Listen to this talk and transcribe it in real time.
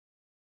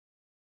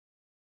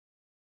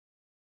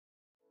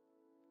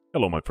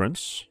Hello, my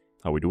friends.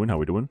 How we doing? How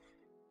we doing?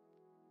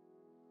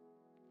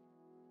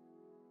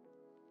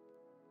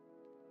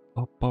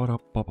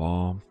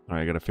 Alright,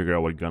 I gotta figure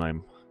out what gun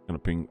I'm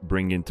gonna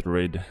bring into the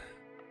raid.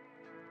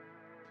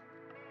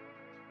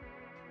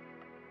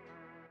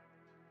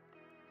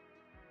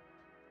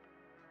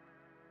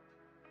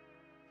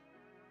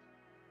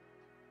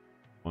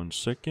 One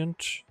second.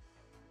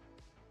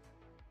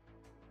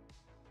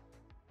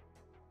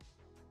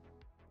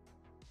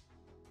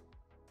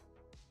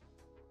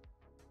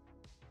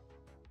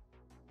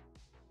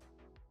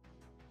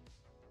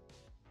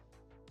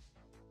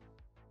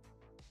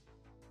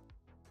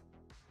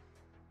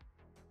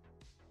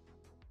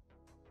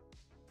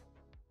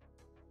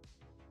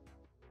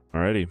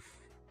 Alrighty.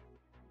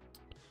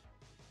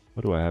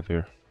 What do I have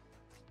here?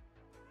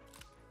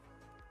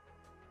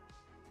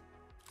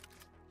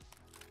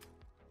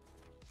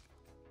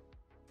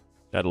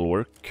 That'll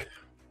work.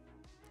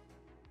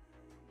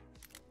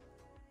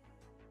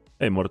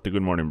 Hey, Morty,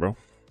 good morning, bro.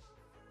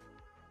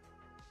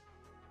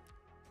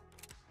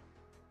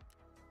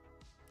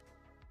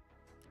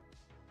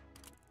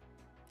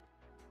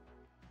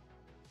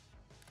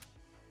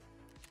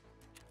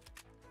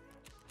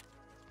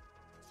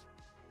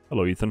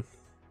 Hello, Ethan.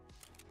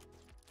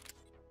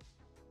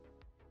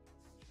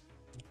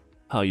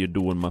 How you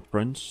doing, my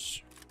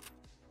friends?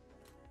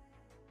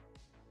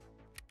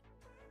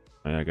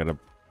 I gotta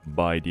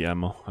buy the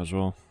ammo as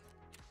well.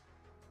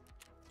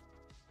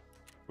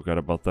 Forgot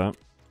about that.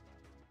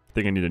 I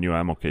think I need a new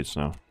ammo case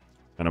now.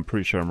 And I'm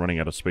pretty sure I'm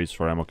running out of space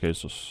for ammo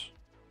cases.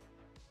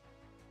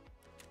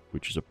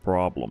 Which is a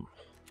problem.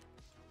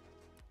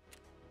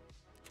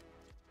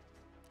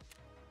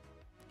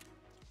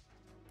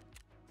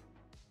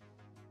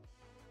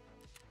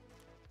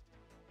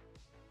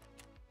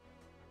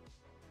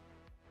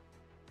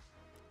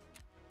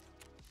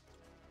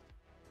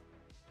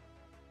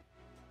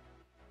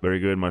 Very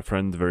good, my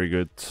friend, very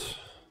good.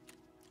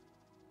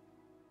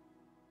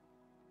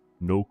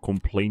 No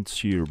complaints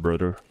here,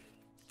 brother.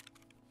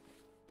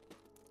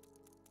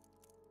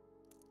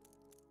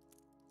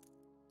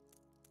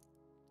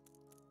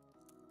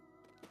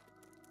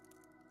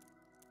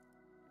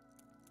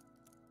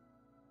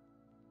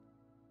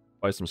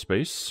 Buy some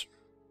space.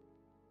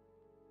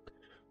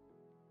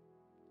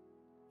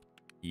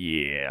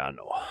 Yeah,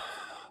 no.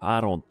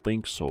 I don't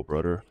think so,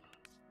 brother.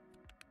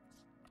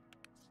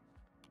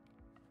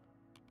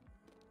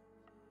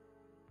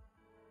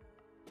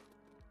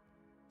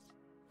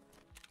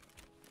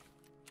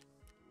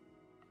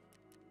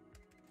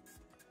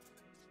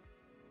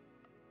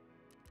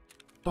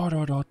 Da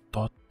da da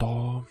da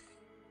da.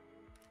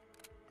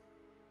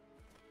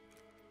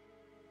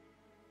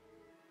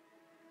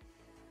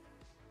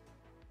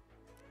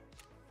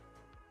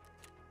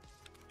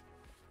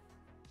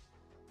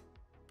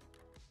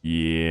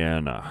 Yeah,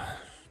 nah.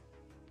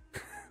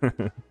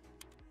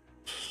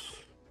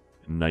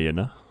 Nah, yeah,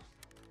 nah.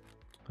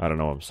 I don't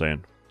know what I'm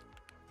saying.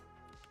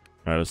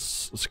 Alright,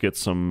 let's get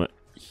some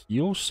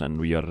heals and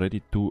we are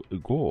ready to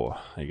go,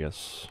 I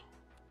guess.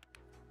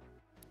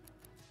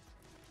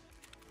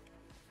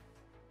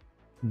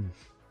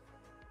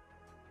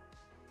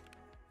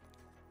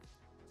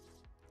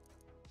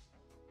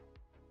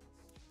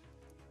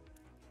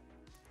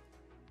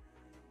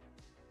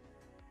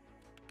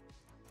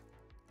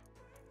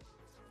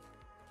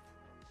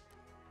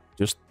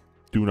 Just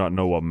do not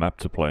know what map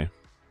to play.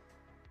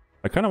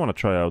 I kind of want to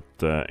try out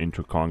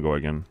Intro Congo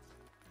again.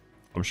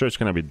 I'm sure it's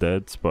gonna be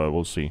dead, but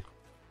we'll see.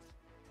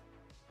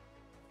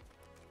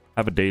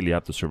 Have a daily,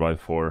 have to survive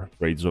 4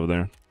 raids over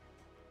there.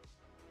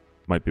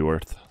 Might be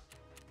worth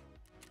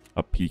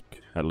a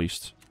peek, at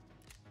least.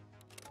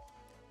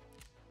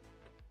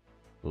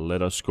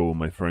 Let us go,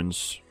 my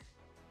friends.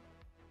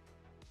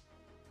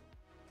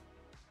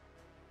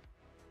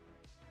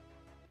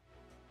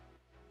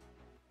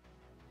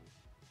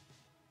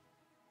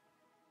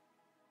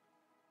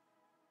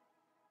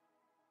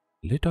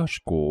 Let us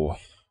go.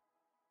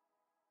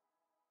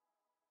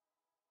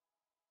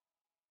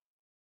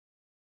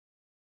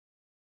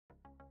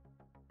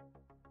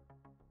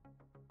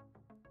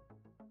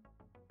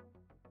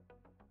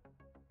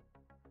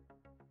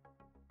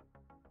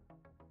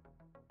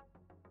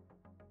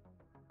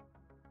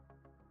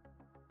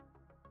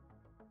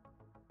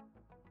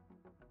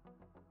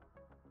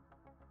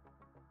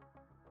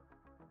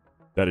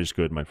 That is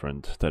good, my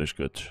friend. That is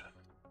good.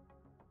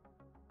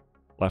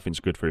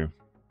 Laughing's good for you.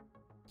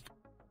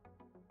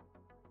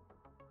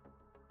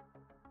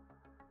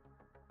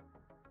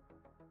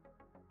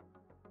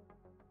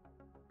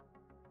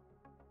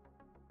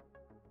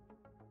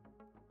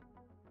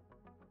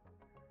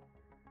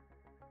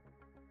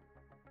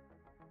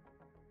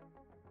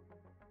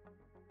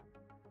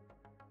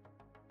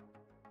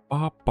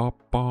 Ba, ba,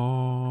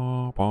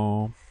 ba,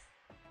 ba.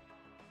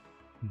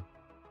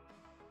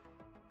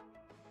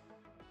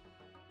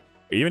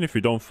 Even if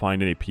you don't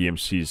find any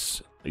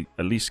PMCs,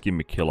 at least give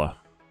me Killa.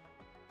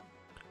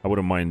 I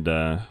wouldn't mind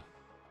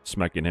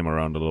smacking him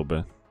around a little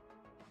bit.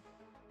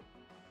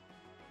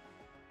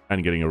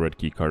 And getting a red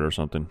key card or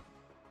something.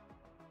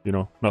 You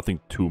know, nothing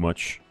too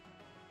much.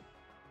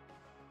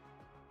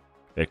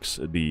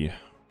 XD.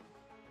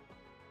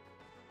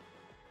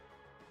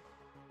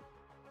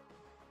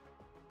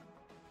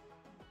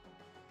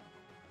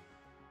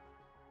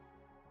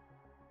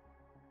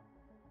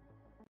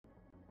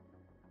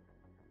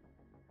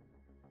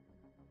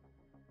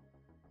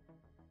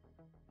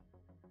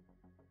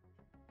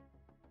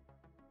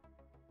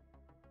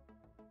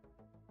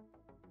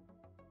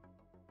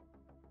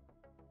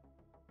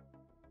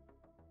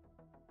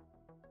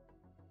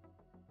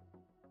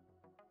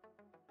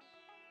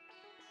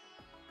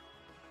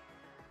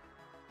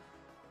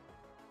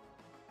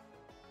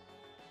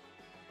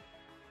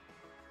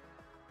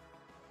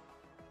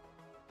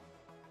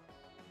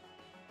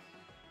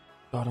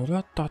 Da, da,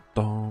 da, da,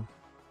 da.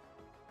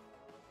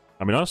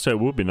 I mean, honestly, it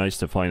would be nice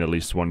to find at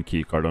least one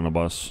key card on a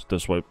boss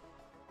this way.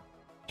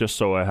 Just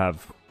so I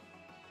have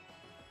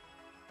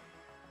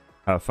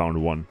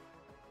found one.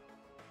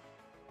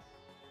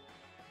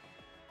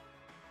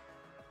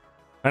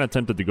 Kinda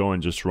tempted to go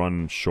and just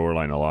run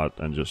Shoreline a lot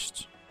and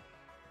just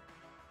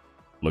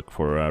look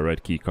for a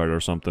red key card or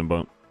something,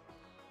 but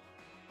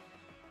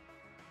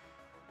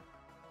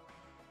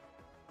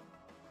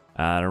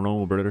I don't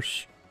know,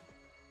 brothers.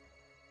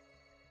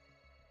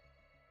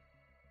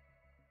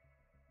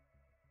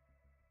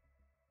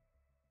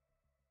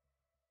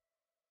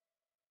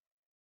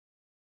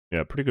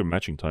 Yeah, pretty good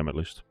matching time at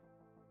least.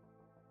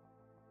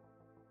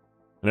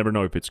 I never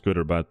know if it's good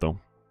or bad though.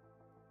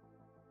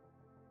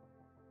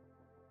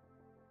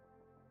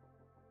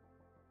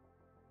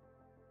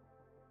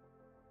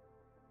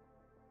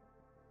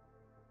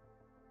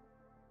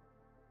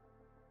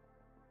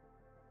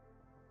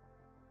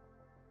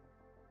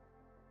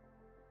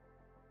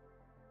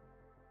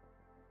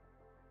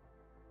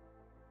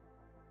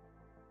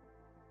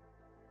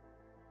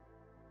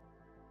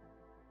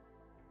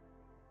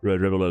 Red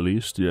Rebel at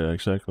least, yeah,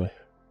 exactly. It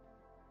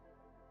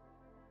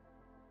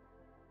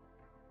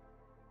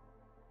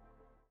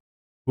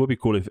would be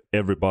cool if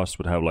every boss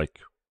would have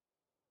like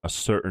a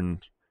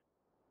certain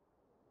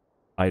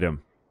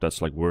item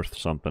that's like worth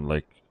something,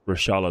 like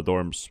Reshala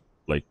Dorm's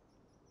like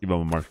give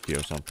him a marquee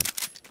or something.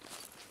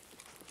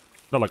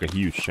 Not like a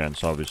huge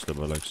chance obviously,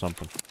 but like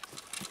something.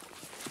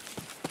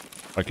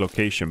 Like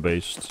location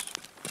based.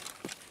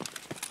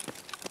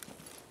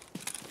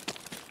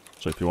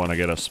 So if you want to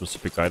get a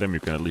specific item,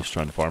 you can at least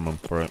try and farm them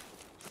for it.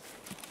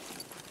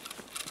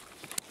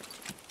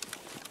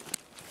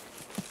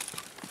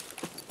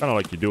 Kind of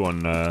like you do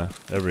on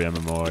every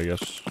MMO, I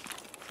guess.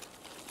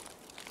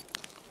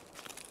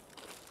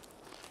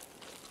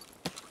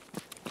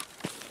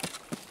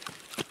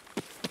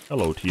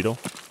 Hello, Tito.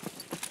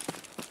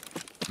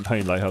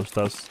 9 Lighthouse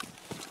does.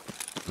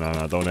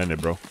 No, don't end it,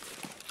 bro.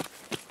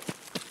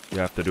 You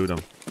have to do them.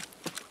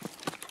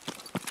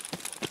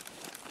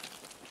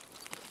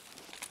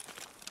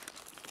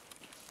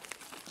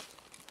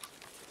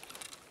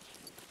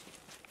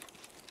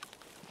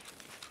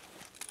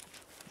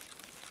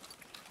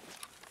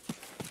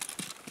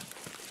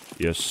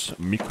 Yes,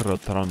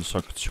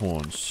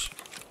 microtransactions.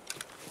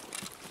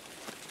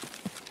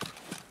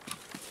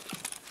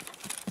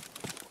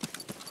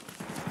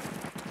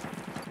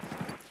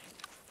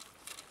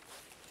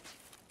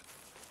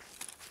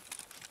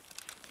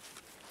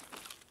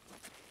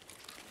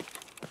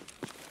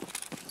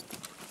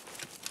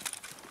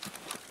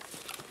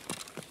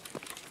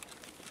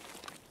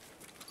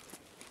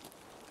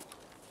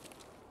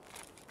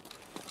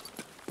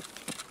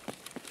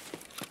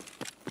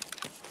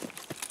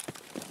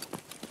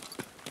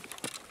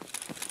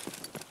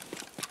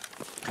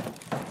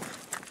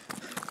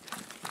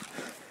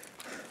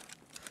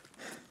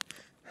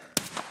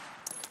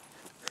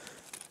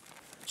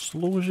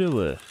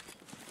 Служили.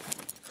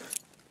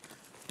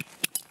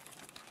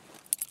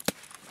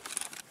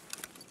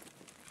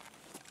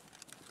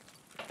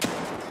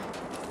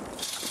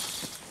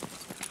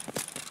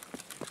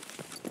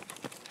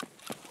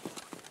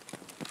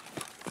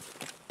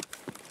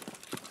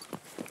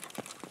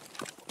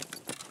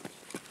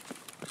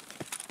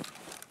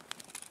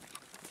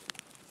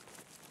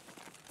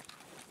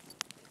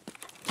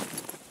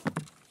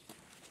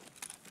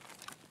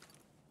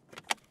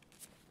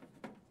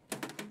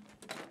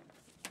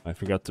 I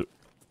forgot to...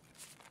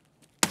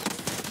 I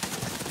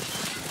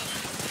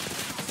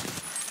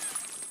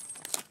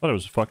thought it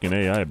was fucking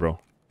AI, bro.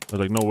 There's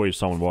like no way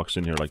someone walks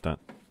in here like that.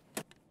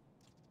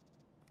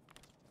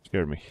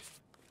 Scared me.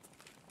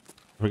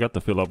 I forgot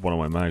to fill up one of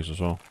my mags as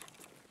well.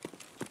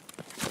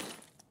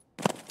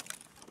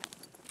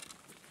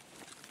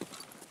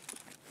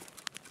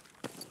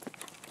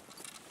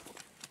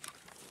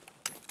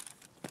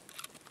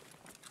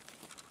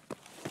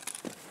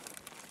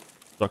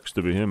 Sucks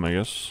to be him, I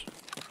guess.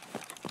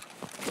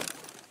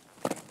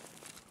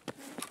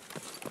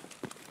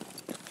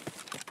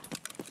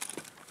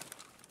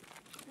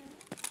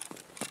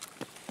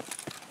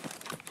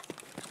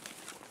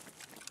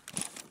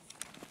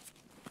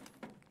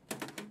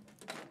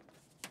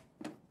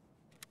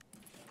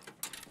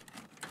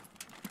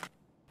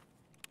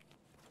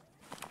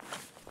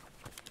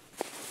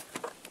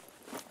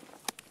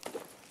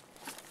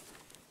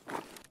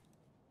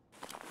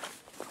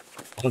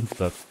 What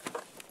the...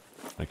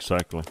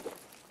 Exactly.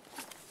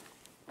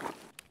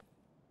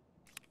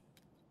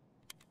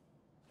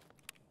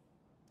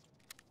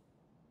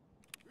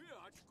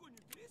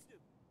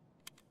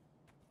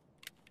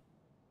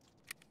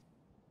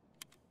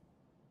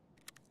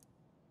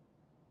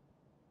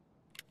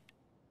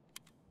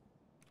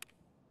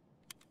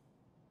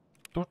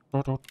 Do,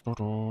 do, do, do,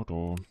 do,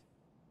 do.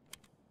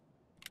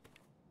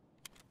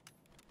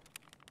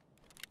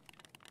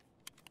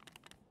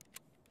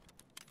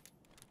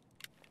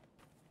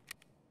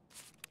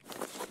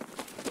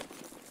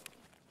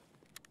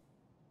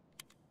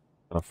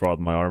 Gonna fraud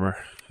my armor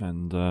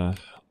and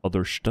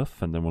other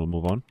stuff, and then we'll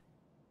move on.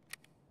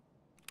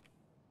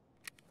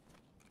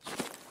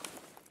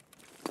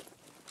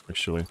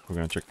 Actually, we're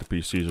gonna check the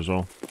PCs as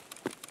well.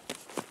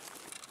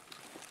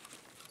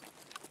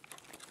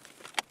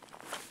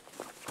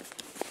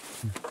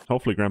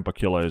 Hopefully Grandpa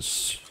Killa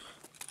is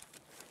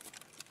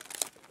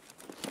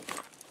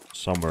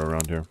somewhere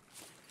around here.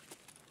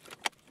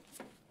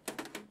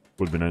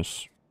 Would be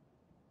nice.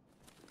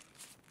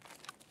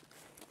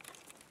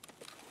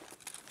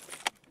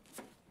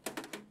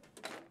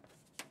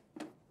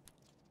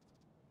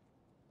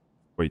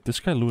 Wait, this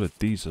guy looted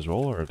these as well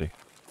already?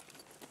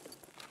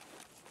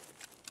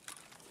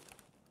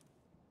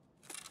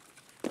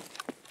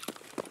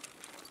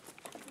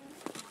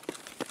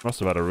 Must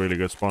have had a really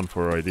good spawn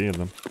for ID of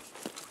them.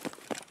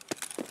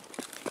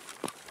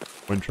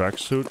 When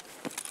tracksuit?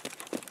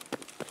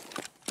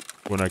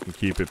 When I can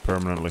keep it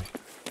permanently.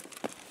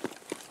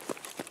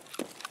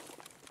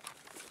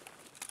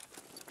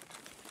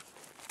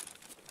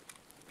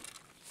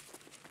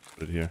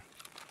 Put it here.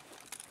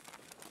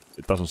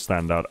 It doesn't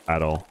stand out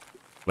at all.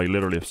 Like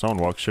literally if someone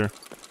walks here,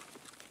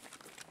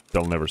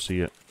 they'll never see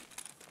it.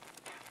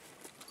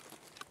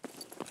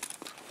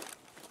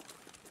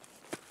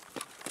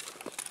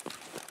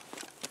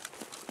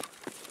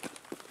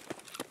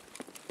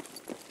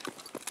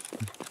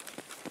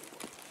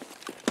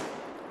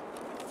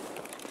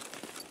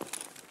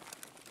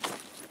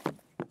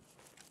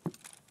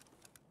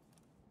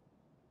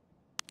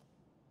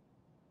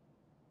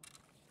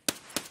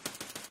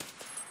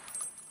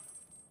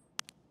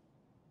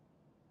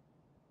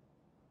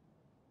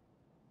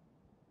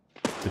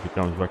 If he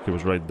comes back, he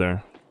was right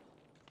there.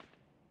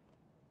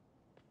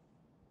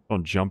 Oh,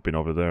 jumping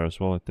over there as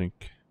well, I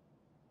think.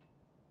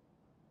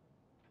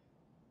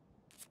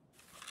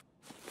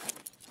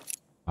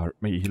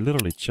 Mate, he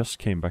literally just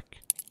came back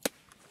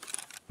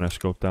when I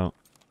scoped out.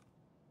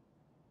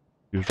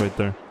 He was right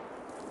there.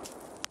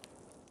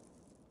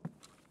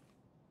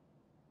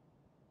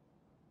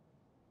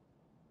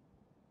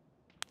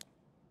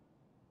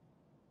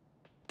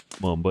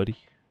 Come on, buddy.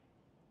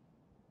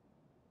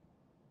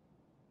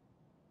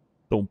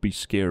 Don't be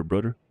scared,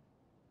 brother.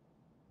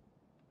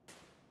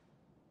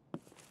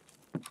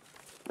 I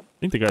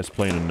think the guy's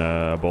playing in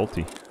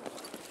Balti.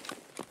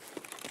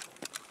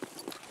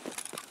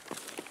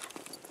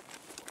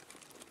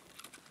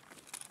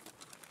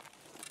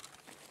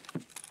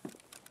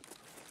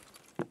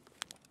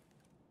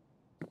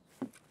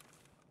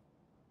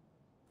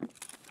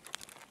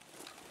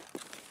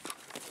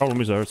 Problem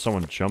is I heard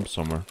someone jump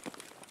somewhere.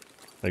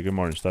 Hey, good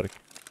morning, Static.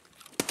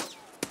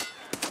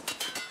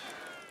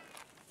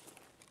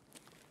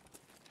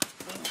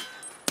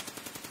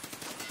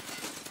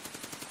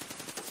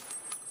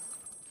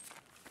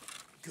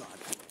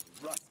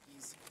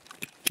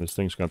 This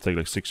thing's gonna take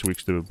like 6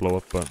 weeks to blow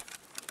up, but...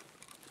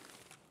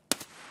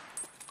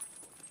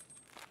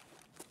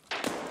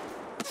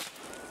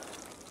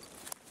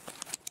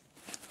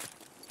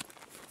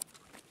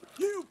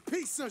 You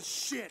piece of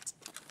shit!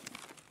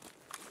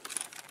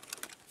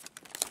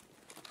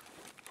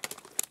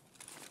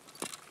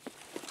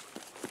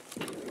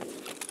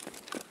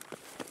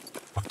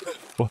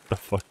 What the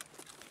fuck?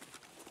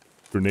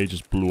 Grenade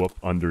just blew up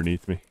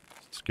underneath me.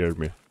 It scared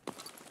me.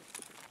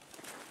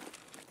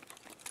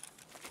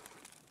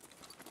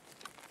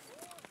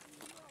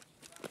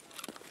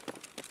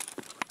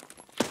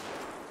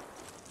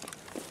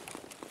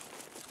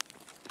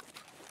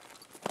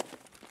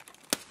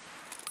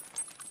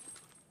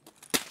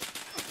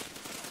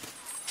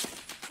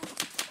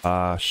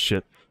 Ah,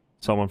 shit.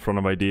 Someone in front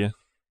of idea.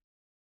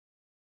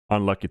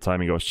 Unlucky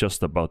timing, I was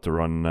just about to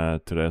run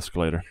to the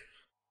escalator.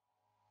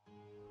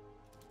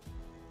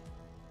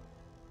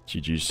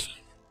 GG's.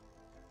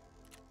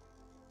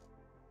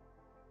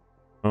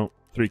 Oh,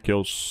 3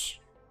 kills.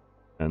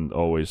 And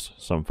always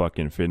some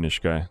fucking Finnish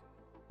guy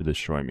to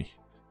destroy me.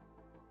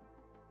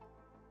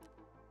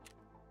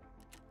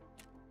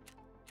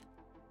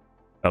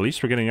 At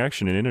least we're getting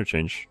action in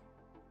interchange.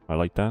 I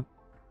like that.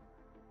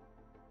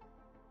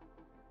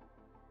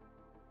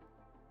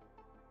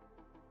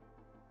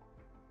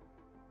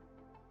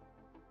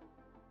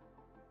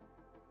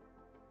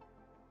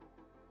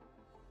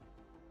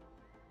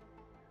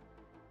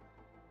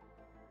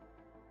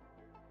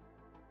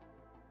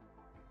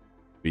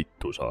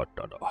 Vittu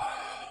saatana.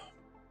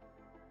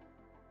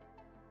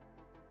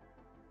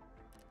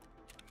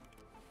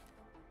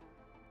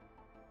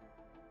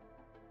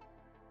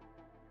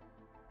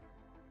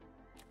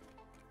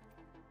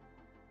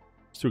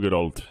 Still good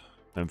old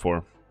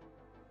M4.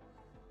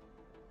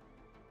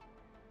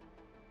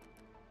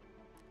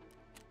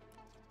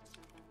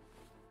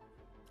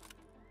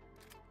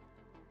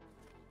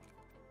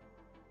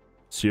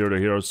 Zero to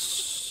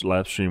Heroes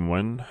live stream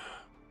when?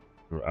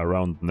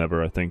 Around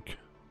never, I think.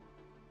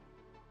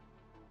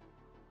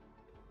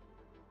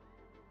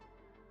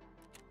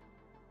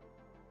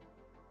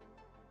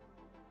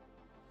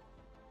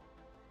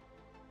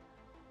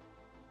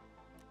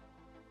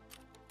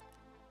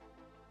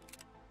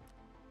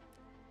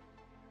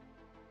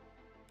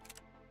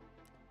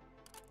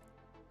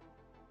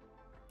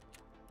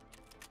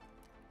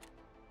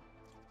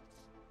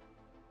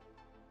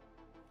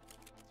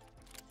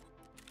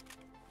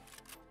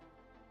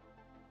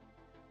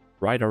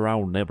 Right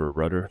around never,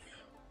 brother.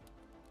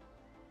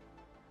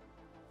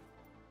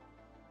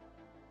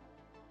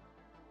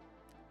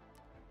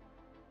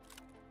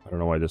 I don't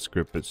know why this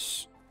script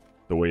is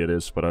the way it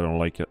is, but I don't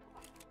like it.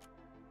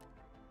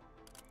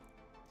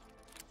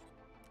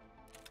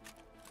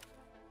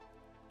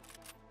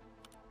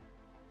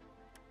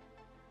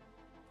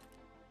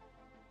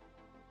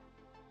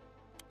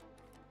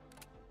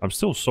 I'm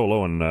still so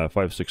low on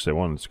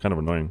 561, it's kind of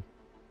annoying.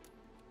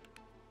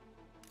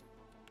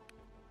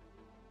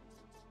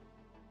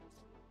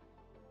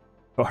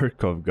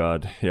 Tarkov,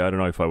 God. Yeah, I don't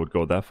know if I would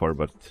go that far,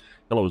 but...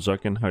 Hello,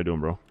 Zuckin. How you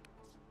doing, bro?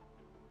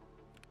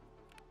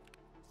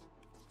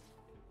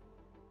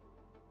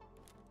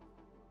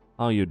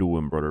 How you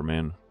doing, brother,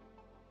 man?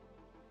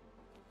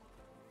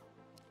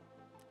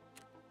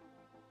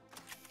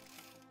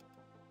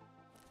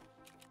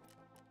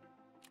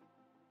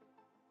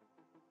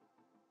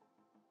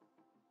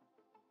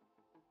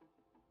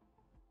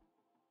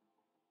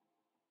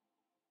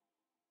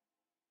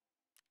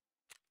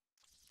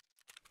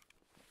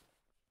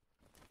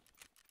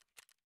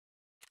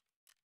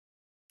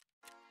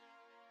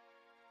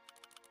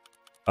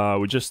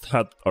 We just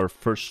had our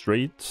first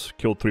raid,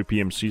 killed 3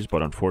 PMCs,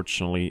 but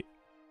unfortunately,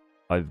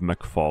 I've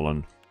mech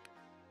fallen.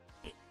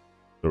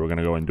 So we're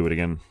gonna go and do it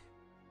again.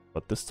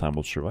 But this time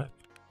we'll survive.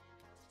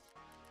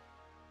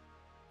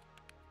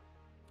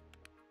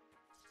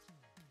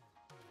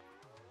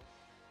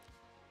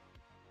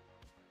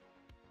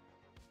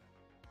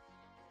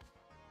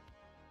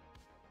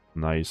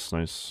 Nice,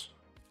 nice.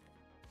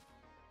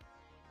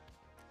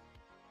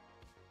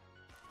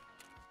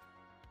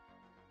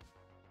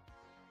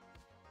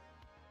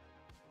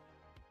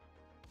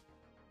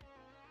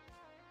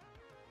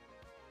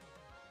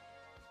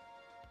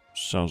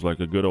 Sounds like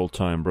a good old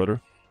time, brother.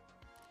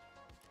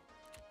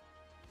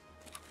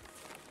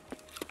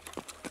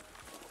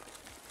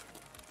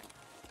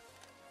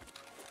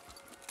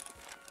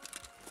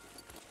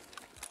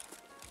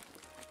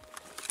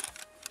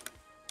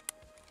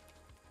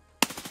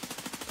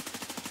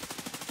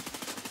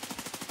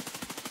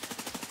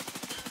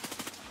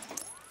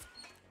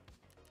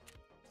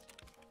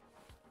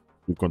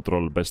 You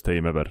control best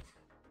aim ever.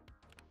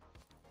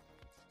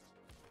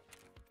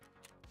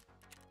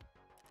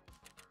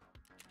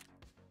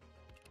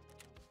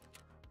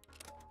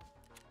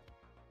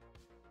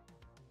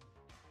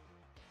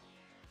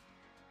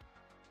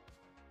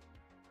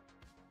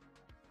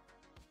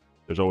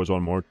 There's always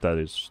one more. That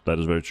is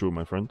very true,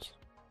 my friend.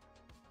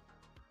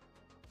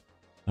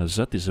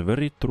 That is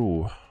very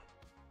true.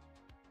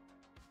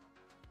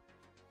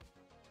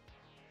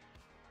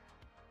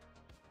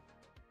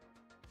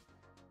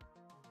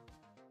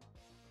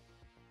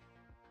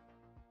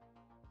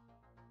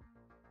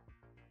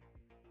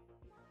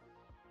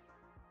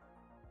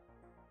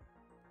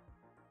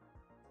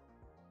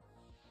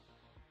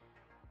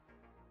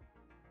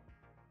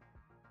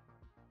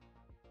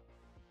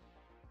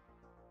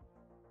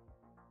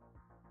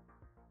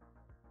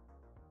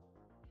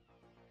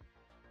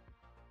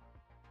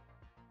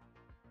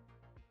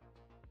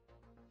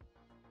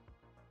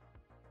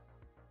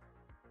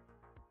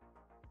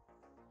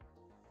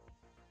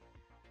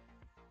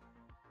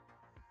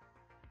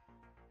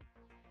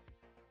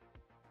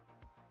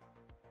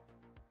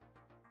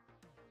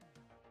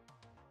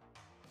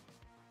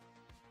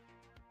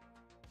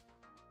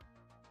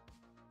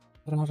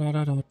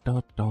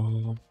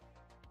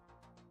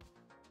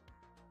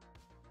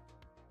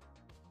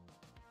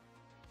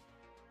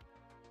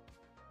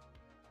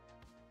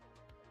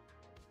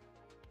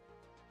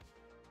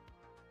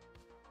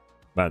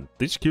 Man,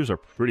 these queues are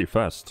pretty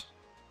fast.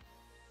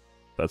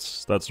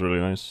 That's really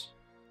nice.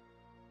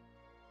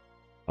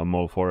 I'm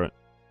all for it.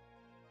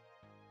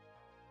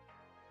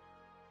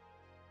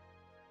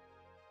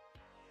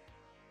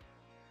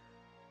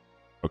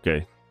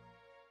 Okay.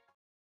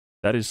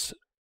 That is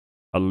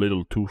a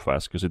little too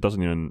fast because it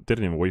didn't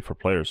even wait for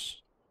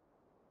players.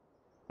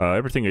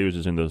 Everything I use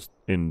is in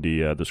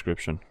the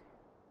description.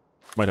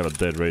 Might have a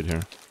dead raid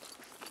here.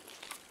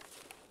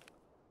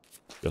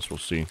 Guess we'll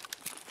see.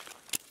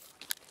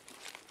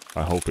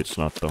 I hope it's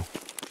not though.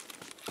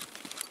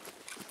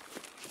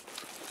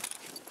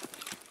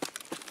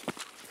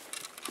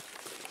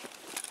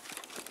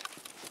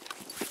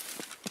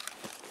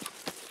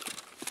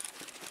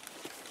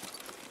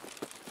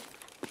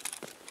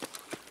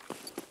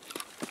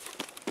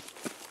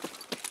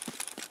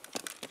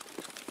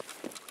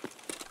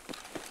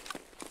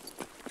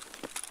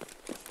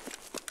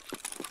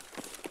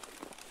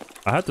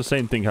 I had the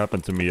same thing happen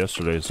to me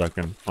yesterday,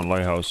 second, on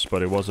Lighthouse,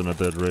 but it wasn't a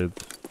dead raid.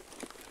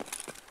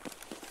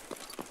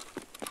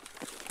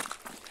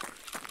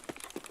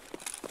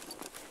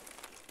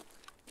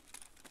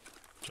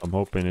 I'm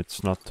hoping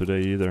it's not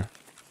today either.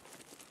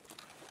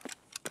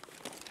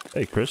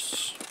 Hey,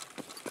 Chris.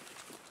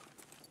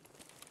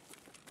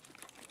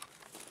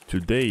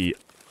 Today,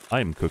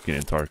 I'm cooking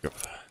in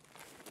Tarkov.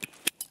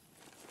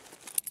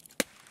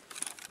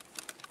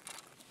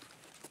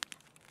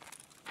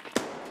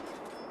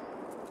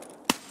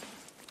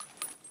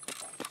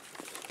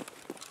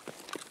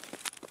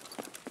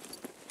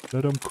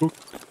 Let him cook.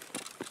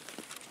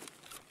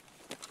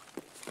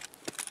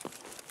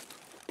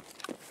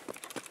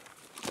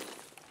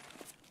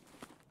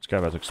 This guy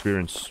has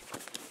experience,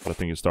 but I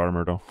think it's the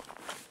armor though.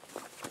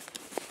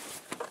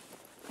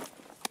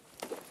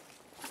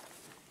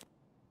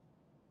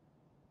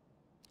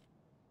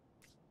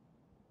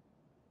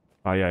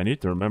 Oh yeah, I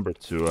need to remember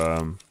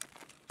to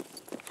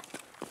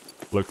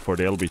look for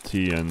the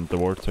LBT and the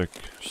Vortec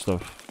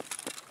stuff.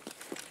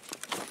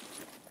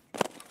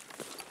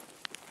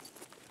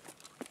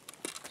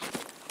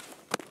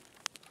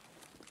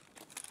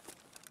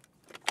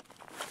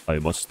 I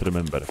must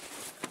remember.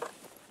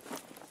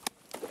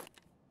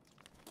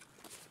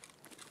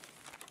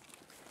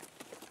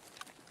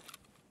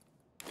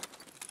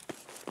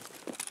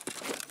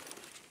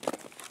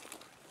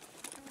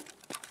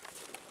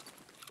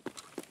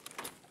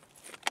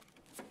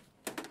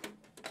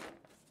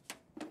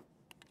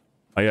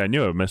 Oh yeah, I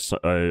knew I missed.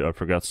 I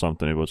forgot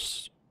something. It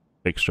was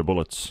extra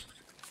bullets.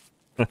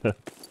 I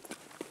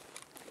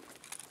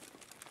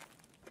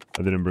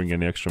didn't bring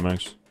any extra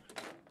mags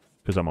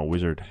because I'm a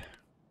wizard.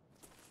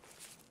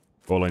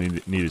 All I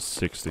need is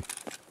 60.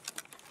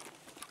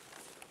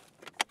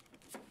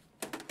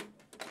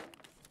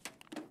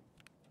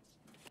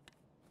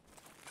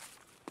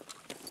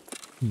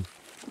 Hmm.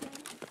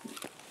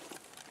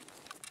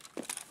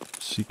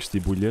 60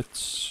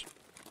 bullets.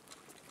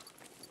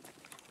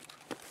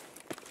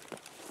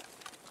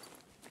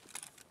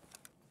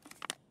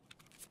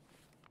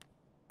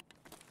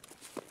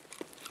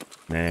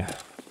 Nah.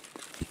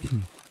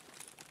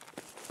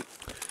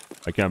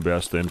 I can't be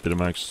asked to empty the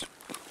max.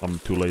 I'm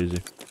too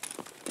lazy.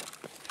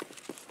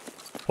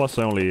 Plus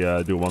I only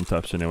do one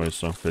taps anyway,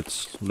 so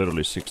it's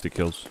literally 60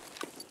 kills.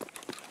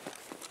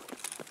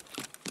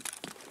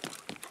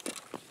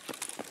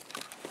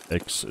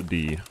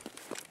 XD.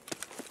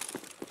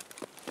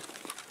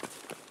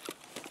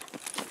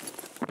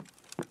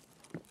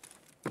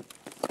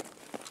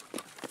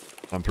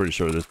 I'm pretty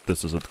sure that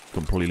this is a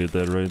completely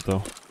dead raid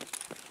though.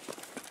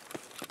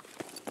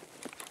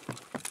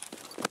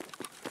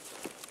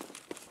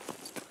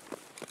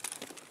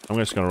 I'm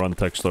just gonna run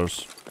tech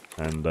stores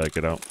and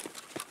get out.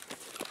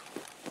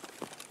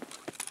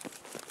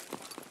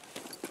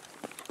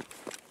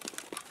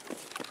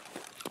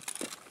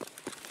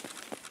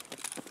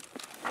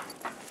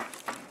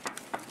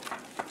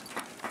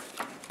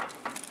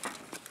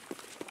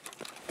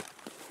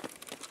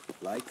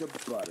 Like a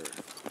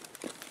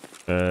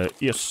butter.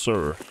 Yes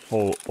sir.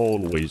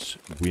 Always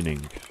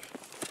winning.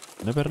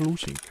 Never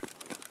losing.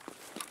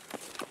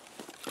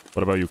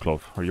 What about you,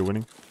 Clove? Are you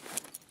winning?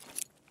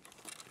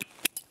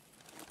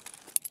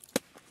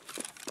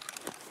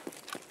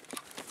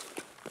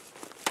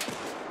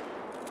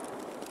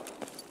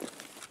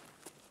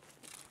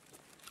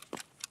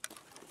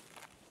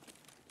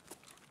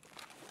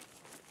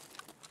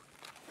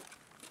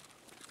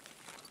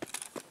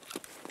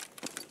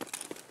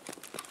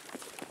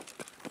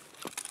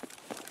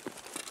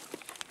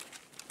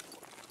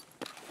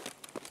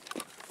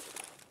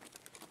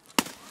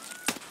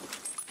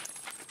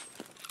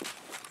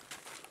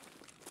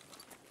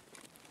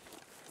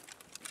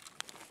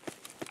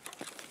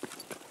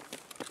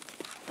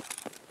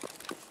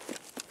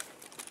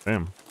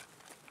 Damn.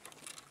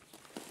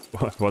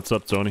 What's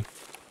up, Tony?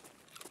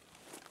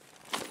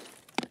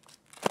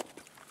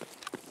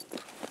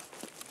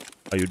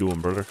 How you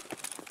doing, brother?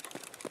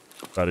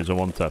 That is a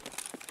one tap.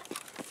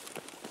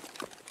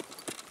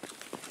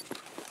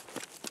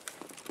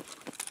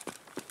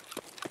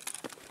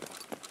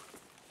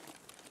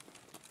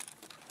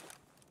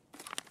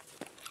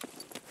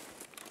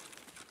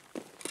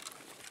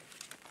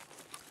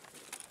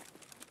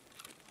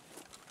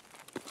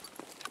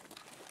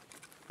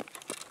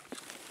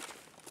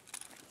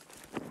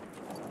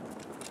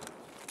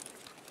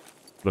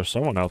 There's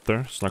someone out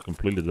there. It's not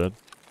completely dead.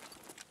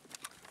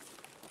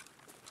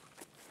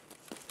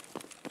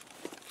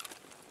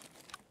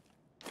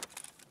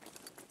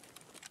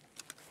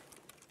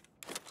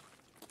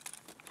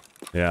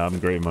 Yeah, I'm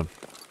great, man.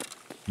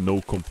 No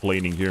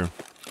complaining here.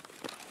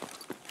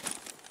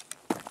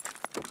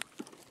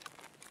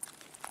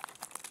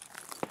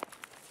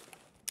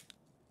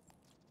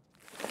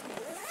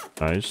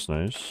 Nice,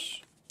 nice.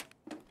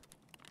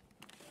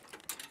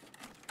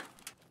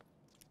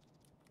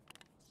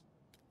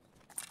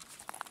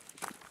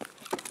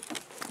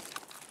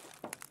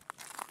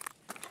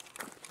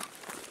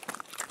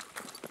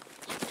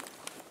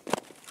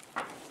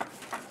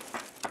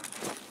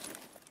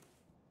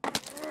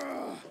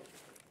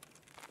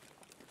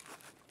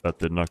 that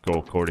did not go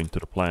according to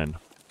the plan.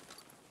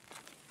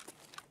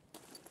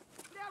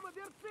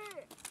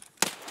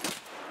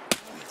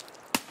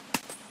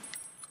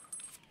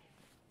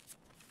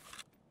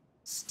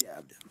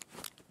 Stabbed him.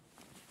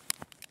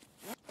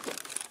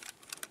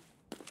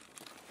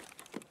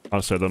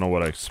 Honestly, I don't know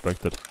what I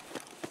expected.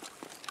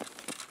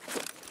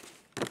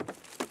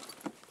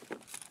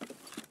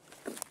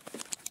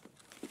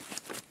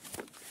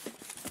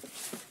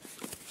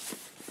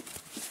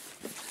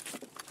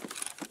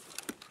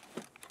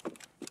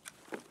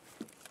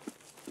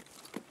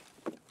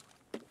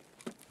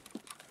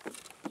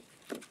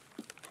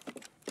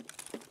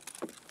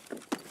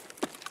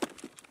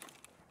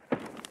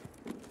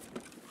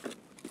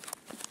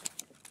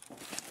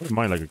 I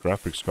might like a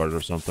graphics card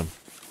or something.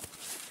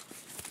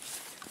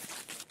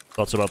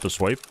 Thoughts about this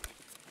wipe?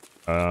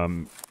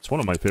 It's one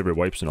of my favorite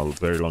wipes in a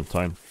very long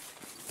time.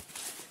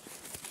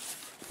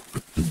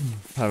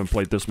 Haven't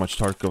played this much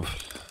Tarkov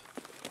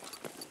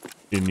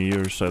in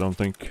years, I don't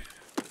think.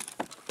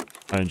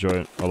 I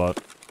enjoy it a lot.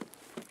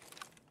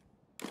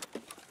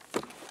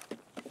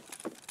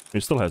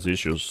 It still has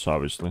issues,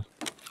 obviously.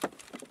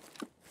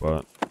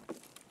 But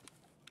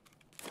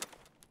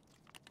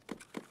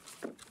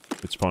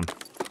it's fun.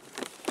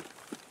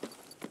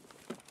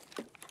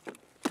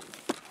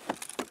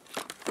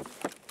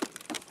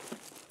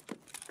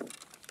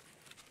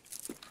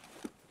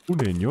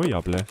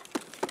 Enjoyable.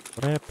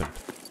 What happened?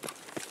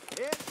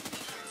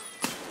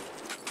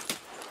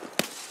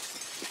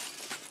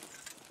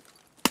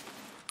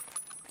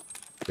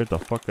 Get the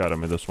fuck out of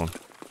me, this one.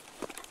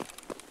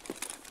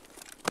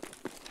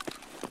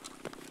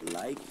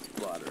 Like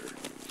butter.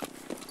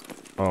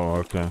 Oh,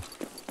 okay.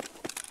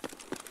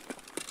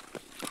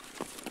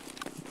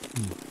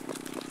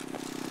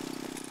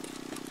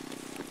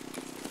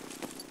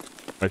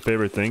 My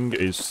favorite thing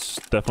is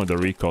definitely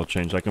the recoil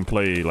change. I can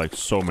play like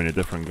so many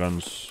different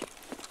guns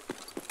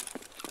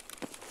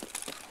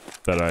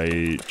that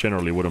I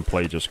generally wouldn't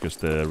play just because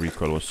the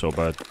recoil was so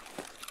bad.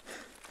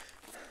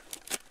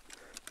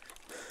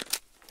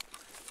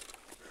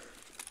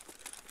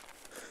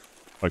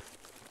 Like,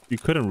 you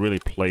couldn't really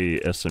play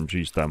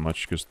SMGs that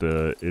much because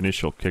the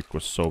initial kick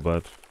was so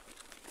bad.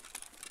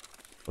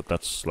 But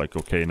that's like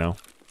okay now.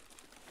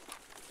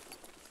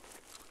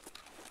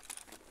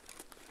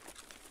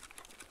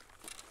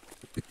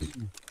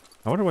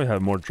 I wonder why I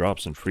have more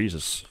drops and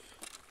freezes.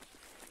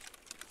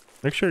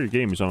 Make sure your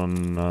game is on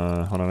an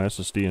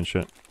SSD and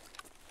shit.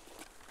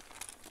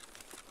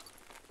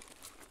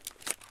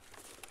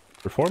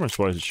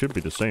 Performance-wise, it should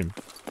be the same.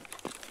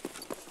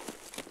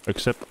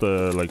 Except,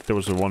 like, there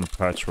was a one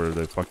patch where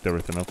they fucked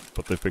everything up,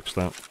 but they fixed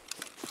that.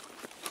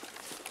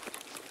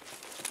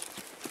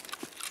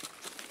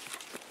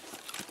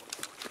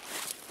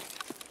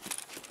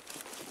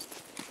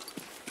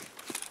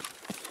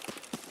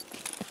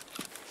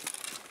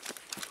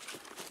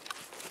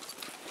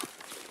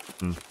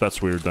 That's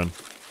weird then.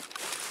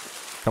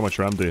 How much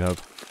RAM do you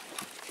have?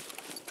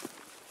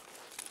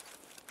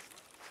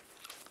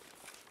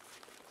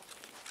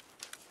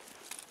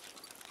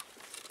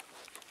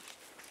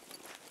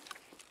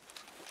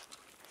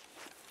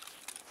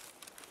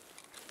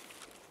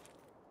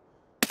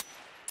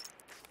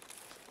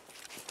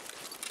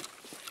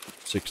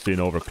 $16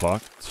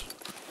 overclocked.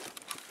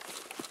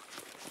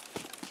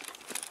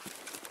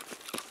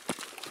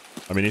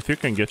 I mean, if you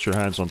can get your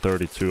hands on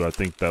 32, I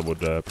think that would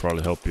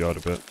probably help you out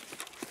a bit.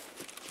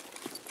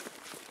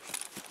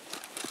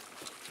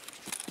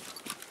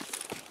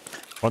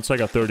 Once I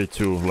got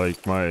 32,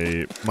 like,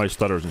 my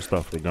stutters and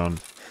stuff were gone.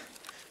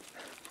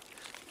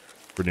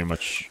 Pretty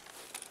much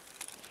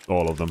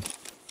all of them.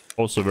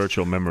 Also,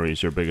 virtual memory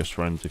is your biggest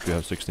friend if you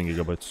have 16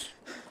 gigabytes.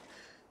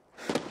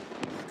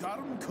 Got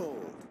 'em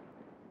cold.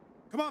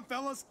 Come on,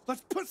 fellas,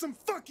 let's put some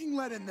fucking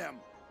lead in them.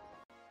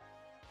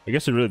 I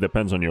guess it really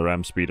depends on your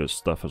RAM speed and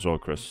stuff as well,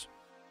 Chris.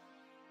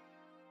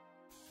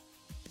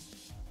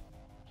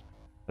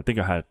 I think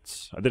I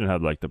didn't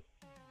have like the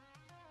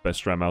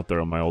best RAM out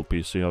there on my old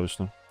PC,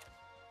 obviously.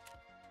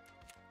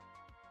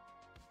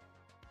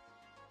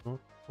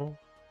 Oh.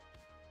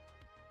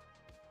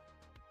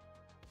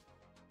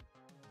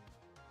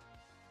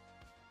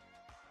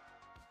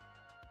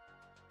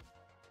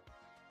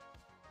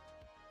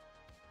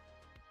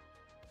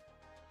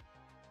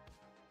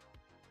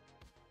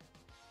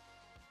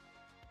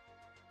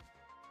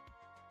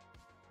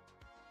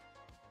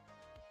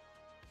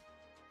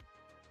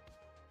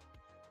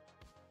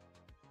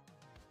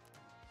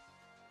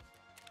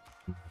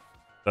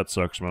 That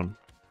sucks, man.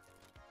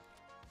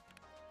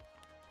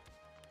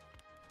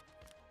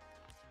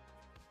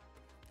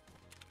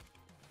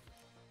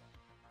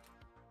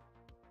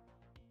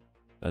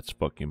 That's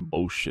fucking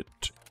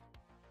bullshit.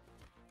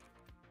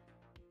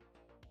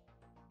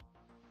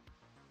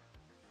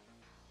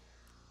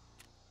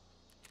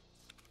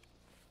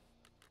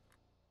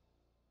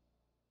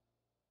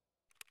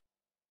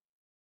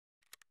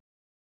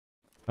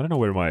 I don't know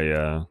where my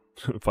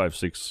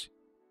 5.6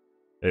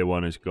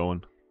 A1 is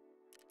going.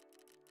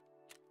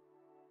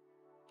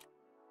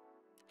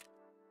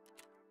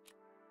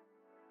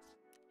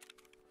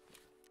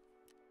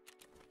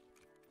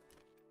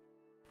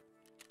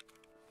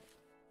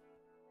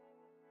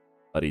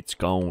 But it's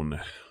gone.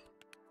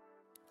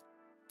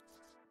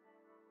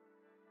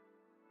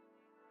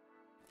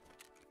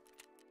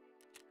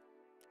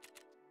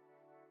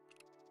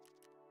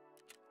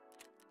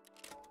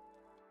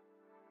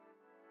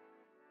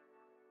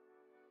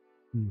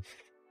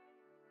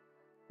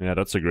 Yeah,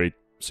 that's a great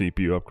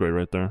CPU upgrade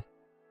right there.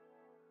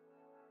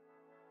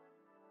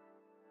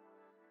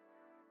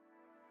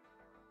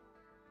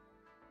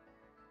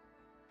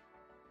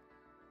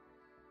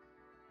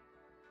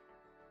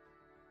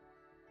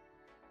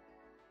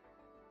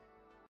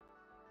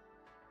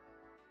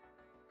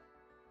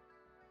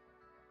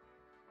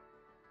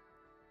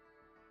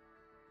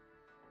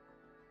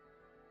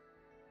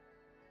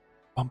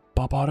 Bum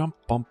ba ba dum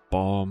bum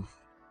bum.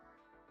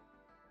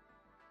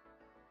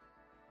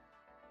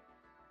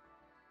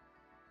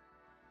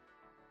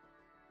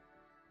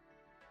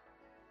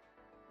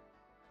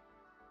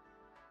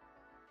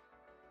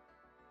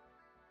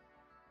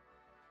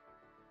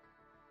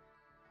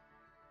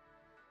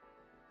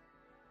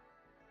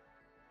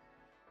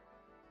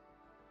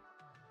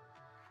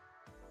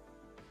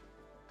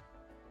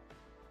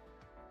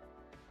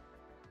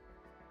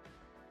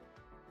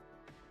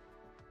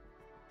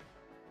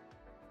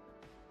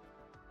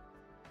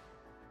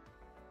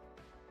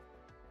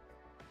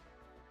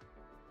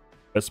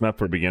 Best map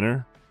for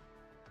beginner?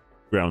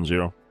 Ground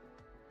Zero.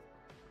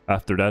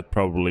 After that,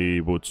 probably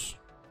Woods.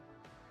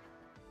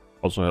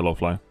 Also Hello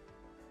Fly.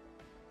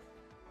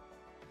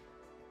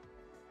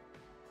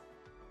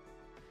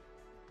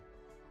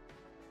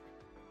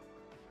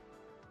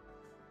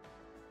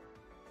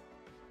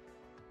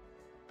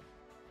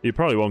 You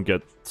probably won't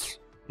get...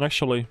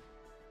 Actually,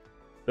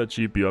 that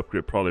GPU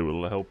upgrade probably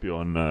will help you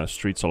on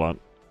streets a lot.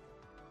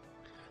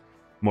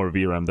 More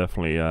VRAM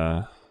definitely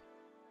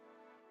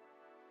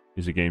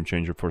is a game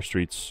changer for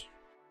streets.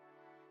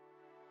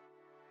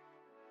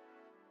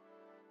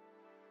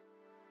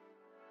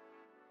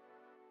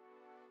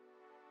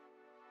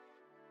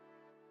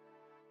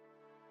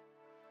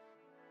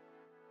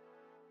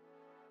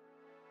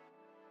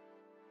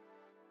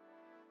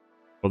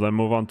 Well, then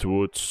move on to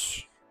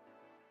Woods.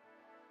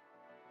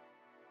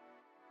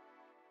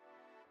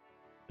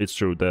 It's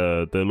true,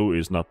 the loot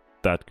is not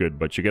that good,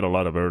 but you get a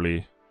lot of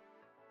early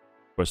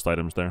quest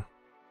items there.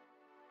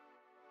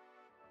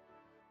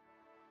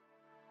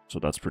 So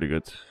that's pretty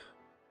good.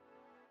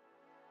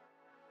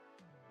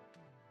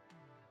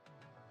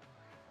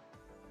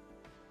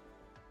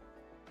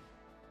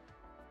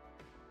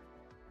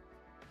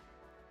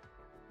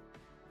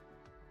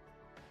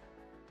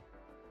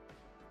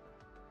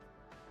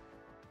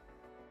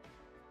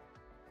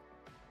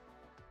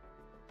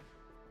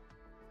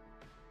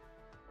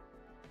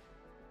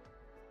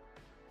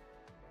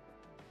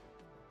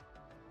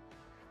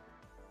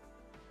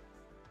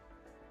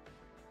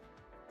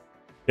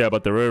 Yeah,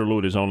 but the rare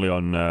loot is only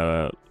on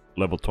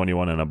level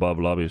 21 and above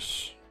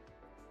lobbies.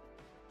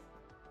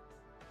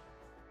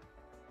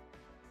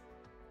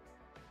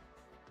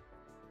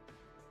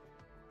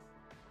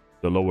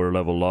 The lower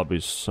level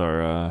lobbies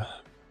are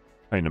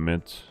kind of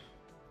mid.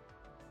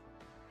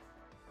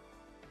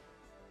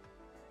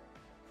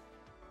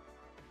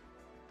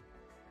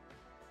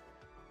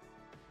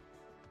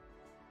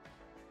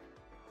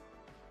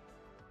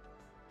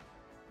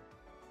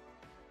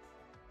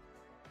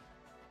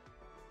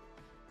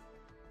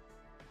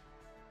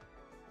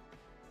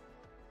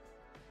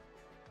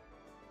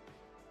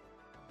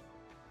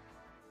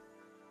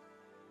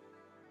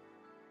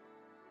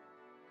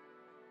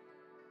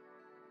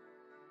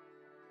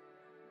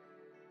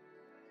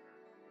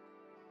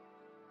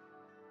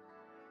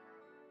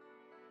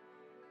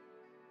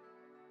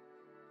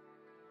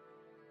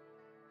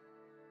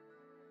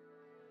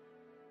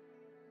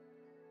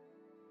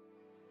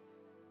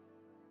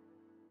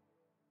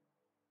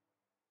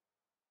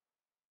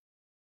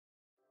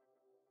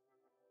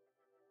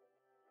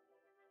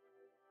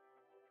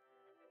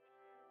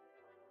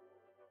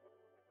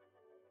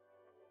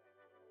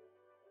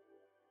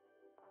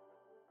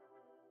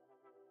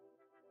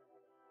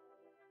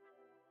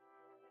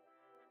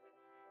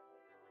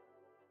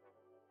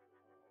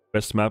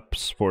 Best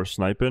maps for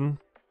sniping?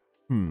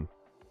 Well,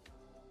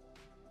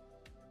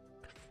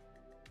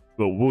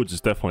 Woods is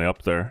definitely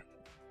up there.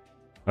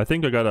 I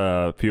think I got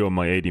a few of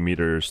my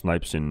 80-meter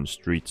snipes in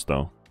streets,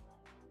 though.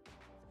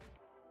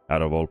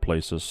 Out of all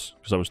places.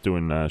 Because I was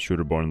doing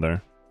Shooterborn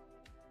there.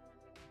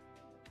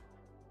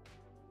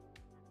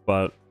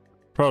 But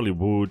probably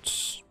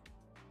Woods.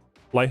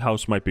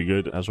 Lighthouse might be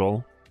good as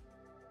well.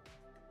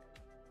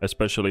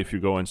 Especially if you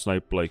go and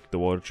snipe, like, the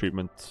water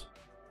treatment.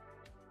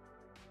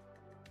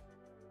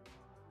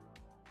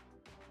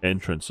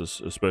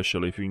 Entrances,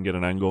 especially if you can get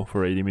an angle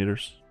for 80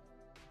 meters.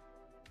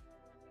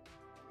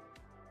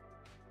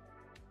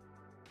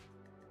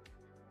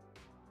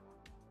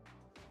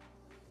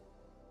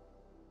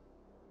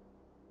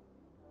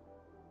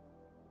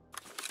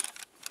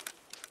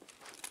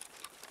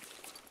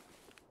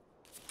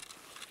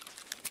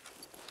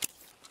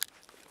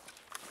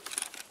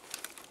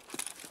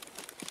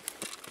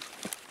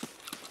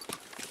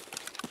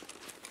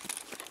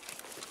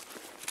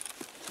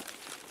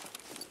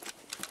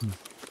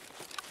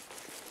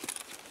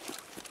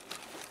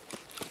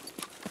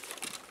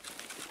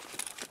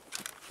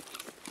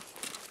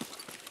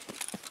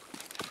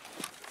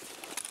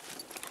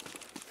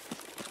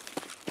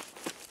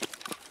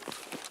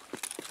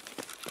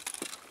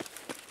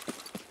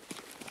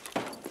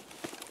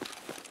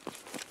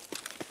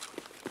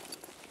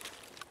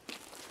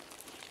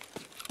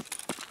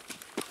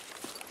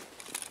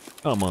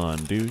 Come on,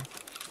 dude.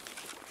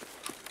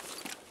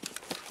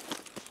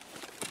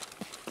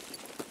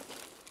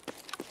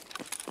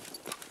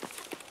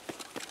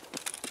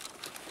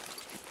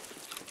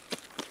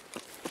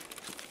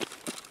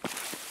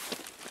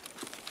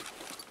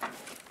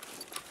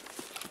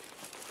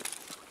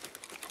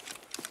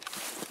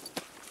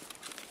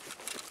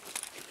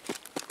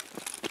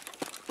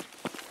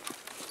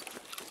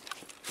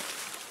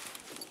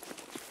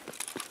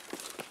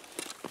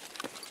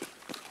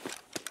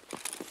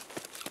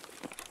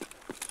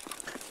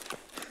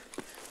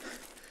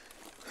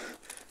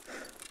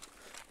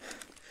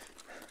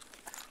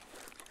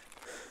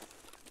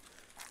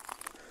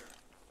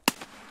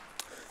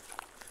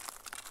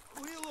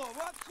 Хуйло,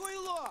 вот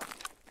хуйло!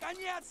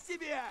 Конец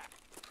тебе!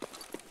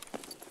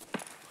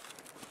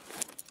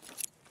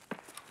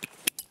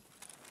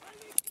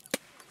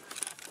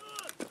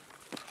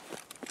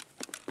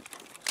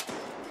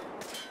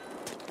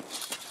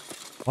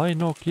 Why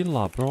no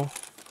killa, bro?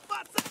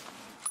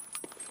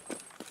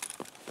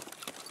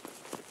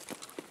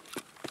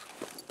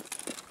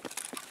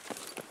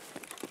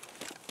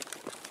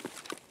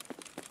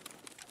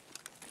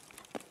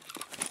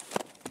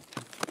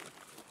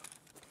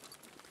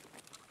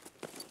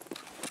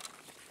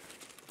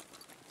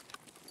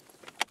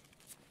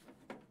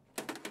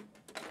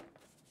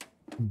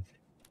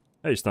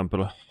 Hey,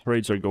 Stampila.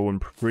 Raids are going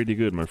pretty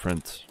good, my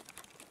friend.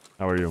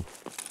 How are you?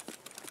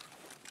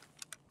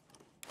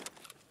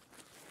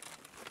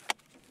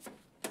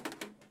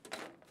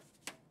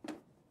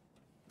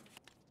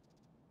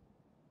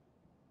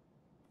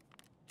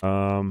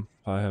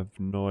 I have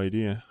no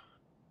idea.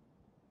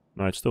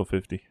 No, it's still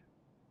 50.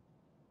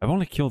 I've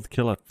only killed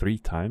Killa 3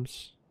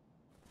 times.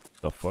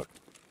 The fuck?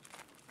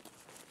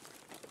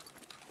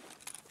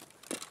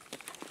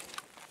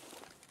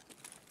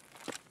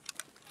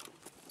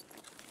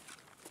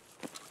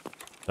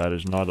 That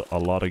is not a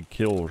lot of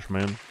kills,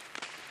 man.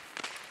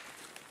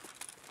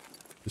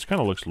 This kind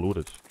of looks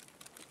looted.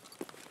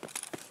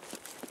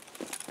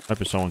 Might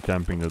be someone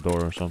camping the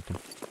door or something.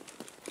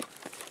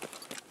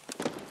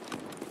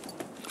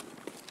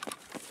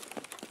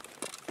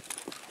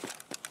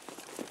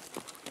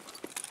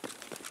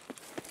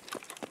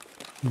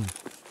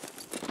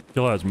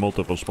 Killa has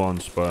multiple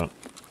spawns, but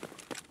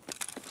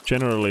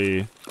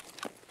generally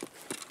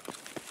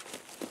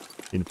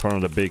in front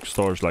of the big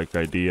stores like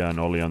Idea and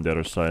Oli on the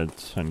other side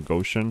and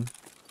Goshen.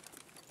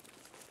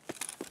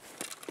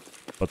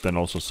 But then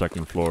also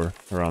second floor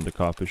around the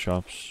coffee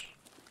shops.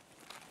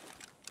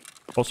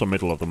 Also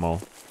middle of the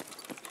mall.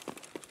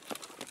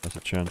 That's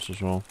a chance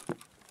as well.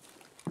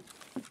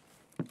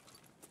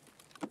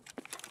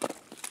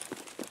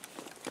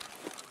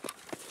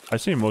 I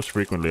see him most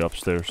frequently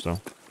upstairs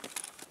though.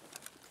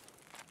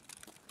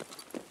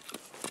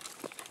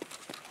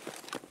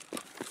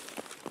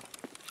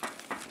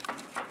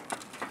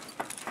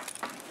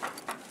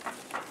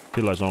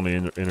 Killa's only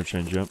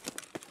interchange, yep.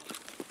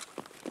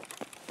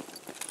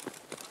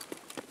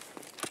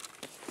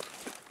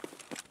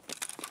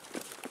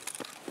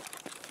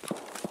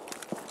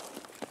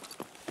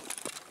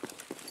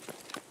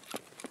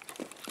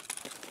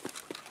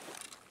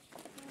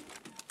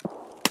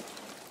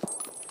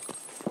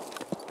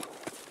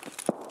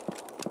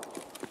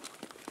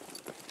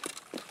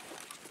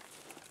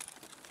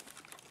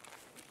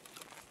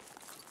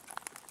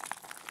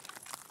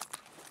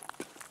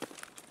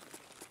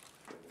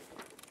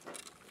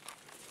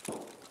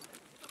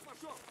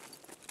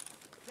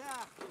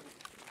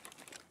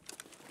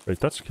 Wait,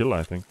 that's Killa,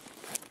 I think.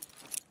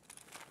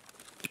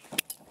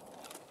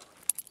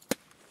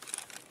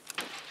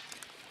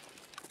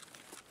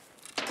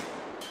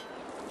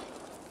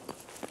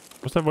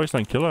 Was that voice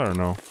line Killa or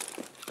no?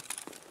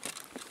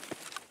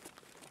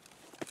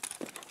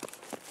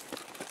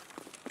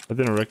 I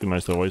didn't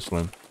recognize the voice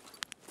line.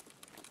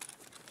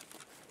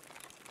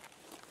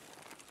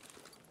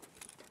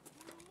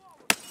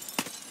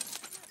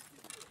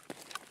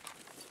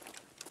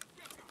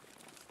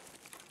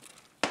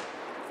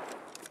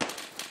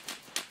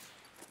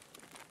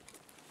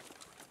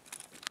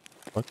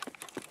 What?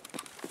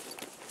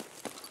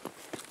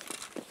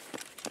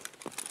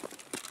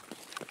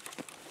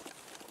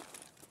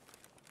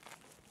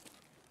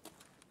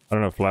 I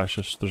don't have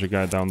flashes. There's a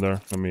guy down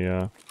there. Let me,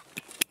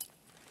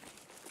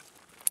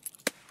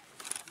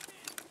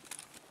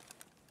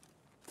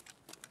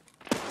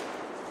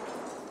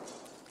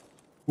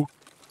 Ooh.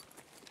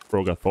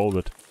 Bro got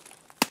folded.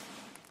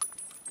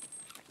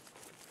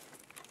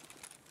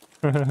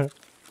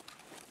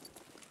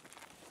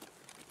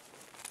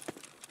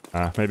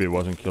 Ah, maybe it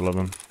wasn't Killa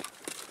then.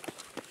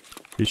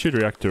 He should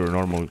react to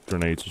normal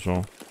grenades as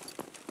well.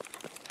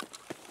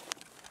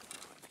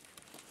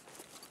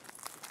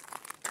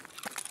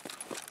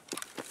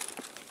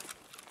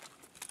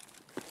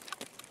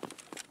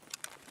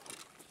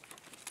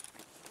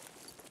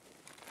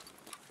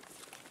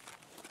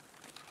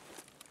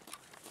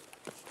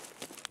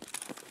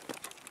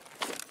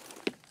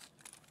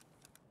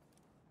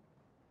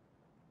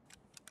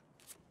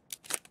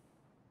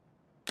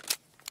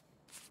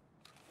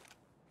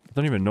 I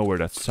don't even know where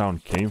that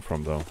sound came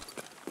from though.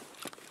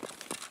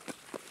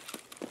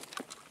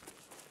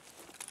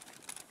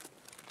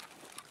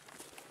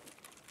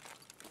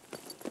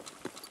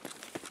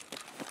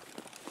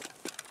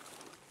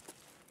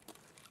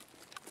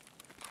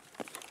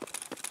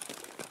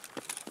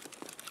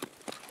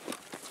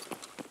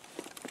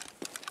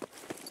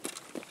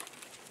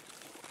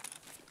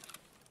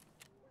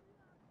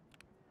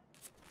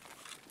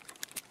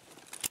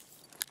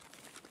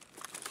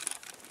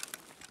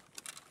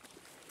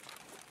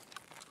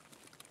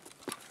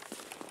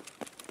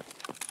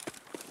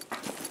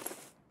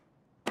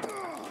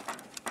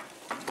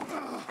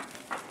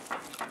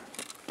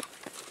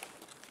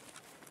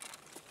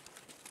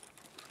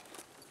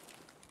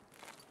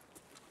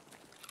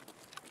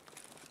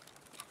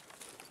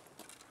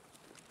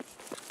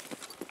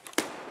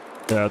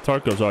 Yeah,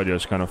 Tarkov's audio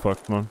is kind of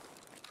fucked, man.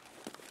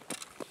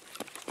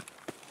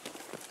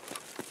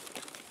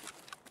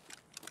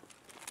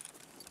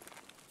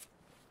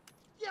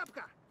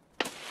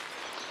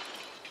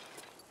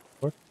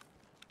 What?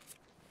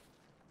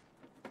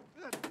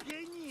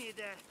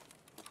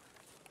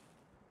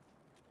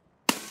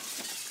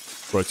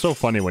 Bro, it's so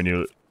funny when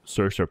you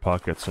search their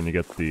pockets and you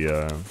get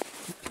the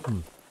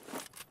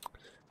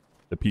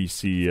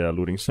PC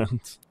looting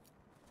sounds.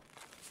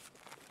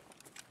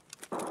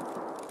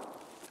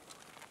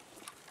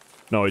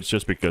 No, it's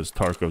just because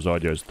Tarkov's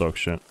audio is dog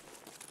shit.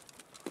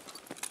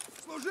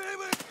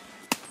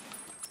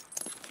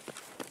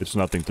 It's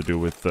nothing to do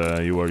with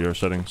you or your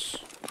settings.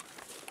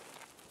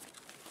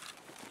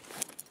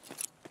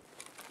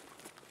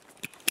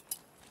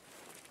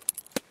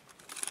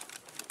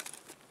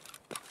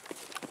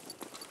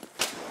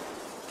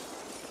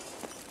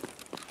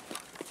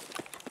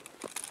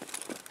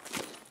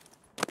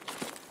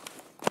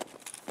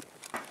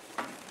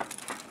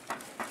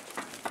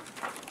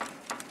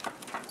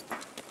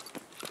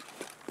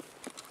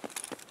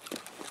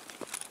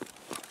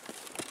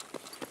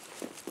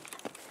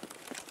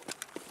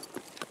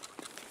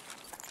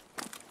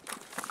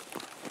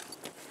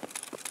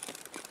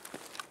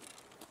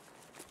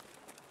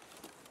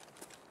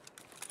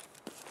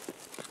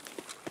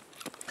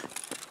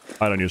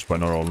 I don't use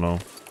binaural, no.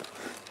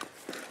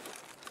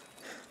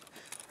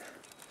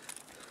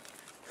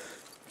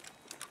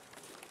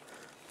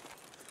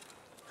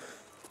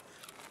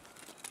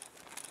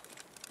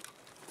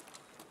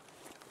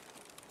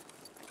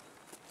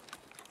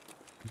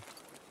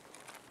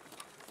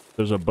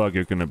 There's a bug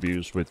you can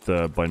abuse with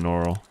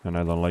binaural, and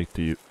I don't like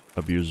to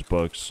abuse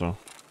bugs, so...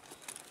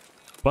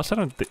 Plus, I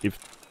don't it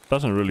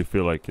doesn't really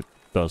feel like it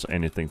does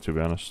anything, to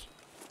be honest.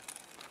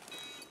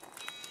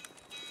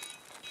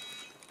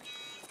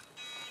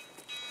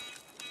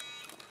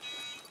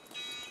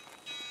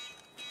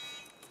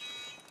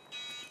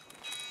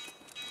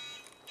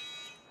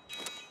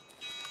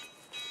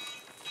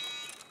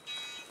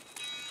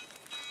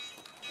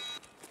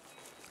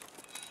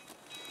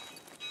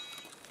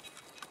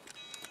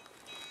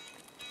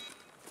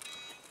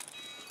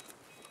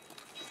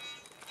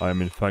 I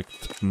am in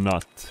fact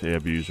not a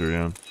abuser,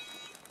 yeah.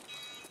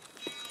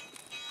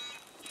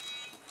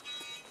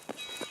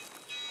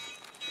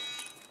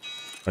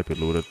 Might be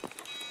looted.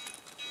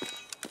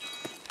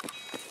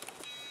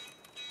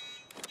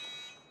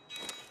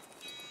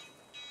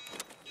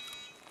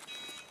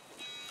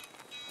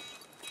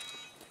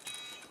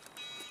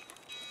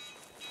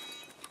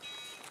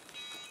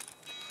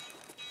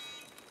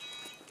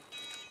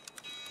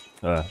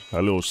 A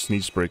little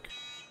sneeze break.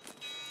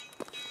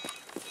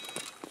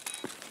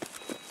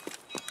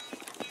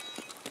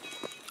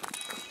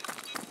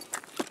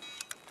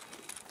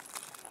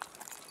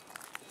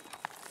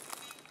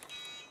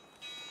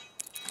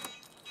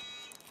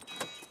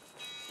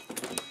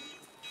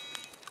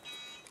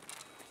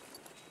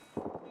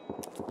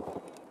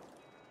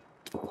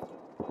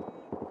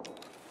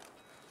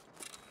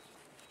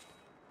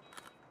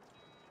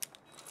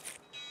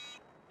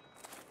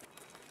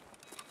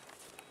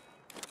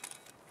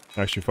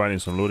 Actually finding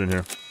some loot in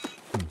here.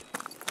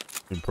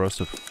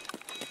 Impressive.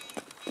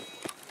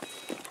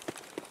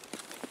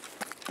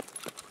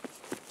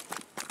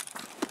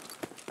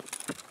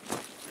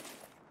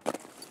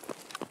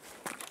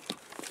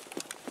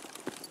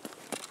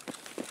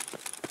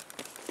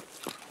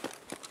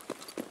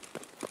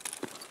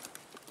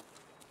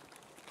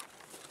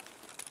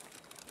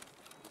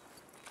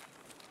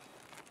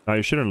 Now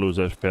you shouldn't lose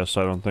FPS,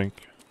 I don't think.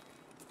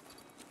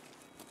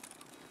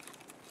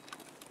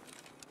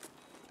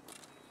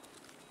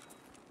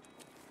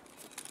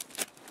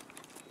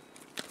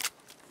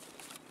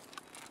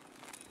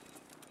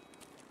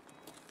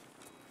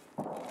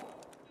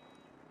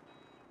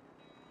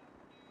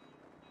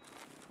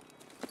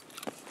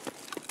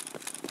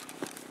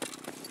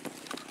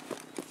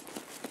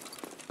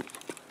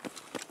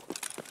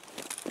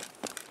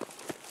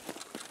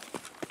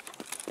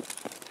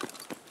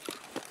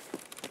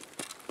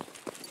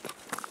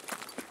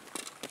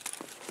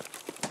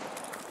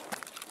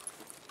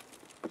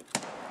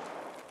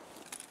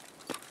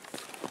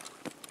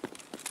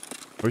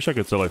 I wish I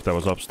could tell if that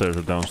was upstairs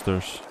or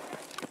downstairs.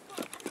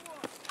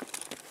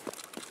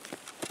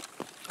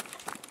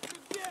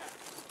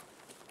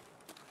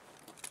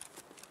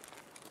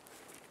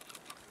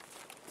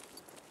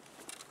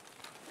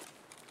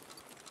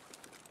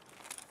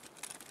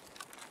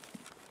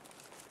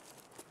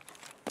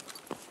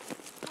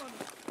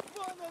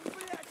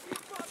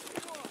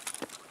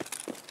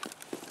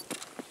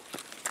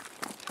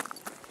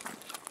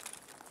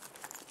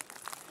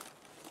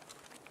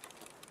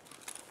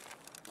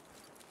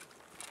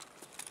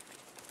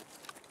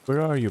 Where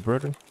are you,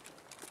 brother?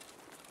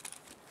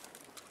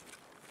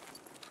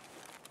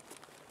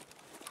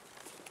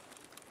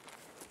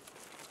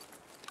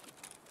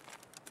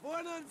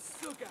 Вон он,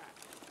 сука!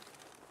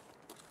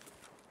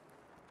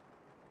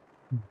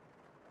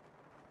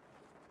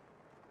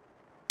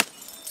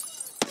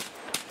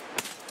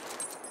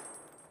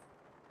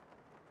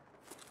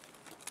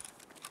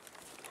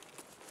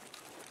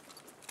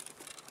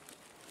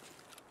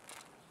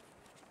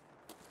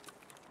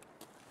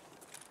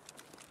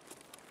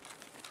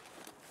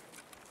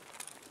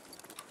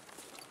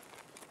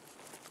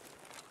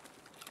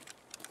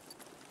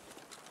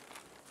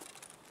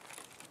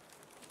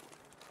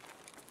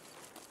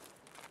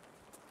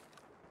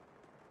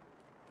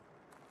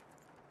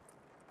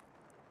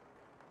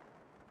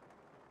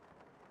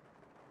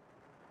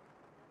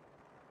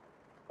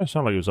 It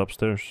sounded like he was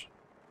upstairs.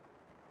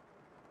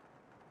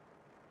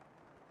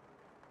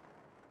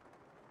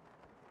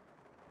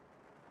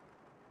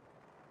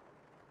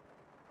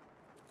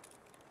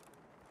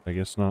 I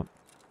guess not.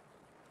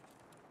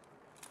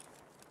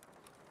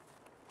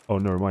 Oh,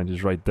 never mind.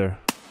 He's right there.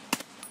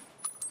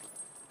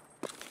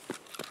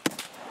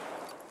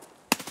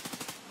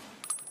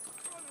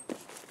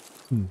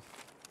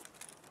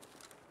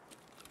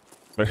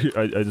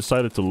 I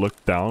decided to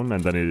look down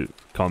and then it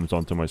comes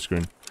onto my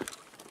screen.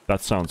 That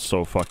sounds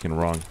so fucking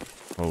wrong.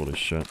 Holy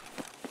shit.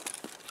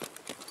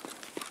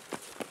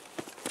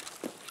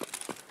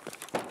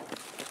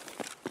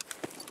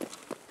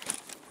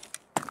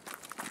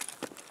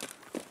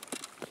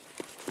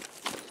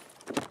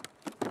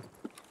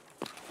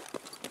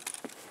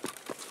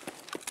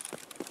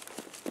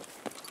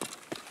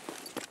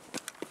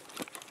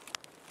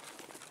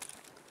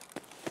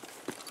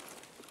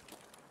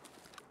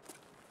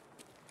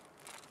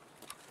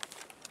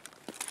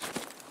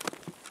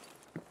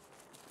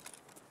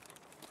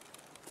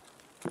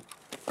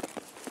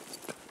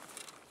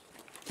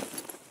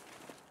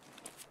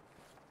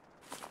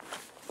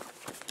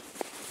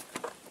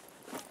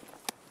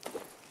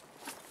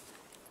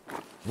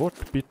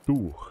 What bit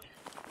du?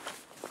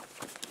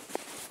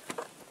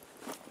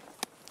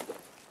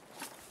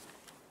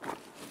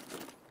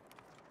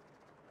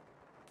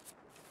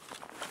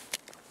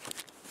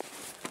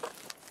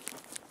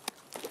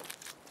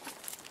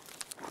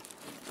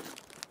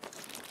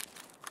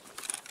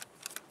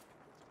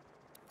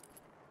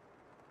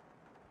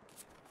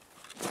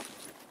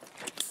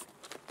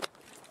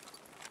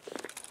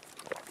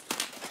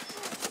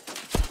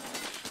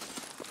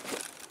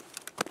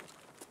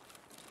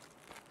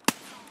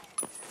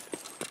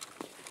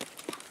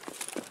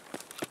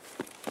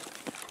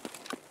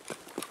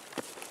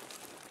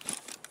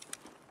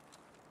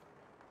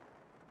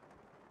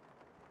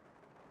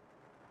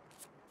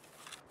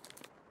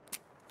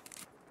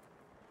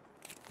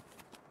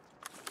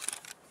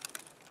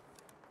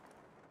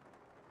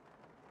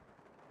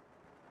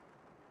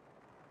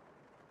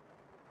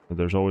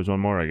 There's always one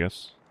more, I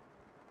guess.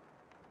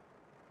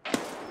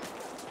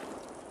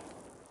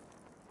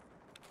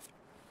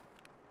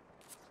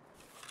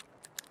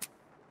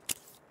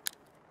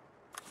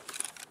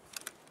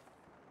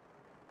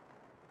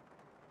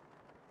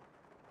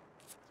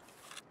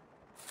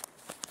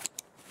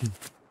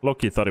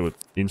 Loki thought he would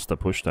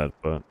insta-push that,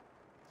 but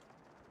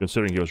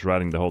considering he was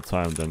riding the whole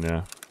time, then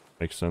yeah,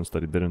 makes sense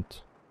that he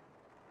didn't.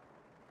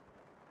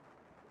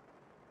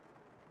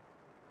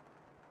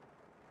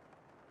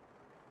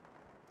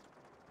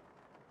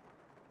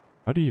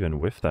 How do you even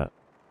whiff that?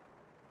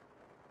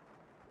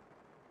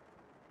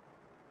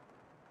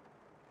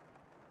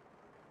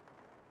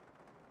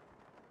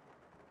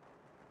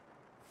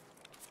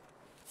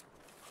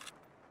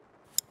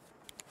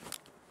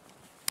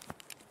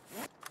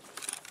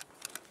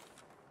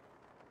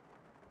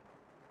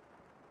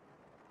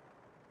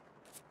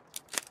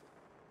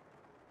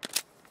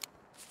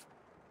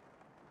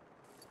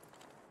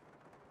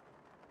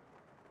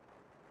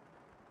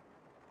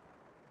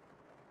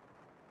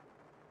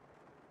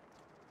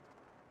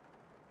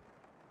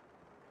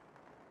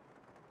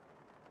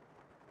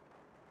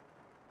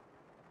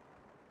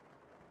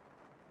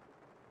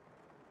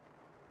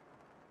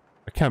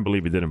 I can't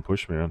believe he didn't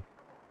push me, man.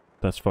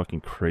 That's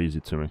fucking crazy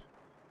to me.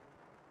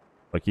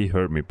 Like, he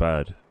hurt me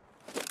bad.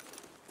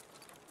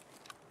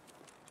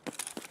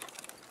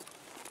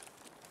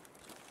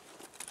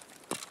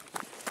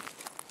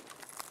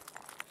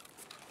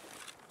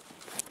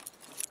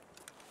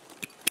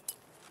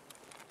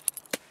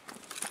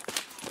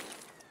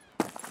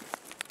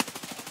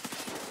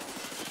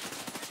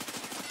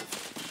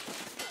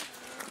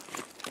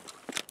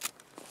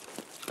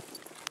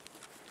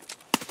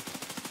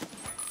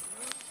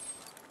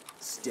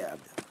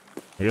 Stabbed him.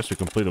 I guess we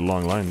completed a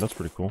long line. That's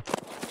pretty cool.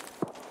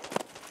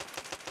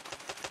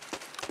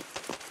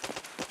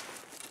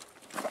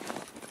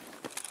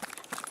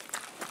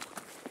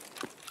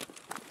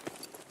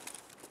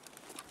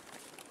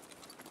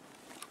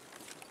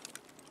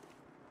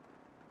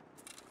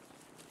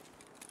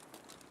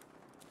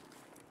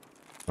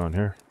 On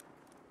here.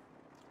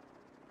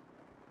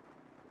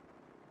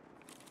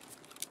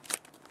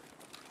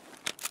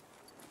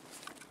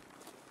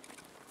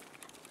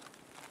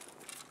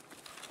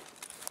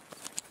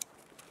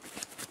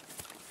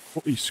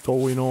 What is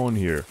going on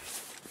here?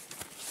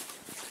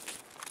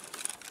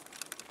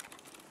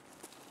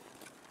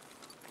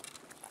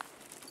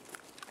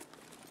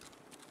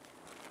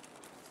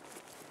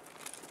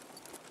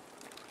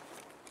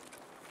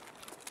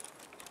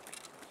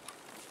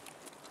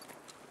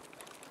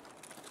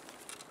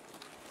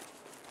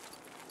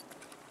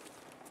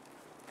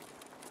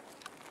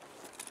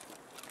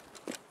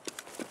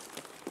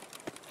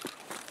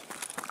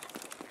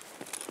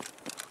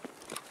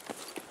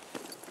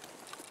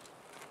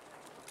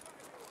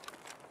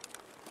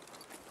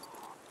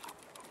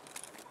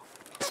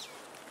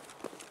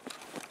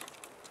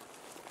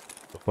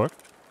 Fuck?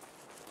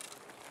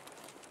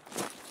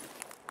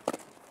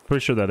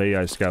 Pretty sure that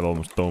AI scav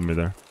almost told me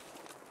there.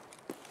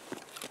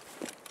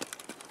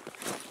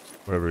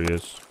 Wherever he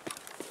is.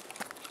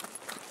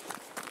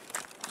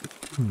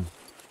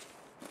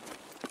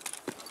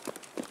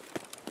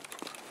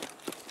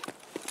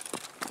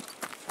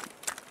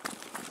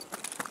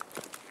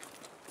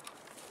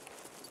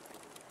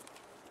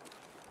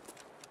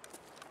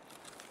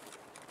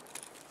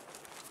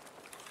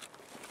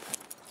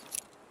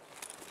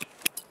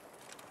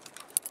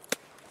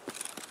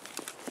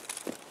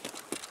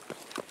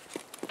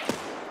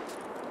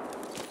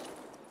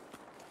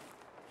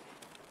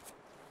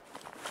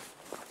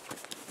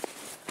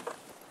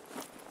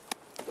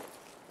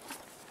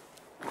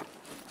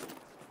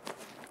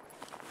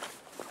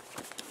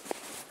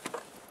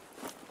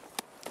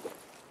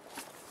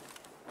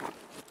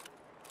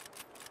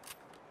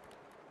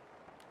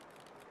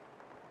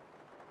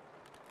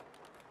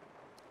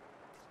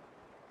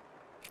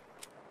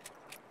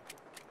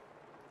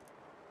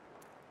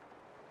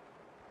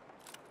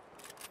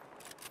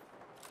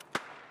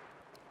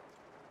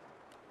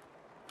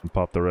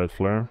 Pop the red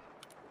flare.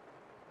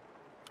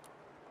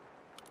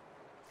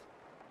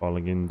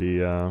 Falling in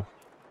the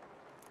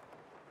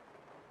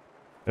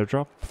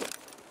airdrop.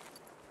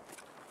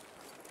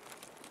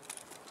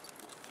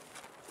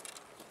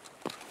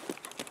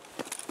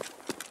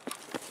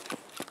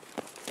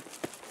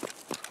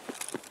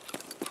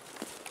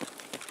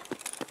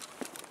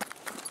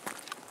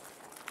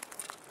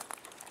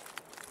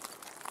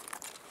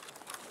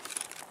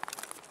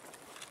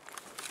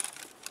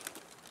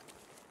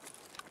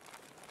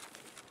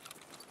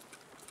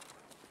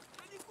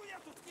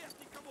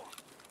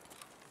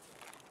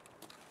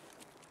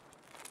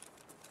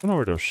 I don't know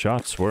where those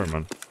shots were,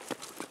 man.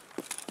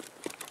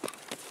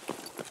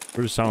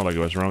 Really sounded like it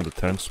was around the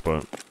tents,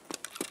 but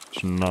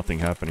there's nothing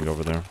happening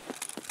over there.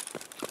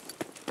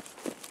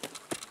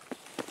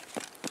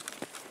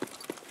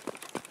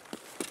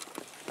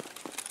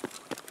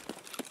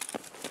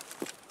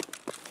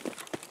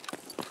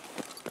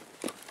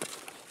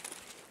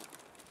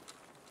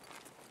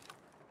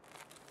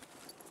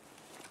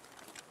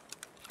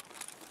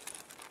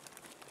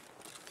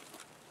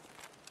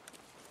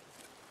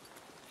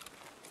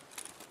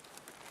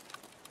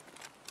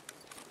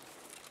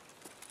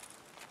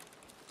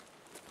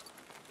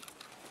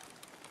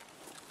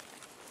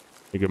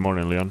 Hey, good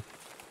morning, Leon.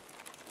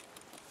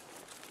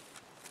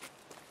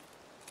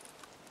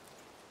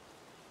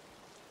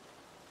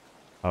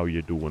 How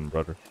you doing,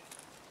 brother?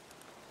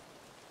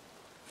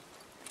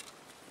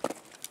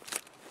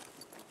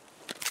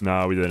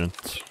 No, we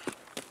didn't.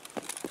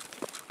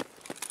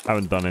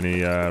 Haven't done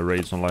any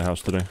raids on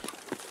Lighthouse today.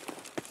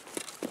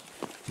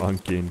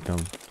 Monkey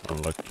income.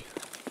 Unlucky.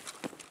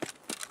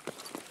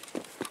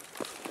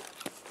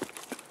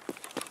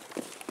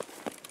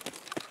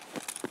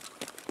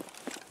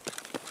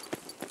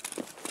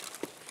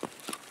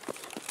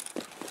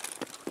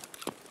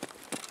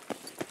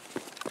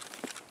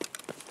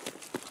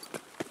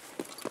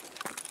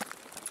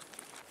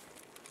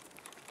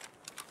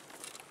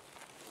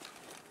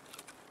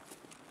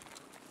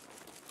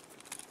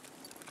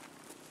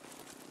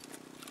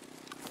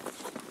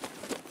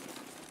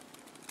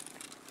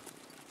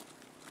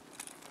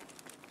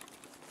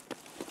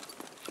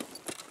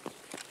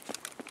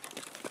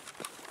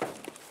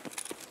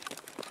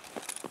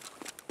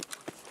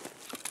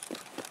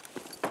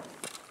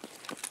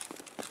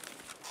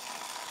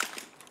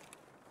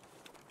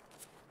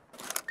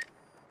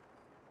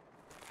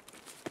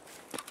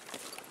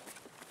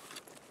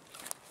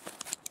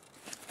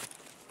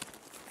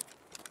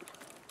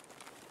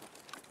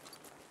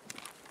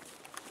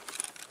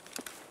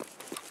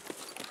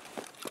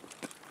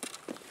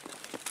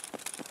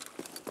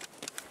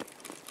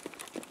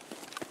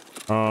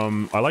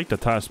 I like the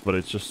task, but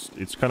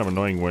it's kind of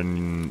annoying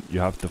when you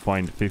have to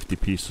find 50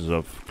 pieces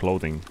of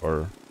clothing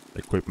or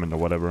equipment or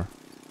whatever.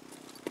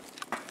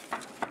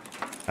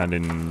 And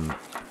in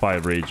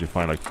 5 raids you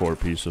find like 4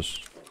 pieces.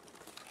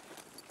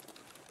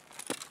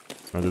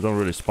 And they don't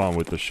really spawn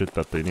with the shit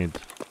that they need.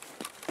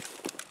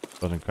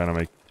 Doesn't kind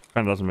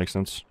of doesn't make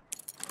sense.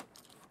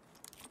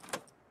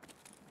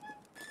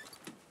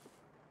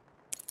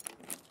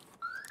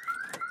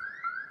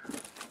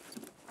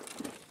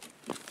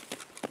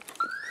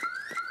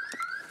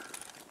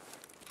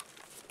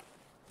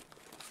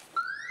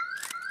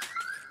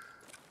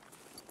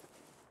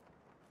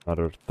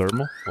 Another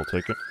thermal, we'll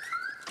take it.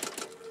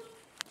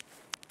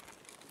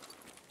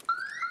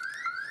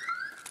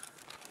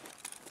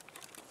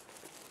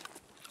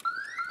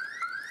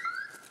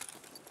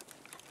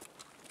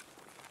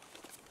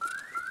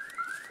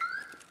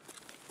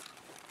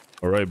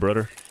 Alright,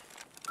 brother.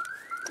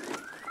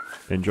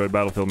 Enjoy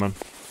Battlefield, man.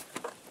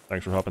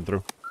 Thanks for hopping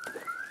through.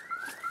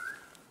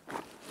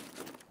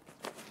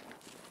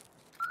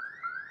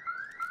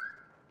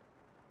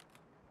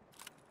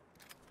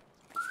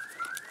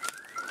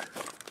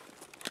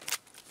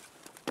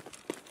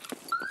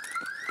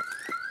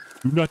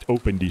 Do not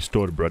open this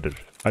door, brother.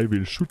 I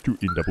will shoot you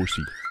in the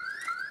pussy.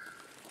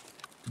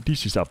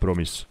 This is a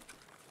promise.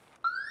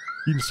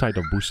 Inside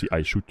of pussy,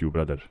 I shoot you,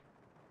 brother.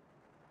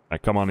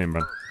 Come on in,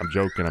 man. I'm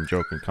joking, I'm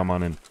joking. Come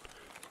on in.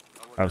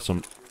 Have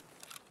some...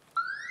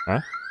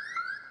 Huh?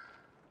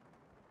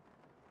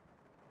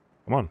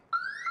 Come on.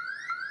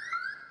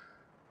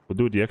 We'll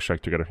do the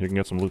extract together. You can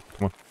get some loot.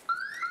 Come on.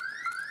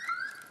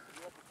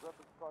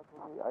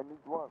 I need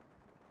one.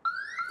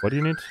 What do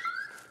you need?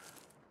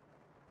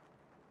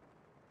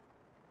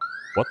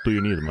 What do you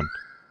need, man?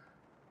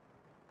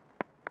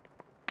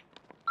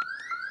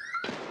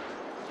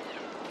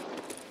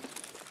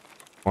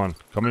 Come on,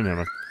 come in here,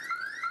 man.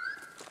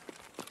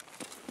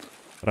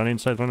 Run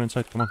inside,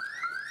 come on.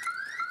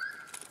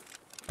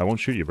 I won't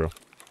shoot you, bro.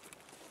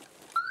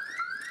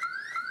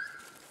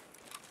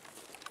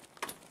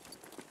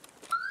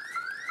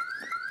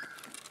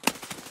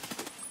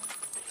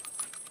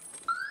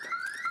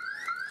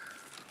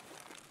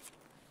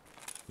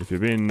 If you're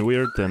being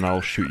weird, then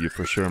I'll shoot you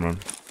for sure, man.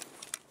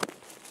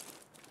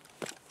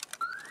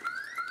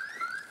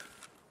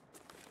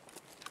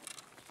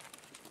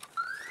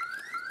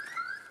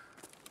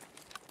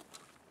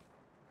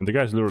 And the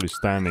guy's literally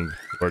standing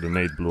where the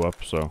nade blew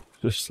up, so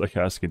just like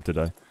asking to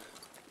die.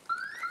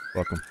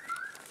 Welcome.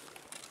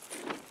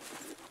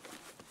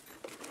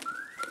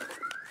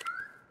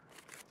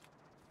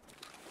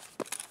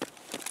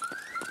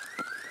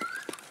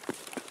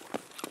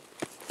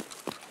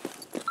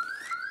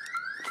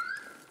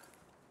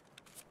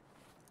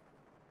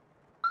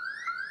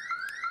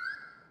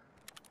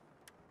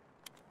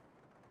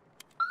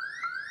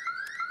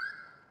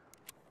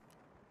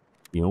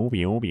 Beow,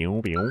 beow,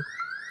 beow, beow.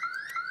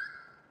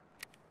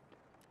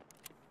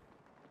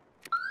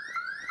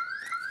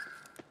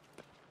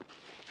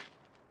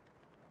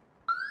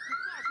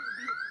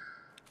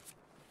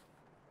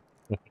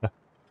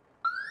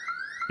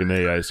 An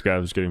AI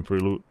scavs getting free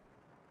loot.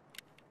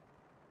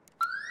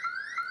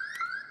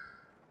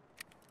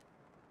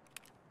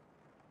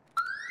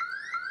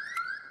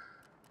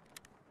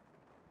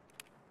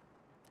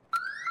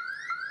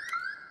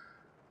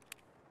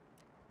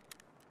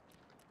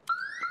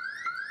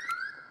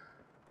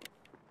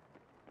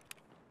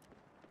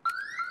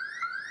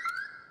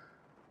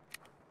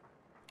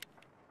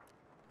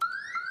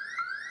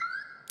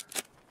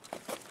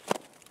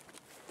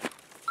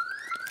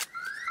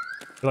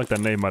 I feel like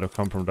that name might have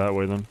come from that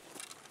way then.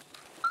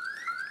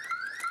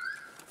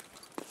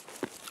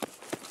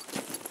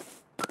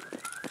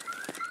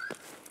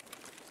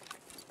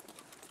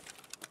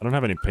 I don't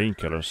have any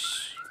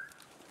painkillers.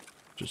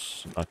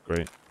 Just not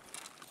great.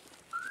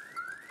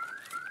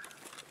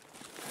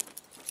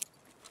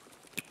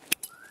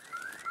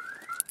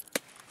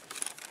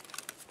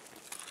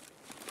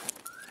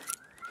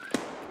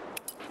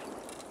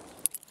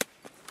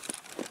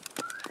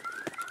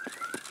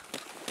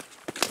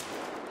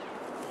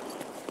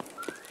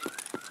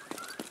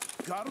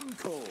 Got him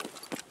cold.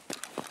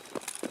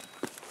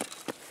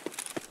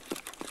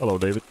 Hello,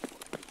 David.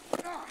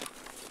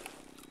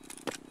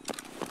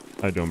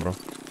 How you doing, bro?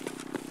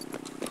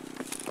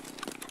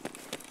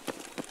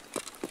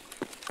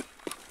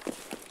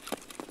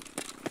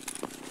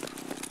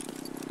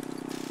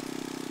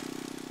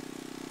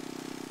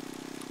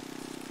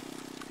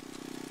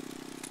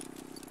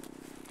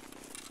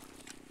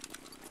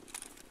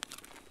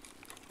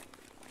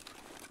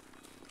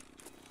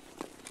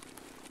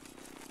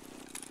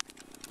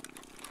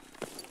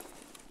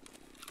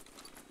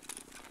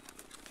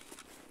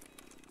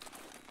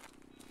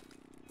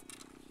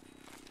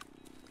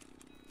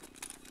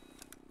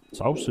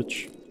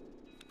 Sausage.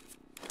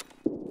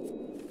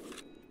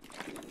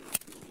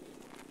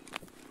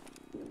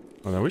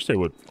 I wish they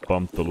would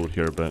bump the loot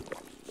here a bit.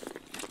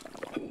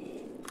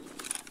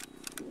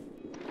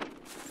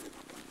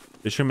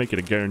 They should make it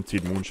a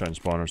guaranteed moonshine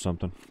spawn or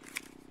something.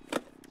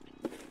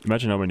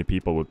 Imagine how many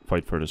people would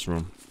fight for this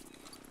room.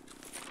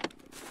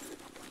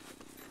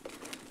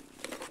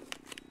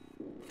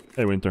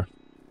 Hey, Winter.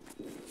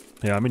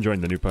 Yeah, I'm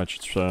enjoying the new patch.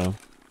 It's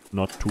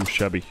not too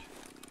shabby.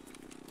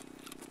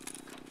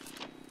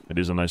 It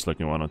is a nice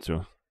looking one or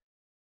two.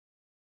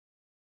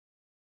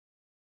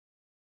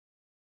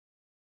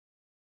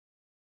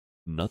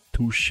 Not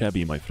too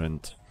shabby, my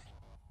friend.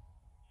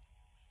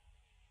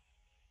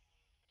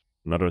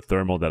 Another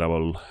thermal that I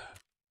will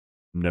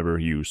never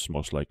use,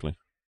 most likely.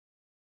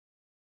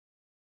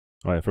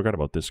 Oh, I forgot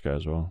about this guy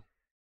as well.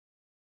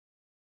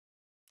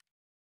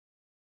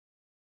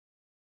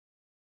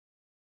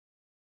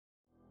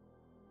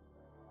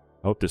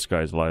 I hope this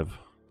guy is live.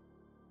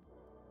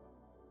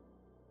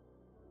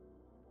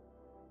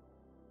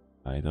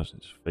 Ah, he does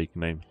his fake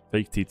name.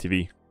 Fake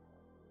TTV.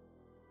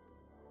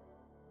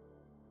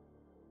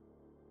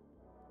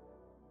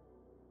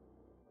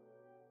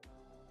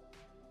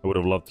 I would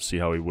have loved to see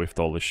how he whiffed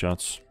all the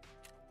shots.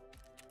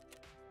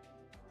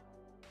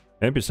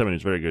 MP7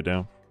 is very good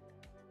now.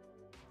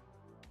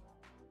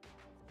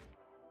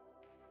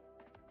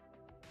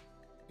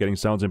 Getting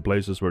sounds in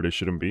places where they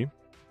shouldn't be.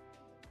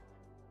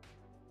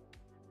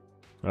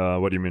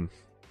 What do you mean?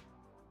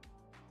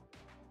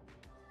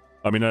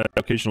 I mean, I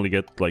occasionally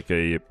get like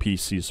a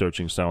PC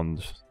searching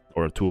sound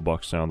or a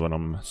toolbox sound when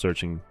I'm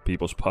searching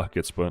people's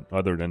pockets, but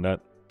other than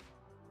that,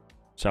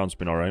 sound's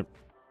been alright.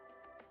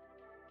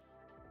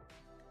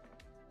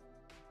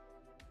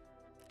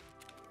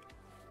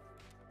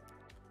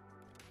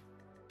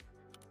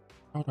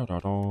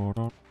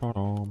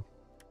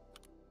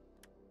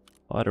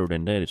 Other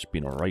than that, it's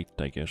been alright,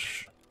 I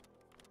guess.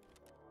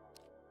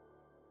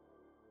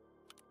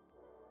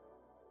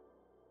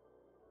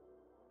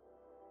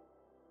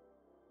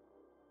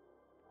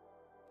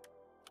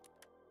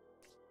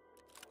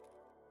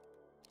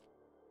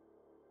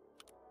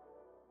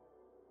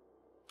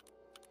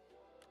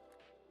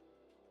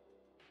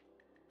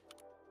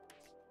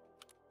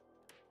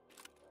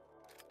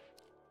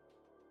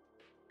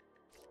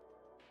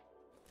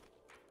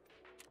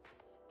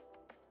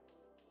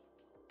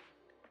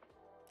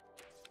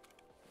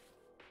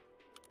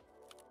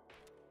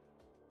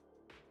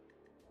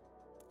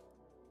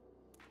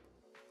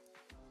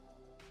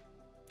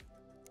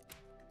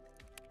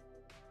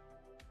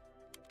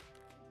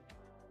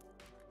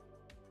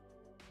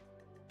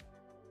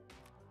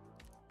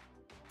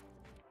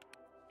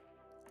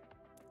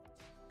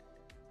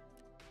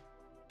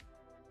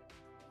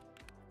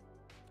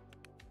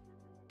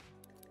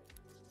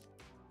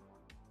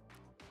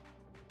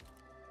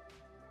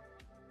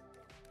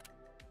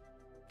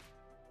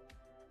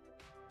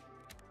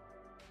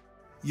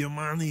 Your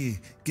money,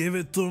 give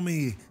it to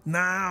me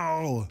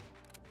now.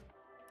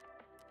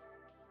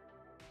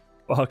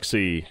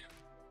 Foxy,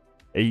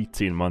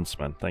 18 months,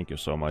 man. Thank you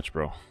so much,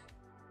 bro.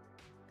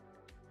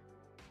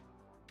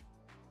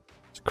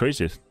 It's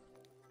crazy.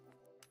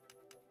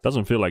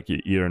 Doesn't feel like a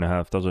year and a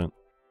half, does it?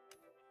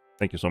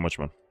 Thank you so much,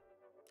 man.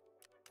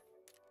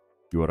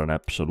 You are an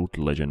absolute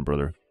legend,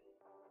 brother.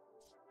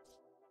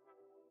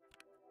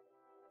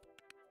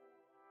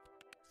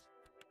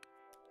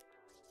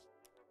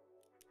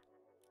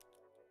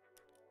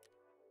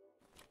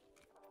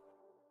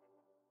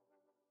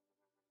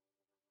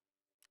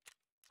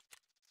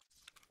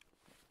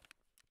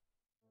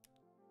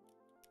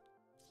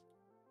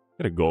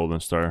 Get a golden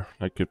star.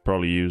 I could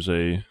probably use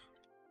a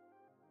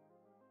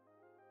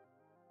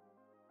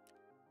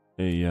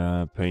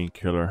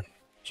painkiller,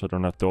 so I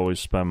don't have to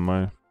always spam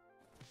my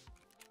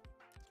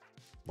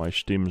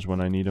stims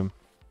when I need them.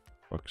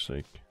 Fuck's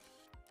sake.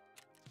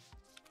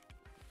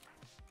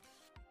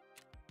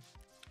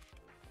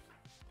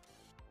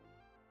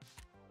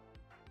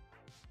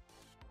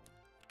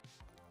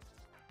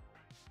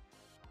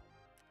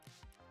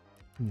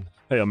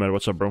 Hey Ahmed,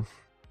 what's up, bro?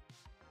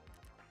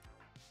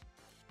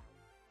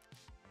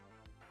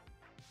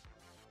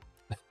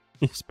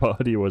 His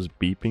body was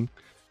beeping.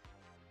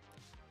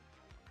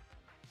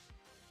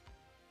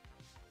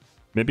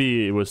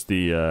 Maybe it was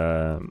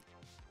the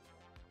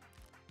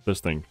this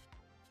thing.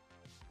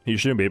 You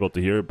shouldn't be able to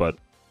hear it, but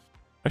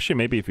actually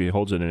maybe if he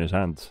holds it in his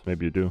hand,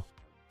 maybe you do.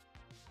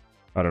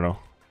 I don't know.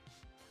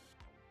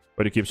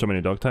 Why do you keep so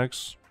many dog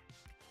tags?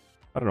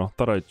 I don't know.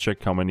 Thought I'd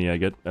check how many I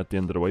get at the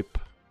end of the wipe.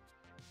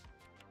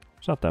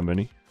 It's not that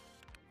many.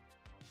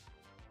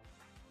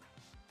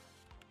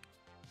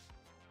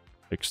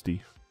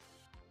 XD.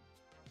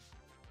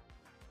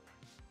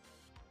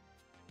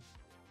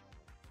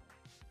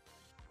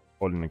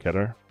 Holding a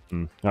cutter?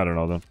 I don't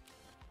know then.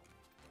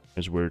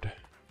 It's weird.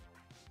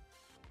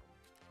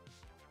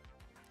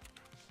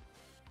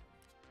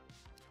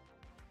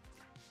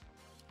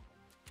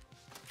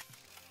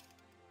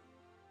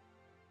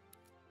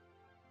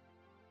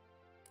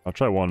 I'll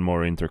try one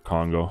more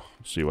inter-Congo,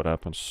 see what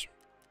happens.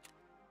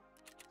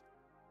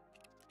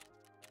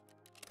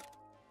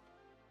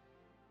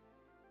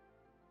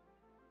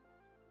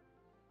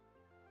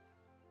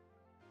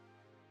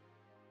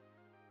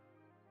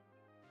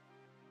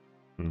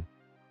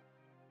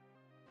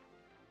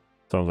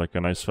 Sounds like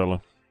a nice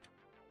fella.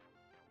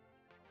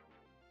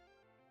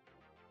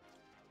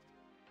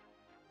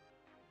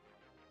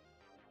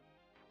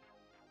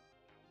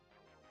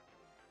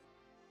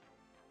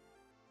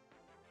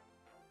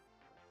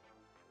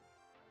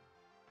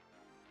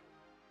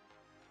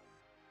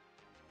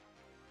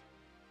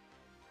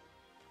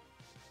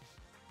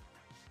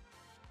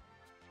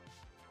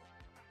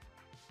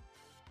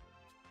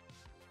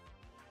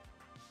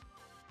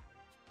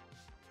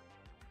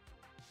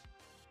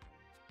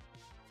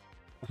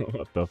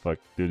 What the fuck?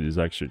 Dude is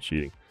actually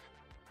cheating.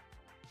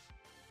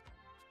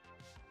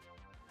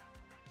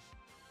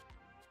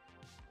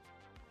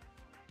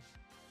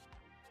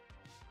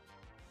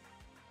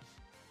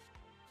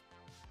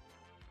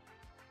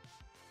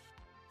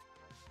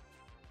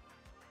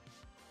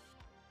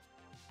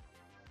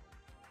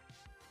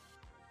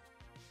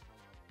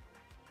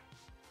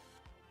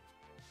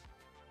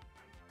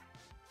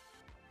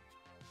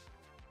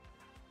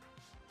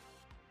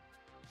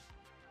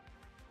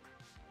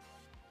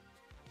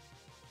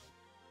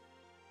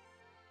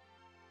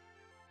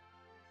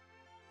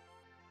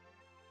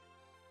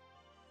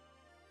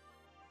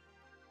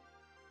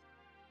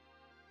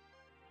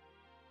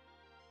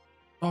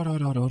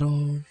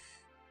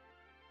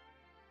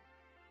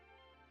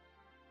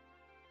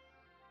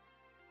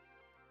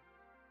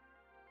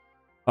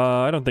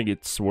 I don't think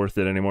it's worth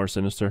it anymore,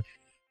 Sinister.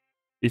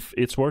 If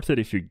it's worth it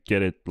if you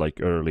get it like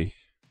early.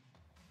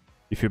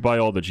 If you buy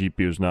all the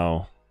GPUs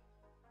now,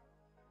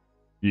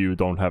 you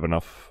don't have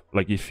enough.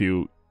 Like if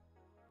you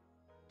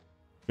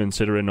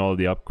consider in all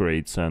the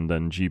upgrades and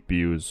then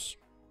GPUs,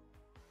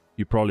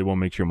 you probably won't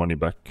make your money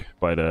back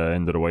by the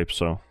end of the wipe,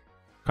 so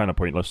kind of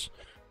pointless.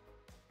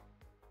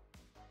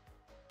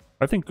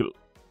 I think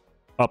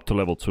up to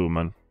level 2,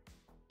 man.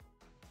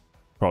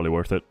 Probably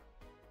worth it.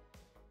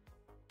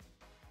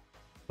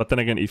 But then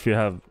again, if you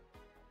have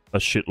a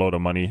shitload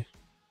of money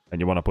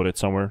and you want to put it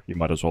somewhere, you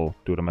might as well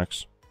do the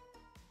max.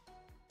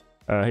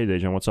 Hey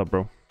Dejan, what's up,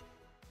 bro?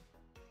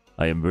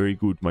 I am very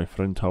good, my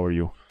friend. How are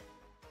you?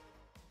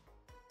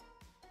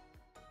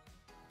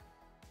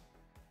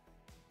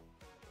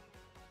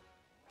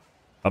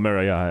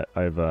 Amera, yeah,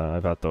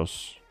 I've had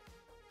those.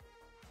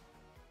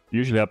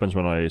 Usually happens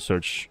when I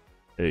search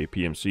a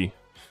PMC.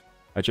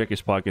 I check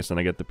his pockets and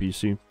I get the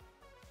PC.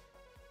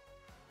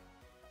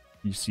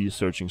 PC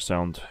searching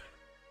sound.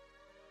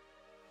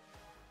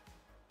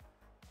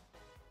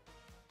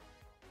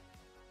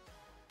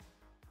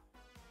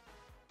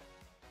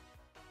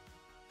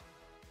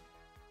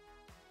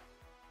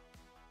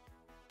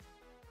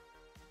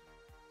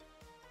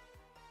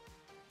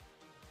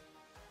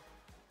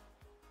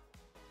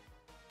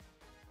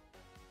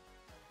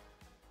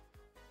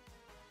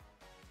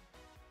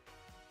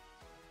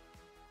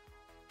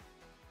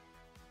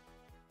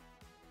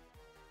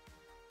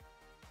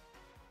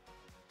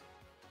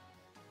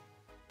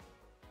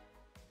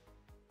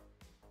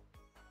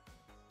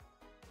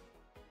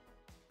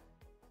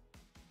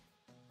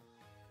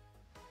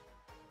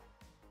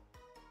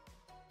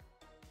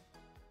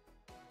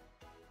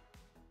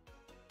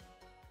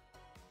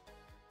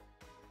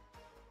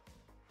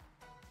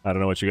 I don't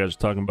know what you guys are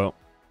talking about.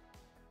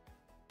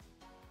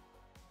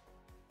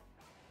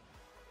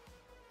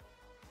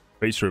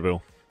 Face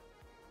reveal.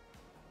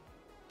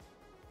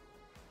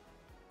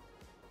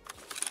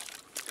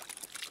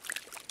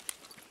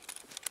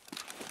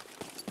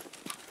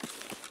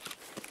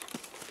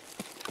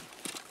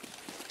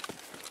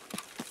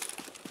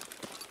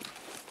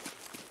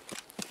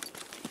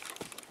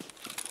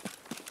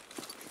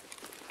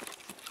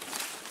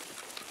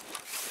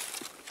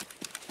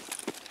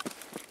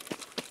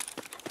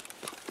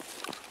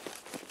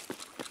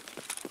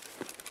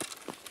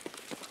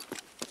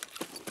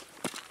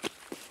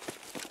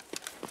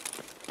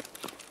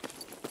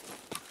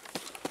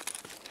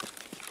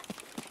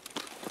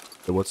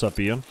 So what's up,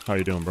 Ian? How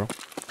you doing, bro?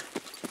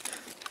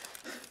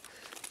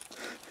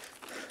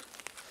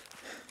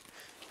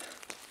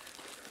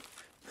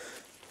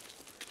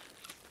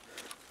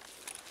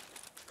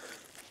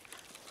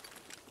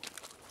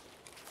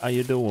 How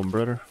you doing,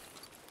 brother?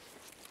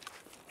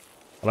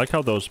 I like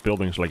how those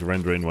buildings like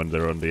render in when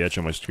they're on the edge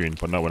of my screen,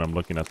 but not when I'm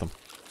looking at them.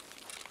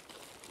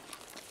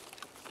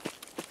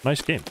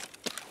 Nice game.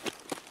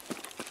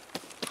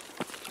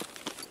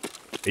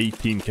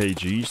 18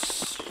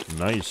 kgs.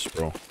 Nice,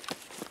 bro.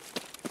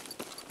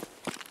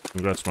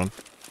 Congrats, man.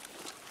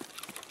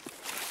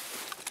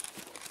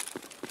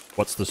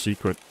 What's the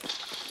secret?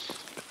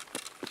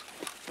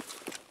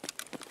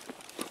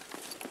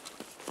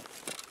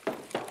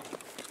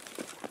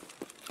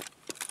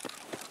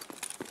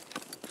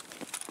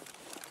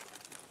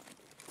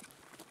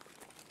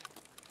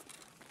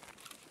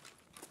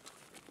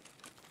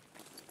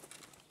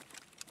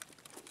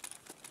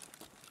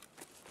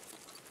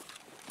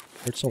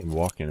 There's someone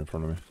walking in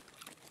front of me.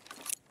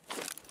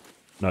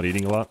 Not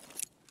eating a lot?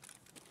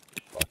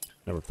 Fuck,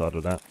 never thought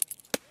of that.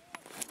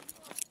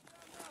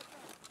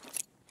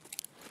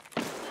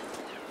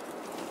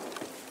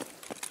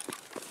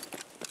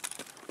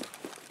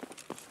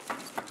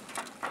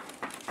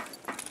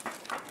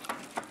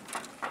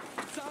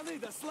 Пацаны,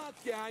 да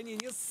сладкие они,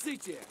 не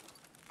ссыте!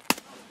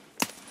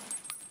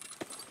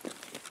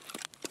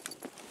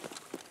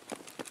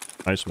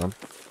 Nice, man.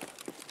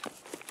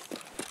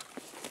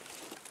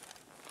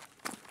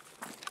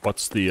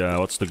 What's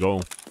the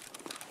goal?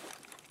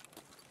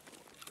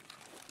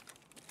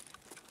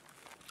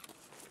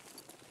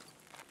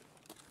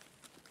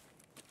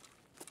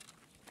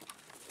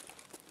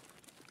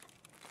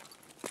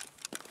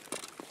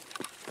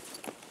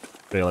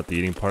 Fail at the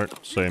eating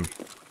part? Same.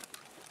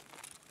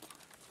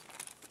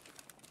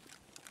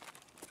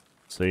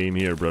 Same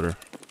here, brother.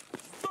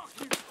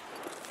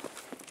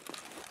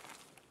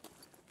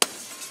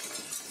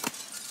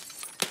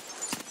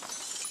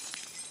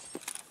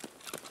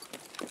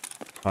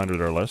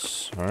 100 or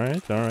less.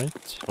 Alright,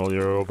 alright. Well,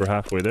 you're over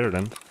halfway there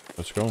then.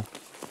 Let's go.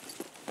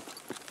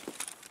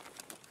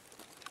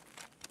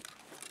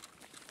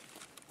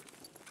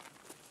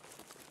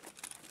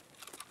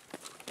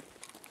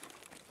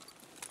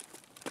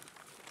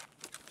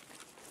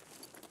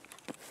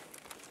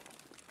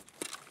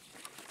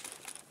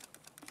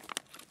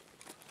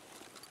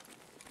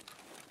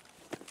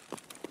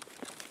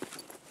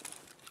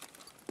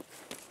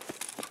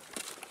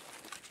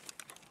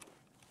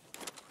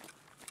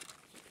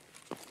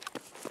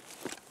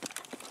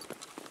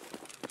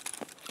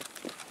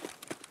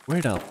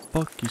 Where the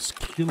fuck is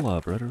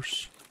Killa,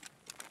 brothers?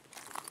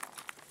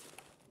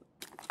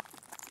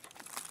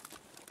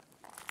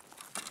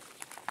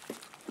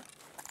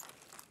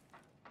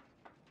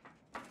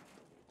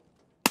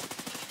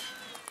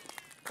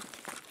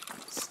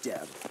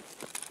 Stab.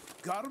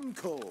 Got 'em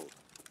cold.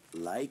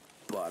 Like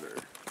butter.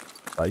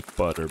 Like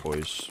butter,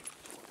 boys.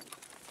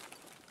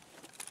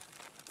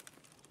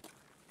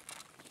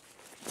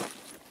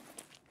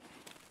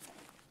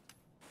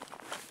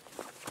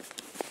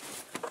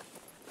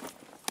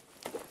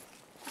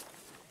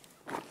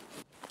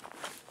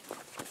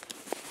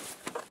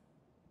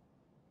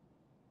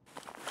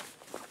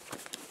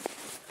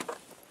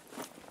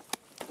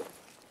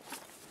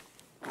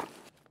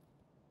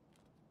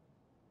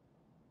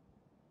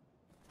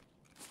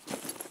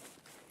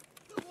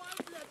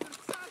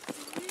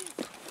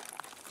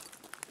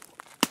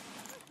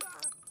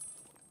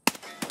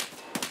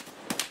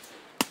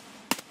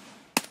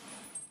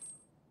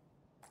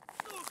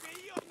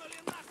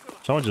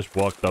 Someone just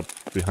walked up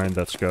behind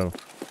that scout.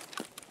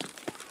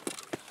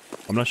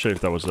 I'm not sure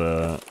if that was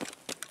a...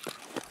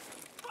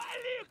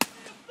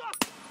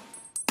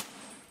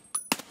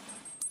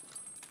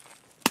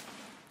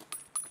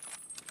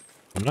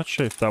 I'm not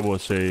sure if that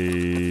was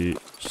a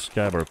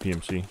scab or a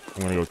PMC.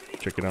 I'm gonna go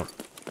check it out.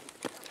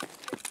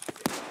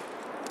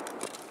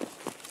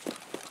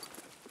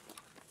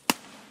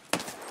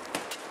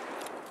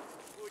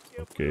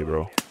 Okay,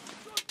 bro.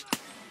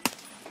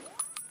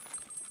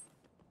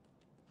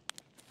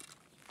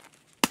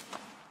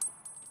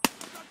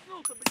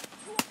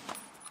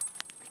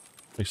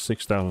 Like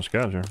 6,000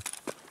 scavs here.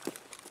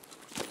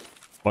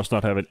 Must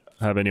not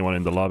have anyone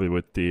in the lobby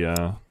with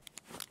the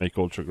make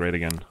ultra great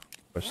again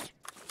quest.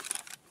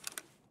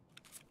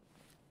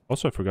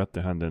 Also, I forgot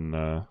to hand in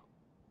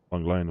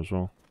long line as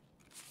well.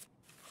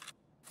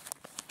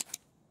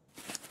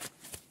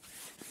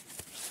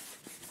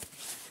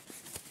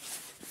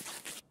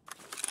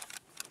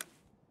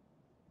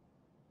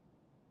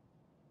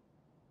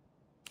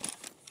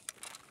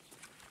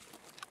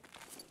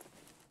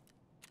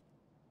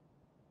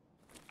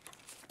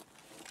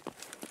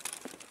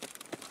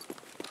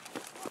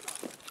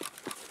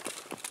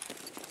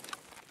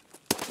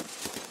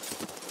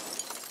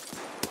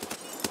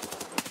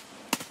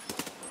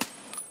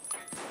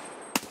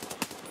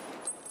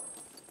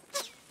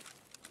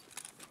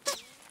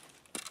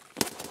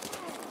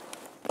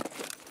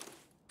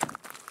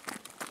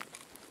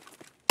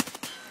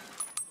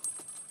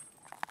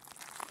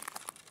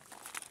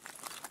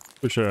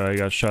 For sure, I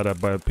got shot at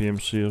by a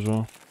PMC as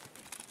well.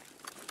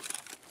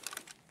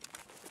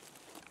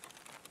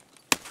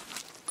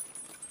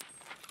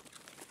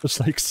 It's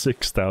like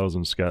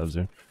 6,000 scavs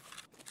here.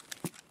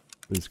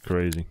 It's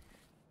crazy.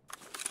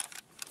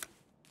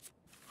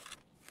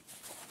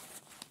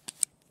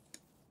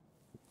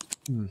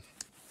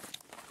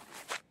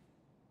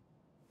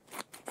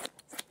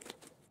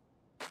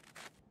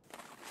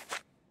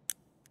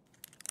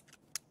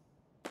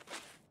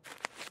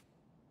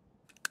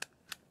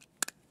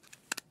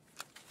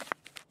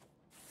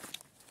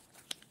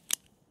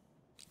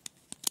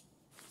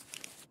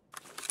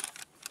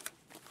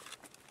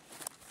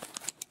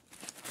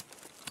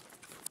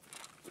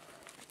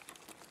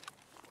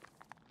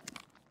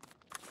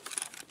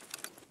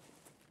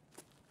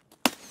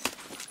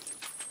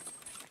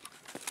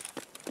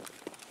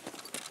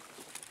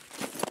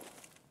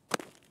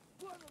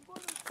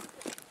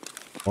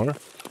 More?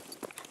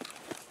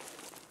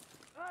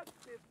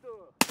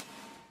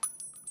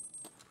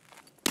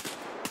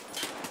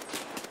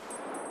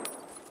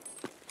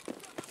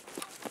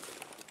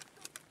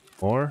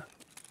 More?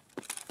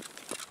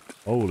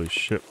 Holy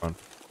shit, man.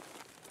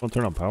 Don't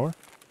turn on power?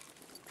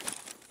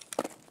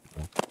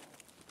 No,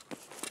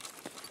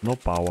 no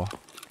power.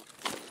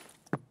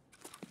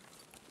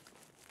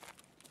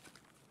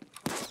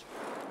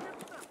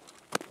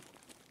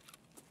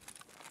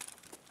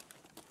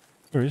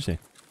 Where is he?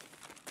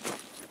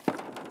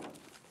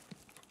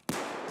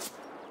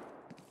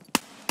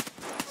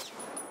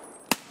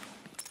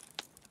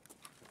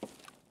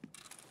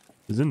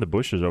 He's in the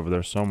bushes over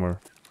there somewhere.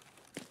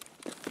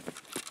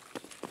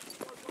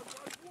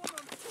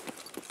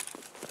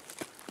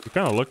 It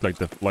kind of looked like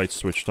the lights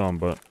switched on,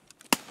 but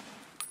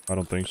I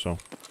don't think so.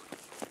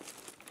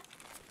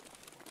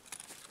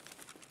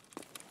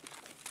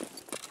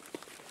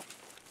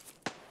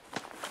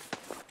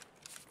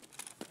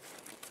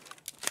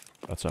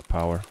 That's a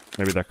power.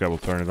 Maybe that guy will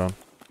turn it on.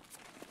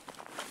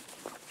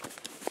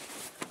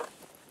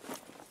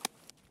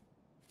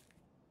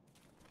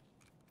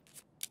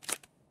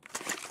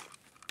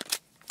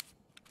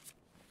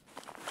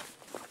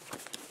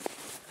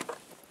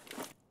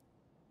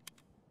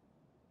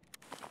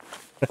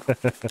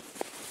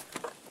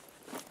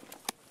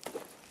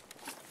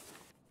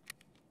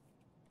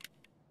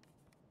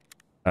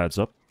 Adds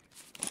up.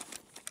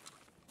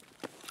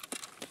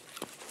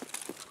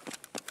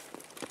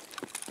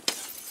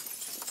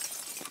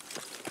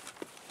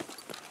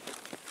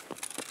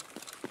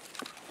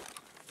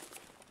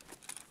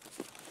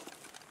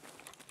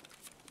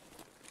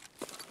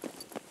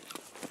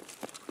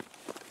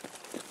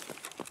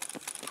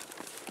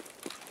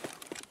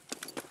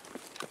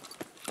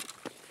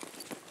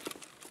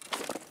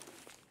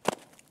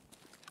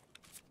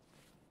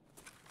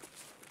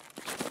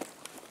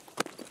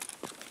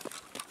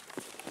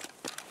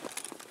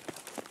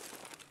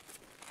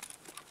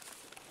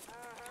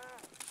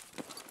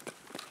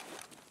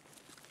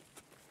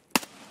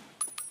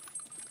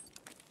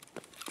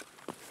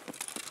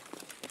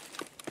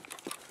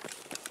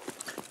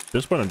 At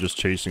this point I'm just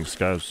chasing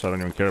scavs, I don't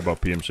even care about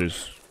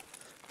PMCs.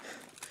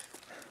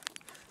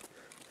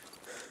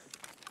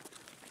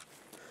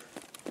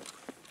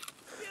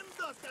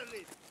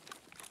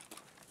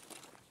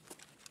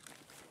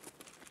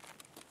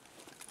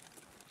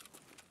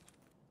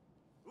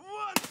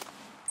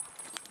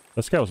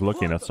 This guy was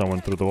looking at someone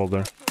through the wall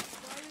there.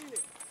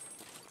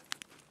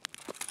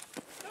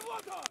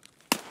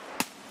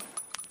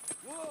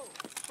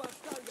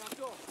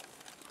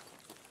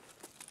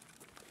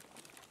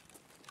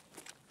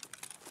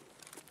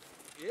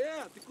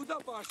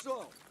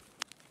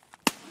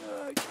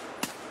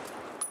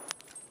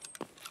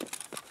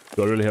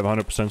 Do I really have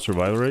 100%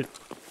 survival rate?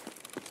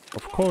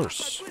 Of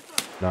course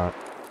not.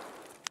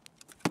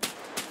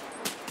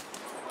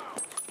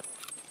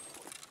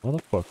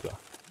 Motherfucker.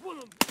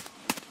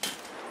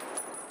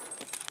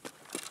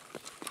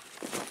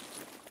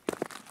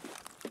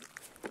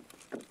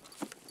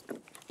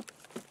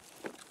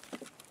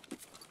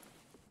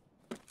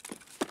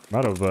 I'm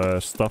out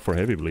of stuff for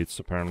heavy bleeds,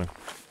 apparently.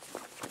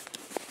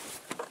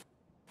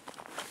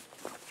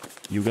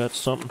 You got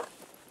something?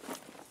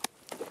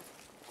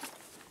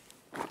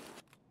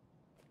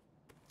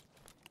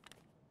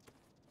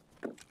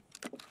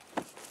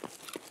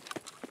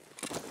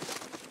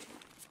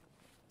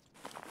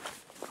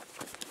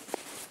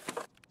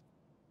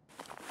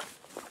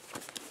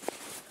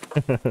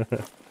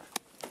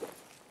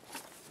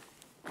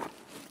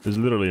 It's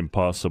literally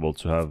impossible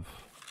to have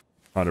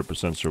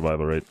 100%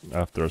 survival rate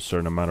after a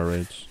certain amount of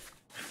raids.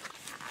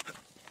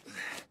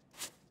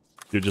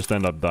 You just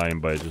end up dying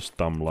by just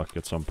dumb luck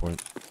at some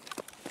point.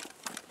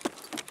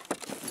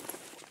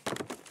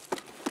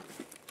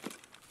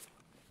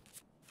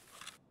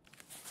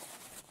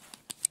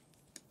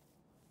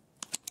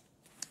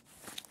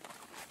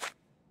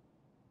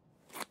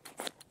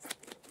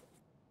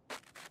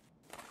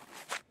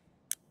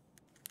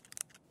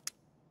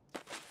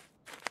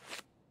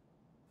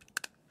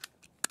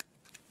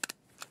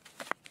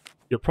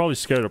 You're probably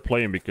scared of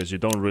playing because you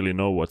don't really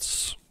know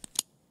what's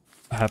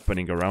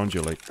happening around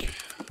you. Like,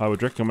 I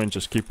would recommend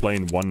just keep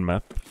playing one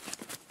map.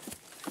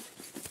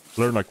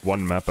 Learn like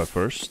one map at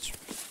first.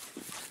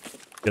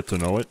 Get to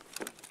know it.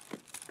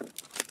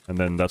 And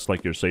then that's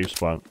like your safe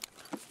spot.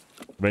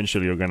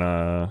 Eventually you're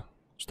gonna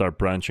start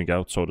branching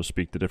out, so to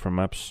speak, to different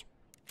maps.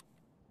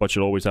 But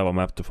you'll always have a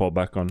map to fall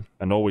back on.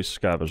 And always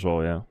scav as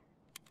well, yeah.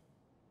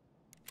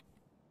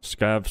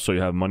 Scav so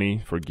you have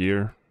money for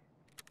gear.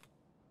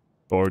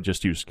 Or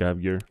just use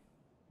scav gear.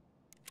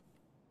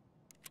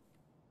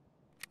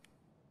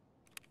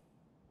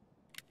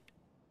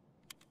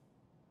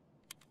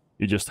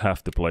 You just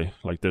have to play.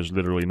 Like, there's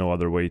literally no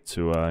other way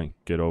to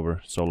get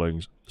over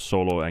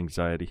solo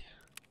anxiety.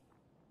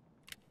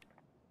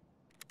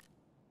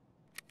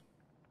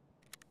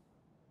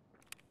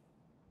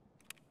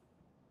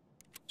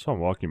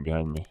 Someone walking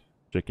behind me,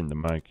 checking the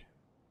mic.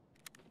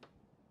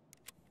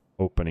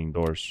 Opening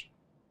doors.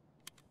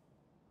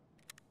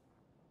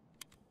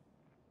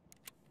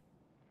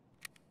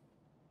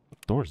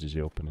 What doors is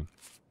he opening?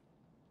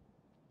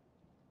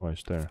 Why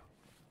is there?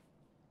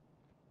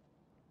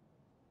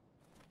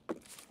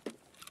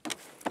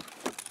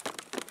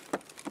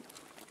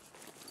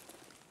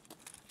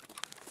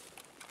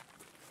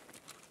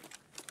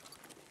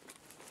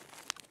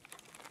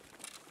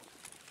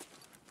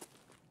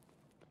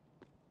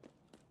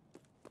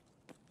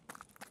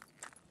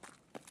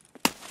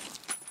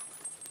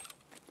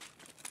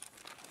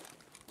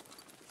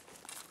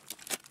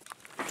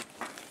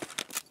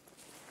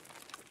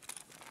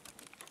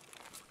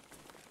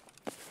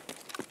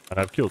 And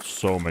I've killed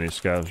so many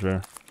scavs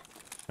there.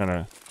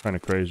 Kinda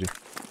crazy.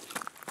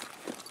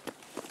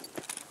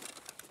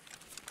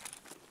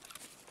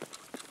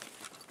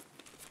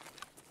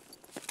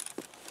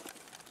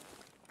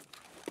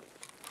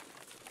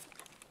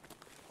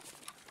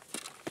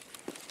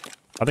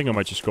 I think I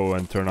might just go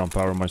and turn on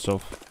power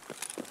myself.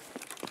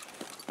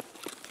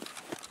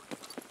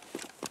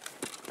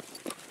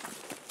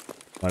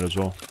 Might as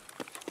well.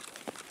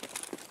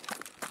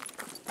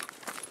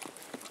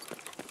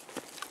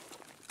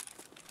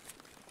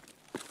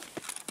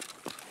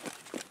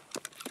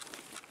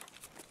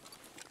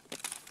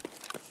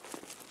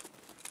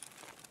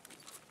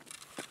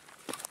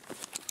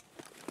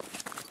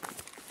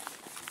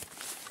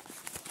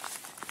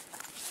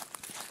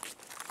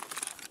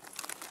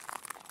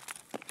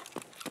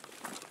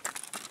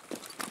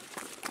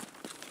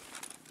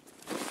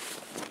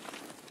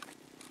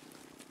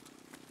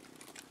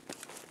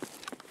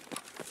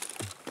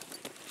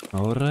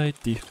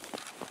 Alrighty.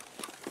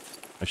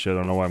 Actually, I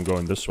don't know why I'm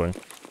going this way.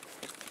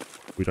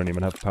 We don't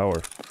even have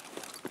power.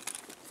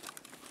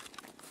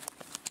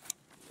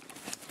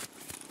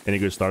 Any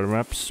good starter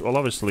maps? Well,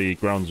 obviously,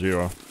 Ground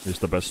Zero is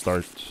the best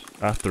start.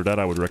 After that,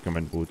 I would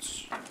recommend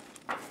Boots.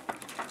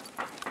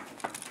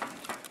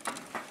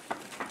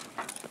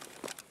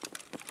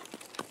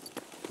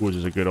 Boots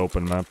is a good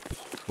open map.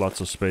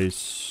 Lots of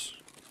space.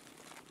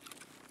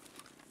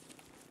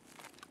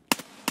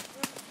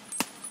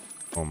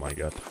 Oh my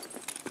god.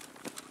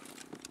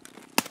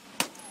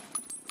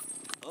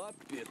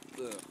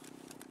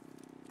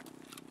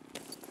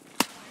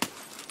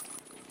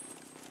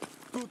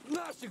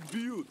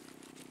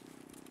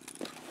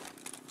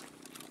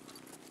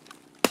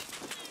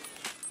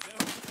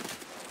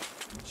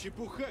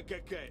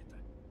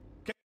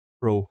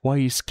 Bro, why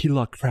is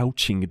Killa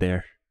crouching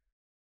there?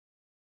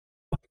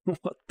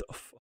 What the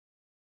fuck?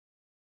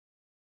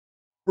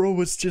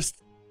 Bro, it's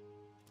just...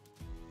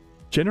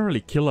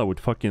 Generally, Killa would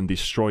fucking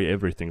destroy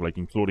everything, like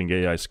including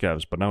AI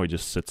scavs, but now he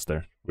just sits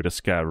there with a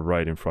scav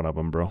right in front of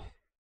him, bro.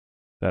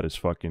 That is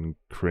fucking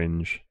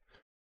cringe.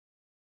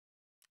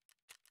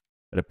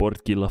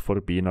 Report Killa for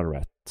being a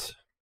rat.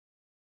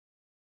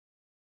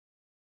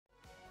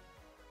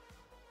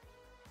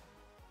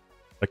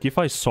 Like if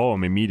I saw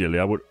him immediately,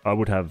 I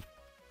would have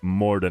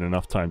more than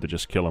enough time to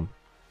just kill him.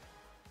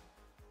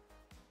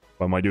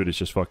 But my dude is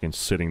just fucking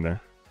sitting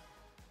there.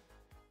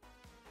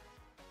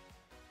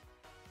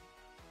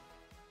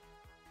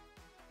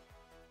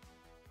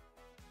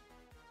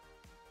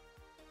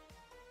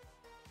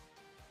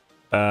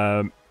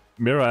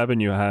 Mirror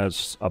Avenue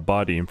has a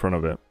body in front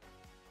of it.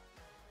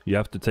 You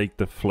have to take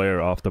the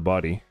flare off the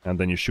body, and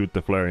then you shoot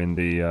the flare in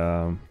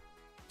the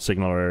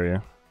signal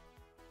area.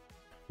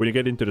 When you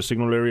get into the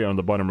signal area, on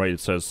the bottom right it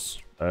says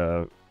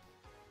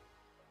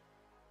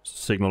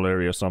signal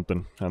area or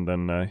something, and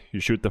then you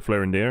shoot the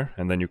flare in the air,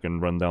 and then you can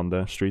run down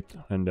the street,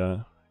 and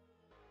the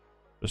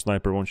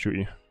sniper won't shoot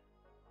you.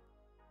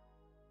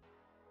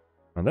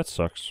 And that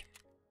sucks.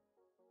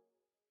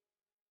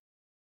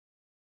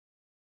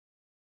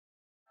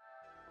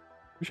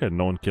 Wish I had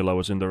known Killa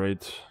was in the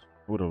raid.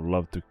 I would have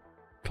loved to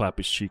clap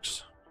his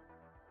cheeks.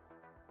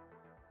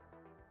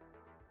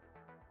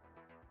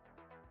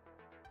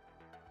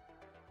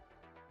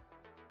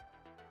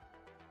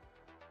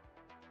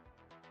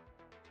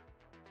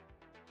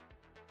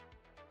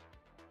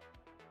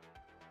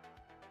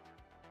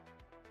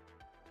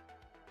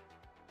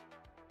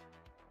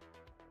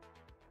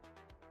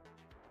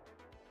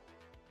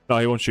 No,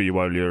 he won't shoot you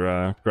while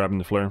you're grabbing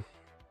the flare.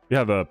 You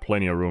have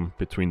plenty of room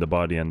between the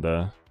body and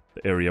the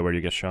area where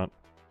you get shot.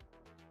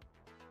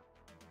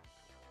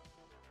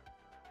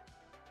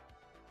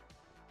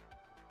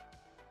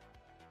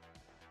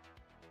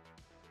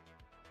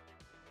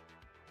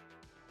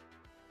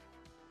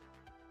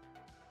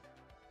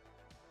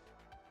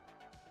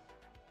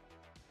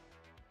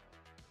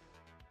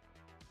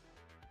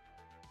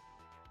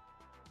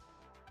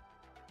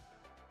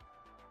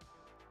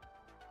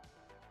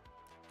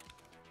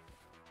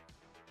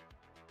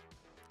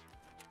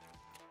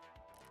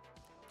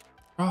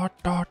 Da,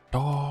 da,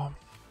 da.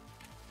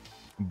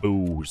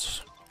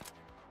 Booze.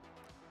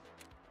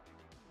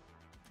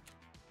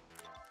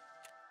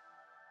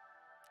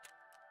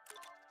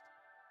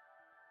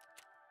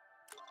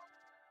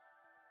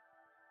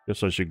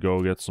 Guess I should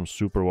go get some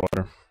super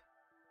water.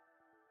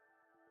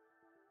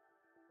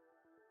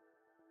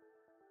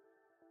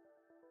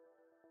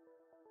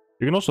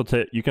 You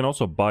can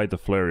also buy the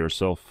flare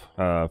yourself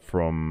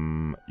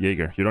from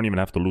Jaeger. You don't even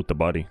have to loot the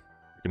body.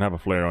 You can have a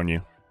flare on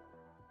you.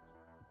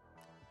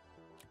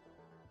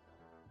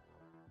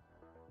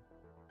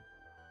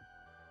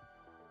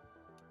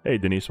 Hey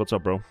Denise, what's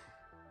up, bro?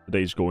 The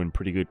day's going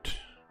pretty good.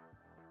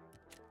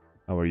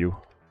 How are you?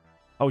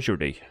 How's your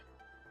day?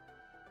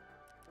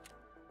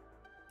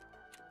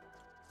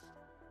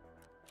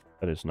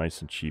 That is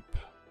nice and cheap.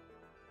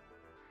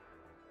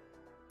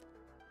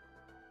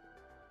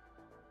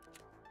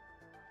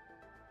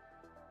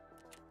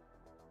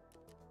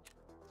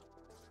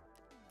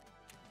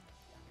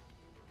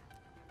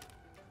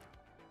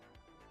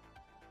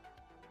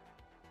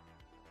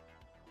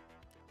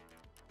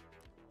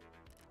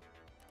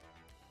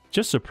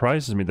 Just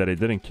surprises me that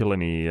it didn't kill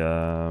any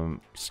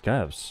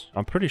scavs.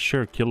 I'm pretty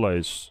sure Killa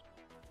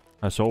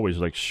has always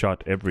like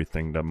shot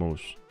everything that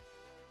moves,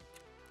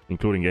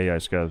 including AI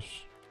scavs.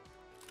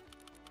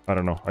 I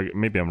don't know.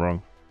 Maybe I'm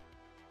wrong.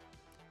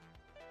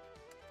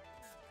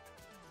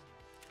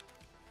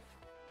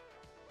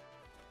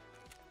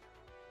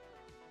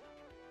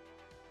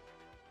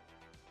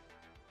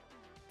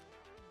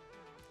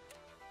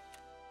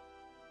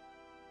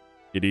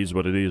 It is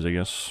what it is, I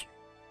guess.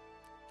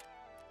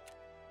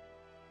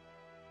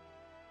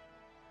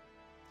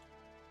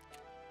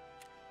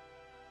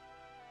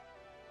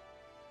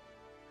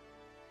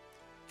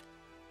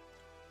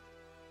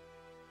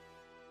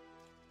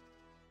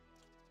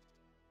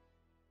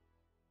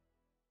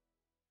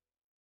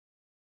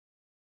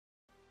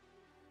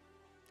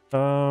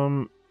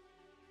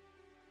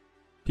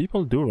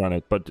 People do run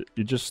it, but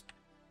you just...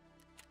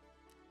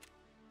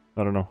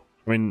 I don't know.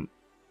 I mean...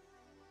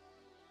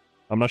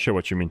 I'm not sure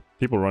what you mean.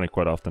 People run it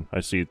quite often.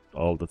 I see it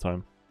all the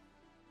time.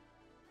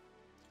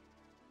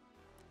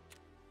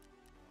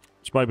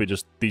 It's maybe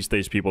just these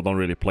days people don't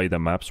really play the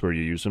maps where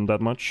you use them that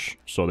much,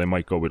 so they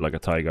might go with like a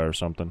Taiga or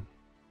something.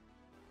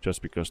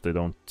 Just because they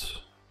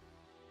don't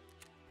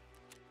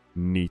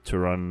need to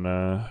run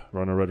a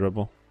Red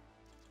Rebel.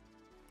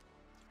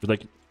 But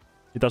like...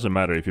 It doesn't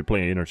matter if you're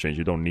playing Interchange,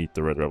 you don't need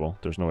the Red Rebel.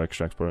 There's no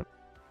extract for it.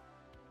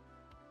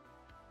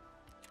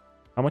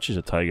 How much is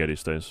a Taiga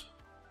these days?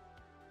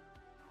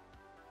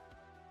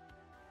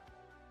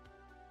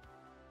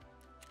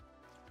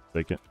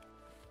 Take it.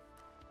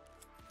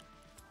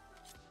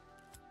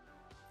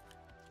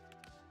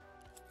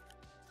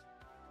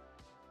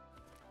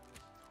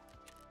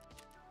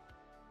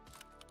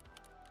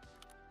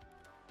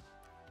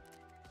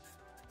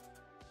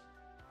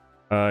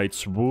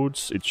 It's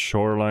woods, it's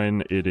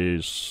shoreline, it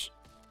is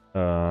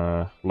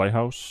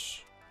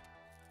lighthouse.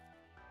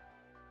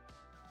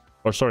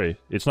 Or sorry,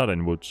 it's not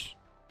in woods.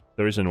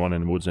 There isn't one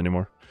in woods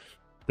anymore.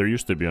 There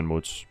used to be on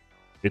woods.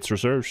 It's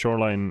reserve,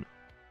 shoreline,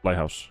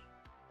 lighthouse.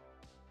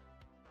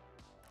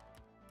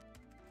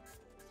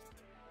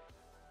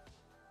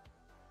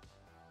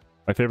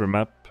 My favorite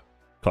map,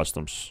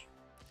 customs.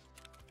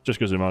 Just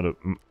because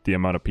the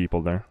amount of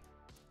people there.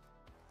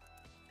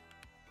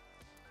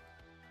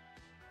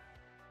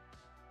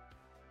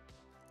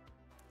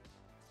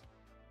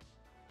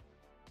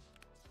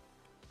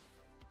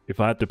 If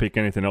I had to pick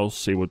anything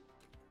else, it would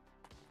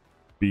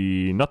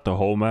be not the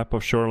whole map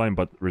of Shoreline,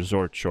 but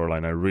Resort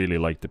Shoreline. I really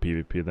like the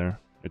PvP there.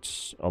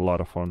 It's a lot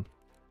of fun.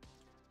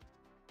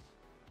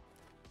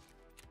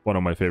 One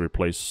of my favorite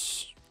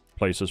places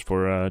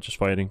for just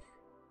fighting.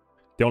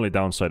 The only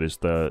downside is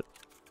the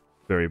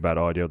very bad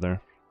audio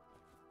there.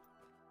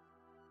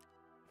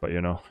 But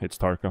you know, it's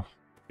Tarkov.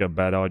 You got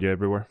bad audio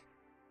everywhere.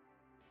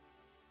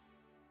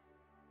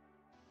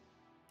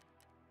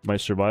 My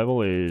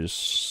survival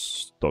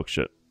is dog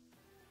shit.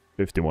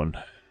 51.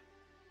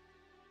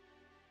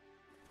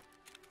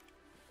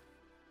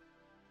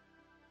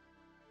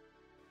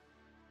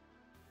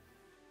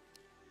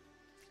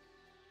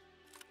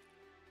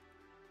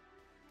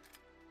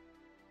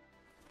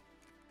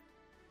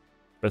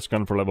 Best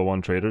gun for level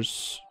 1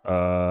 traders,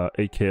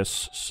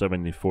 AKS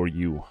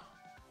 74U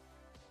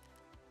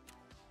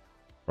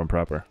from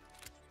Prapper.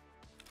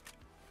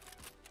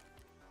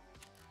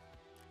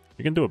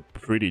 You can do a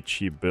pretty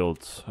cheap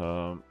build.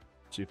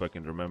 See if I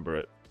can remember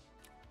it.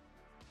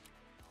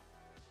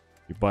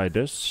 You buy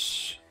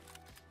this.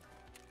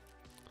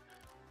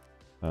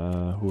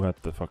 Who had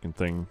the fucking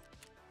thing?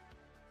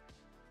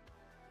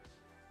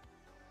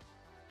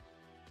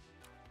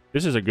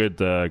 This is a good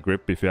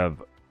grip if you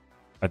have...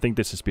 I think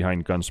this is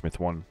behind Gunsmith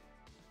 1.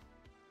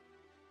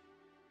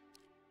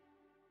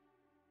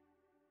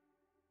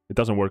 It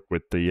doesn't work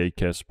with the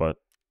AKS, but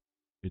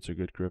it's a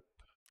good grip.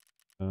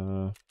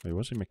 Wait,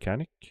 was it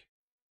mechanic?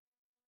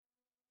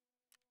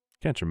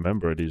 Can't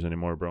remember these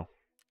anymore, bro.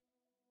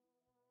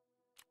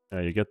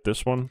 You get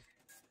this one.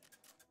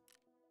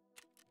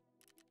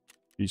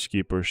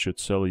 Peacekeeper should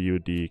sell you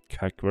the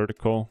CAC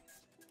vertical.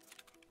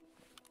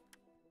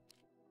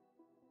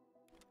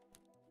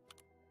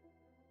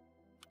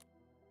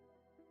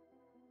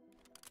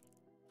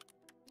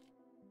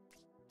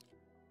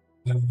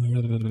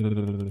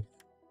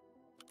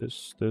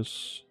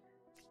 This.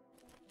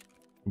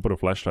 I'll put a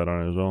flashlight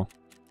on it as well.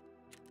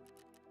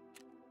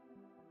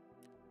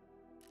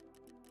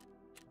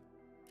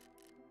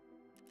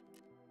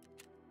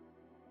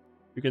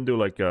 You can do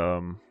like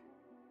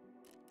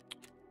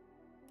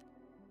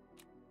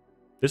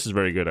this is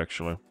very good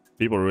actually.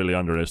 People really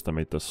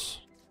underestimate this.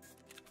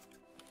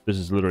 This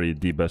is literally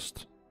the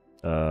best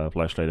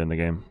flashlight in the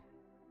game.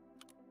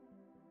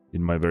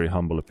 In my very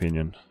humble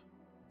opinion.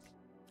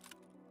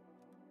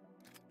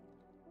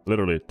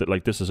 Literally,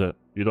 like this is it.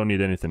 You don't need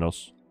anything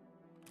else.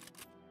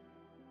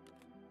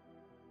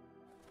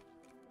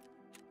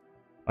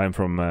 I'm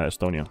from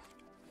Estonia.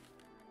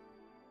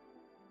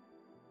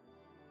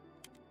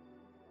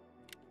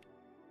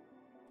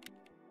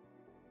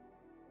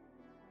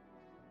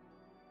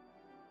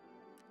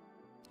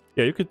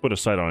 Yeah, you could put a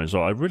sight on it as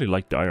well. I really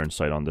like the iron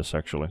sight on this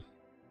actually.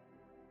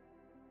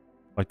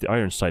 Like the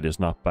iron sight is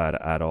not bad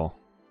at all.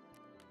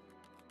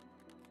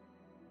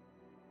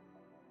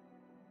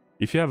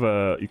 If you have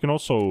a, you can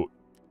also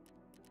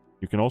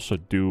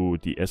do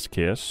the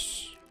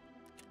SKS.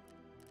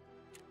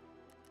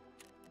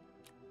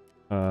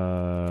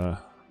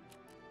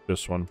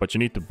 This one, but you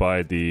need to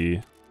buy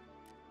the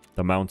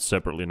mount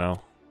separately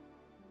now.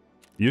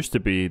 It used to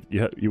be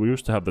you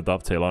used to have the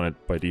dovetail on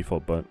it by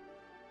default, but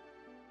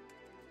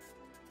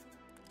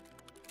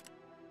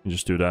you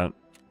just do that.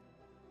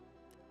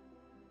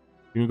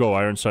 You can go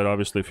iron sight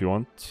obviously if you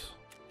want.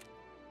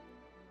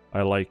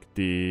 I like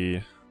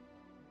the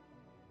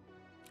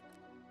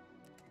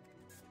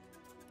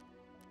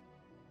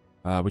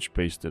which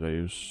base did I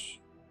use?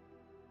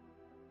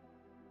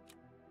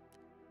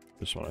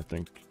 This one, I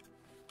think.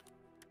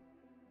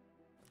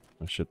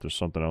 Oh shit, there's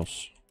something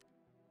else.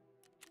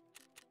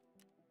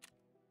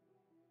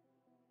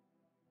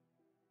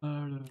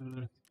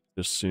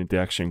 Just need the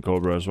Action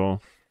Cobra as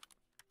well.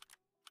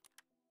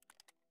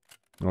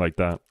 I like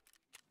that.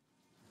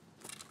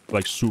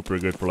 Like super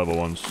good for level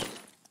 1s.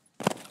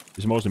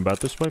 Is Mosin bad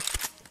this way?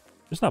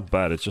 It's not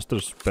bad, it's just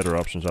there's better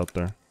options out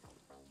there.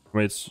 I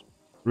mean, it's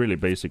really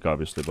basic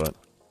obviously, but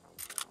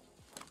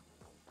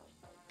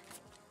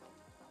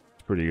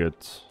it's pretty good.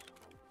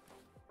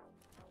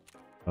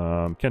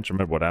 Can't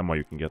remember what ammo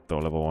you can get though,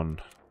 level 1.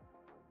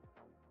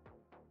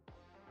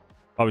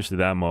 Obviously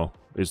the ammo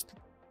is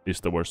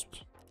the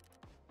worst.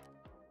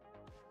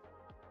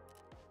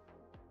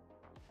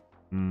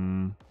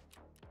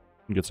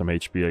 Get some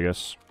HP, I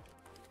guess.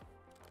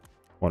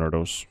 One of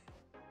those.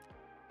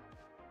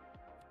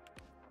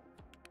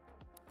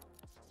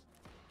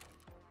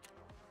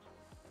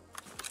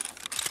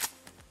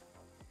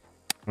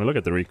 I mean, look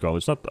at the recoil.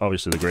 It's not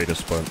obviously the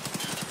greatest, but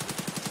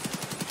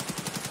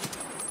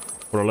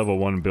for a level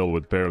 1 build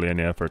with barely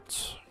any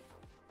effort,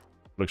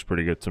 looks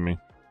pretty good to me.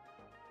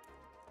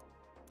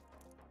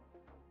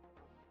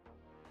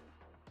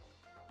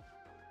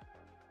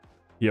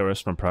 ERS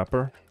from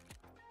Prapper.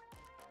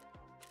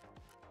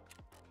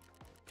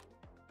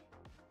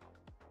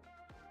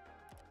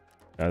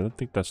 I don't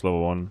think that's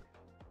level 1.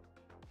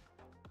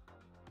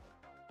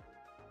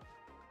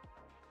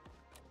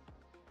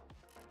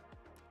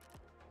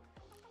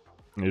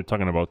 You're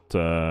talking about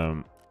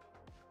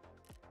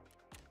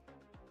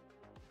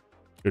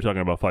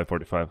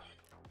 545.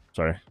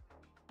 Sorry.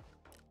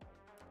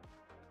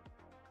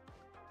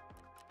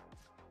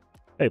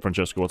 Hey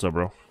Francesco, what's up,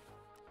 bro?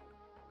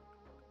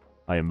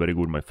 I am very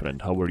good, my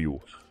friend. How are you?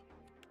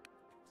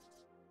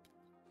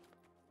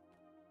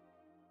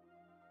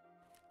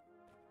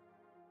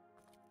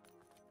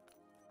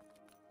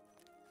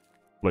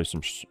 Play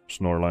some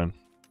Snoreline.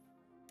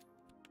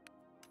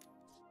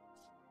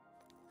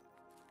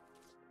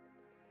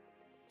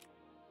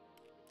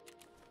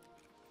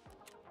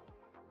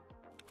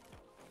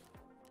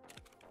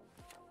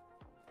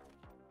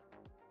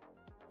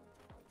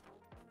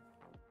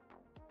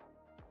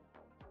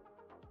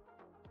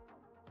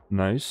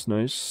 Nice,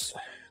 nice.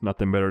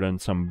 Nothing better than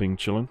some BENQ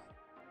chilling.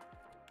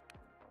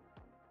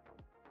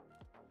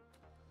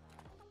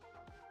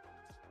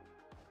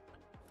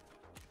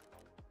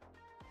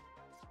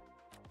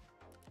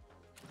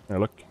 Yeah,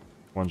 look.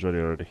 One's ready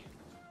already.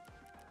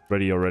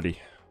 Ready already.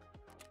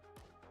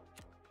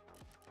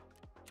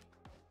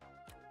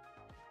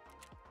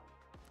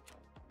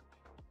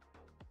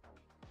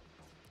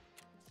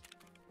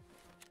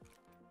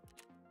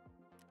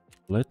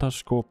 Let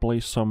us go play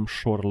some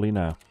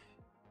Shorlina.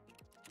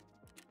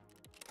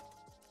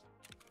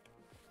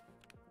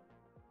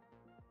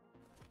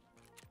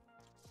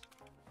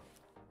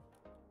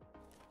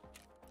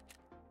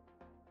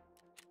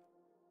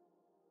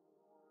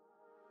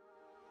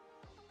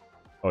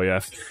 Oh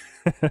yeah,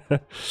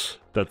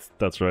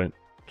 that's right.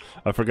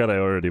 I forgot I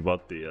already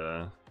bought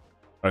the.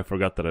 I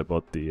forgot that I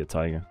bought the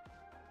Tiger.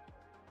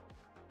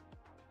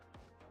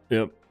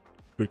 Yep,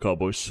 good call,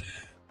 boys.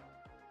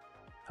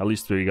 At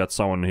least we got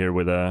someone here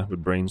with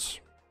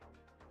brains.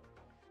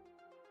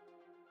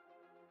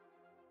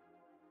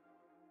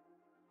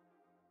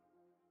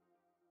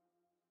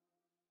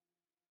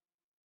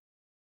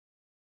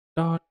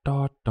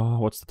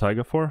 What's the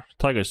Tiger for?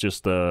 Tiger is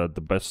just the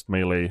best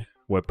melee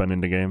weapon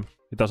in the game.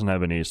 It doesn't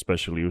have any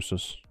special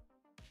uses.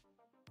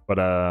 But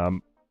I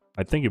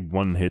think it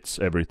one hits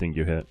everything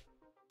you hit.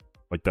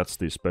 Like that's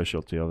the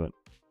specialty of it.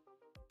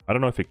 I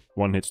don't know if it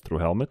one hits through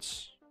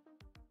helmets.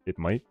 It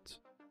might.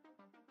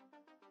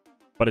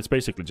 But it's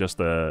basically just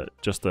a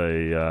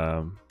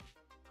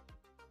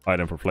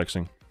item for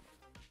flexing.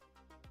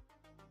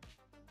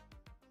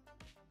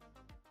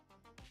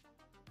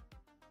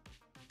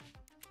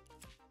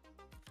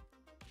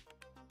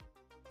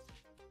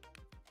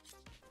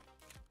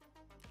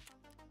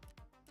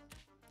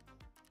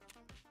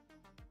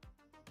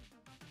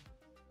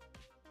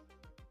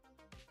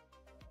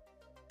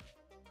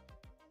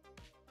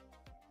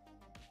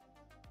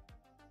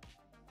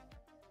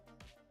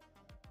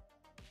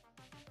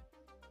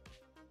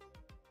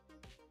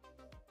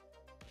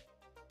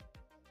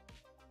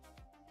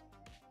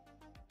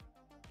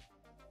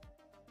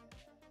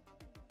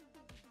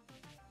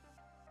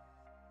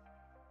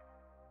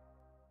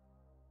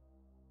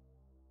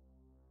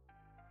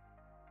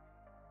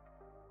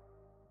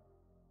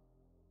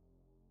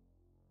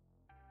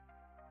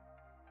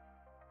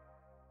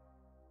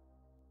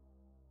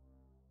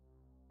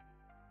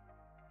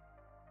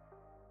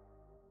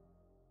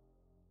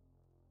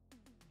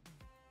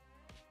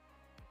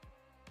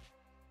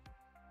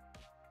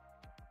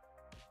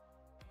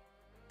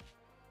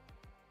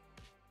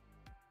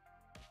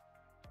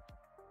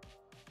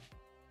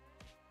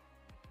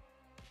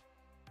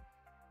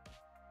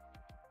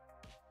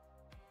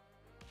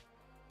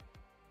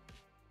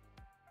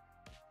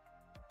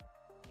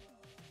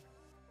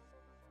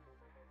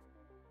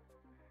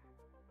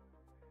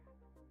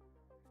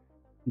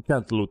 You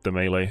can't loot the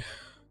melee.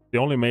 The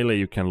only melee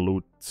you can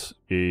loot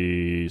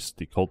is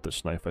the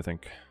cultist knife, I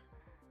think.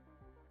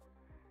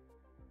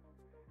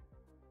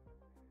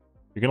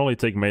 You can only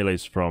take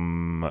melees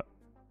from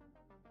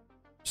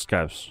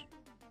scavs.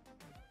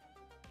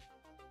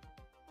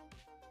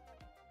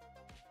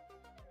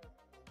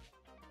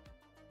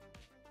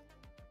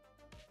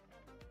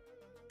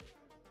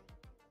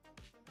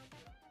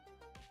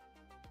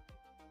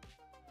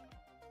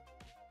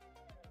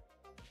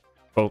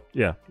 Oh,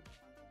 yeah.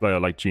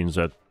 Like Gene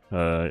said,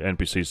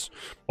 NPCs.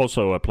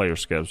 Also, player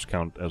scavs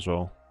count as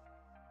well.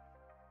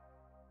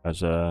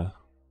 As a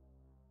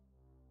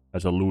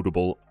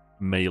lootable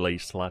melee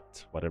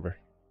slot, whatever.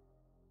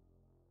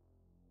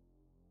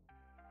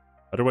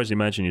 Otherwise,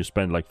 imagine you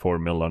spend like 4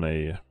 mil on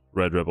a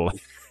Red Rebel.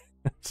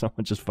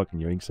 Someone just fucking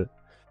yoinks it.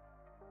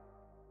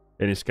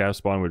 Any scav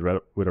spawn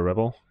with a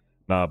Rebel?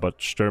 Nah, but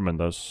Sturman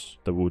does,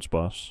 the Woods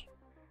boss.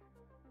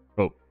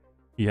 Oh,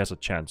 he has a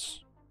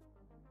chance.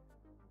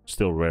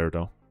 Still rare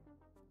though.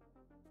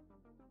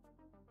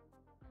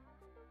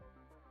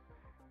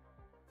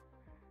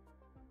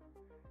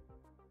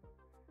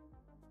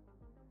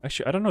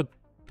 Actually, I don't know.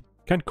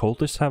 Can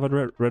cultists have a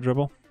red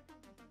rebel?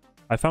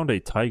 I found a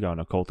Taiga on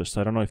a cultist.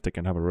 I don't know if they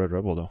can have a red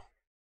rebel though.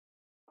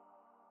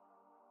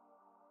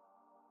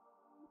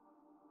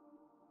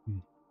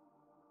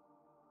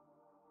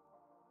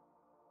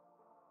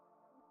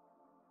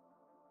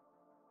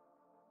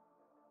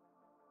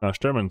 Now,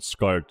 Sturman's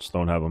guards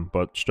don't have them,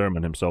 but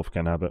Sturman himself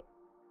can have it.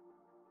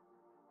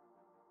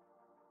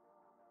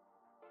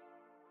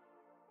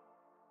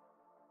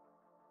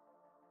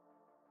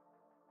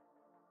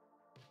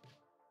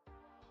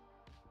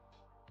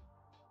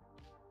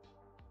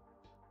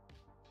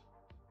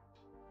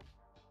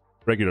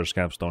 Regular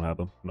scavs don't have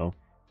them, no.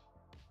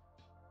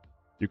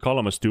 You call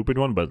them a stupid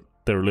one, but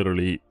they're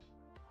literally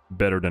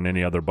better than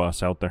any other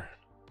boss out there.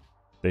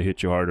 They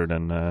hit you harder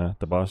than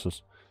the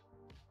bosses.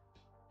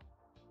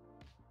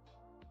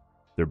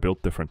 They're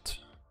built different.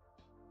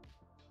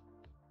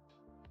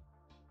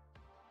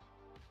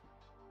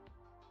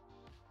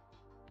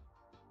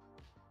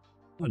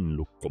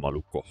 Malukko,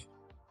 malukko.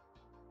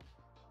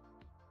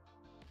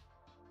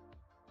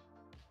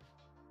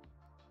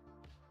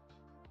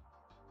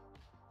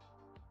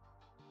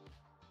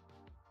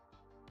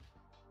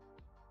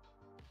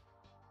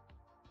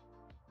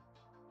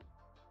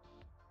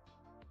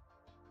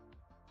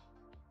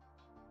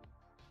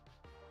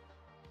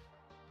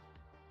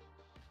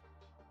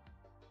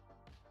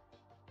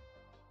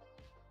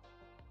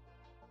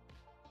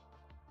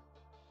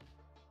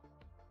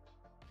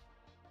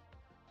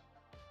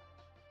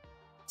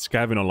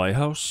 Scav in a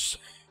lighthouse.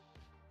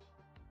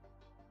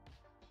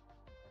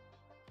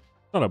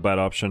 Not a bad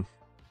option.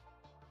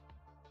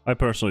 I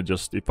personally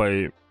just if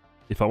I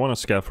want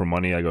to scav for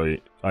money,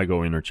 I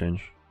go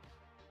interchange.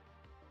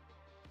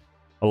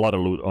 A lot of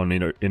loot on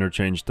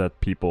interchange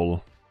that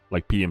people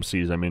like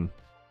PMCs, I mean,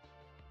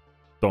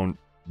 don't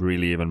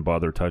really even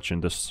bother touching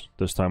this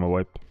time of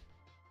wipe.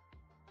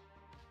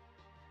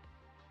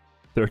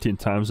 13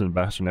 times and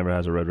Bastard never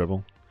has a red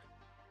rebel.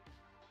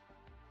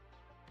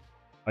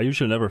 I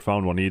usually never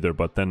found one either,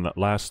 but then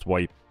last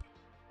wipe,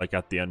 like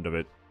at the end of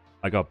it,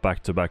 I got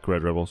back-to-back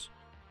red rebels.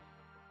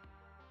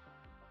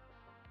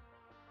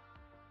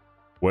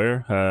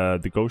 Where?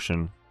 The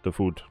Goshen, the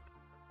food.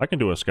 I can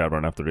do a scav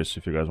run after this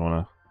if you guys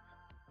want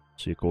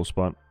to see a cool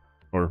spot.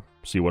 Or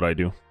see what I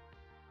do.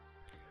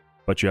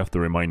 But you have to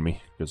remind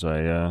me, because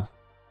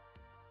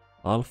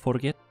I'll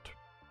forget.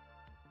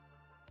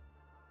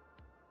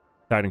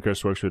 Tagged and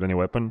Curse works with any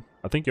weapon.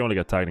 I think you only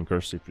get Tagged and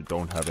Curse if you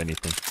don't have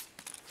anything.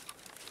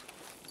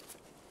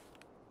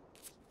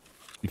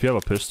 If you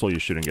have a pistol, you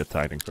shouldn't get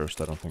tagged and cursed,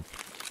 I don't think.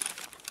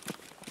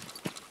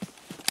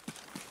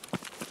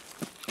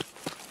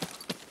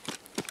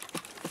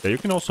 Yeah, you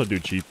can also do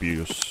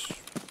GPUs.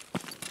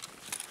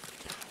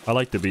 I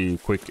like to be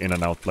quick in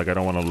and out, like I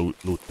don't want to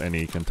loot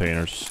any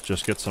containers.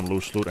 Just get some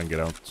loose loot and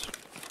get out.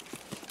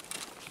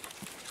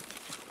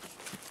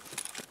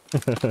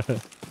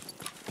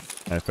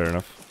 Yeah, fair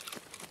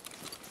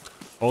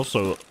enough.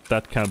 Also,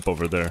 that camp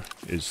over there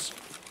is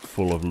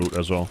full of loot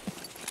as well.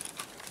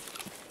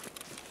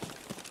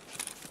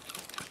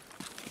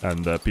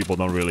 And people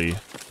don't really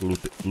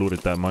loot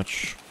it that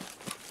much,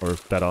 or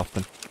that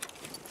often.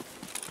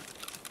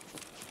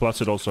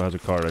 Plus it also has a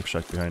car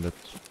extract behind it.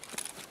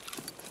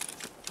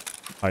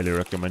 Highly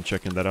recommend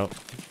checking that out.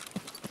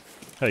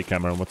 Hey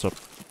Cameron, what's up?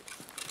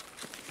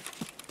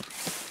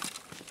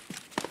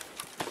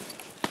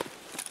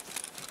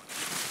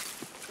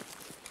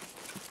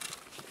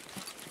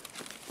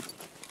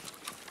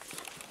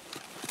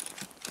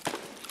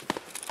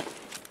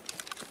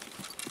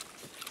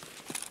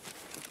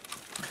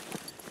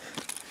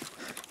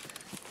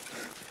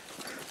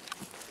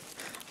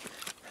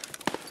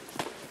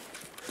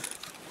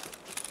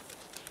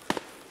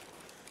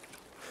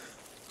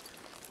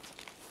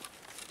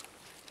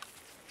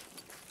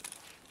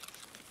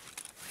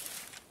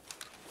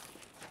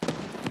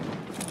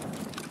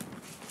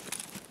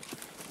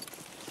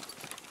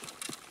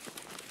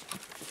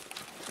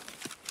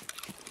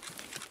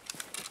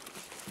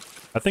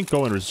 I think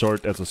going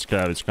resort as a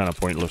scav is kind of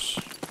pointless.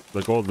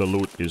 Like all the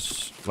loot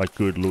is, like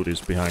good loot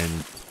is behind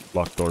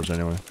locked doors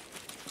anyway.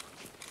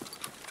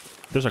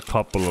 There's a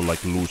couple of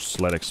like loose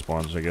sled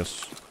spawns, I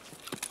guess.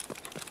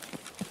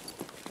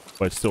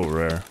 But it's still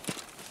rare.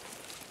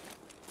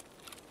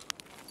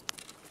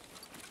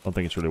 Don't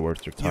think it's really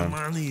worth your Your time.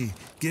 money,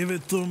 give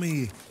it to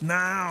me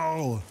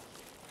now.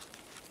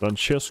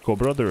 Francesco,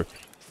 brother.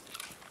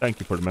 Thank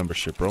you for the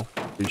membership, bro.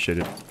 Appreciate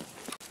it.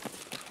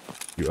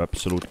 You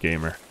absolute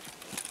gamer.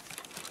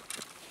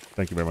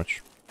 Thank you very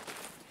much.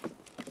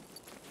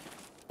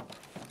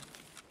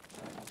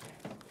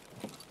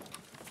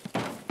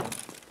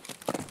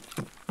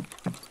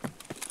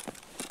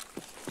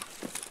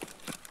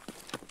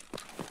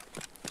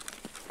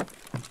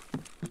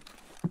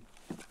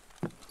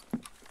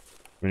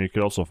 I mean, you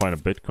could also find a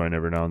Bitcoin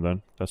every now and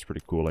then. That's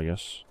pretty cool, I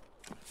guess.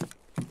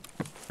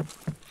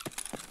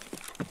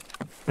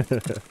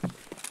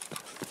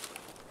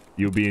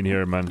 You being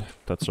here, man,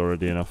 that's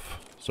already enough.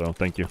 So,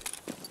 thank you.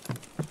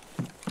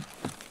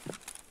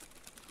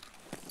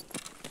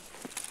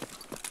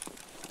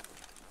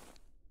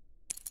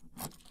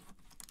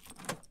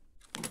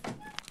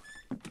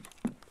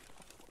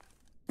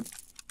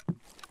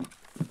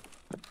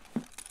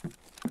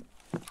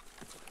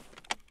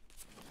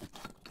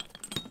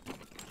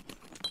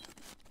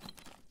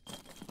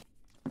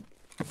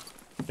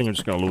 I think I'm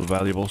just gonna loot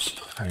valuables.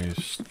 I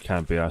just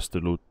can't be asked to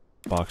loot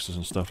boxes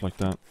and stuff like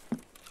that.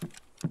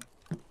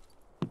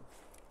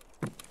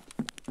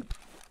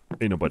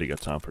 Ain't nobody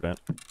got time for that.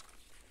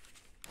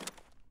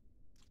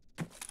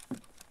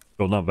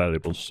 Well, not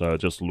valuables,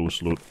 just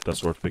loose loot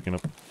that's worth picking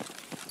up.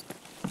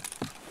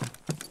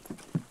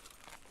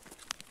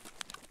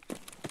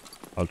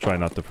 I'll try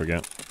not to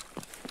forget.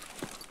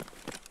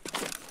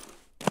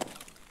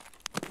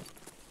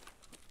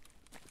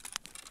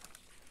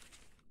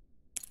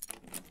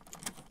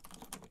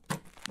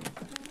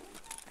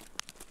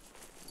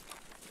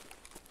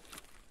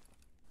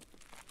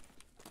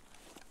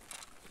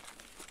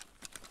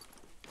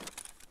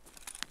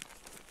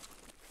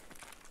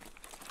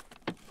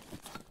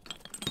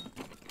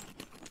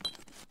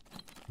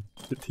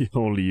 The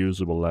only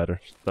usable ladder.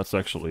 That's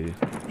actually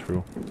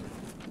true.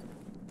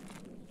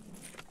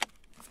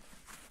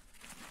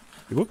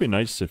 It would be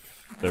nice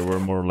if there were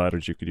more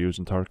ladders you could use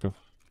in Tarkov.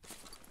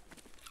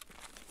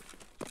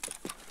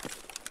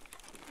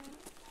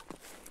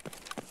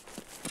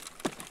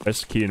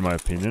 Best key in my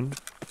opinion.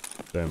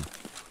 Damn.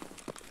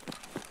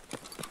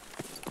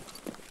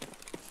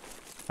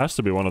 Has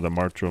to be one of the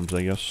March rooms,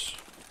 I guess.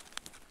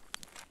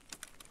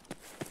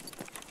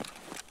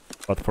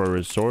 But for a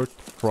resort,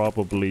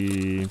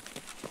 probably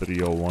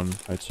 301,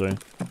 I'd say.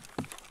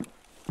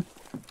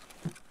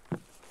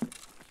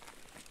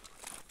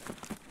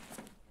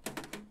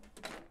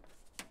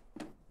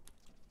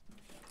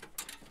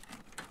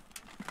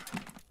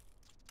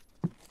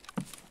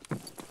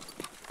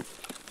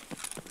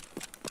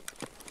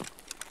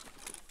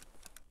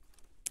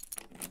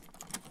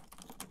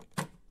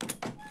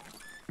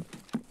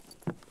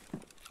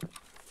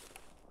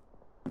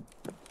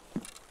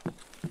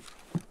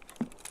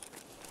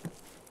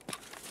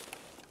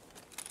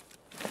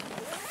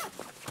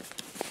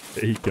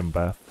 Aiken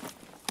bath.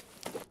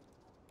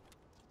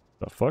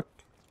 The fuck?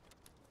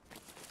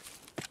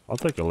 I'll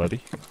take a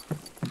Letty.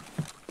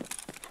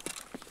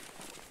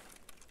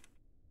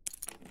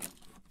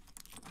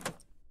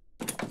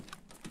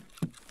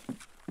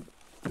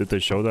 Did they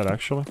show that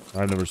actually?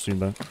 I've never seen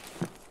that.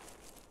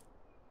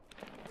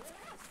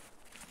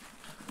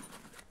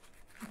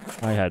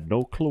 I had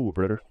no clue,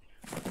 brother.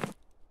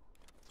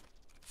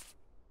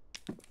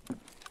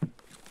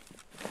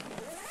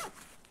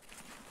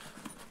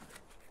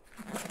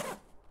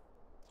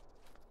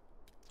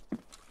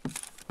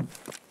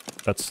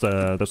 That's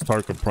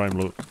Tarkov Prime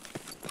loot.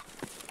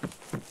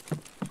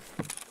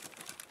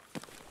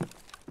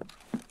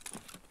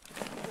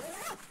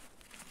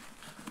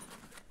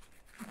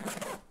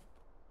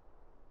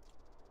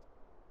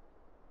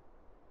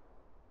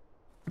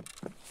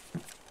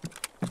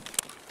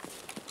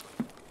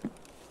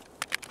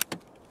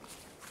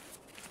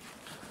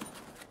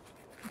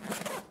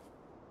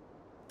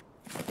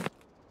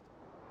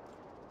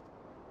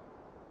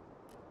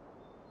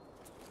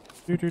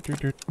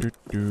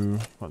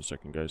 One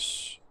second,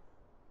 guys.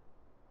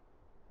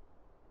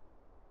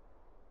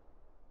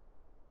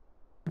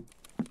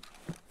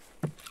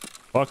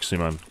 Foxy,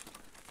 man.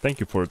 Thank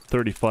you for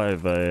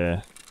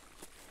 35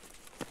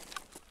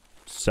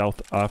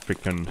 South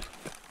African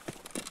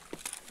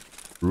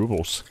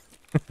rubles.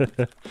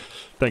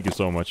 Thank you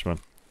so much, man.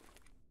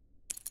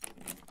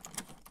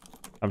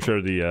 I'm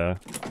sure the,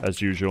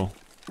 as usual,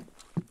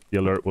 the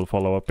alert will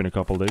follow up in a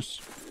couple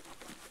days.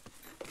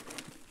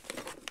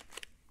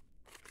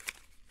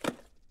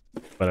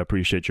 But I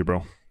appreciate you,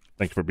 bro.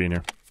 Thank you for being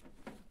here.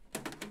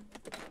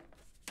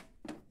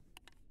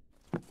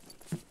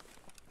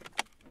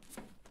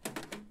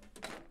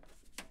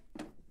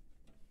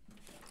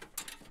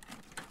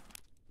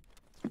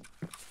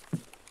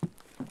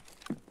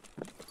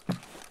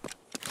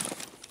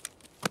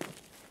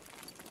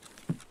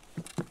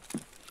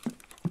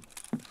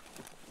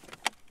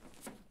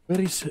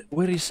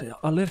 Where is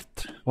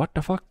alert? What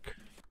the fuck?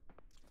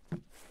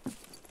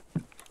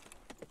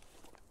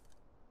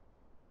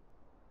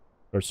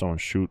 Heard someone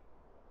shoot.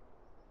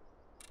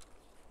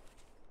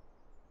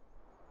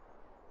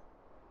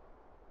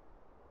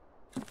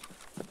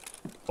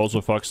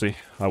 Also, Foxy,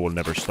 I will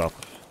never stop.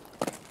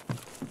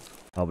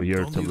 I'll be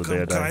here till the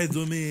day I die.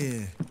 To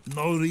me.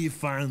 No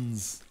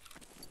refunds.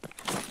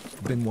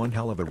 Been one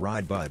hell of a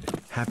ride, bud.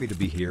 Happy to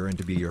be here and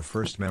to be your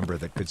first member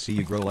that could see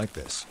you grow like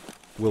this.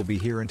 We'll be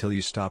here until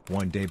you stop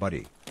one day,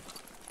 buddy.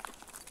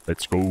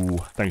 Let's go.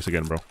 Thanks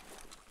again, bro.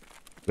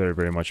 Very,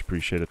 very much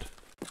appreciated.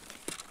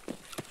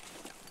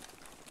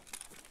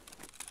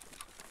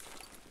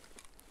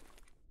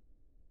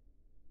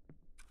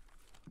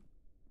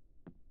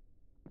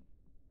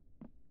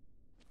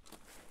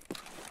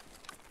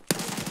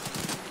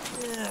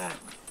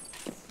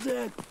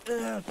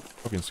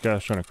 Fucking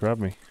Sky's trying to grab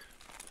me.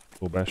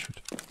 Little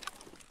bastard.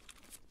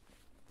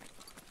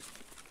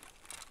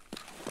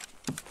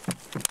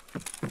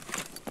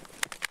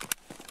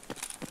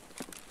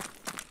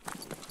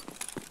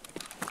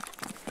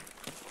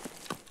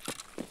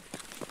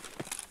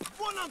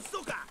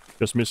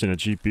 Just missing a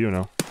GPU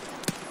now.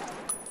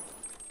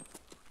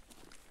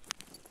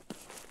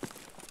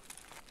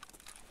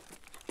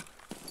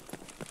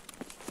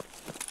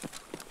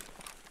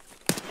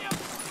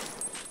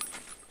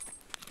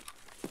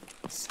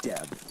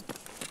 Stab.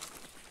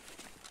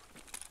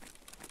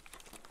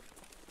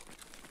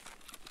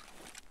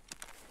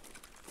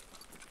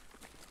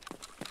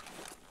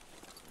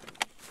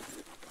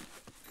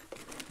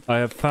 I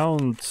have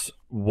found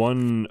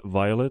 1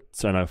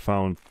 violet and I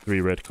found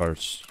 3 red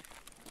cards.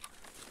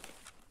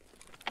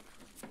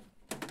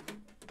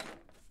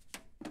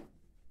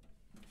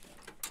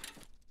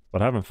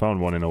 But I haven't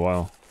found one in a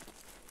while.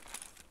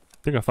 I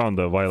think I found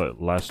the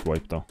violet last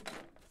wipe though.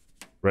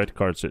 Red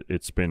cards,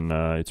 it's been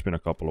a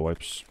couple of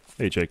wipes.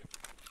 Hey Jacob.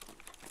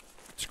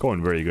 It's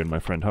going very good, my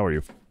friend. How are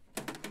you?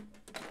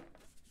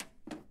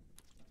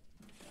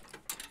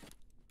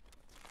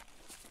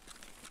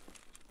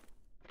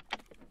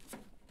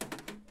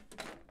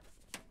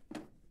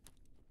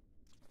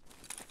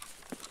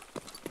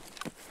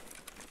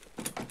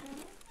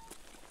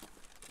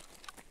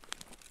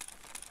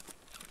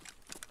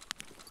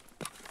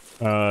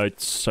 I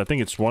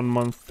think it's 1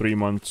 month, 3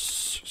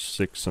 months,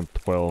 6 and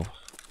 12.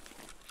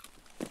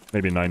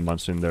 Maybe 9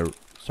 months in there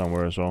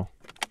somewhere as well.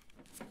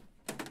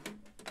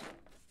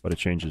 But it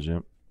changes, yeah.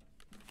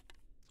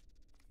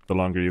 The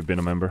longer you've been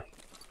a member.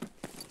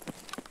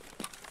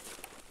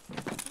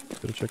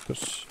 Gotta check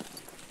this.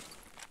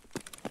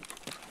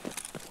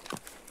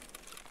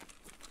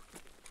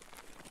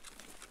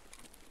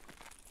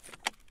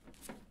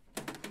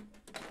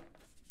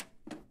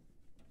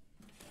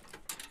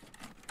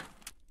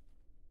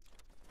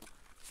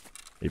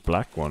 A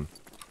black one.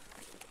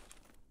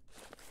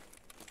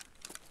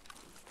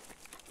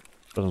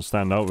 Doesn't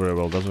stand out very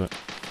well, does it?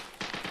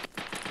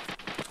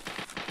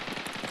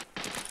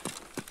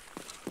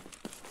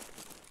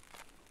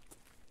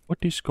 What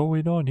is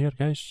going on here,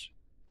 guys?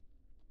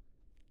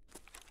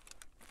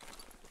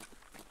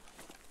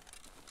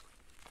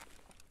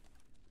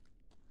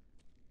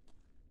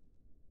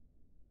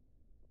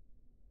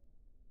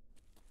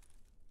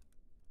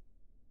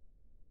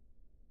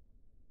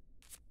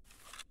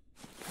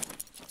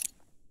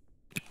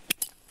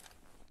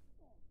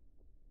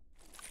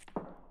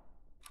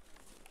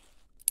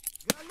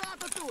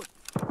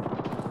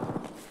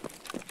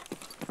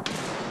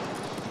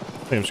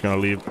 I think I'm just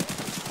gonna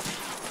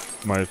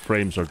leave. My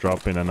frames are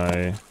dropping and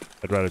I'd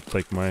rather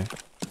take my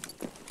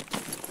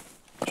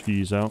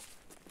cheese out.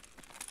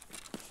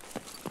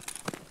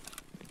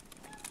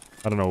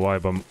 I don't know why,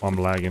 but I'm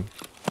lagging.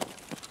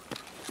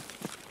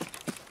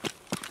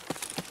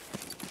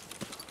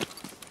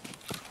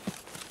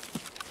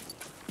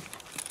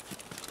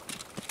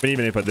 But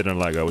even if I didn't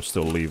lag, I would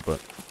still leave,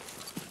 but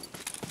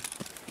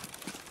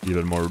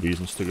even more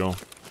reasons to go.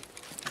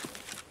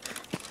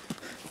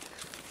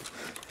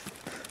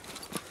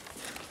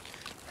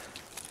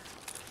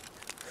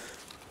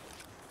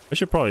 I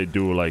should probably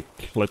do, like,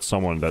 let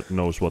someone that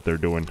knows what they're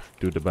doing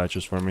do the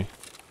batches for me.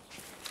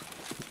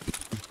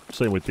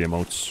 Same with the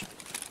emotes.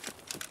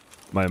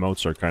 My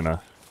emotes are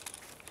kinda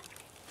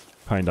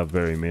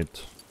very mid.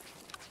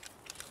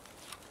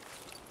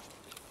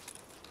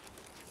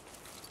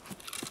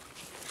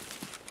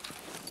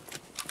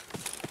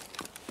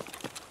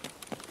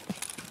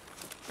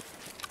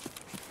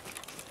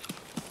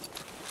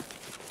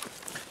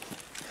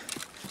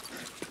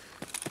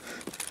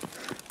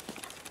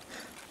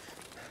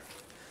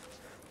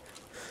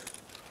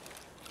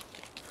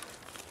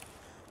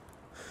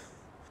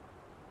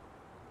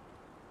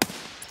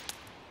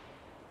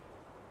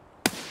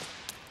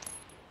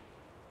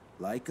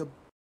 Like a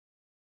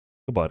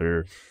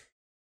Butter.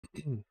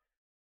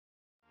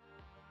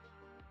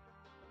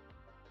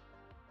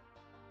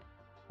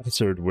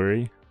 Hazard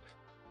worry.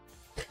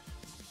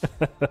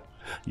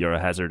 You're a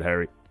hazard,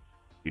 Harry.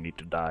 You need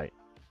to die.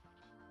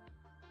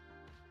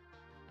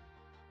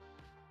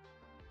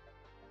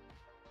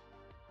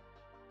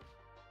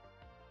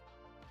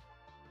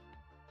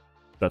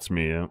 That's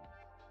me, yeah.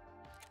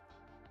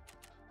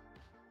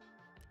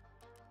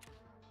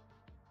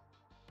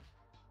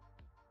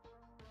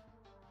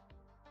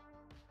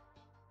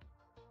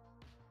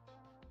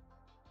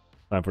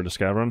 Time for the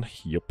scav run?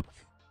 Yup.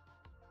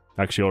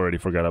 Actually, already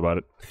forgot about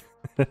it.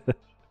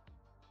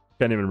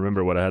 Can't even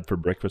remember what I had for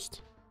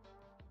breakfast.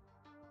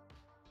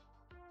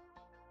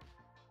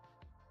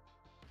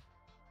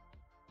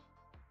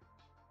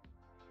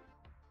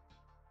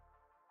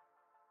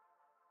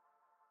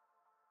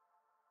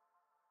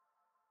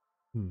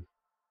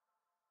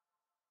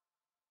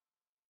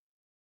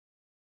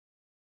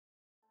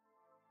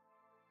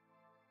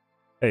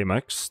 Hey,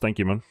 Max. Thank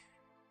you, man.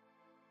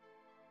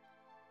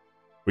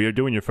 Well, you're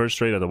doing your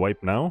first raid at the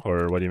wipe now,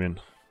 or what do you mean?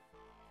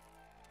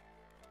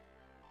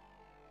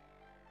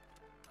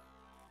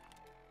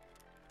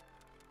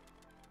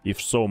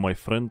 If so, my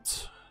friend,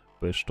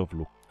 best of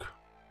luck.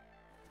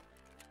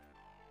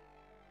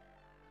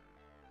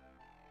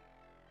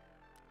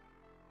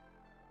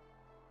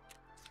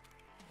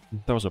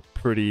 That was a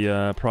pretty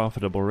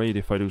profitable raid,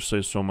 if I do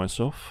say so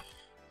myself.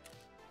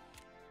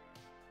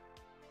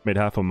 Made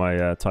half of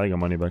my Taiga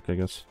money back, I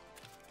guess.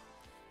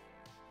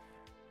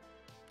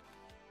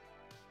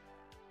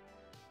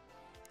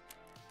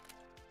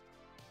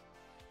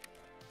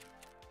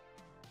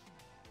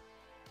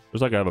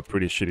 Looks like I have a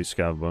pretty shitty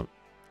scav, but...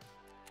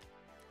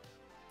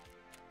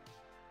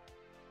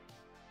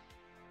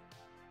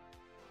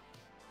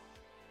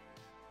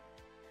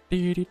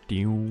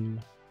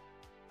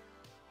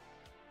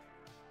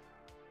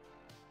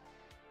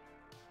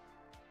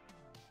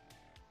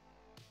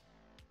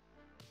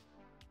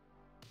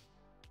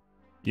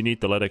 You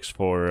need the LEDX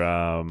for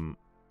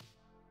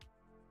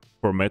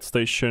med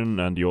station,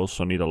 and you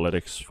also need a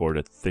LEDX for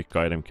the thick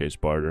item case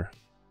barter.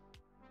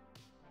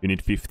 You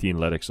need 15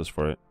 LEDXs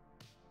for it.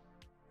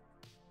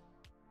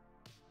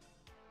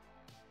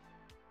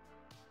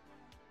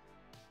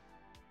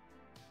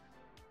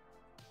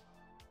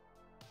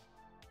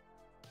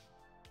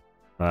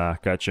 Ah,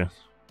 gotcha.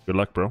 Good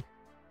luck, bro.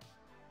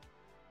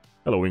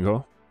 Hello,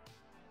 Wingo.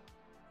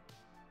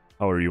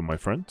 How are you, my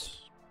friend?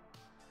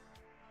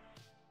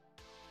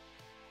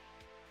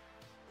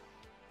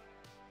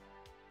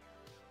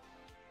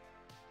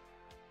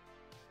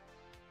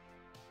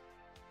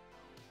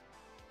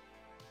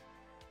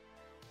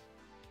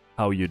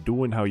 How you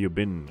doing? How you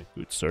been,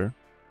 good sir?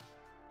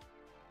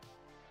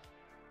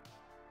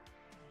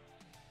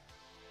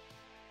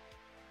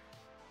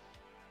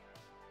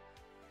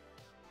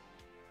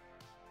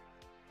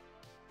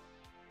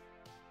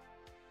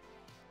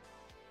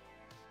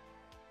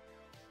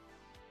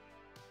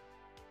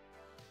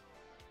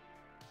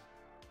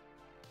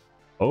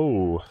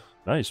 Oh,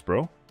 nice,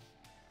 bro.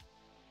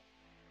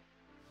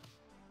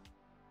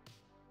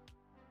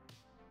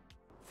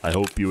 I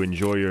hope you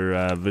enjoy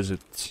your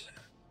visit.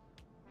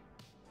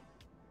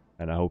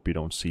 And I hope you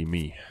don't see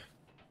me.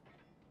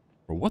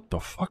 Or what the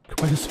fuck?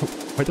 Why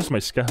does my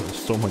scout have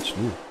so much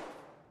loot?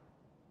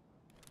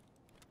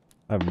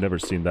 I've never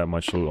seen that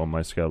much loot on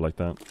my scout like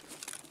that.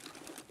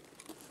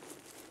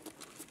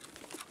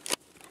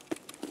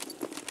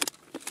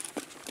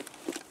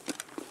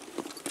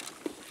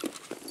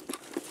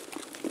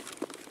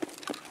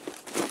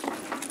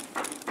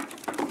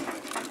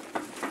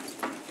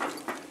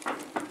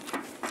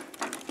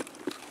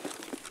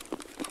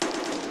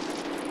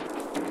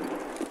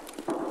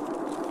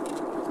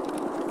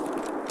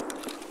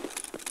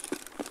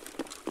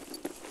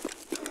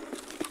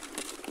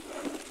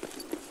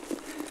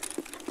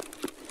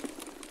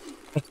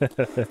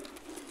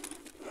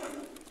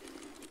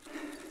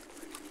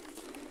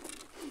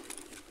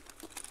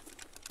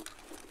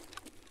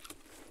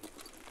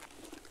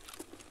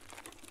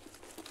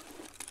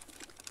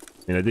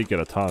 And I did get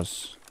a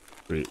toss.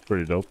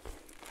 Pretty dope.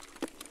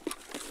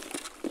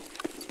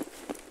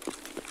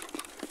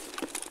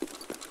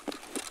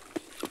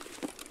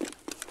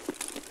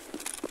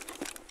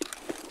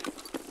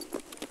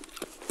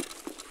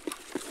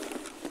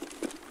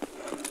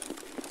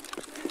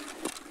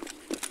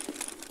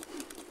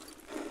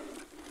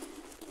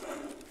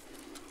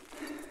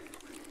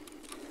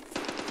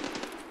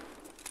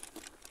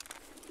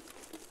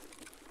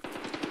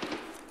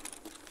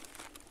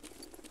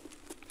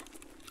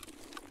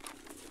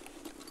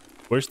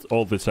 Where's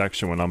all this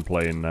action when I'm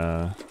playing,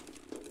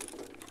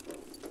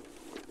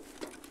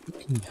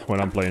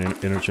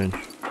 Interchange?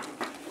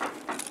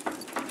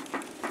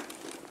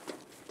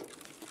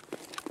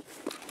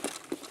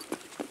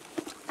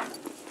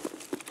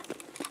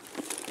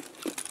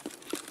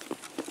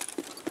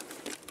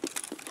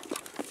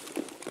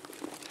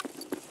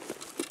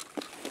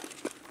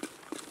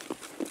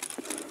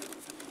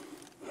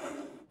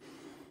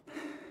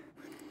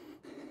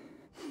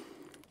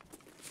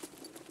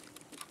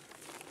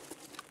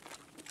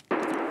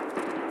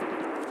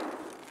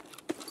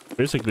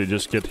 Basically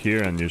just get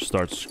here and you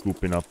start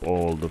scooping up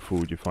all the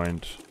food you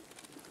find.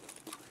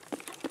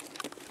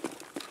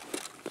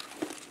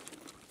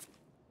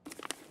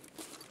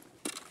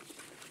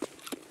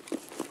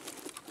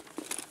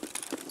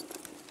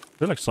 I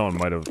feel like someone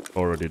might have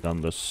already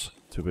done this,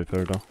 to be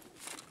fair though.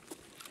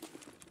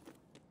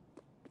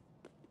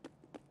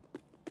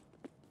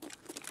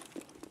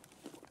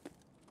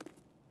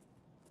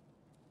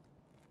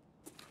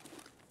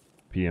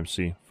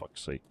 PMC,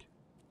 fuck's sake.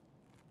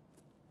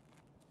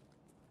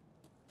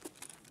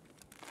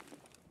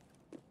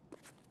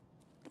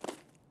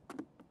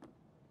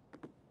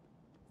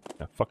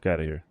 Fuck out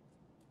of here.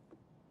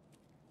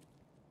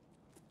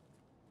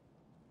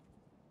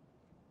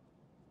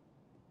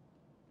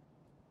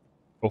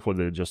 Hopefully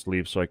they just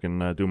leave so I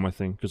can do my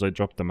thing, because I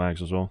dropped the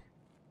mags as well.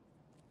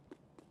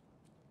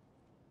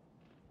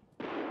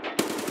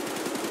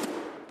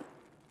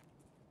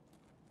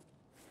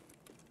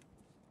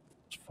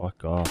 Just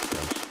fuck off,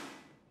 guys.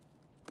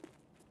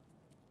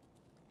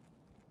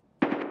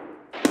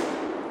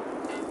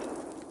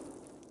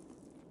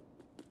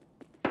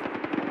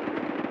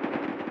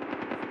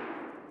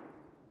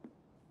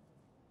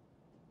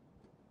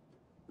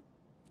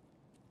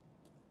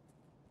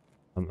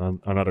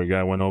 Another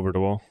guy went over the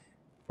wall.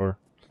 Or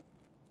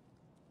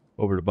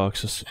over the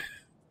boxes.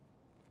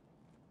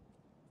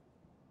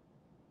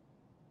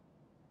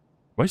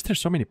 Why is there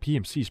so many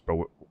PMCs,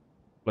 bro?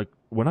 Like,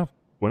 when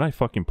I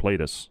fucking play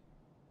this...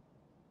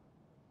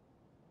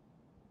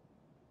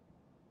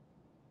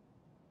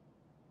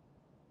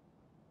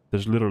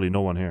 There's literally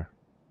no one here.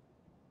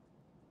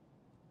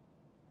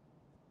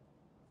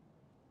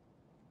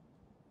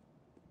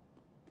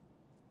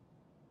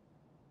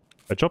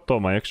 I dropped all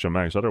my extra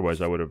mags,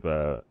 otherwise I would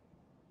have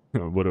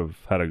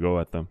had a go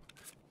at them.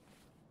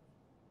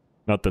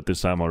 Not that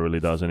this ammo really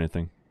does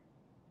anything.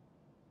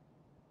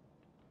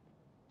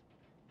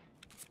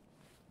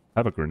 I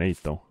have a grenade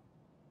though.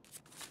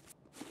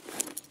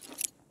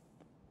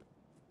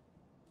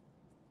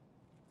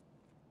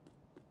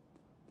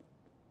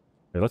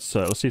 Okay, let's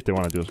see if they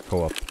want to do a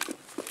co-op.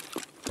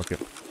 Okay.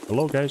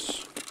 Hello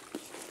guys.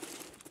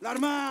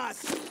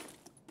 Larmas!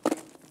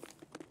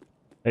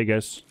 Hey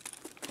guys.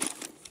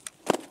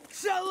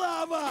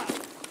 Shalama!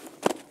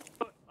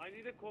 I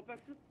need a co-op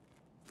access.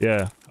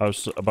 Yeah, I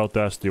was about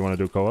to ask, do you want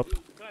to do co-op?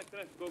 Nice, go,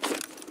 nice,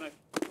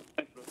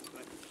 nice, bro,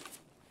 nice.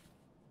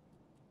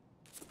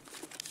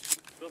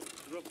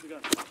 Drop the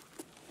gun.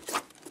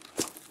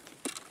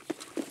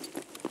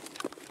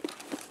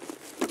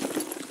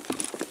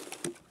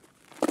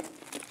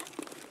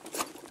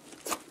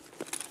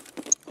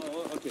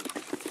 Oh, okay.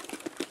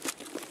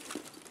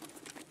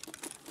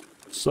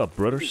 What's up,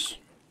 brothers?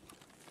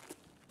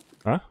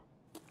 Huh?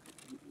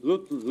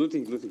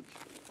 Looting.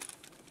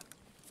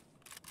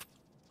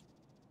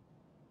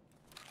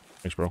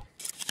 Thanks, bro.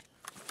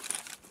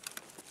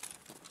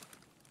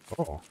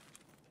 Oh.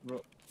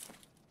 Bro.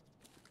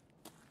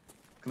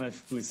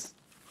 Knife, please.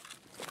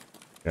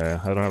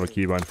 Yeah, I don't have a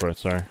keybind for it,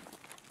 sorry.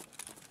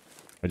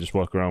 I just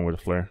walk around with a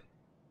flare.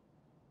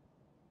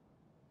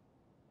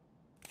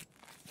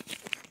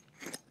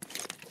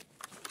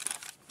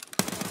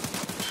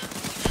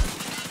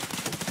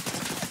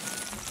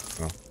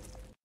 Oh.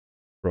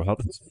 Bro,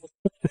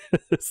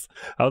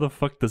 how the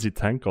fuck does he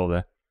tank all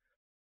that?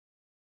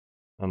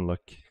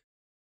 Unlucky.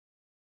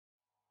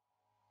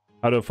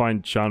 How to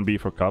find Sean B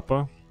for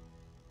Kappa?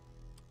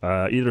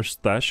 Either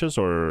stashes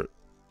or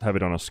have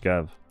it on a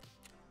scav.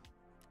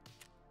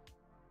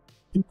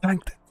 He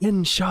tanked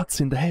 10 shots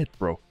in the head,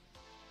 bro.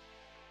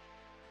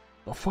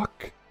 The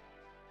fuck?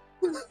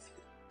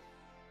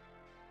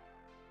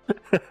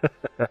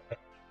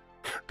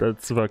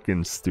 That's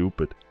fucking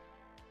stupid.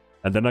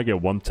 And then I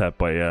get one tap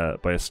by a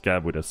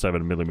scav with a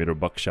 7mm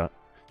buckshot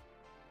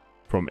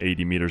from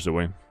 80 meters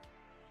away.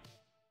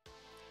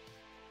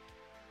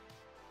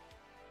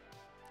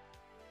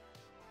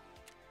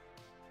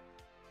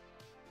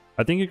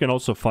 I think you can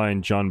also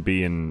find John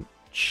B in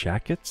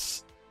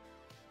jackets,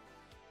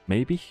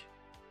 maybe.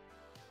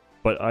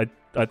 But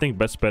I think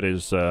best bet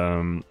is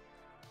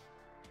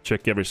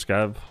check every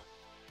scav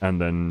and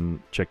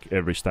then check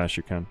every stash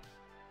you can.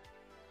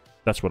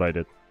 That's what I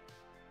did.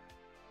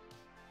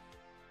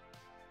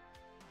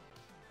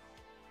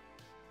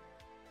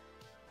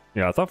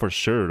 Yeah, I thought for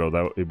sure though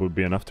that it would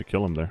be enough to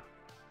kill him there.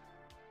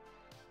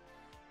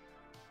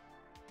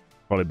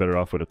 Probably better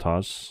off with a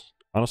toss.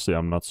 Honestly,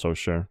 I'm not so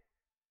sure.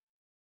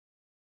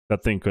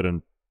 That thing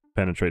couldn't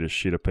penetrate a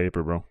sheet of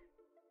paper, bro.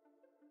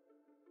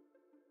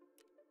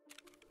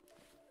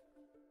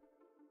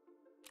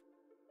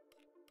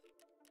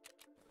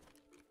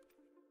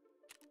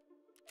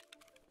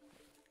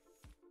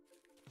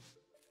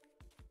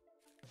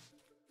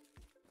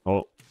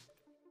 Oh.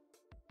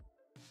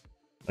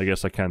 I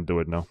guess I can't do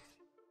it now.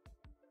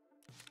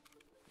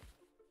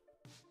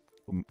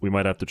 We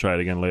might have to try it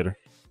again later.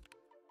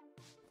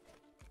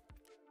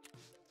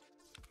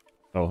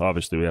 Oh,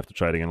 obviously we have to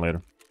try it again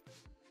later.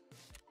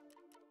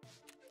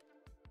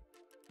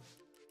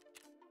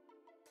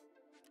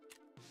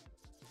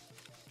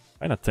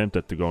 Kinda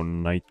tempted to go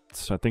night.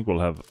 I think we'll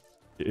have...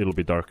 It'll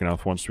be dark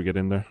enough once we get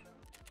in there.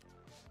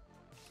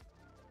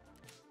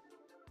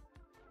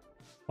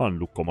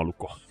 Anlukko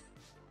malukko.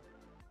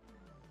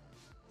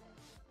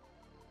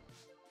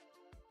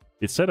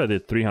 It said I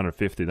did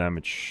 350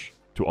 damage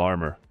to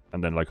armor,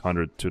 and then like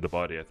 100 to the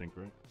body, I think,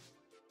 right?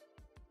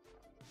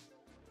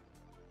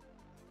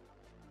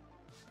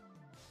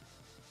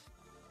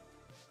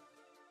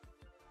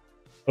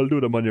 I'll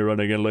do the money run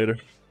again later,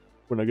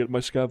 when I get my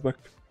scav back.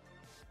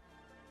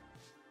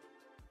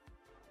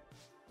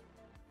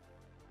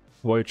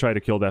 Why you try to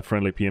kill that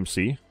friendly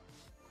PMC?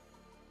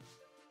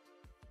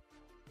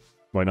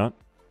 Why not?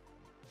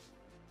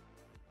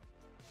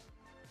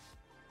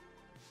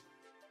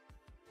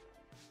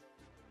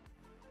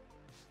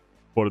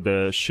 For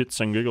the shits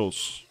and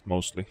giggles,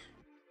 mostly.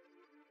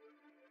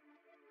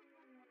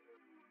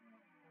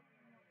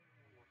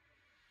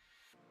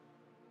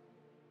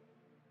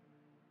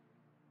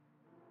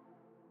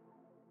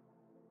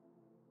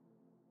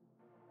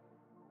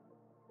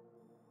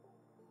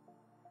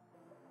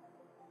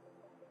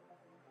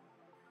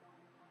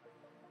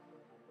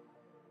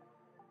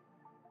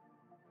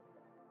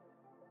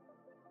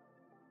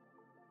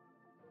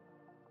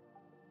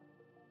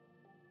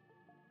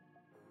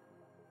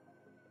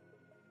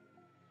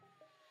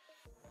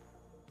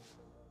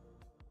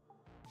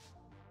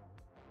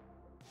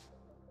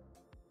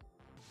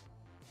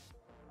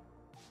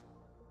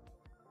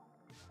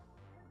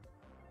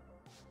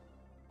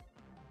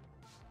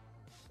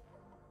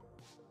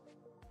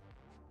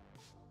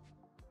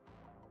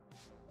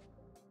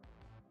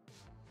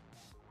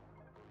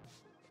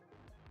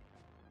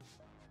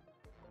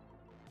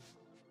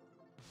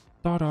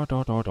 Da da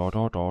da da da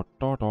da da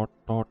da da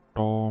da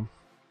da.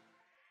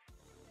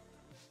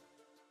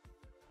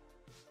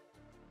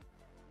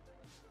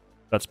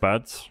 That's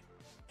bad.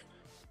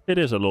 It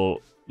is a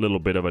little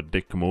bit of a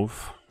dick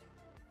move.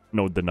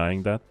 No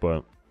denying that,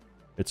 but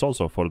it's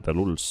also for the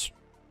rules.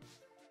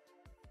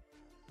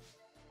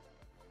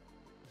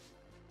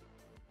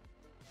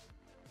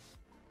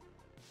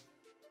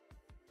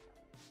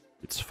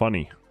 It's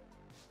funny.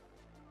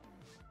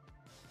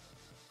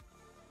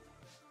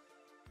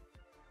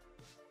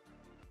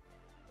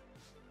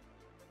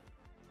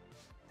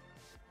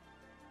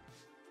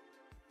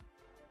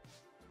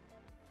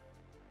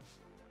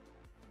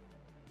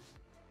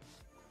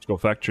 Let's go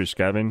factory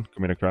scavenging,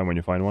 commit a crime when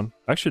you find one.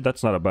 Actually,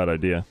 that's not a bad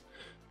idea.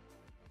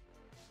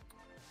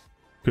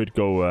 Could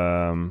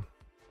go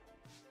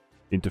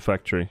into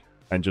factory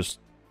and just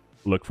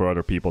look for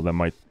other people that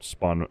might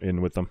spawn in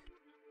with them.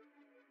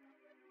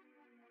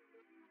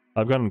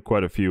 I've gotten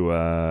quite a few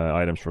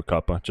items for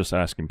Kappa, just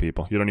asking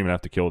people. You don't even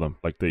have to kill them,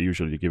 like they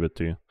usually give it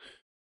to you.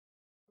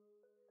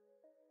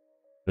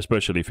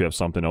 Especially if you have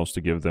something else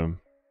to give them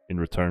in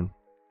return.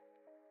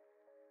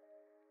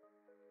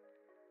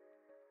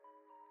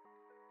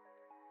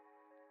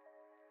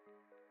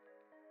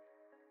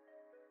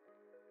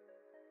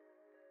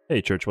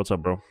 Hey Church, what's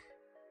up, bro?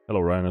 Hello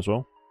Ryan as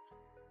well.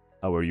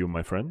 How are you,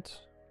 my friend?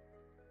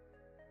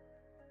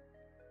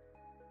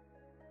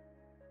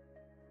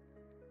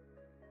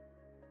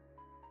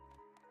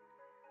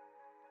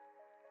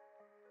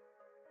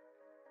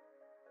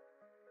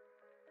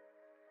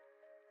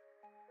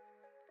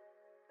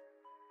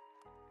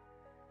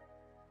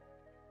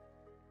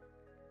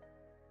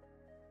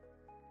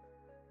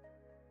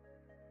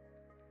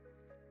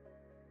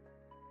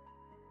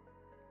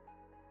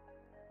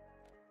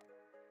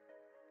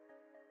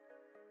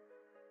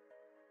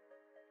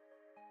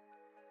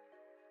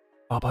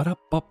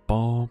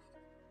 Ba-ba-da-ba-ba.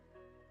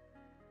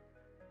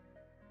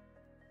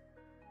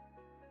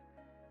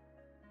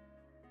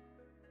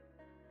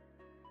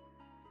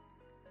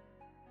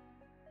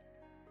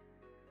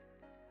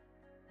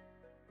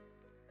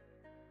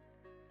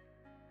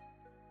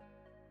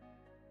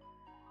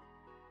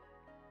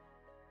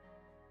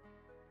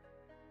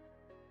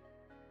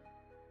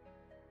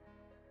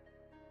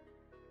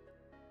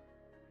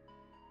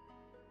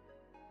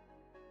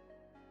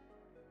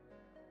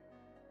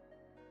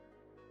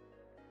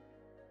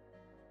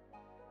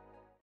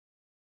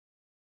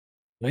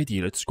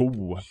 Lady, let's go.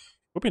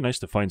 Would be nice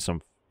to find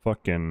some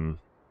fucking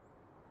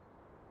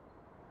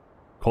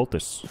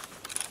cultists.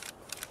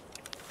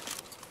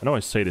 I know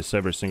I say this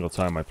every single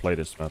time I play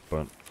this map,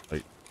 but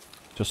like,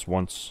 just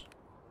once,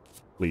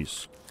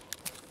 please.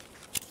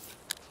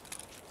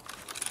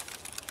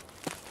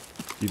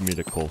 Give me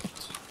the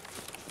cult.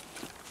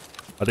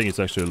 I think it's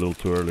actually a little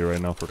too early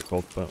right now for the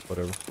cult, but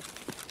whatever.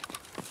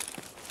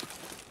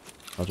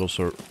 I was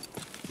also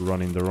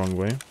running the wrong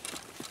way.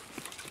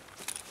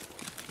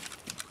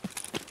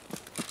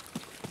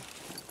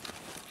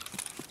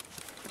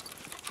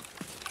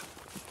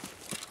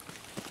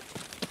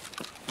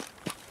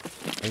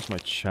 Why is my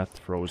chat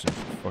frozen,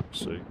 for fuck's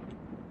sake?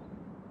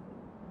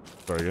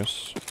 Sorry,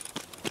 guys.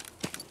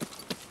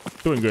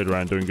 Doing good,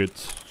 Ryan, doing good.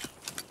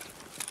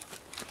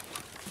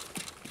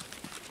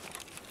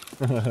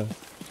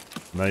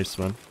 Nice,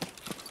 man.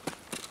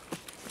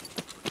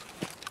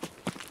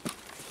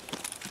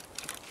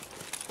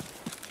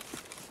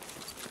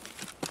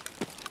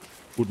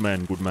 Good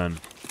man, good man.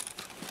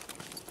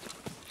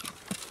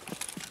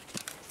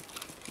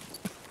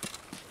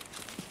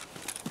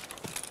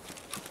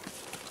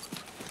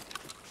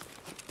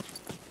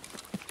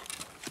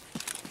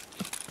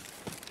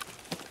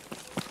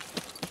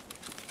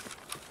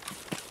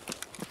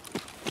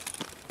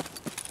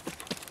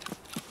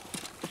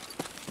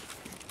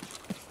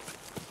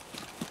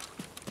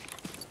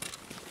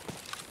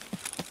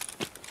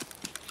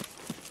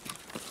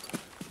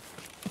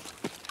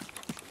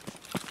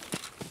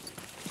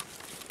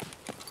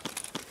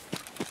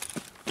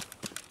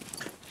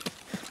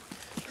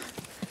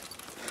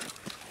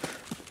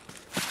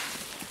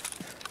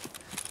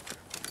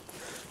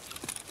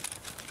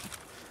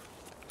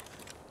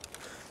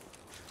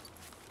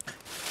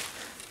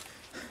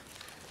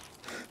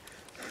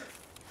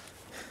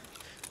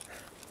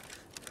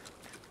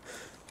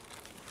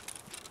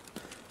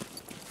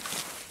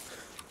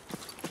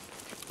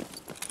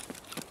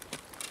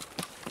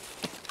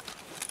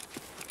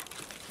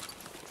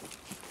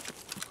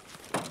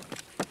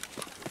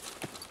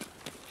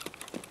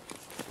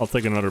 I'll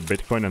take another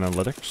Bitcoin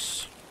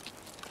analytics.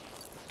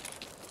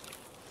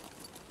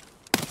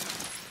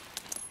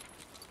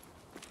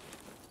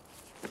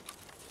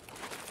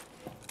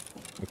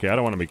 Okay, I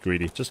don't want to be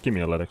greedy. Just give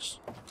me analytics.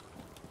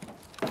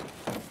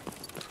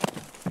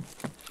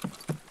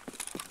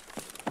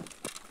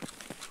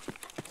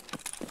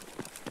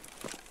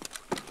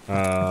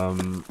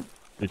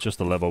 It's just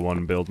a level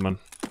 1 build, man.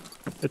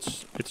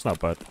 It's not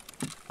bad.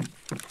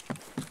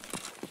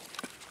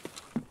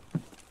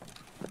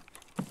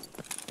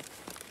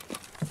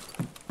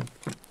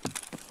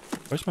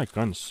 Why's my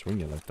gun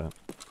swinging like that?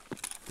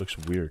 Looks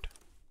weird.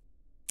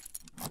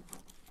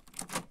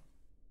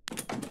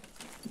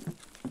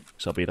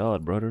 It's a bit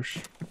odd, brothers.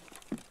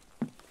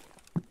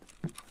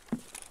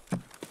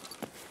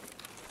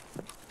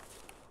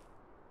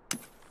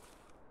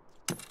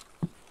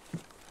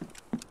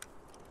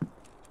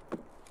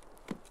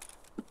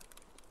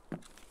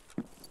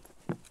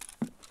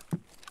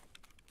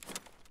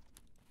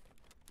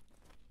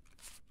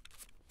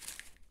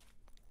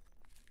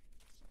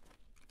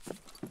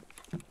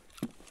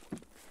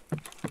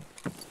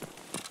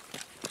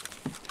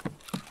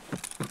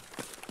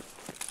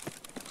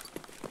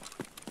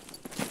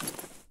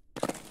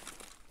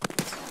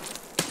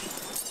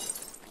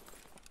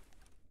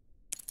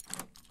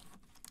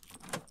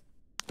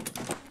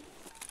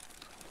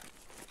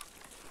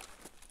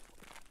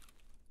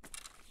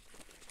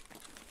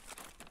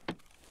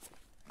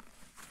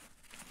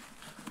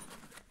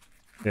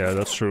 Yeah,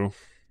 that's true.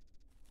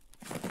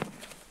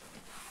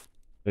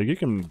 Like, you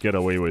can get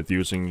away with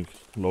using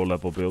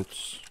low-level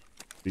builds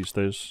these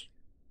days,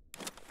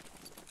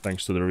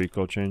 thanks to the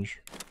recoil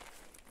change.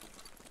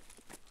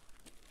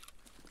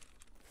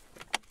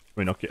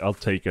 mean, okay, I'll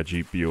take a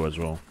GPU as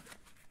well.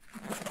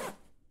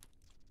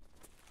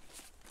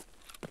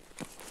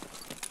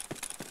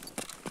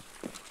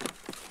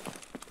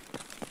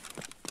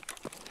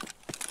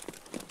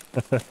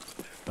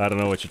 I don't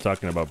know what you're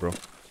talking about, bro.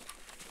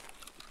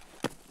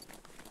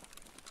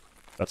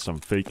 That's some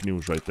fake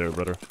news right there,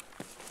 brother.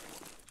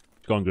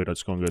 It's going good,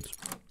 it's going good.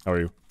 How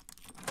are you?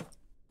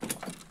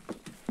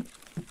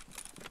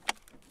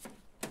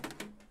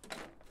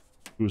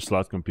 Two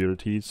slot computer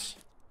tees.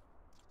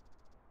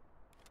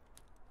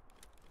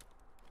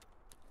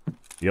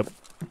 Yep.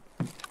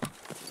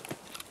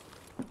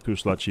 Two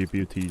slot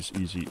GPU tees,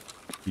 easy,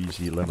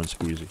 easy lemon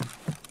squeezy.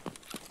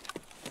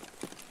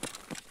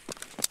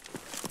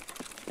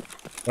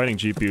 Finding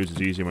GPUs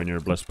is easy when you're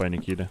blessed by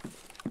Nikita.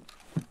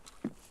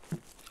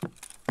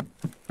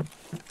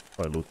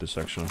 Probably loot this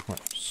section.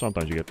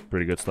 Sometimes you get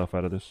pretty good stuff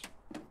out of this.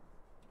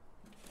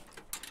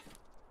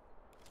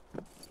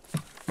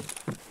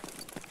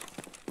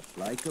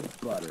 Like a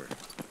butter.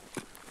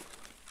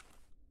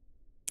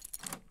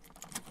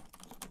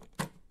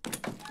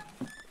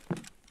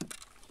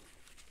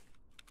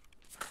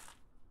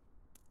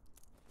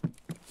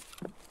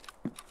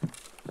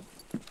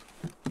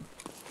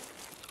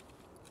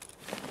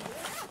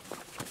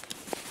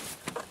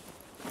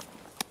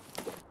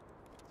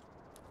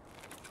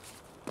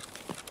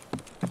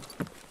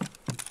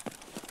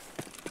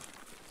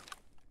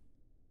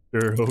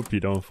 Sure hope you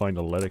don't find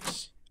a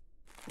Letix.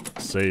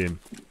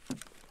 Same.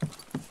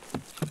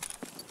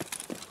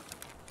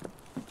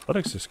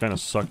 Letix is kind of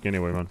suck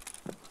anyway, man.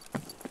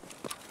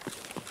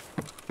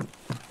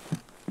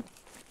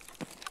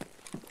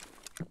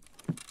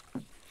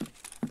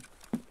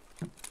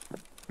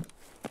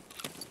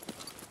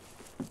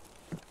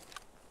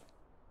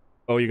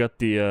 Oh, you got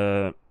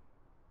the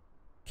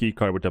key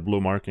card with the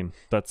blue marking.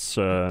 That's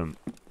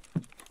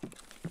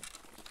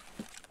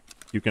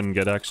you can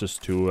get access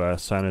to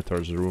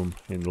Senator's room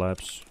in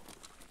labs.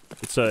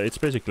 It's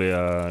basically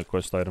a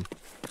quest item.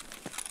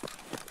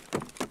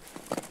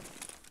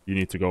 You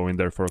need to go in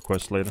there for a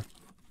quest later.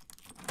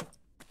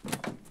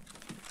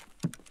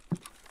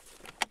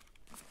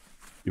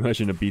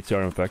 Imagine a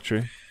BTR in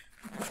factory.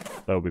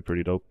 That would be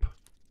pretty dope.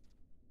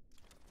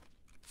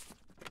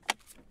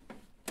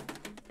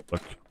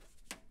 Look.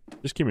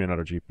 Just give me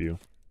another GPU.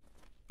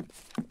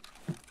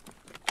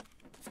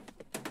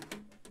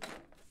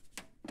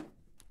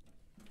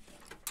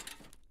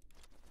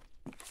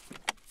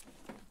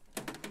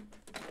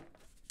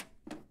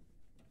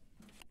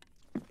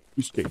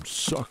 This game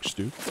sucks,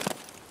 dude.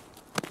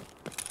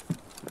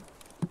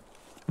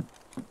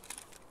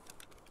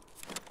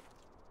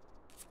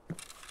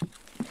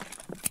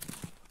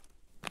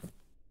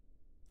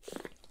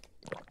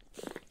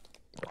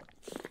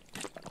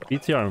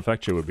 BTR in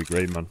factory would be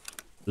great, man.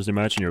 Just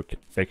imagine you're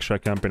extra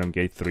camping on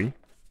gate 3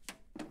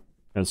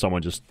 and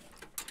someone just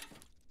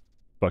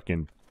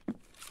fucking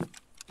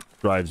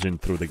drives in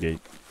through the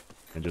gate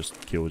and just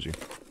kills you.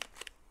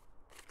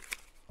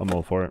 I'm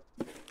all for it.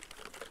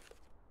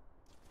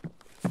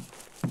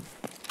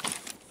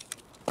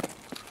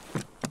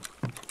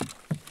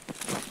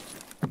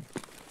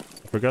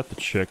 I forgot to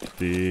check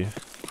the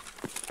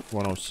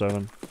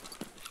 107.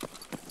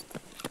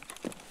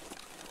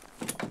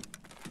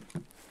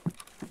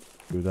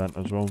 Do that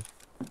as well.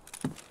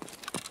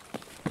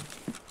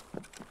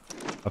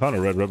 I found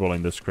a red rebel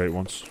in this crate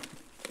once.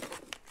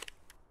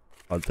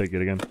 I'll take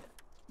it again.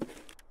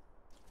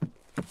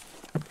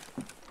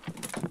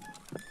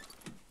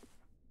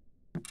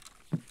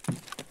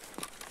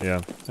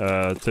 Yeah,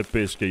 tip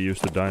basically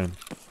used to dying.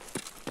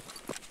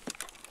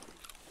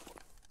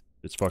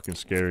 It's fucking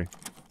scary.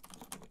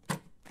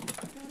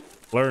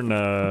 Learn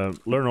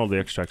all the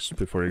extracts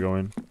before you go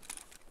in.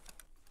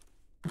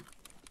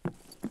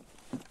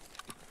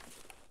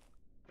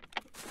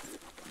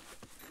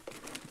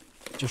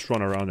 Just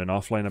run around and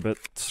offline a bit,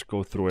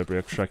 go through every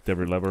extract,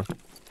 every lever,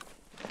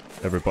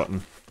 every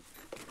button.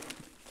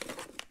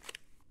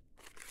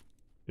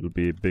 It'll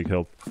be a big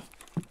help.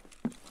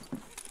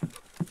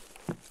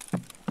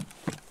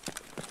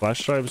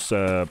 Flash drives,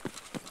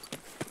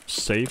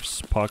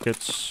 safes,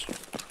 pockets,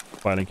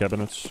 filing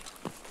cabinets.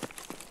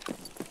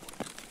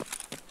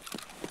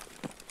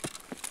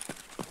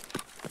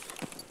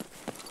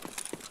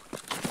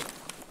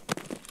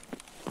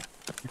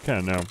 You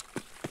can now.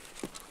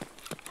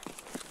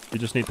 You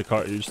just need the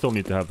card. You still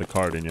need to have the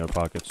card in your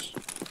pockets.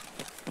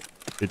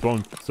 It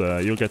won't.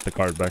 You'll get the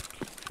card back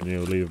when you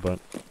leave, but.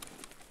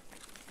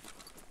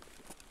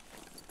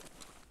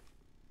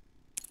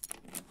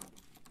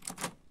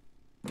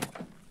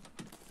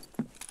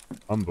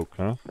 Book,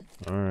 huh?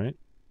 Alright.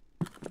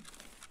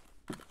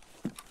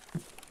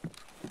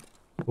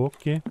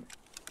 Okay.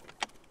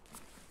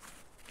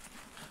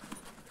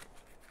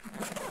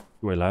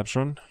 Do I labs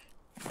run?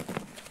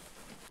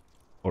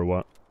 Or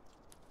what?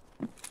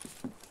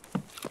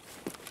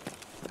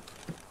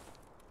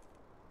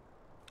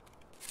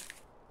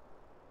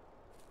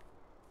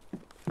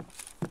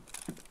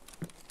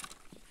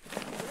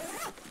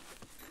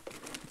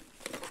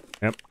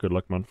 Yep, good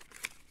luck, man.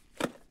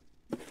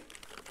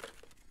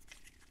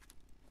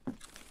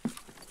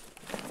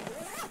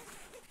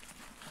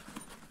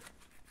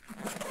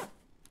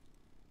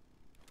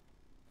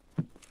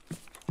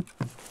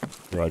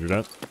 Roger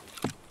that.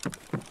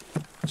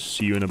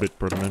 See you in a bit,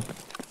 brother man.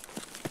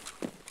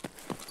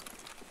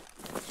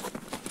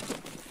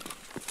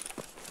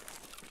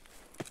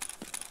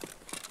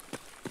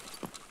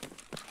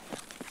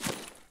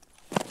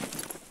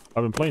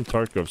 I've been playing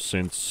Tarkov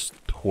since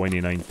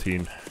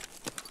 2019.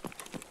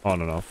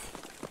 On and off.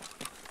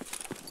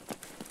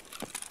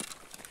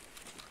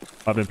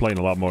 I've been playing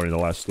a lot more in the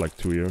last, like,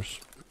 2 years.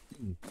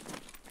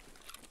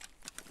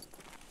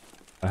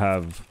 I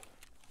have...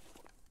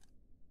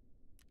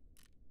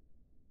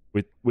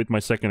 With my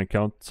second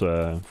account,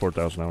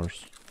 4,000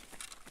 hours.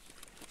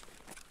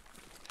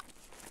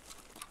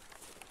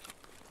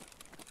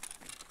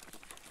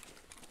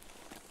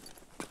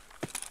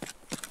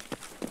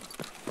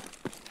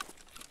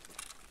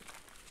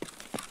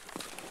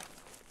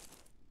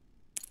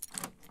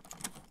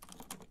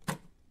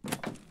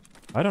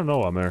 I don't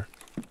know, Amir.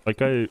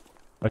 Like, I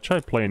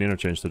tried playing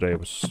Interchange today, it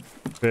was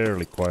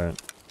fairly quiet.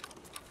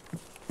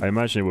 I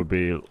imagine it would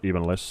be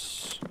even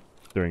less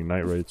during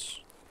night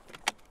raids.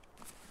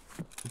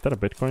 Is that a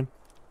Bitcoin?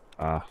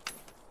 Ah.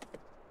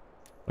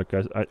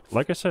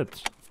 Like I said,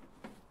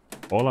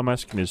 all I'm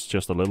asking is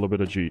just a little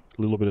bit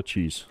of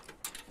cheese.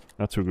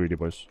 Not too greedy,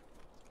 boys.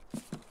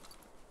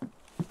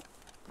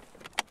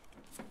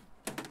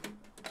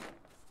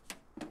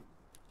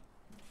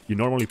 You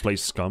normally play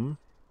Scum?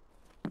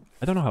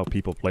 I don't know how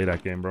people play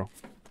that game, bro.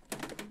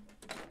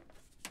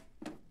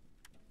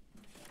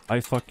 I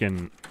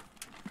fucking...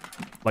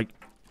 Like,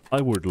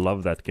 I would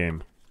love that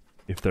game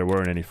if there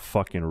weren't any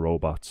fucking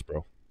robots,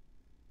 bro.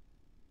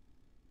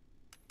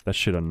 That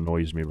shit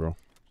annoys me, bro.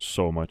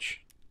 So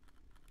much.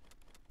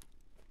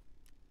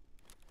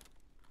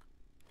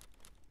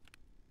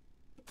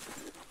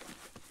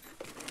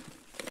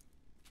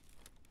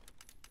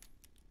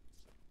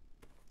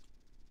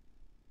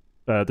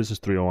 This is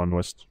 301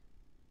 West.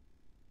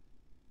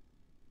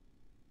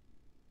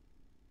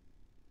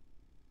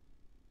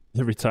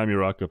 Every time you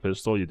rock a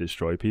pistol, you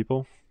destroy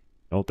people.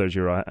 Oh, there's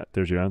your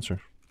answer.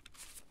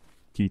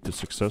 Key to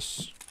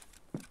success.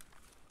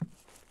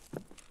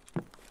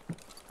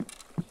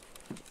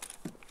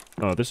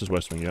 Oh, this is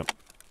West Wing, yep.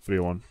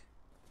 301.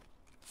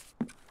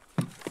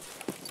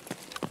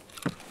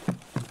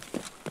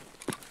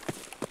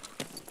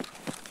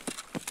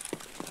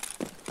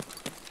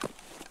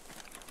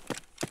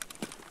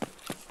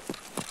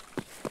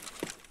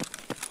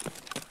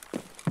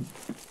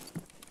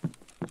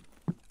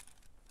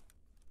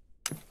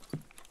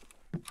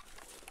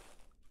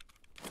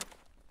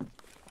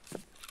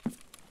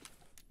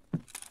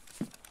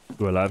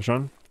 Do I live,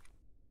 Sean?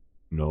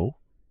 No.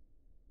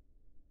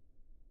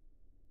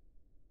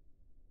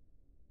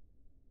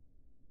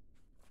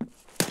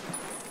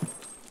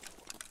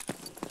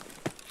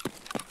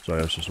 Sorry,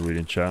 I was just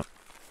reading chat.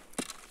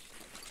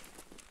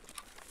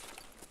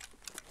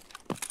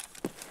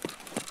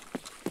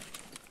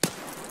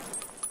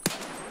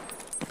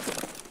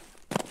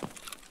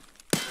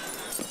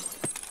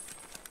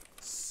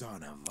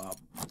 Son of a...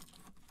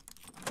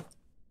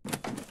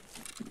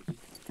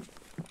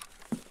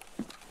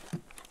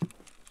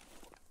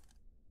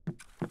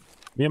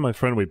 Me and my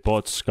friend, we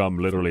bought Scum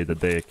literally the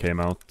day it came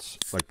out.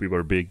 Like, we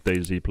were big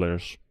DayZ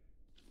players.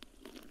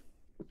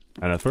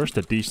 And at first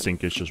the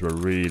desync issues were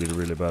really,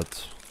 really bad.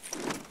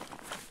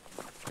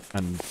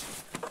 And...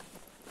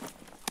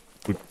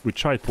 We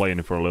tried playing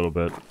it for a little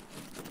bit.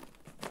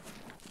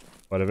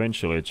 But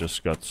eventually it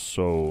just got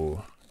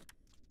so...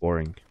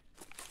 boring.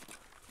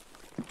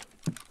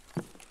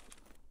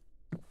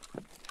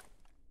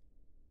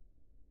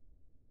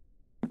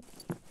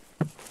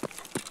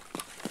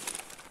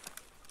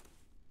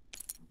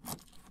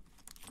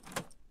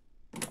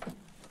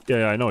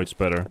 Yeah, I know it's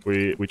better.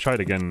 We tried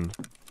again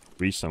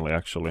recently,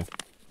 actually.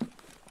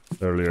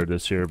 Earlier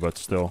this year, but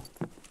still.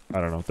 I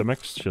don't know. The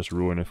mechs just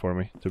ruin it for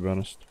me, to be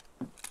honest.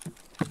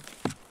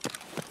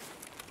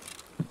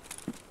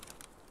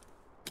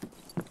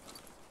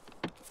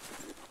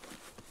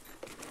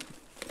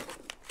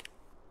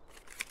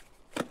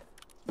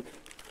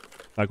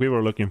 Like, we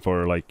were looking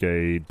for, like,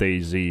 a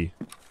DayZ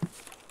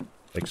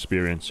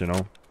experience, you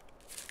know?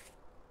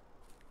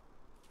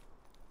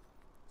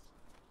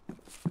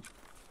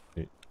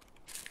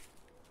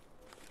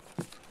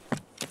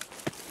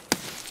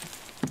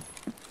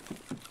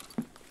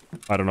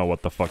 I don't know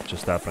what the fuck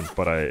just happened,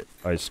 but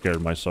I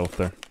scared myself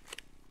there.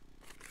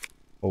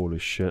 Holy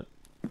shit.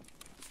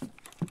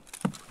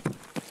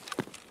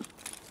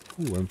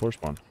 Ooh, M4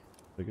 spawn.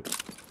 Take it.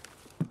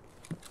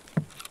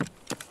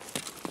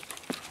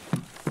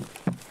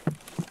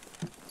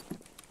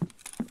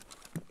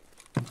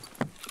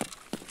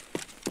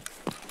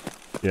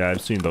 Yeah,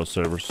 I've seen those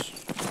servers.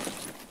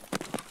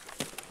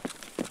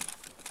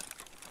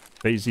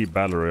 DayZ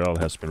Battle Royale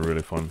has been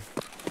really fun.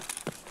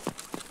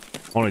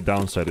 Only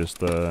downside is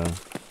the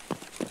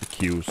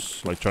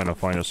queues, like trying to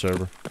find a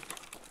server.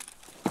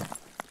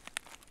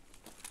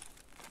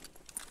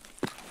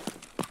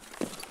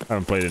 I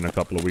haven't played it in a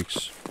couple of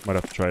weeks. Might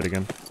have to try it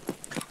again.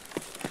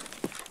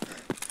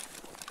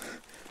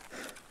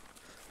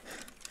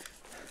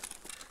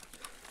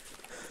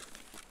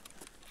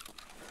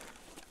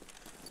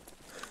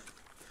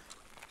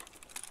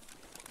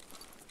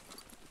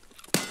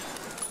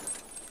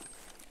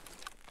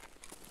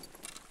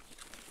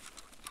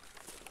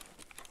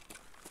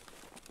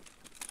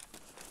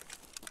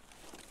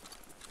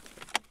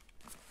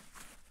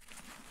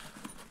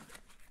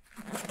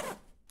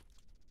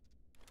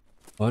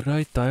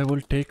 Alright, I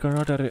will take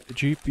another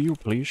GPU,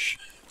 please.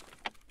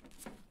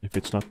 If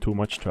it's not too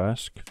much to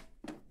ask.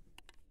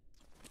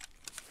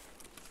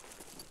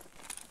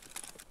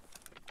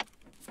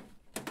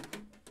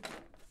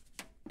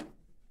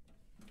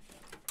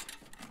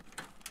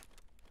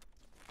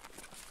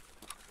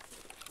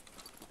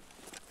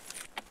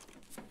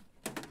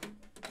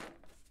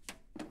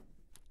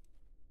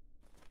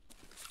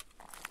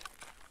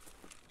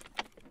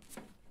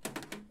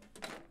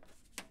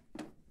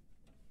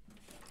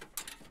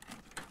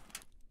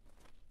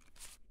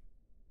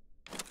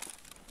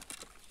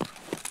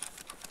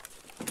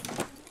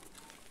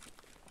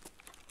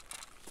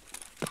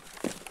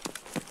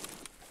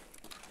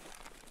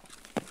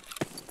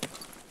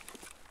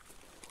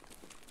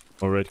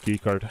 Or red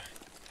keycard.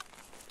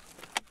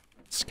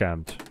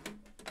 Scammed.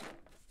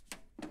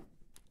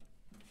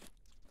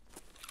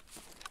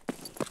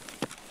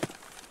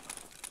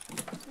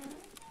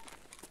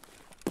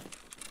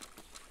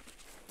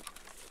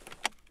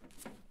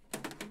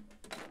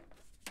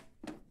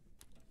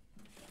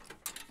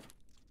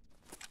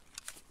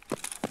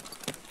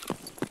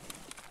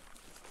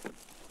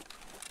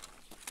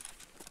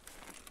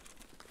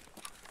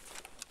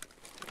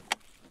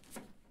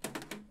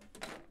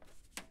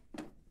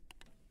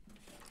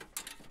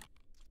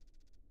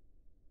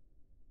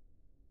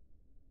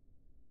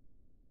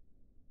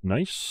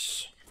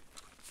 Nice.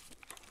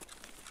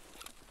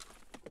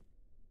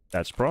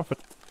 That's profit.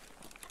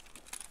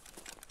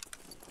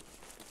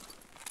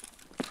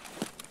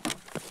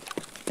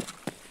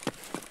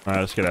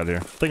 Alright, let's get out of here. I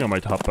think I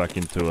might hop back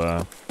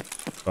into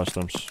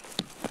customs.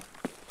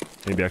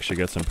 Maybe actually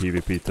get some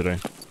PvP today.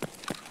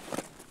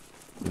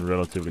 Been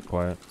relatively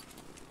quiet.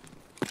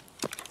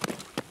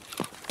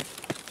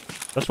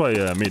 That's why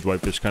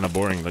mid-wipe is kind of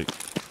boring. Like,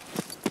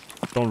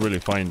 don't really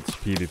find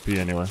PvP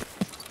anywhere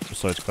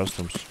besides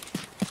customs.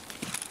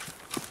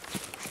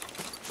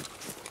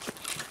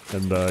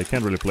 And I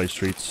can't really play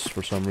streets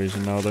for some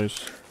reason nowadays.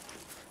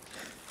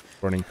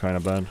 Running kind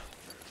of bad.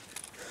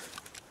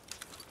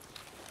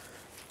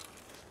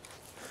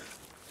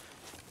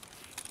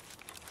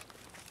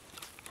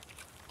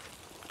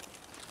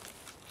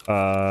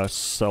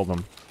 Sell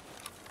them.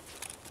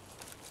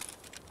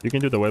 You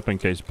can do the weapon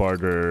case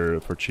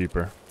barter for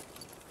cheaper.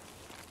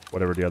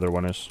 Whatever the other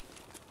one is.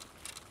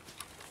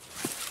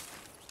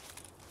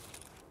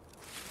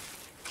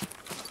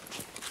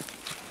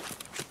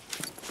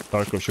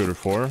 Tarkov Shooter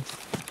 4.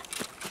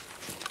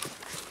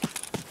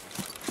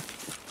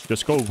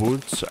 Just go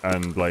woods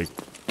and like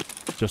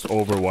just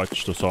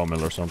overwatch the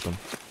sawmill or something.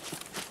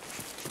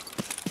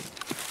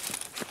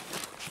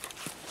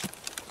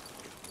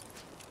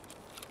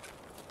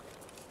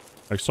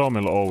 Like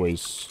sawmill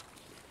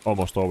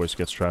almost always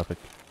gets traffic.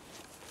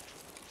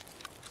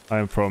 I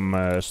am from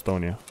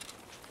Estonia.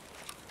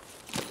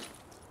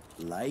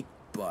 Like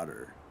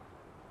butter.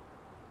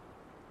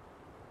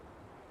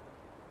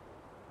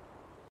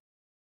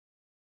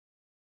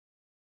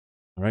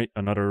 Alright,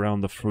 another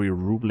round of free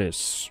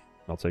rubles.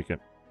 I'll take it.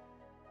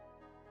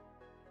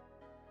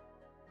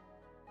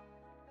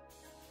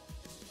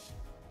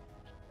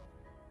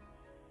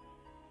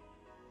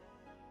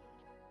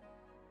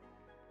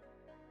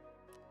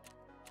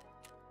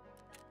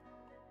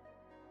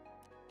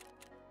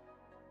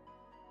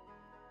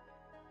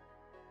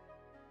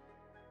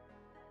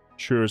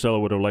 Sure as hell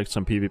would have liked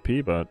some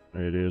PvP, but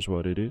it is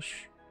what it is.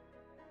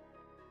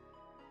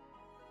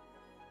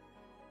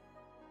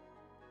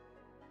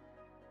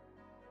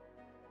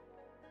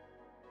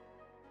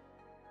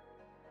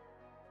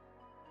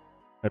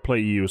 I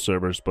play EU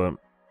servers, but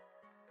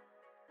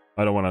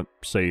I don't want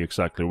to say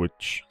exactly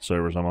which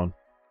servers I'm on.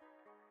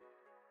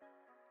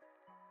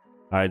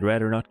 I'd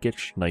rather not get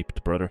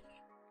sniped, brother.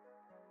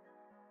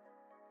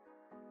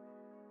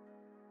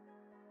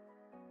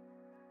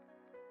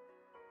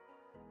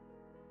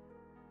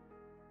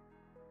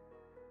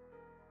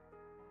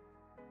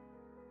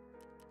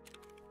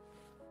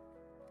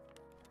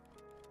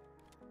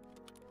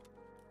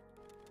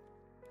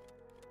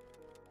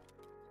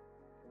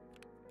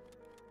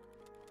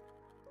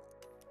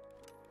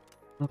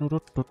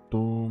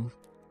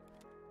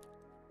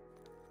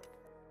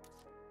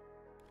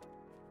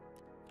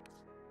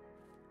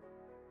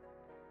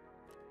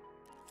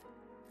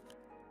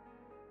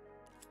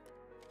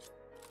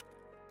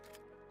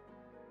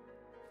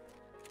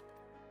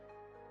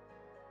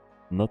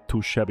 Not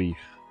too shabby.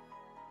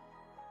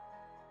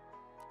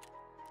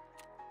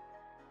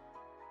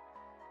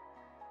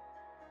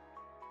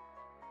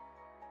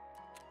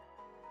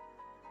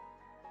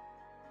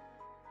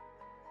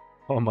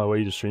 On my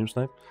way to stream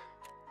snipe.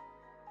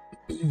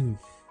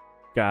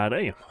 God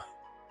damn.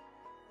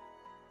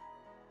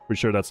 Pretty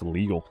sure that's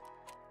illegal.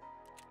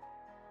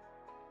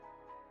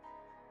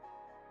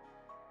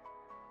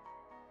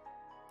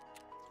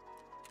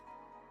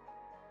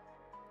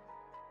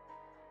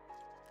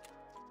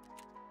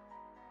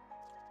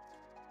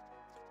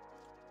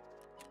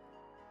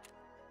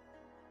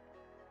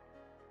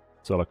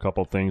 Sell a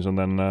couple things and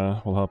then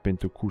we'll hop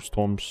into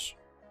customs.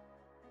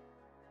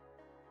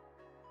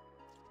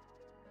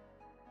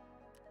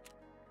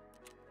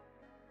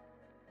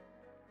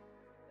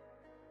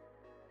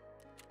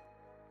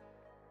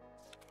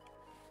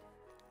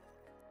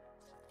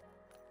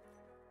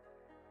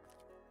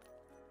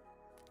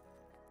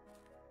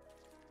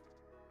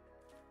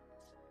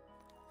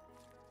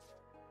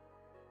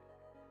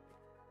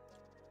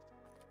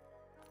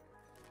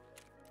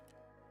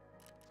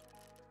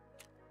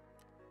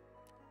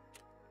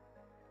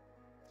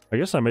 I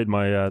guess I made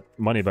my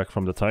money back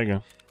from the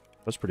tiger.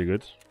 That's pretty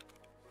good.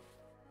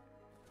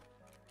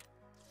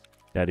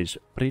 That is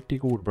pretty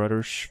good,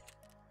 brothers.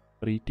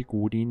 Pretty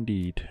good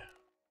indeed.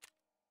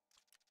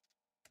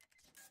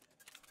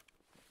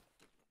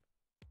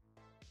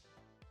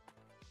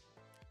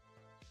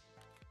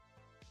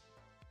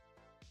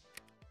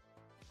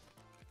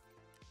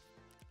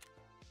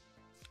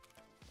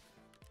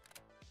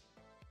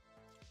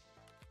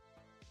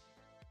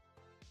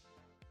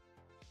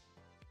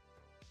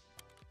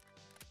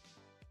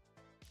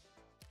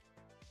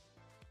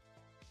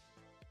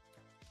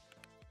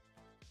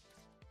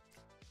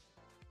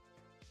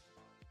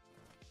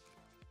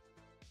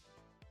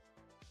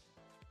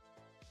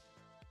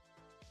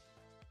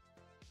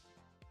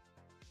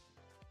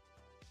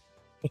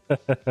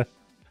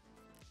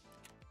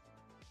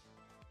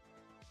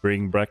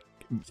 Bring back,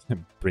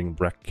 bring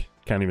back.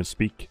 Can't even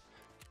speak.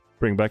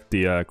 Bring back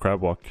the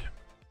crab walk.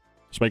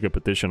 Just make a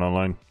petition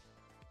online.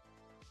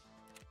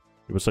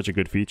 It was such a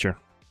good feature.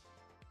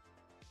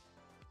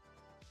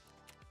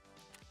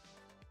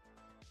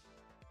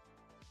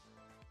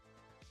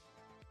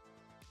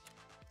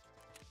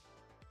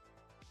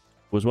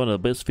 Was one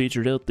of the best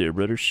features out there,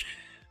 brothers.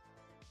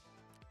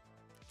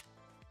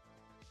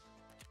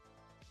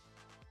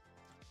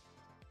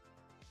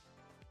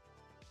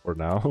 For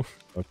now,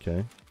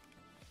 okay.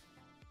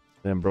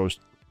 Damn, bro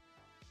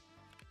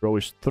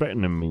is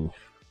threatening me.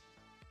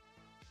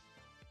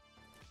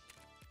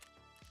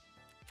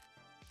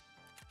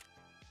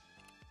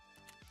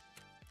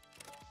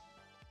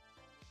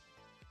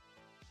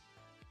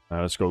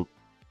 Let's go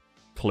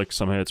click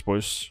some heads,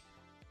 boys.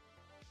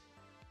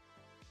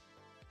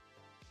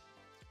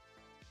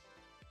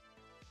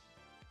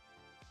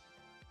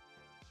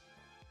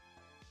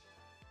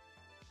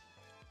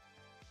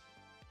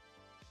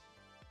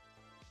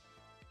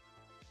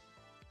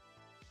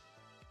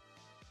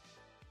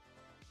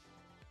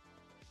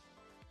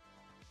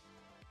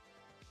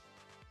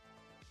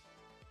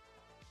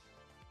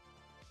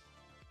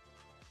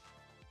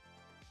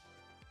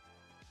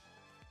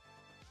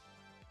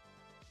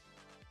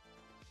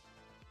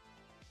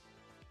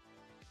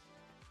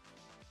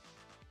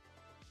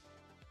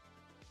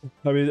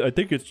 I mean, I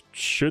think it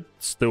should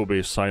still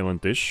be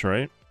silent-ish,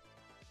 right?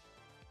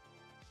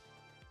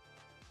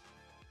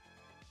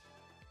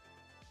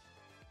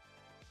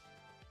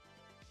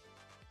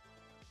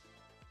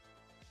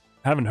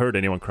 Haven't heard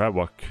anyone crab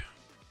walk.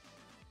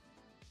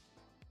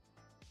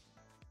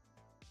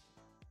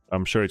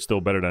 I'm sure it's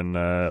still better than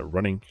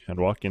running and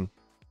walking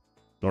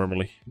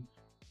normally.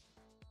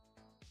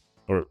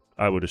 Or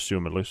I would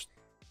assume at least.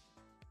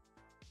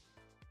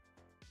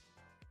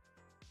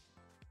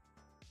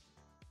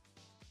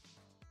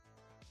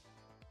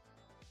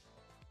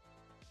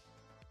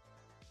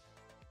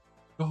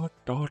 Dot,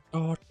 dot,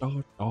 dot,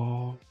 dot,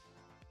 dot.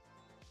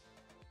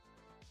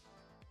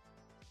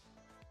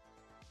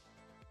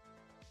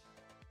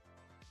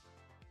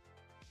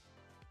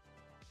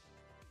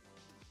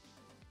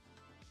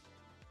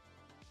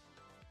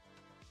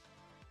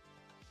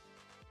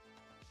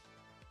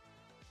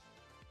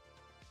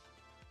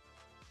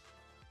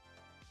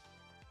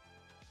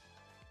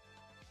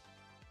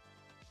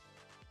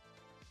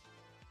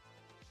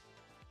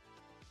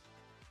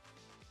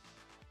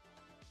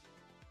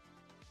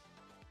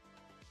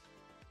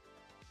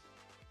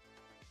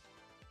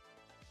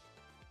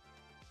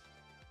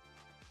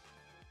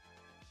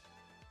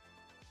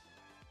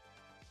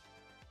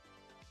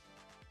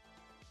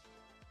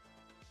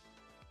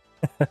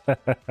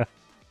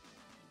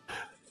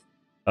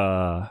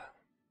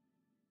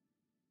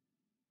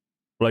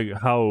 Like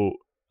how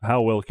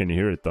well can you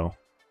hear it though?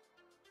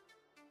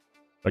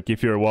 Like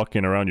if you're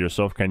walking around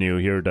yourself, can you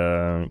hear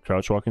the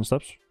crouch walking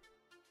steps?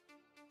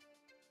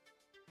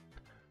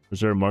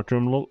 Is there a marked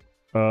room?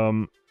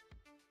 I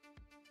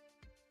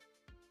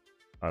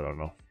don't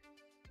know.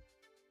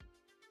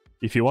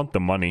 If you want the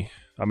money,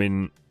 I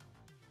mean,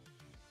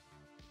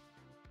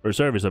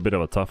 Reserve is a bit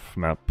of a tough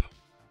map.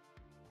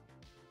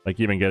 Like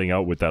even getting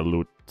out with that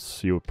loot,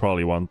 you would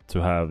probably want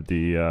to have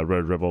the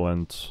Red Rebel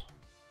and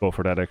go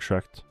for that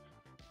extract.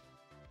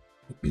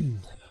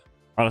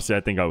 Honestly,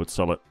 I think I would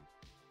sell it.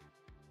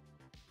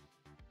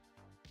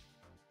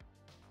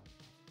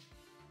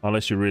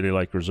 Unless you really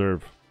like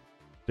Reserve,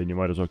 then you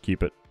might as well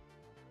keep it.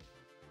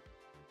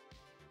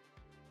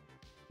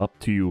 Up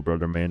to you,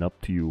 brother man,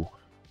 up to you.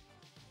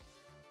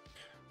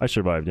 I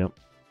survived, yep.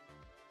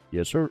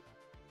 Yes, sir.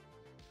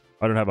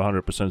 I don't have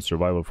 100%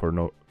 survival for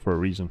a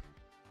reason.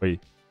 Wait.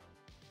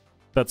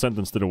 That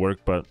sentence didn't work,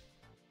 but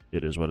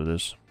it is what it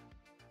is.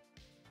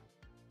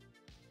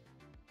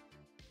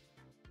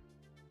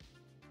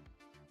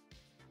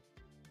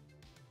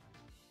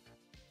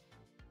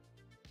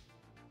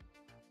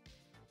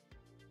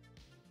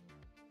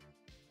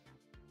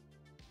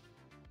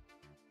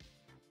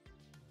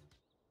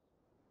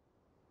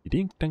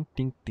 Ding ding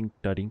ding ding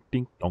da ding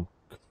ding dong.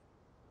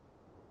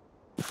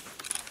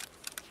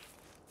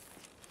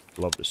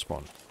 Love this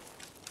one.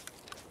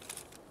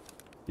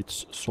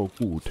 It's so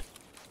good.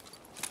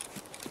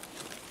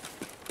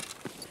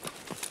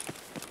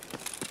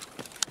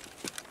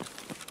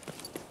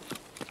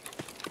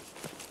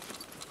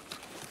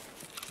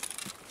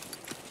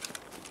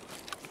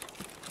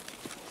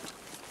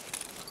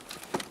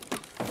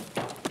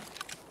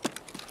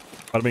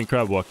 I mean,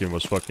 crab walking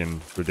was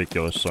fucking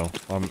ridiculous, so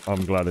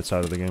I'm glad it's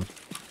out of the game.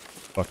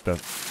 Fuck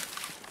that.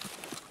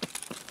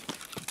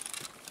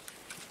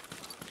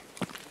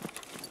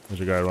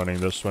 There's a guy running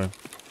this way.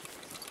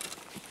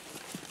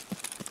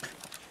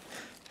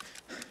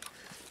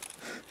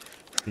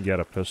 You get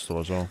a pistol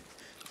as well.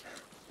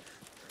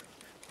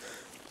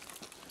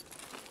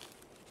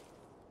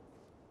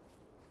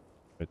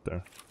 Right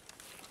there.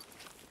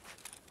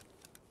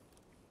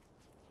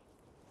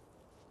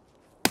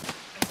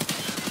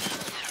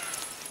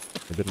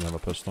 I didn't have a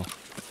pistol.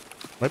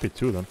 Might be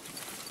two then.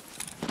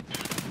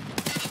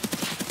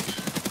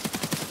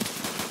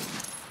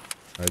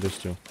 Alright, there's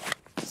two.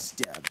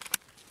 Stab.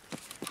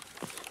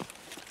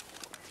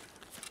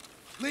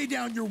 Lay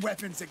down your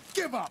weapons and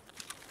give up!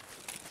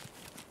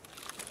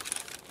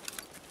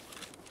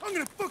 I'm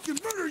gonna fucking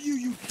murder you,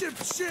 you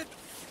dipshit!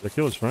 Did I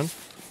kill his friend?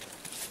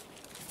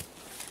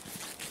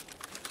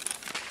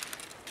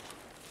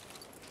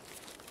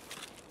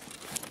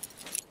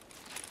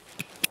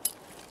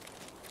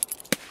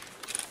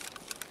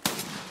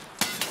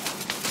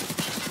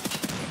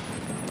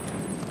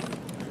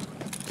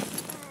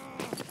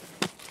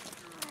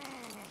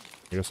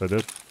 I guess I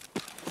did.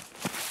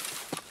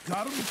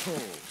 Got him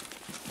cold.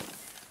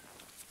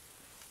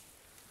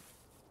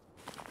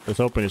 Let's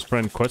open his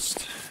friend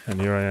quest,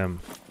 and here I am.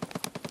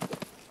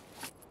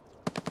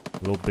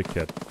 Little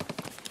dickhead.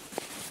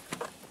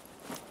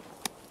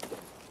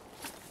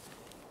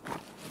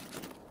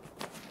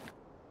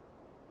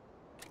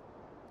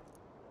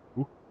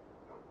 Ooh.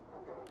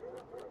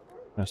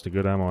 That's the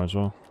good ammo as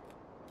well.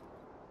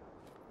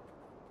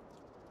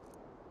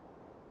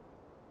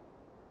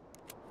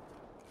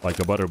 Like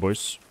a butter,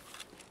 boys.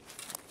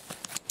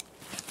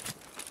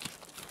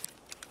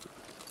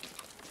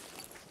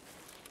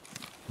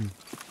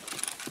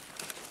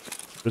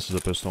 This is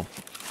a pistol.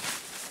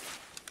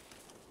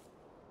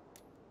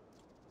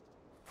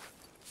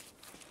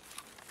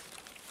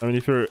 I mean,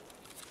 if you're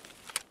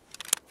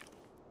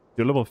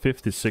level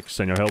 56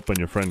 and you're helping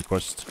your friend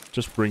quest,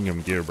 just bring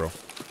him gear, bro.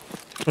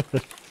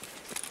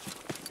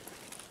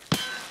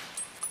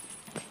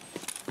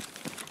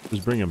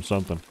 Just bring him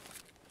something.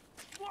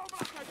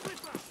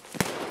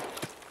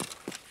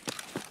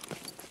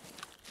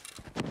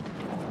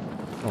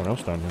 No one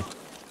else down here.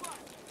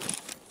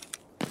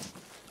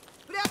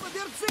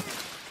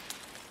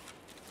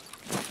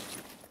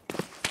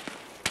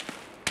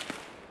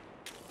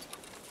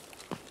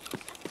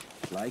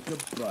 Like a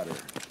butter.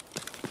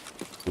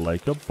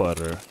 Like a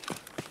butter.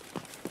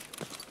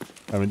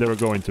 I mean, they were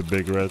going to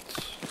Big Red.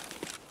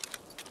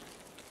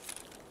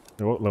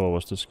 What level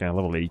was this guy?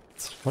 Level 8.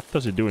 What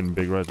does he do in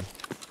Big Red?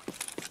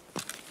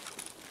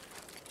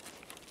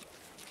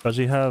 Does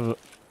he have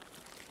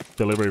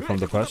delivery from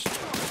the past?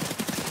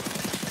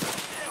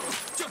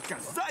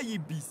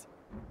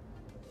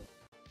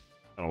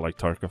 I don't like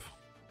Tarkov.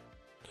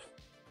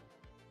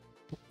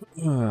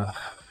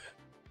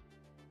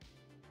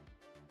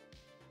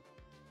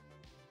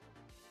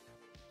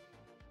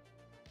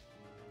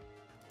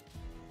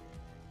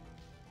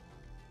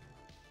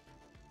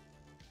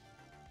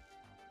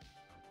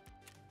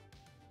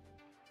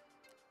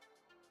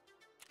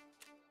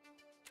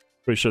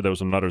 Pretty sure there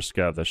was another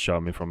scav that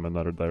shot me from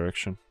another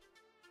direction.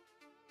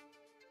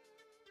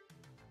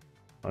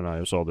 Oh no, it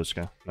was all this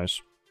guy.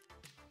 Nice.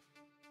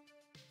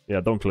 Yeah,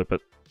 don't clip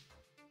it.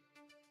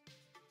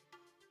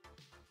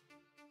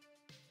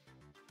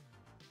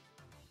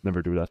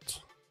 Never do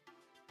that.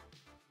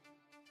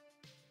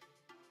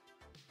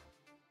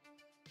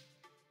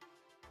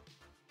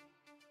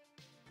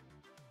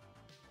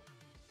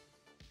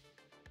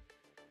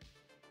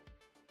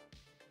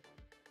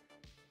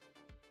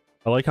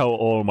 I like how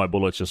all my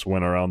bullets just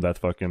went around that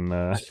fucking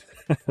that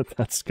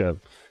scav.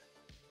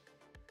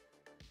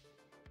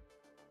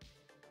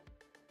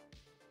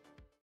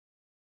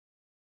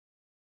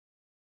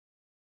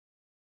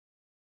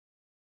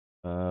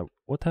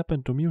 What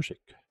happened to music?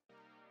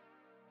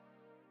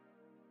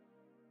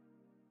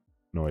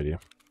 No idea.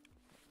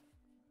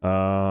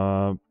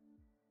 Well,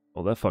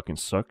 that fucking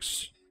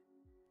sucks.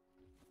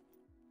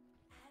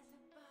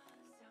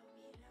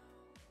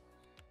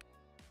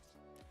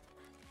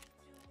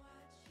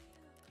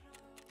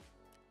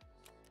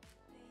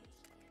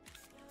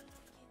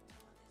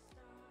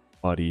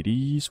 What it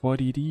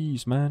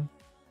is, man.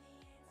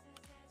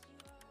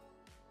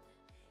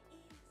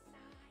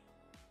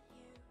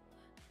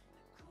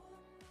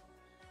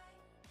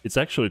 It's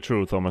actually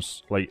true,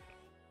 Thomas. Like,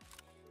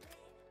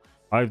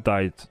 I've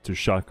died to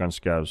shotgun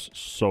scavs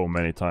so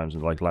many times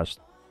in like last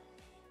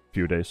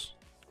few days.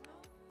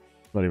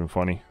 Not even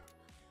funny.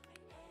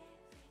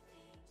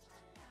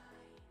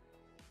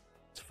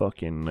 It's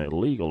fucking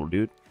illegal,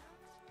 dude.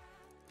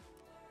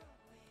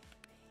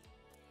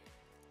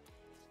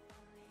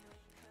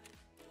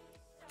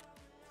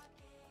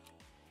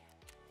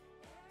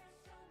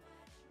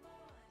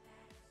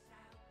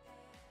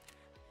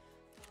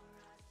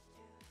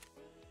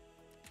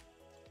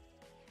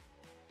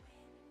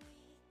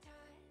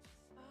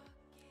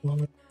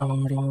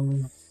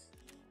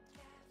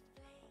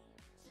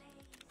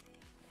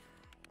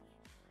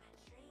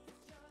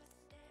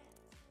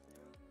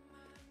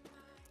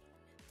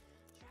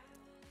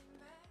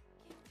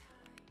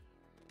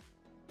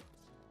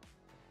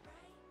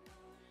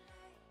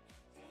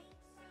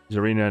 Is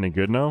Arena any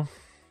good now?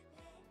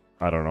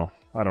 I don't know.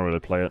 I don't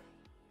really play it.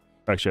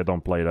 Actually, I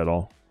don't play it at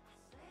all.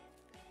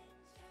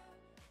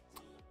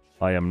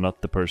 I am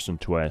not the person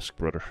to ask,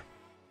 brother.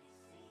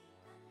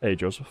 Hey,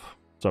 Joseph.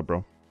 What's up,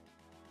 bro?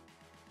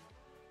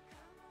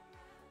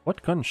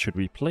 What gun should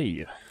we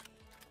play?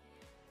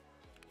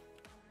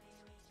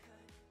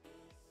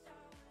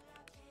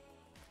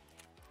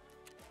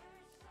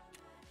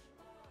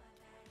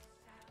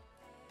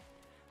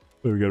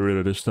 Let me get rid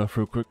of this stuff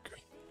real quick.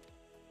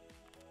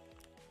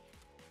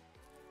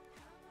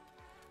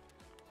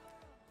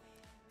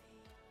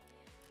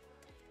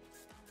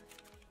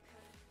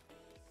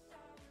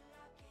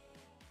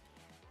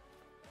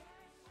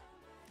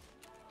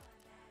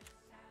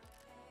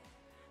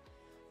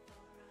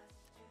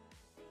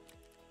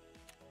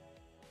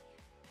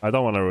 I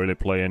don't want to really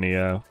play any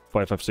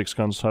 5.56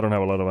 guns. I don't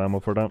have a lot of ammo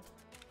for that.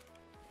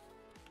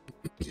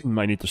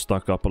 I need to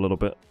stock up a little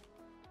bit.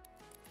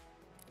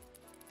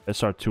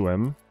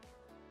 SR2M.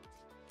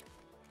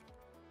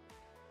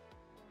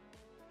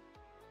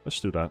 Let's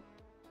do that.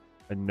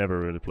 I never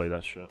really play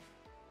that shit.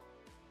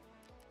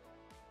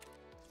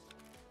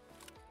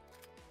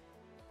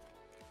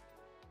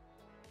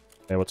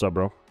 Hey, what's up,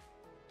 bro?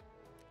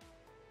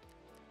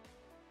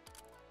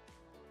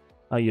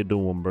 How you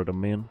doing, brother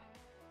man?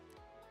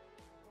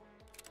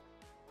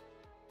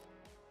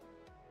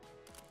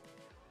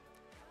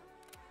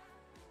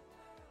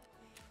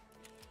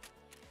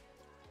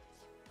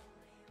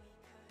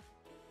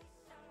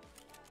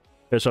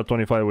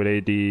 SR25 with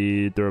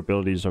 80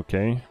 durability is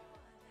okay.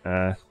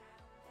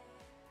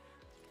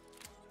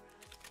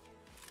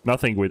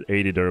 Nothing with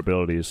 80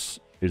 durability is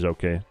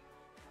okay.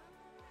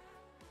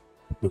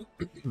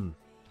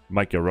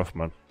 Might get rough,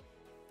 man.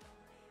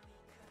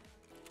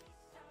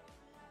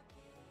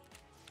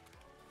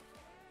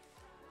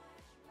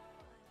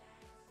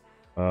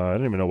 I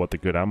don't even know what the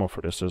good ammo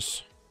for this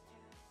is.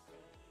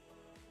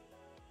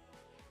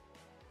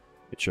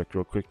 Let me check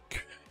real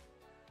quick.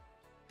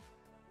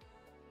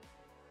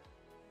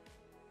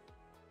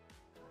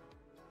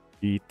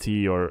 ET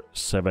or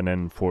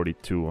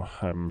 7N42.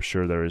 I'm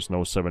sure there is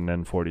no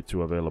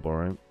 7N42 available,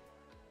 right?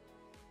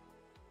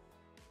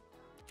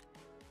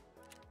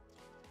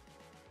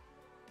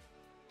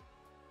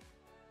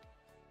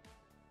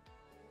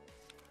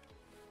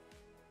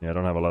 Yeah, I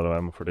don't have a lot of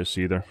ammo for this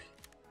either.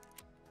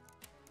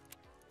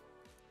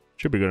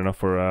 Should be good enough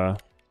for a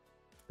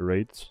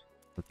raid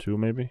or two,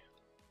 maybe.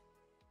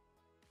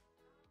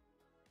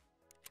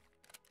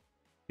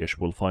 Guess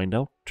we'll find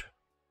out.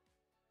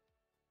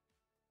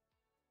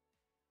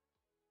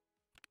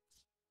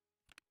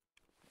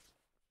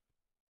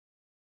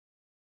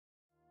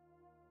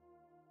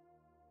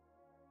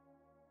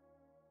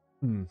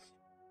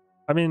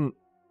 I mean,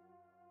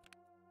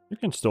 you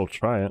can still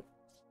try it.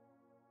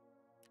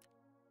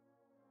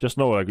 Just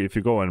know, like, if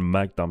you go and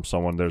mag dump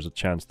someone, there's a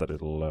chance that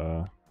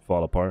it'll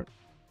fall apart.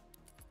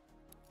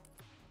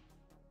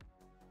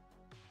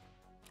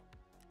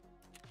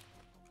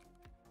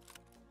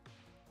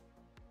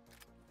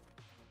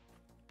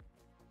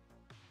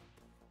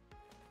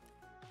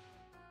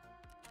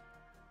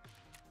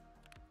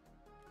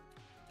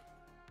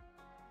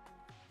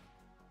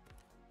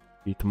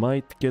 It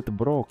might get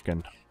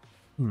broken.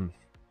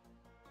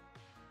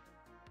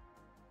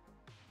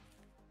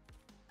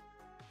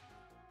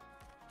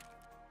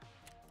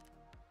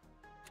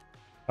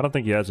 I don't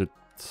think he has it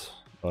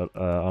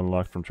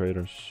unlocked from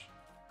traders.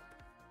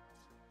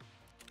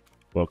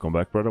 Welcome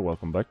back, brother.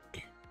 Welcome back.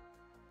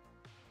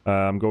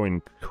 I'm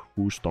going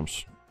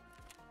customs.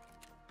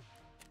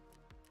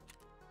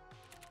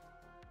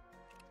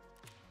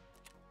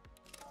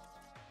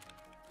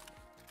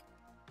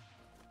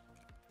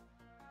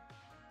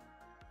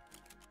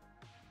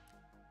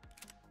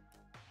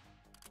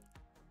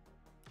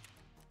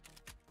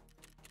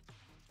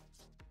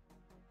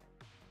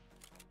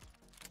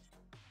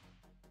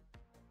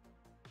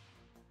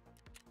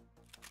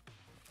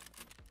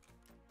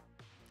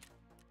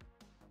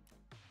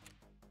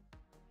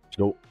 Let's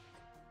go.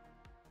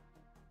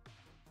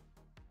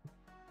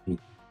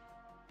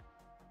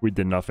 We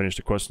did not finish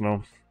the quest,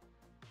 no.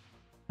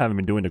 Haven't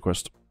been doing the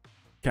quest.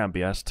 Can't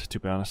be asked, to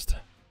be honest.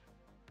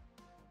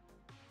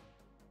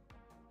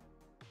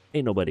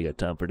 Ain't nobody got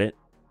time for that.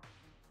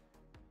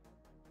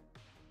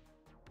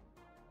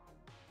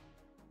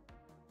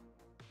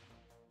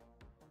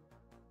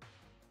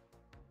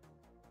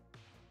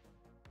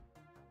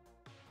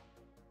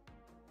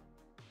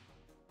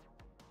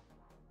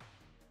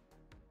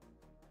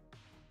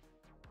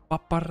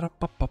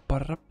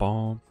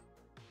 Pa-pa-ra-pa-pa-pa-ra-pom.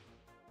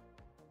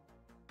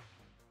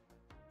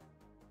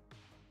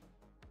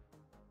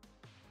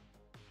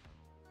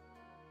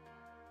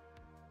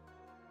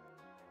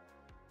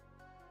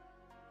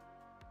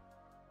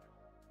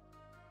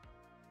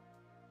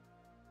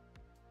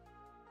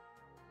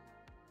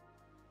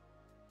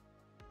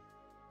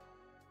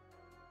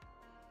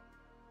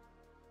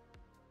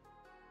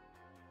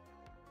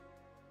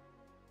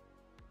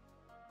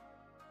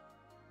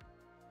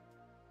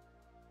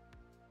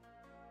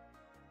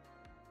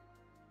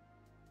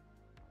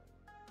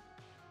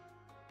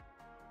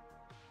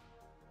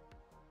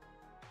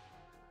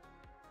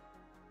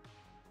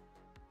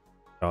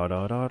 Da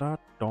da da da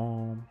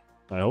dom.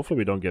 Hopefully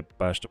we don't get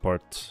bashed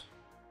apart.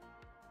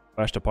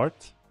 Bashed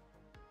apart?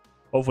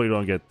 Hopefully we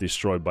don't get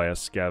destroyed by a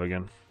scav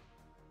again.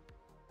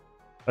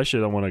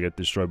 Actually, I don't want to get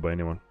destroyed by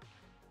anyone.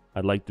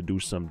 I'd like to do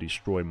some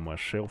destroy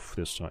myself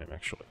this time,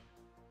 actually.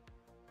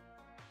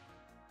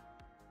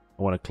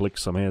 I want to click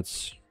some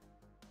heads.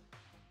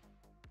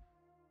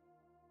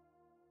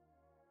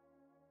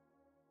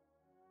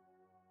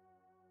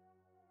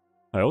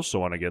 I also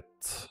want to get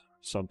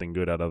something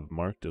good out of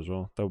marked as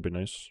well. That would be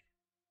nice.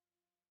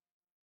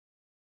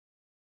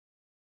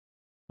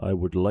 I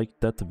would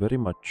like that very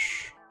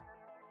much.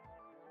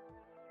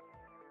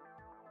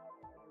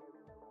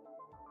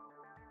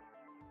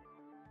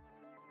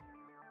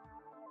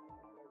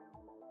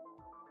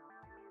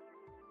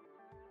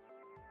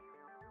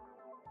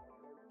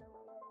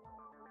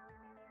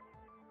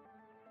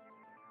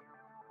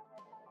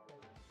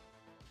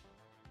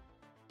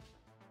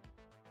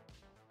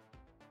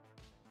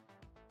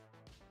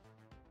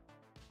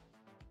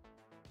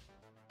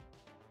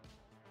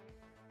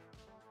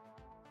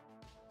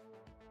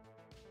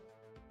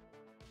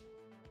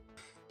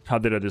 How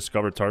did I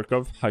discover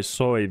Tarkov? I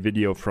saw a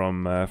video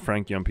from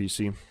Frankie on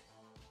PC.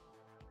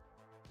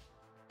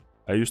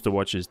 I used to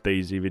watch his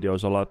DayZ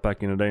videos a lot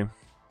back in the day.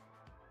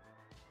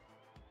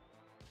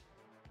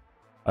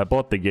 I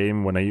bought the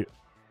game when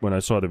I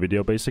saw the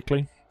video,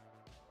 basically.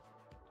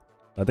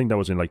 I think that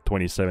was in like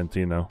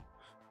 2017 now.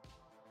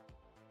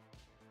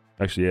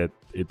 Actually, yeah,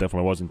 it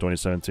definitely was in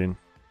 2017.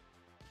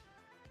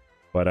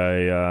 But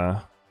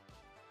I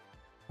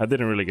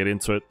didn't really get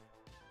into it.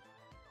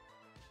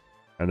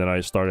 And then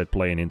I started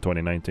playing in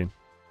 2019.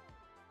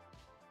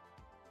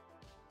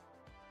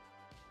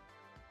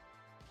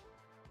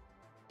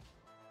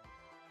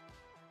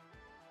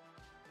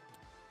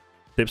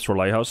 Tips for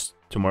Lighthouse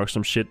to mark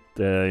some shit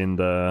in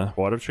the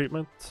water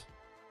treatment.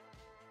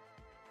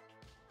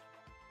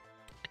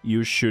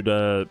 You should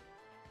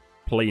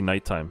play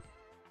nighttime.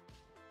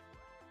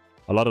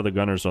 A lot of the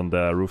gunners on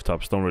the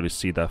rooftops don't really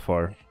see that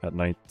far at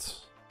night.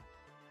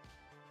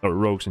 Or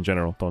rogues in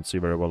general don't see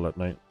very well at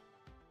night.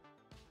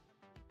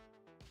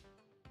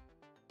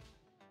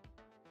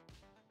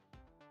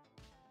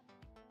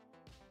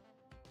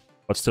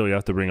 But still, you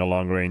have to bring a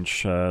long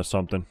range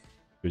something,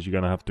 because you're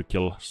gonna have to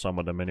kill some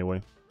of them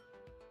anyway.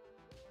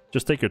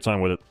 Just take your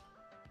time with it.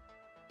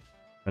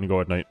 And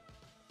go at night.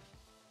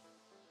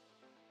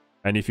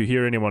 And if you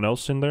hear anyone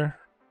else in there,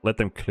 let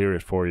them clear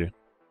it for you.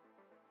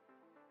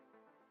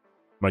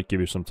 Might give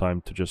you some time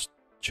to just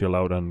chill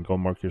out and go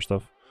mark your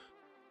stuff.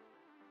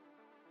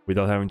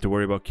 Without having to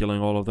worry about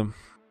killing all of them.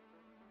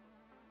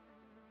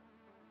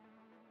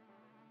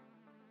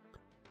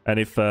 And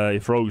if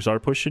rogues are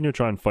pushing you,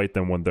 try and fight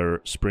them when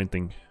they're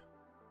sprinting.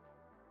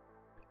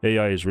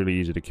 AI is really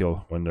easy to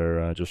kill when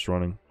they're just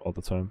running all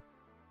the time.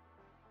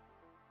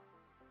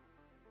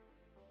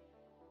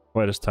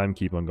 Why does time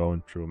keep on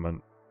going through,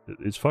 man?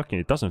 It's fucking...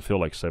 It doesn't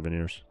feel like 7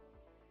 years.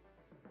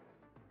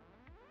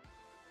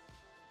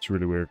 It's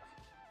really weird.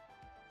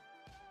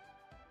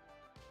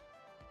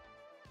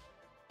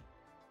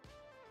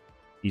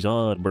 He's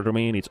odd, brother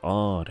man, it's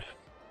odd.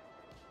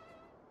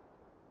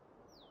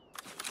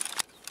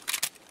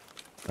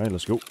 Alright,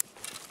 let's go.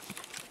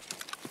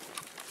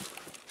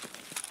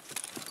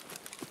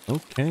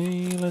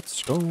 Okay,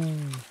 let's go.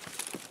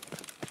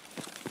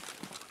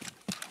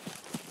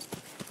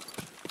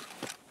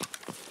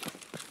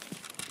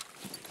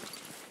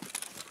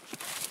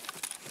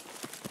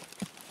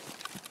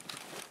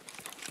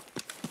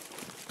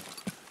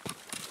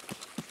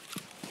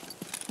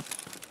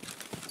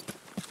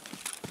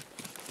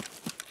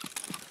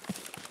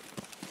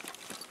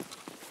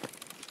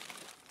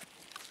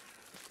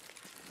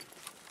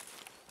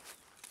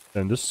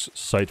 And this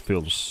site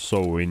feels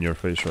so in your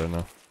face right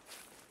now.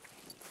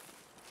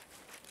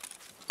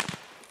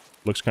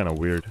 Looks kind of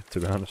weird, to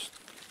be honest.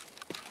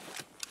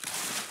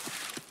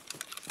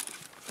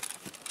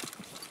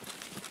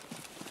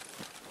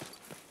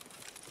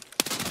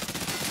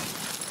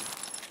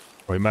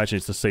 Or imagine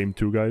it's the same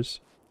two guys.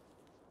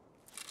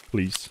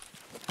 Please.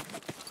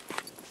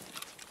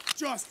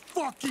 Just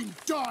fucking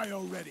die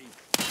already!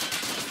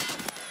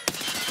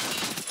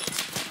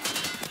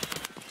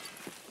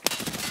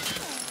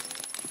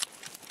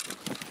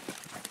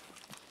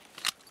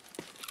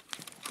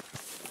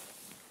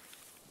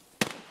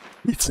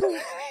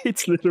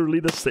 It's literally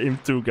the same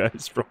two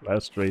guys from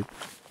last raid.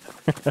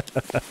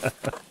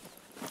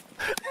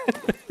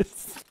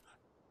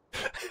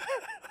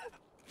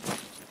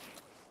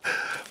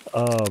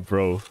 Oh,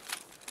 bro.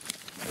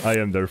 I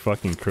am their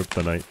fucking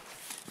kryptonite.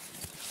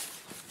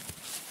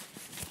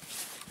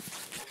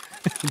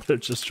 They're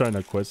just trying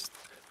to quest,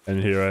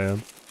 and here I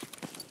am.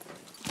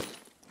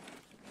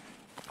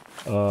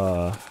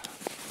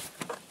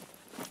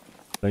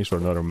 Thanks for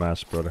another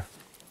mask, brother.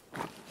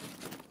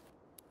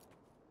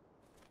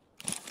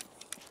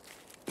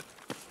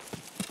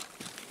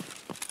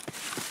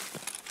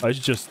 I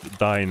should just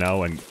die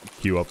now and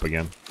queue up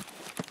again.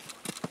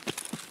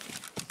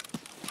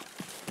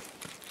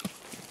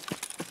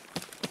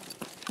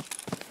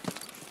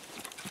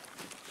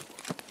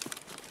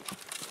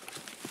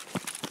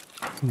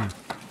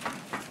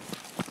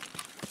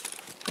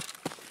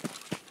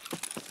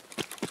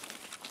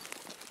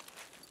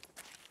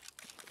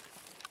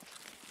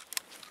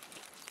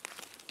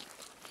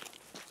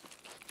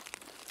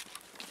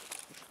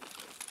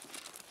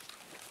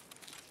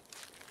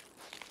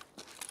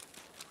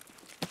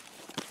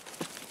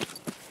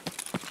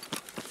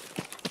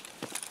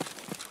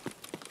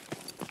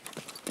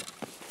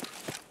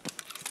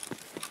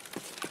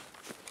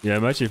 Yeah,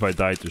 imagine if I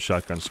died to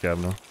shotgun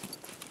scav now.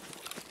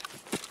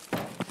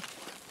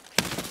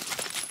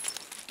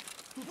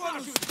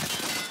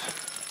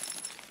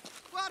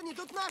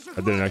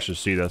 I didn't actually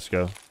see that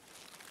scav.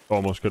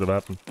 Almost could have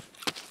happened.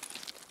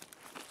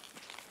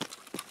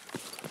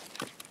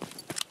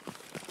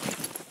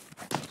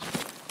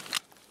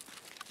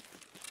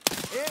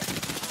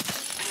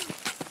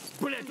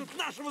 Блять, тут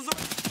нашего за...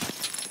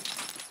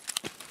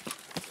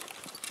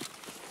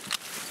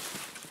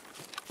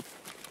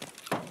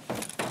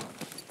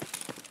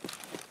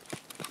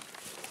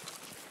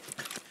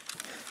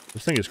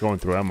 This thing is going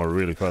through ammo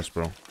really fast,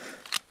 bro.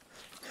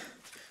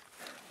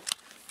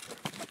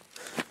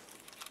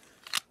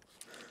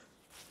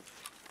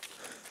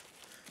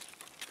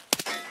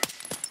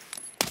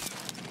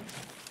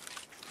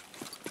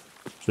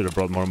 Should have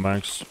brought more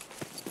mags.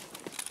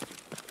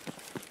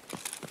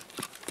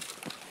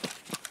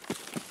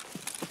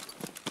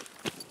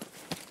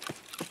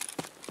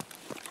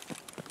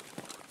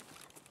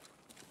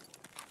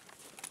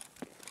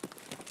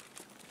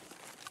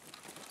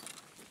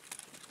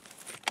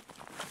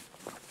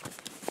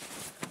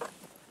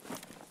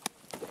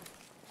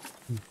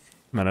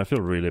 Man, I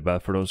feel really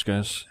bad for those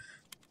guys.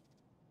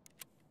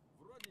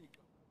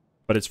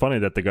 But it's funny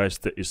that the guy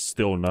is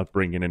still not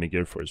bringing any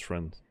gear for his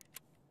friend.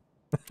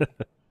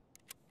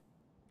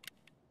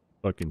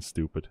 Fucking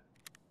stupid.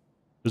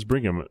 Just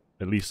bring him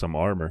at least some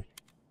armor.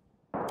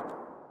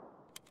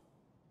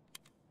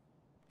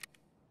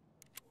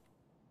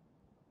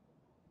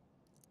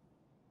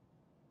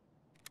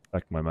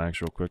 Back my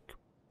mags real quick.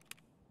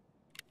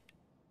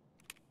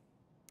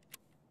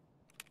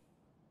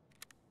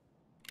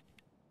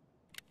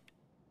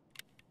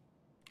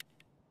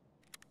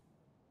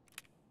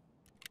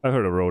 I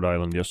heard of Rhode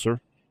Island, yes sir.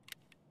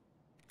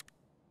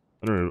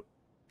 I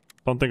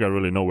don't think I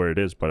really know where it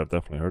is, but I've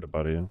definitely heard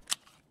about it, yeah.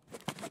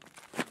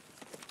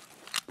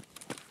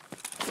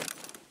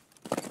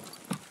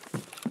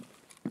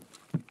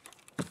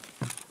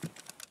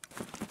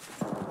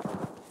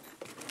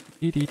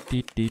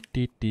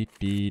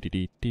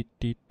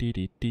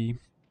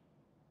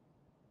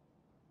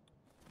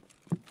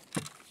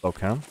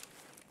 Okay.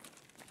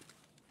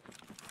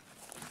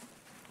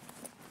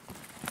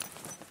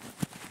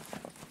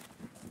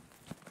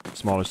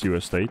 Smallest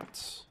US state.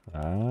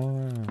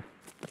 Ah.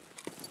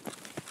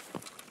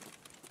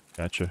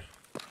 Gotcha.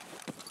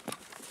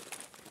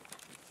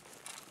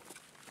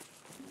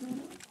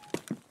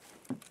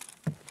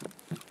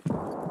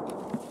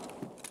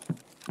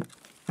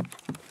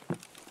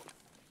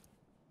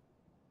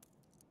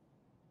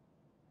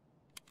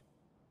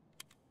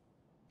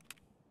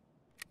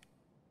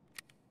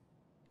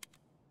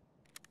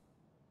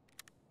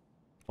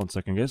 One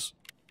second, guys.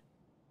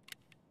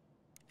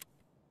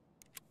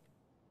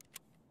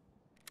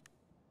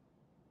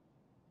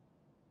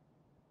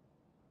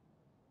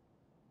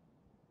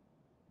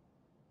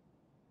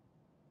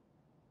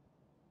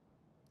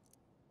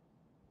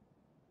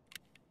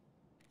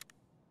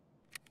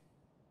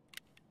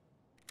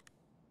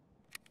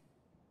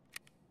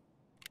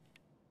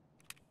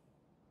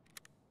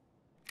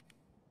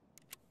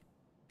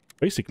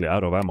 Basically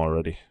out of ammo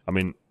already. I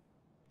mean,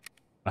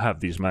 I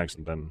have these mags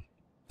and then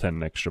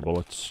 10 extra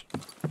bullets.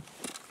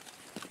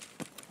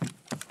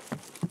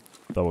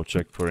 Double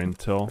check for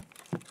intel.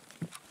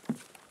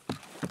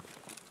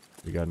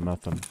 We got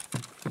nothing.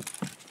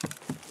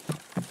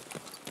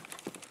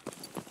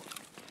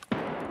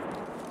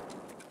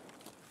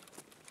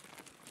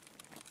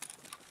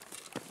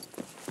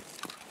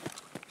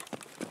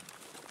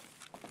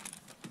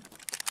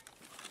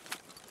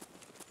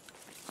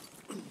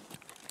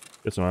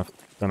 Guess I'm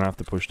gonna have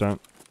to push that.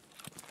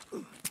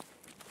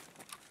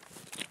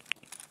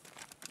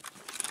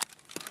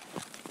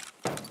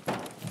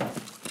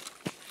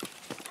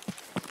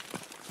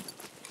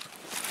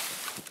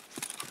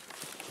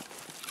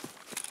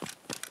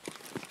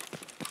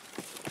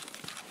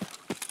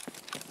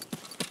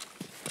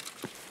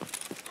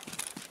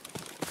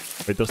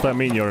 Wait, does that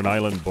mean you're an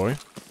island boy?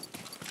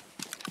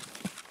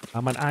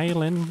 I'm an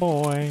island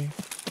boy.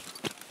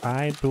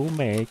 I do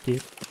make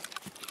it.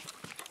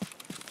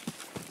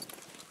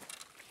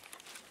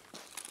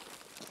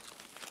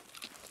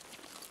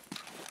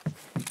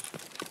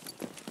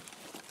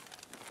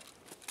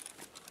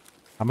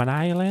 I'm an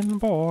island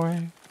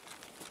boy.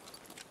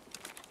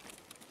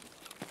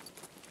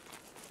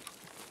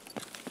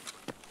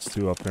 It's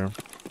two up here.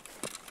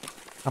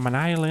 I'm an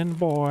island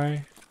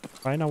boy.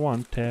 Find a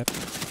one tap.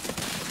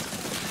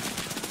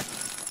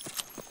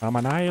 I'm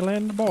an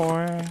island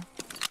boy.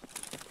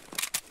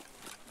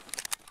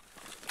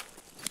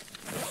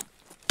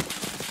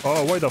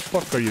 Oh, why the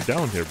fuck are you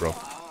down here, bro?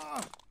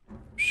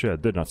 Shit, I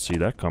did not see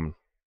that coming.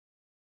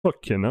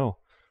 Fucking hell.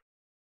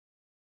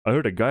 I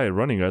heard a guy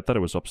running. I thought it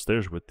was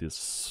upstairs with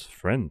his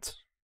friend.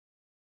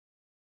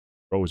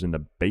 Bro was in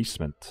the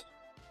basement.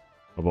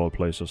 Of all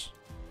places.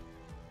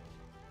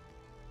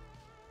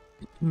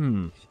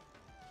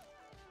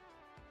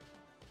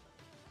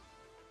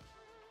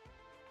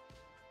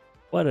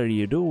 What are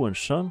you doing,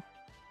 son?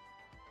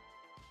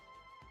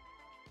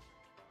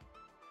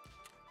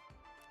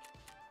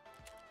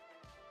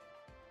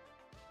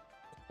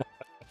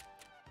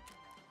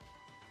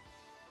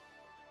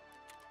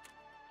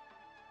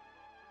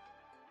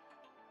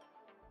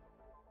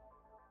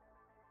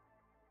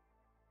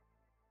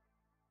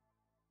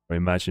 Or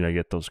imagine I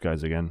get those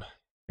guys again.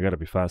 I gotta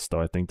be fast though,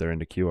 I think they're in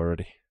the queue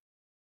already.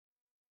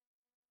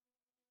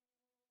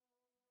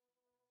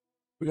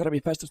 We gotta be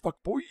fast as fuck,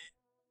 boy!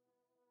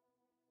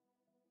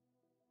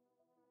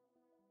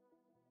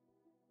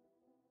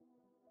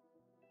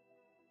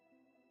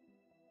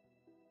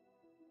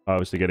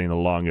 Obviously getting the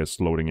longest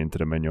loading into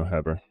the menu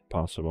ever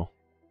possible.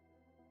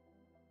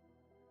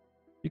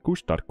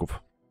 Because Tarkov.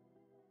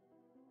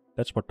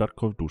 That's what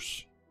Tarkov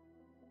does.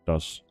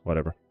 Does,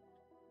 whatever.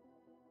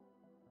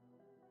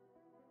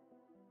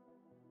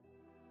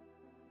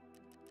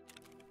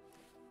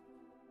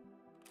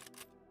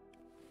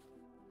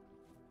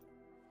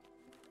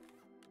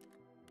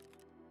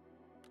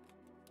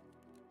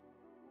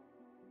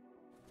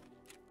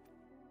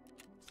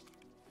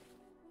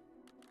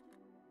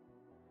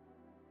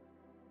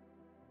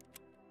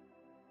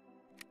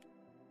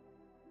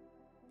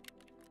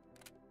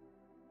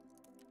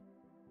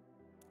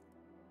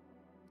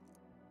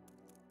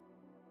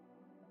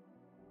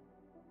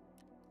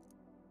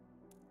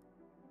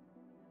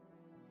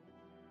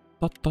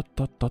 Da, da,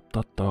 da, da,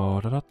 da, da,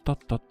 da, da,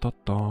 da, da,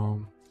 da.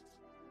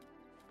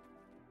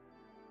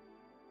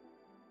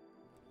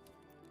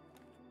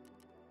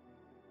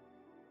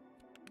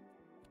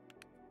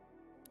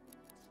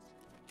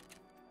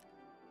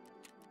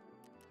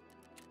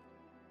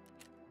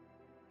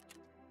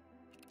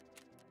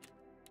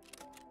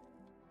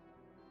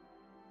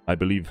 I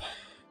believe.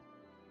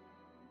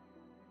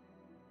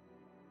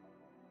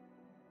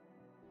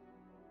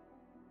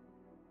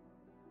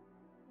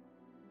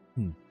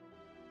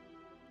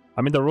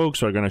 I mean, the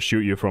rogues are gonna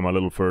shoot you from a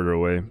little further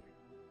away.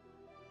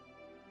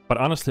 But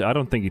honestly, I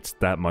don't think it's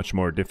that much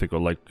more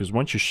difficult, like, because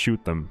once you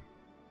shoot them,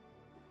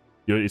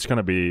 it's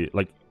gonna be,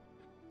 like...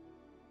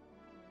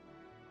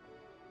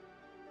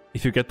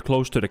 If you get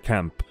close to the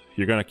camp,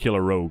 you're gonna kill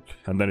a rogue,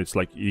 and then it's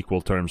like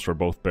equal terms for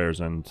both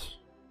bears and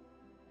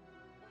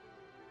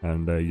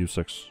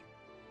U6.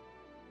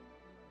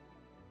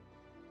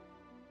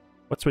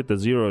 What's with the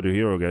 0 to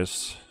hero,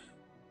 guys?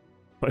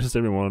 Why does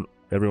everyone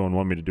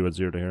want me to do a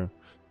 0 to hero?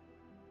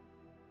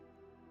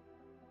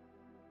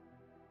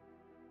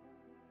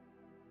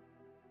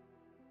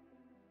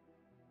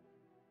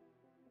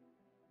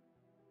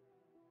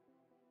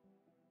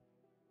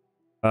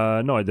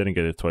 No, I didn't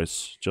get it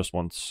twice, just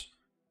once.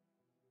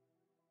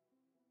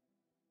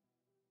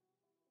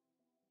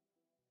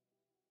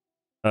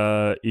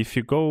 If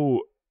you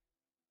go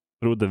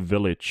through the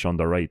village on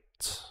the right,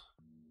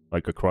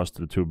 like across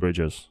the 2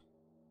 bridges,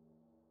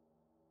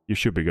 you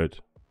should be good.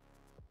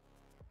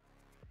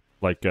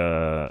 Like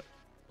a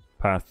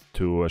path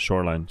to a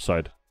shoreline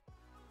side,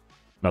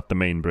 not the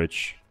main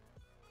bridge.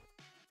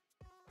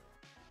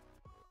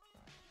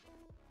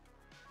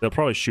 They'll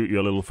probably shoot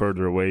you a little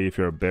further away if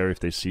you're a bear if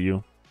they see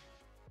you.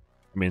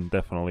 I mean,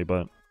 definitely,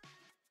 but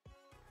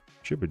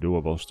should be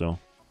doable still.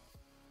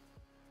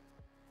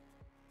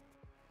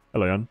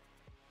 Hello, Jan.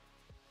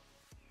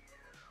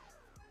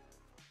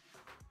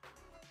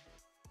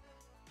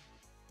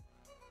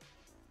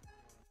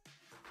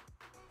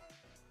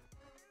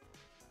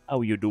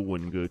 How you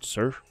doing, good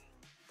sir?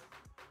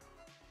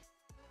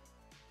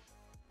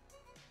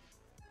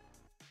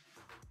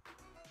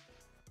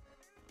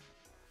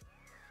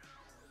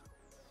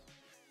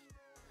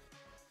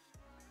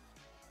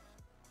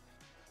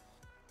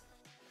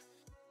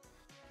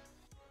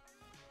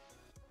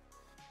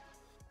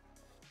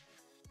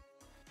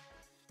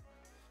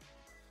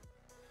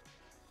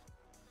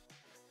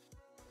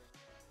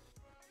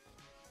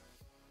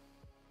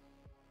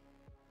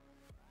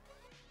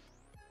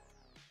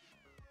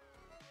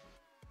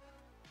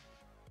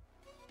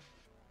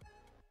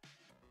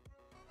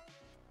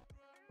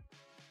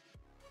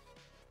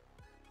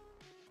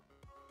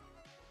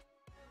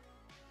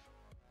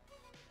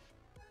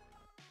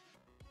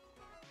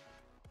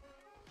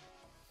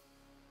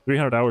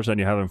 $300 and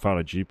you haven't found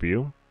a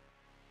GPU?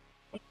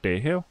 What the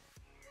hell?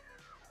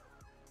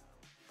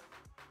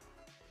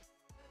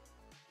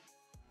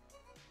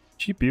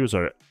 GPUs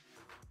are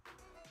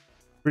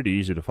pretty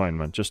easy to find,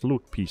 man. Just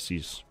loot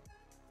PCs.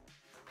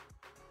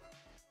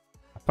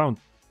 I found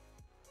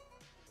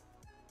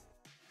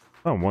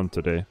one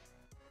today.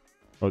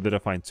 Oh, did I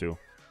find 2?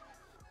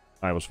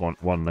 I was one,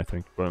 I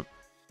think, but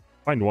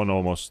find one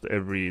almost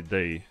every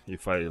day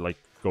if I like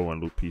go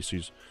and loot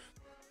PCs.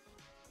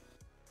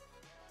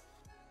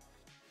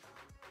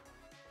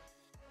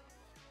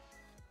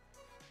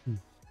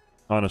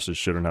 Honestly,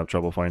 shouldn't have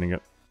trouble finding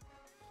it.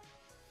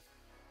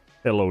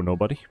 Hello,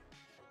 nobody.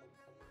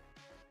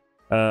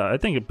 I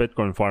think a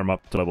Bitcoin farm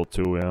up to level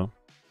 2, yeah.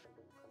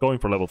 Going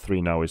for level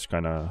 3 now is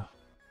kinda...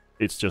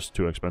 It's just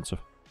too expensive.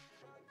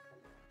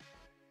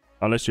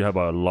 Unless you have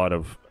a lot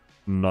of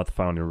not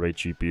found in rate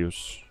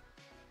GPUs.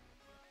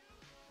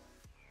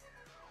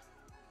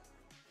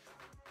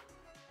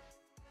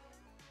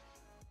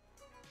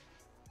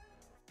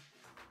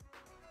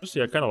 Just,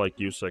 yeah, I kinda like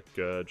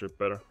USEC drip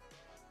better.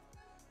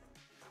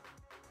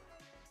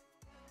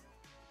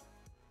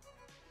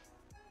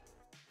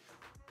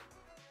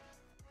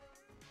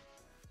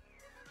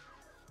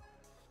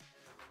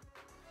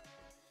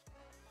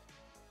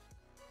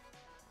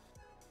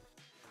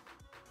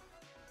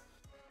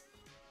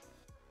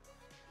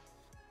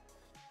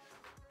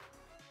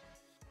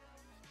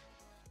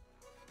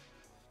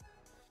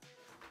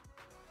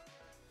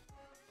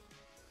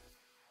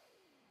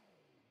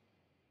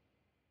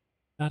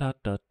 Da, da,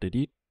 da, da,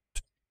 dee.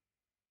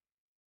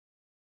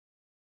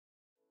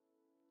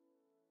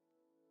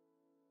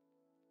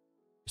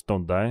 Just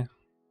don't die.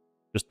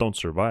 Just don't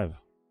survive.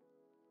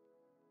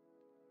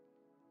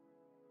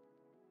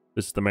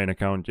 This is the main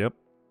account, yep.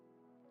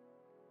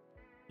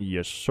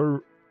 Yes,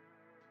 sir.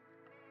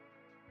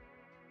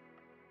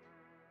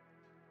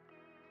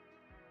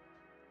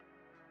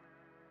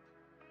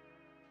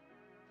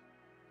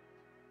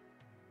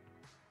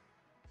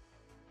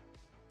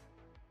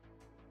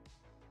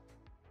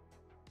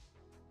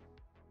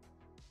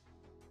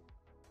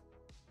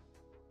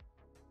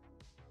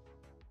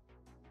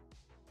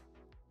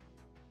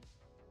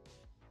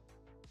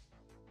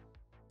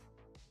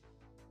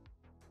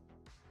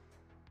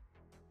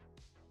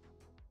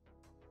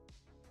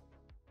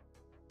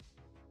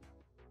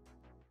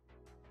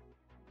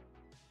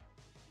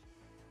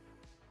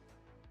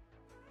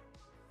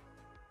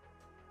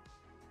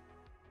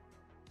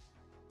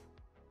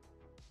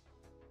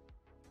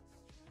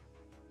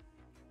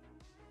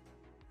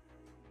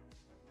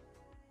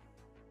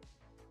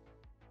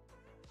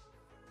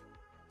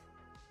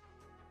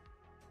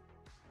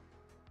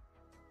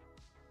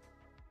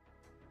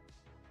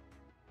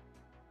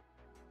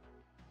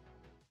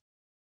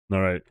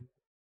 Alright.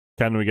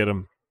 Can we get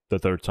him the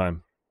third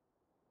time?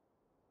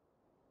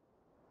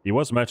 He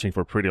was matching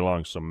for pretty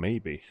long, so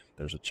maybe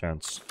there's a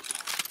chance.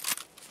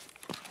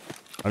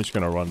 I'm just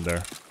gonna run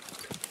there.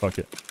 Fuck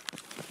it.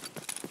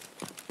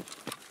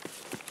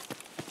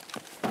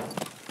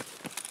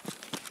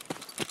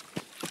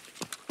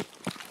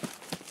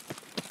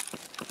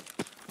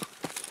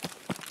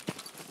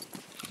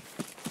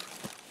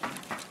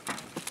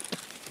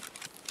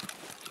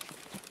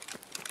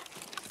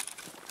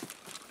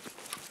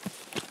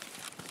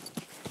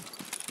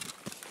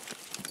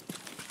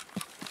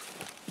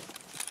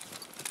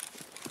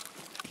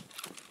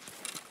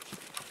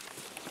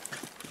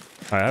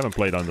 I haven't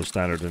played on the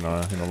standard in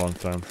a long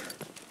time.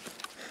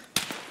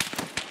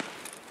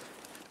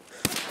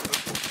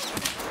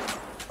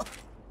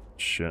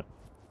 Shit.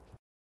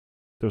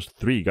 There's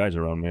 3 guys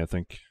around me, I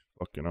think.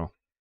 Fucking hell.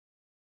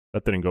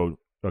 That didn't go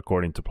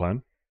according to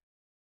plan.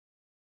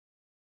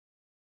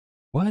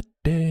 What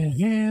the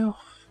hell?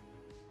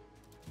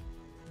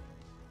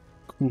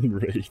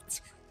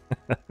 Great.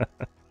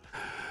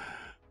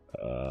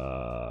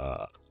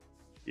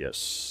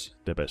 Yes,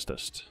 the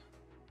bestest.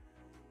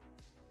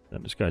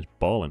 And this guy's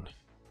balling.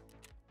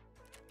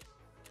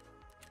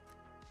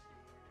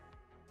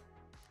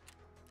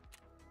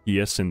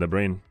 Yes, in the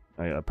brain,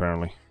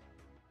 apparently.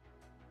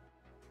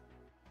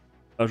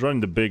 I was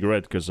running the big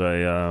red because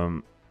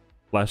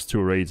last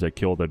 2 raids I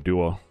killed a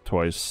duo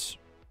twice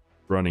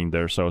running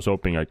there, so I was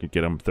hoping I could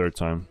get him 3rd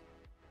time.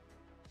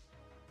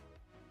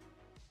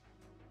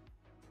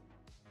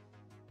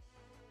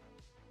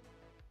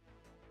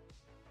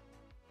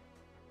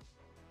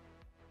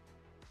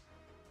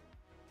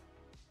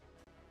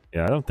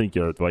 Yeah, I don't think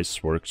your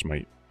advice works,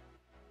 mate.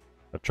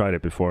 I've tried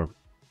it before.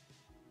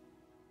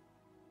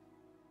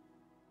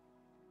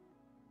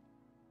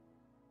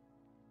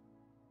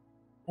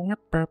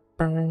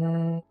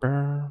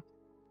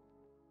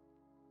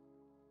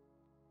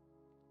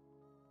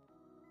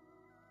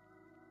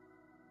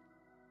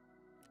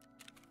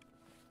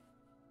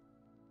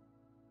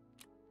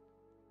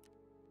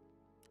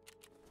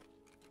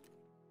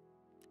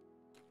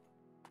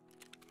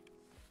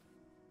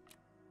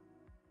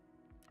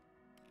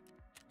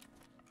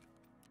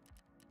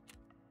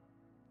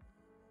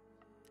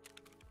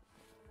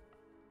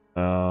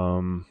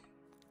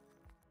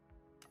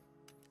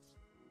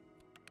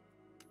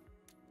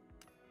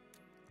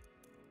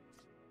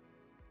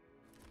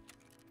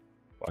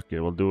 Okay,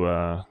 we'll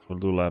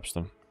do laps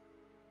then.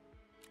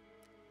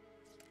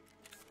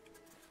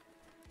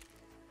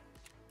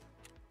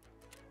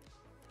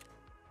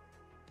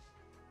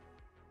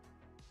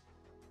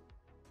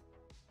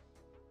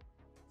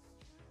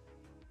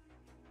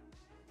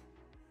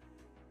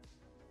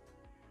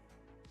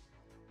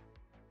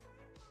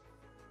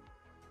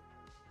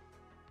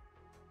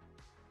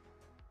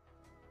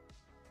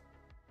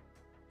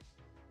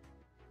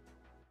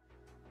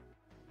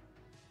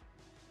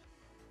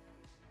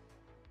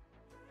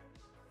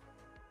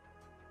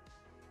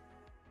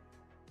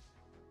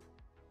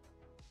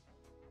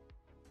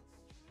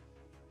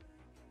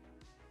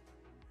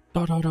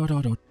 Da da da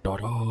da da da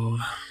da.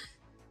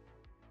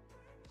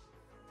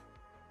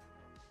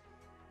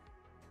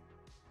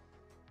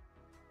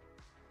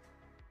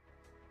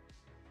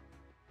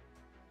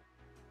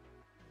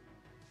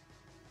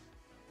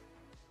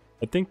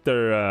 I think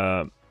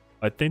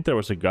there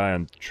was a guy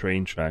on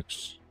train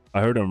tracks.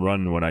 I heard him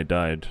run when I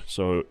died,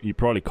 so he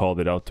probably called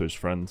it out to his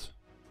friend.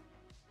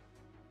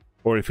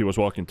 Or if he was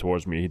walking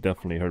towards me, he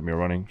definitely heard me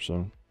running,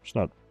 so he's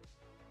not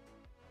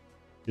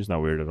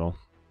weird at all.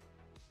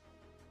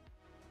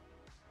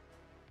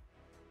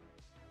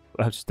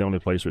 That's the only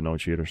place with no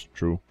cheaters.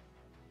 True.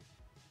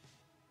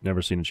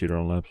 Never seen a cheater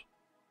on labs.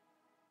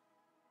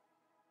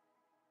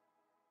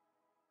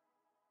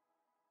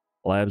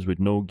 Labs with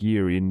no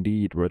gear,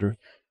 indeed, brother.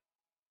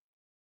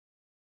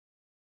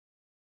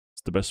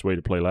 It's the best way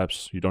to play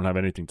laps. You don't have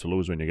anything to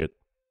lose when you get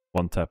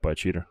one tap by a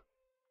cheater.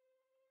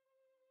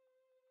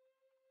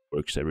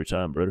 Works every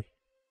time, brother.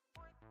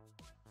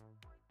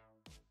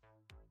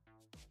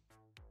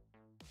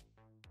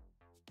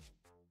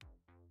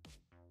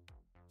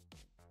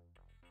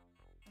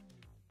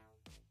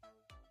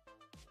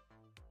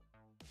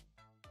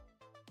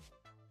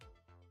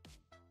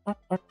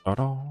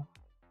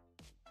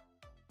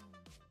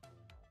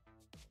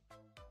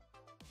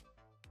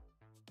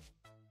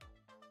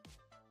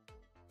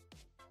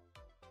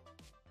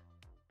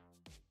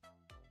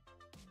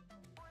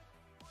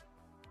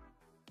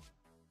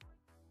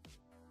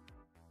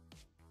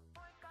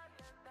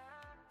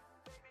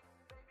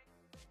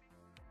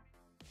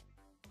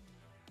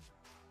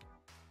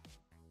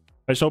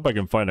 I just hope I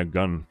can find a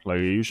gun. Like,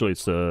 usually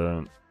it's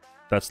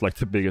that's like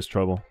the biggest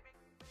trouble.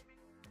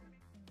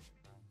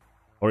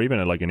 Or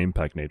even like an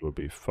impact nade would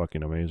be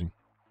fucking amazing.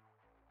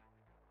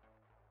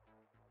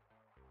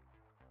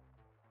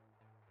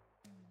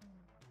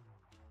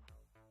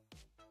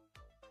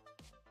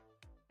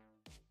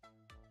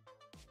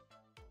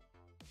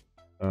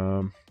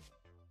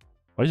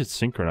 Why is it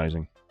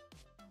synchronizing?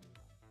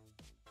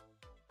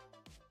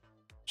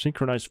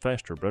 Synchronize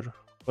faster, brother.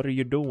 What are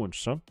you doing,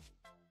 son?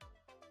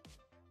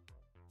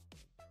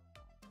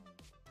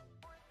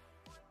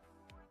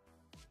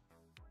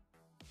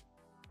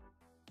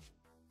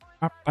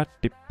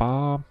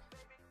 Ba-ba-de-ba.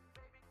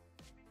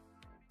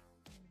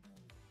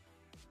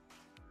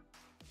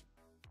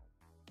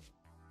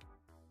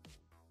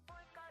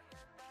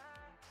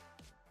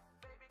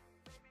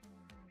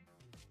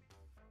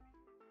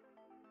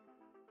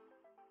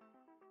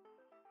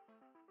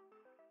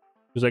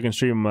 Because I can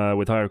stream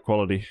with higher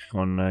quality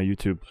on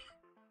YouTube.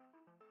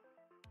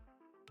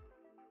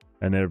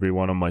 And every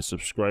one of my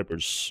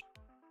subscribers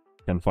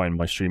can find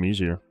my stream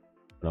easier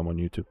when I'm on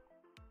YouTube.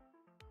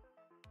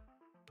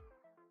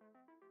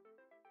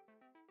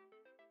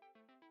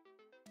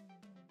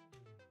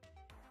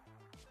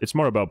 It's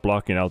more about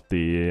blocking out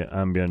the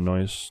ambient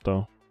noise,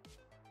 though.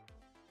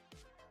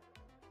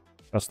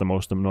 That's the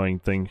most annoying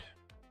thing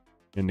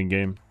in the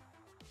game.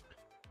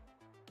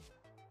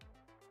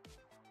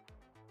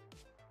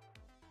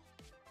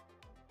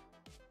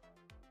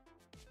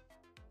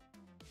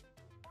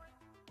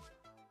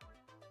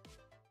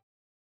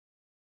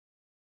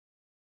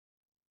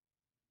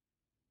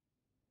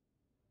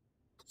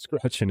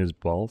 Scratching his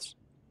balls.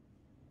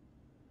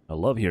 I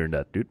love hearing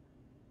that, dude.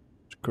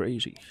 It's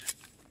crazy.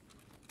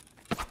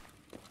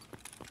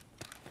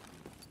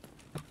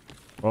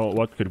 Well,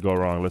 what could go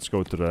wrong? Let's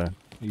go to the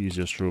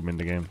easiest room in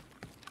the game.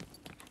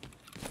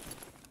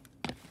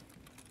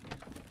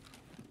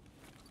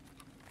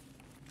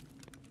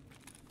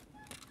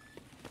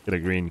 Get a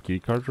green key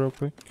card real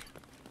quick.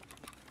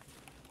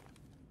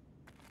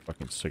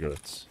 Fucking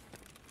cigarettes.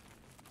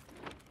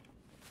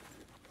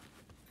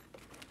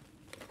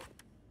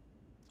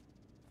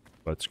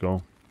 Let's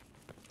go.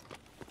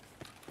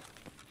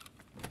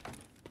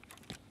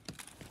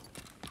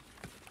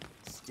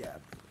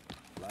 Stab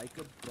like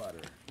a butter.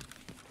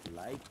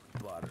 Like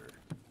butter.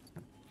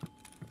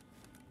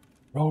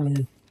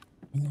 Rolling.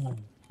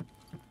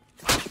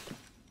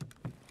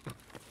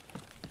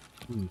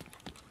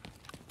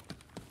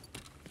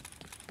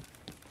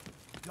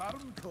 Got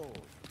 'em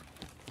cold.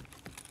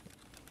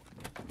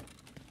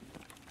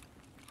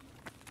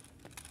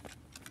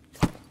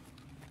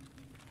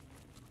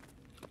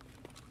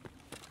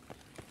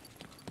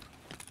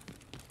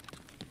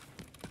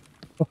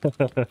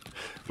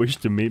 Wish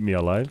to meet me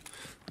alive?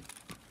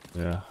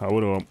 Yeah, I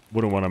wouldn't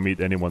want to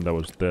meet anyone that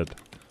was dead.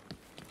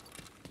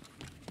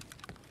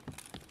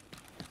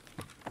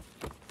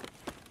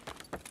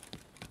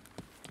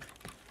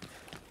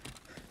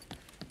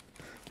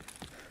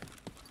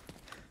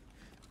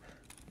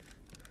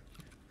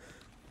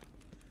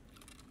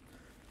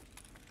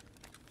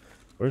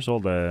 Where's all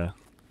the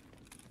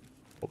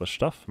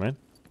stuff, man?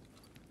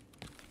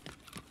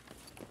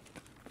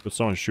 There's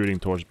someone shooting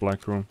towards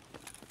Black Room.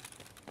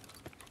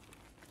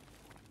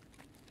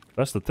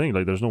 That's the thing,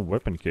 like, there's no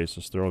weapon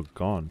cases, they're all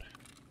gone.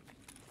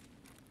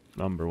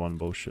 Number one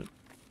bullshit.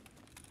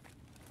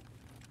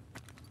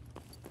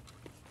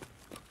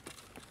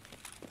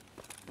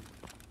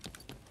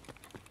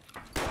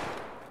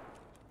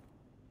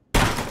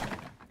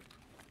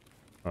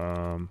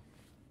 Oh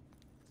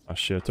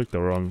shit, I took the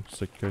wrong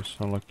stick case,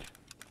 unlucky.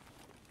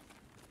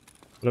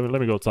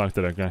 Let me go talk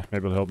to that guy,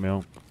 maybe he'll help me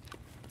out.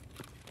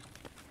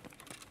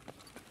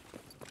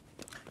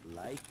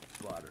 Like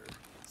butter.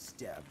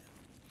 Stab him.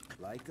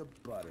 Like a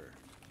butter.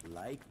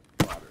 Like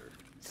butter.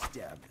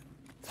 Stab him.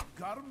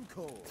 Got 'em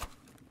cold.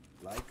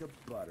 Like a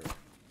butter.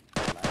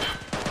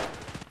 Like butter.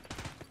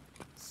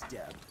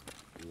 Stab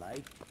him.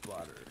 Like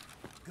butter.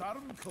 Got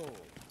 'em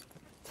cold.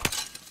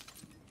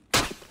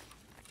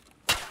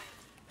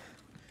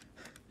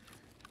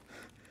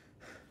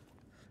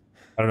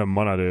 I don't have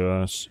mana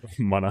to,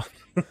 mana.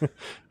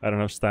 I don't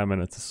have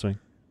stamina to swing.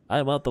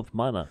 I'm out of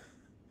mana.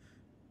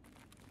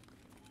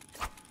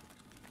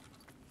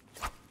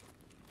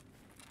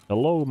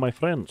 Hello, my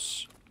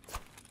friends.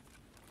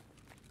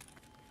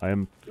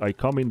 I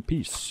come in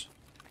peace.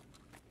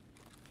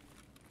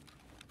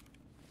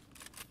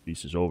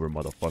 This is over,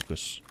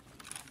 motherfuckers.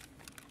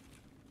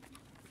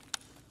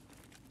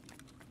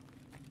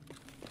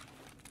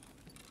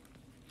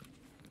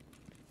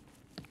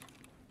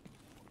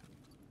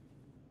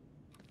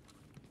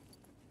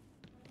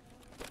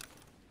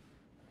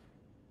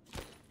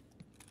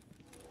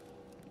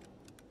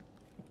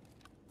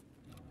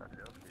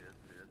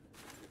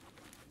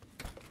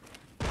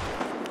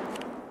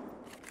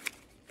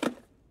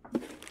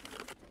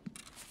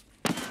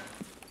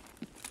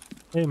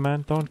 Hey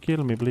man, don't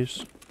kill me,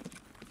 please.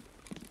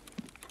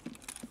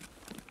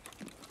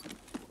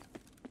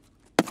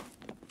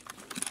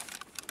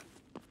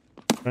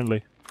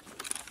 Friendly.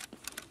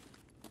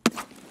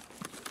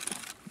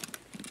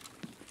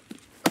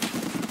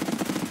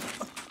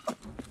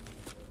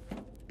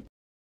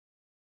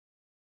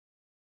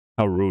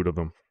 How rude of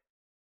him.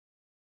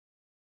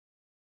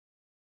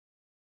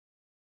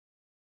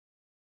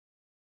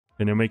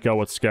 Can you make out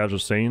what Scavs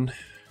was saying?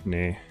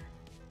 Nah.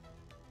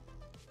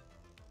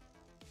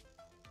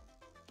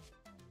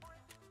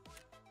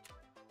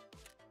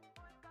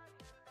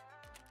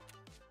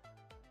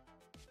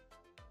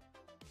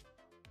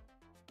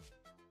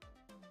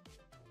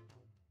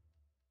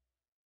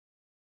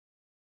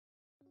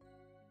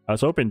 I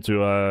was hoping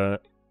that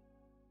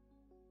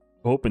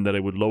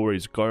it would lower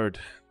his guard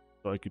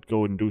so I could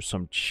go and do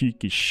some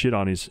cheeky shit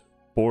on his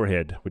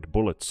forehead with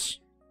bullets.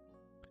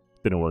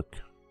 Didn't work.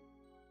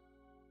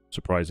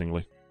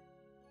 Surprisingly.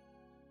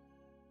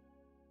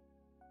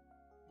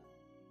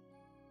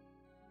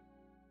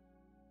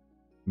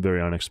 Very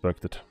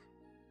unexpected.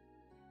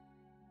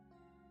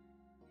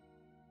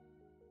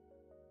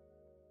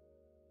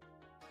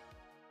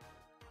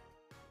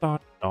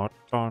 Dot, dot,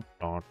 dot,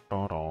 dot,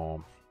 dot,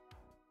 dot.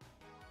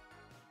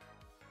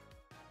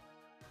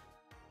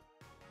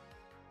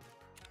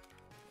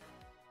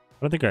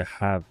 I don't think I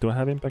have. Do I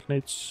have impact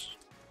nades?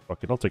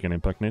 Fuck it, I'll take an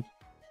impact nade.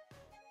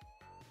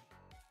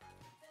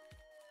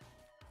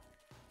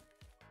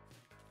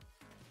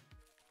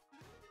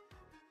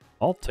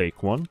 I'll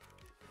take one.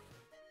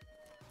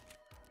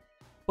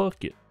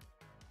 Fuck it.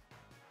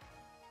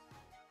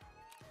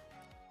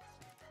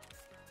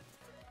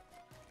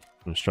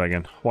 Let's try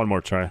again. One more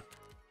try.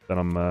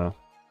 Then I'll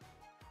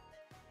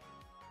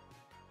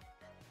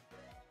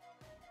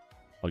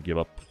give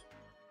up.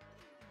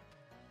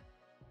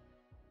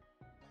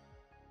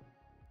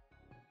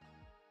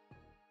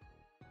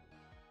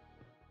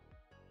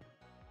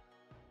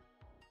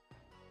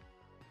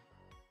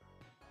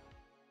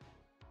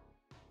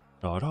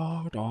 Da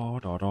da da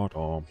da da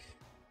da.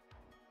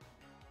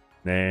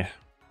 Nah.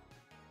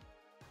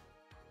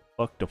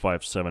 Fuck the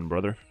 5-7,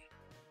 brother.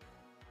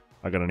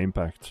 I got an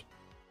impact.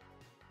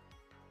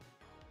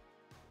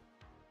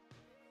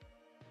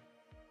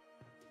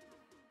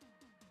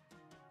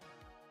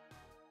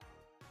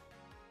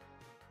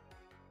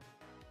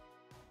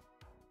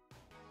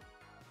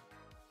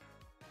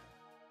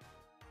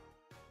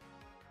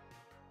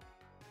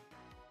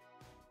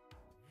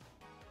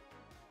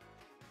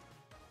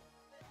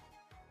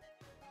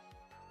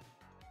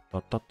 Da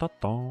da da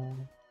da.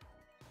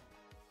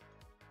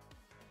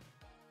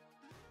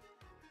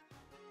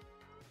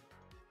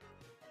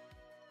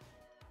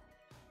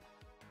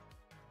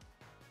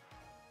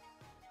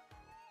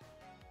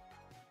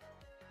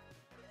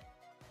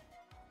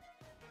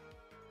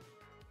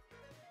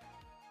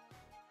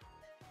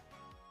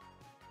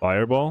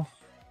 Fireball?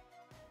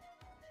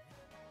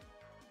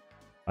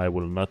 I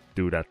will not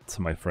do that,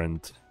 my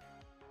friend.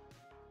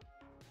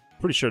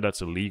 Pretty sure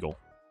that's illegal.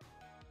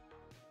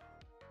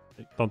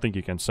 I don't think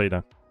you can say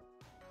that.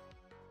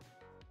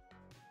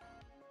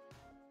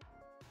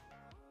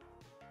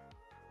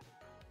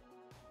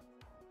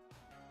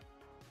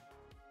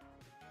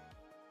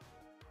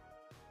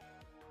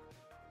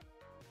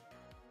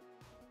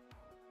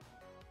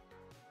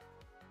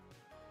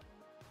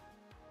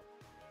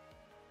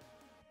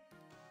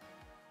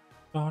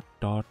 Da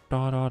da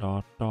da da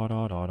da da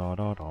da da da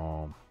da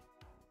da.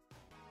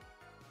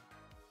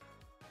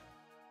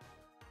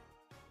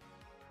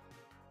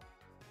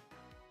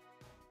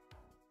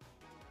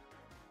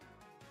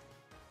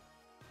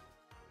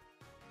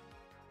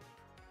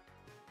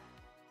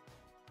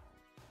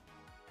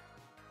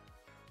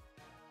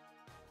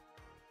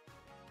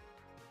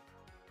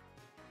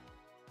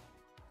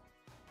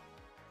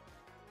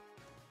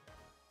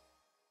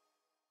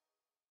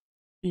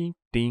 Ding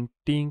ding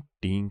ding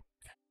ding.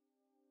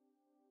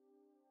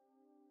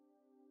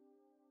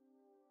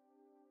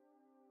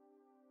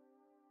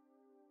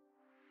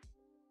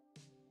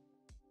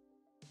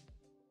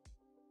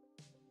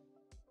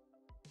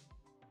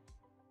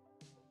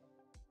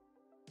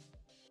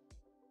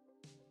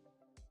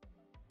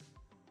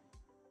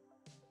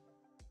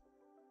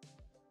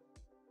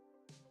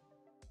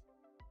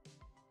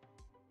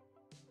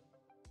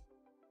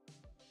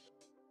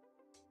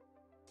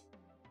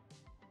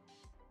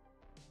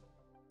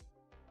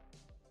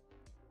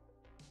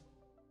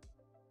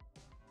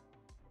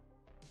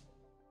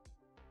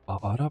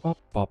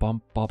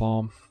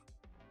 Ba-ba-da-ba-ba-bum-ba-bum.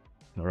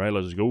 All right,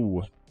 let's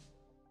go.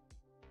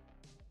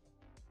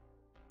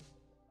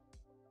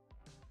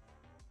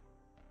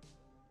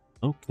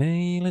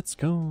 Okay, let's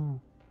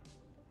go.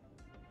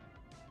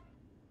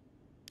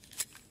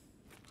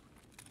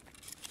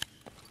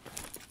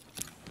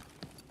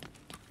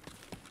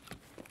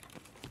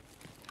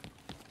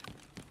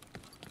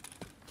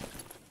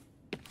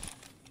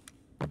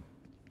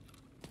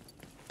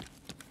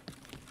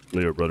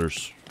 Clear,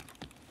 brothers.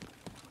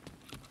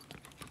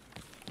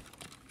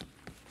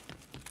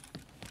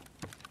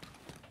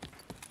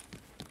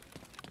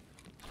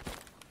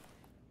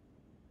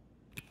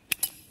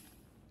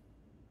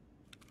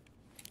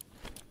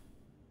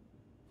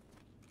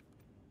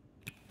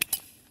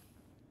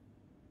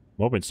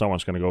 I'm hoping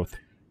someone's gonna go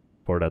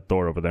for that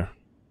door over there.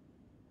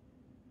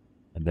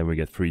 And then we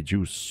get free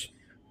juice.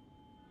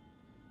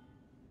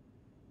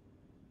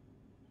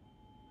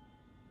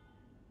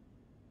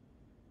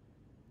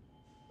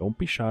 Don't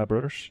be shy,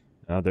 brothers.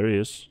 Ah, there he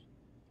is.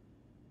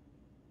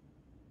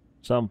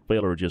 Some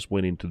feller just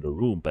went into the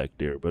room back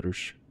there,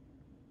 brothers.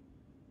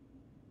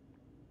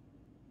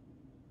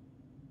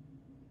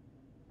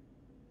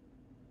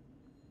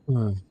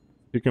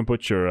 You can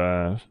put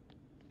your,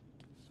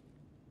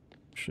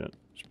 shit,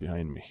 it's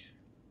behind me.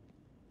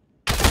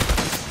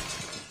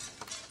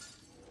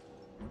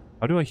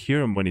 How do I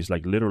hear him when he's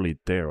like literally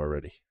there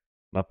already?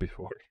 Not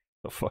before.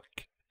 The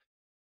fuck?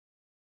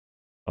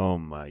 Oh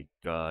my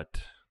god.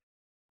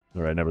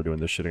 Alright, never doing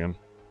this shit again.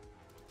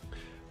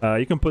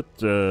 You can put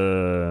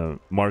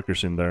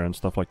markers in there and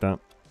stuff like that.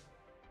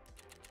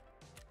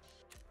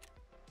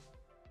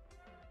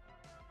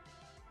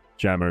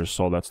 Jammers,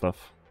 all that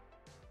stuff.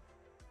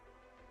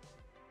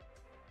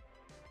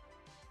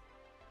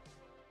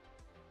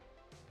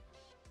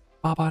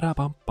 Ba ba da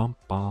bum bum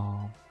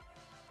bum.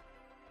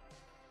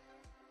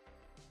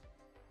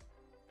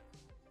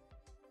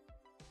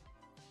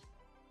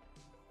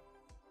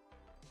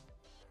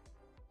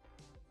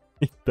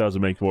 It does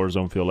make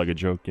Warzone feel like a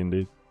joke,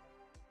 indeed.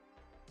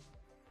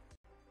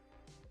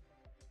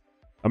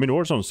 I mean,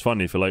 Warzone's fun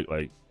if you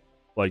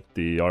like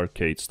the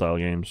arcade style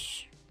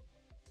games.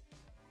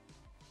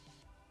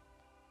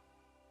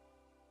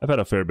 I've had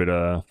a fair bit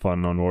of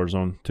fun on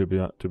Warzone, to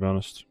be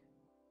honest.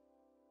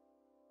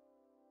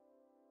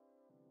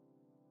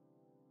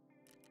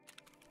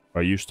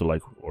 I used to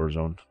like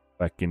Warzone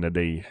back in the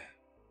day.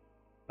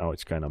 Now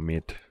it's kind of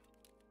mid.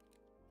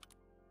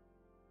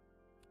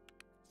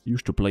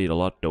 Used to play it a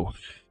lot though.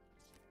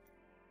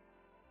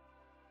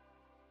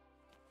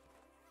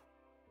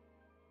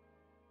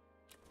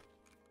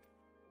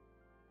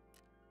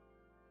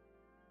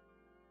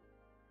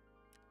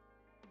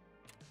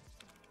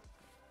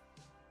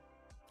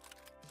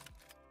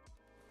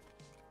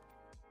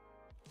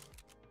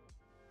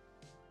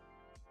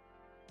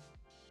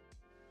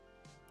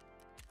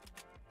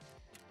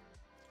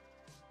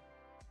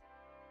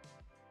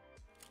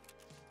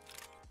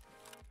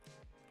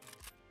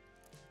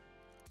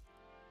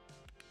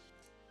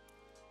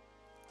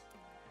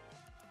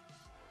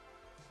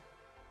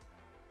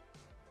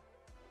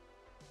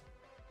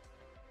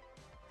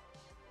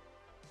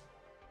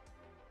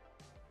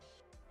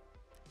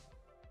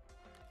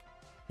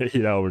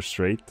 Eight hours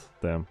straight?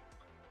 Damn.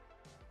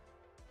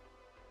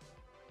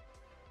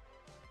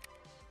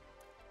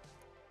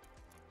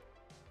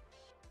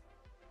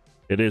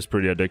 It is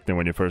pretty addicting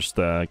when you first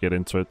get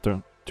into it,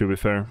 to be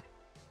fair.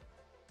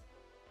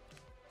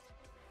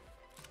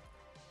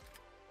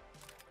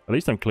 At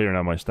least I'm clearing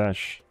out my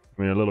stash.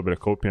 I mean, a little bit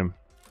of copium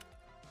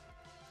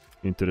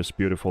into this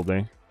beautiful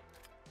day.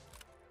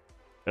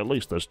 At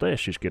least the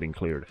stash is getting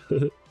cleared.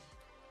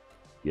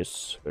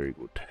 Yes, very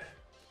good.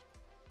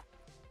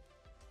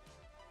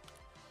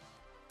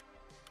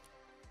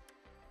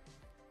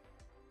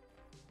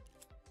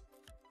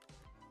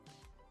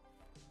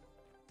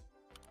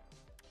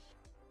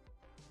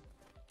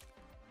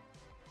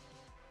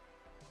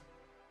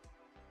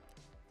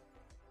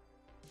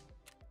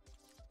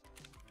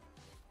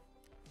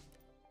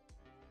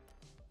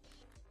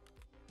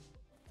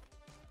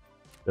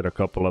 Get a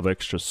couple of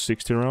extra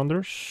 60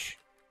 rounders.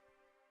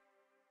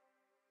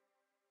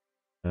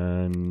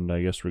 And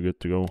I guess we're good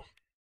to go.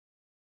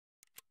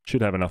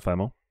 Should have enough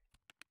ammo.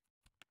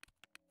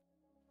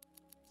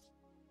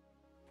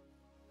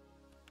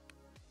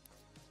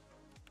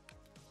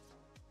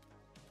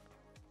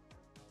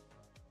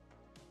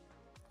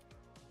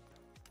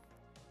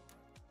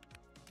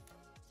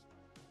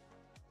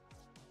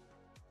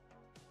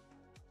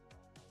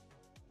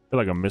 I feel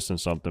like I'm missing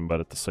something, but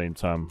at the same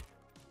time,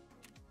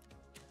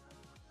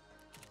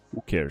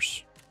 who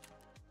cares?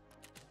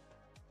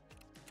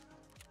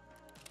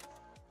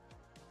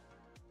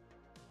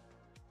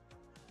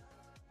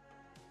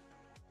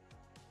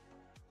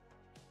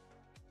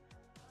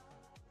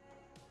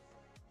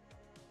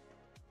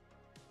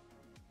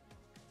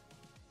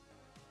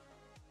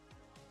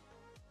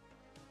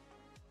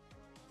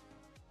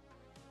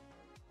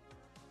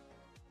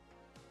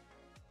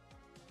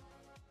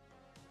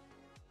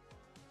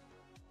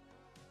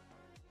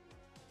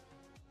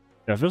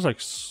 Yeah, it feels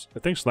like I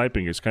think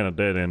sniping is kind of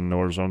dead in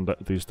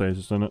Warzone these days,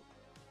 isn't it?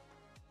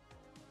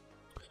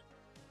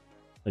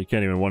 You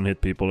can't even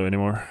one-hit people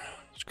anymore.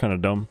 It's kind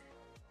of dumb.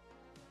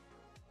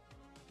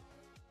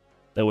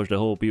 That was the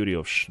whole beauty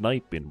of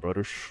sniping,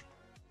 brothers.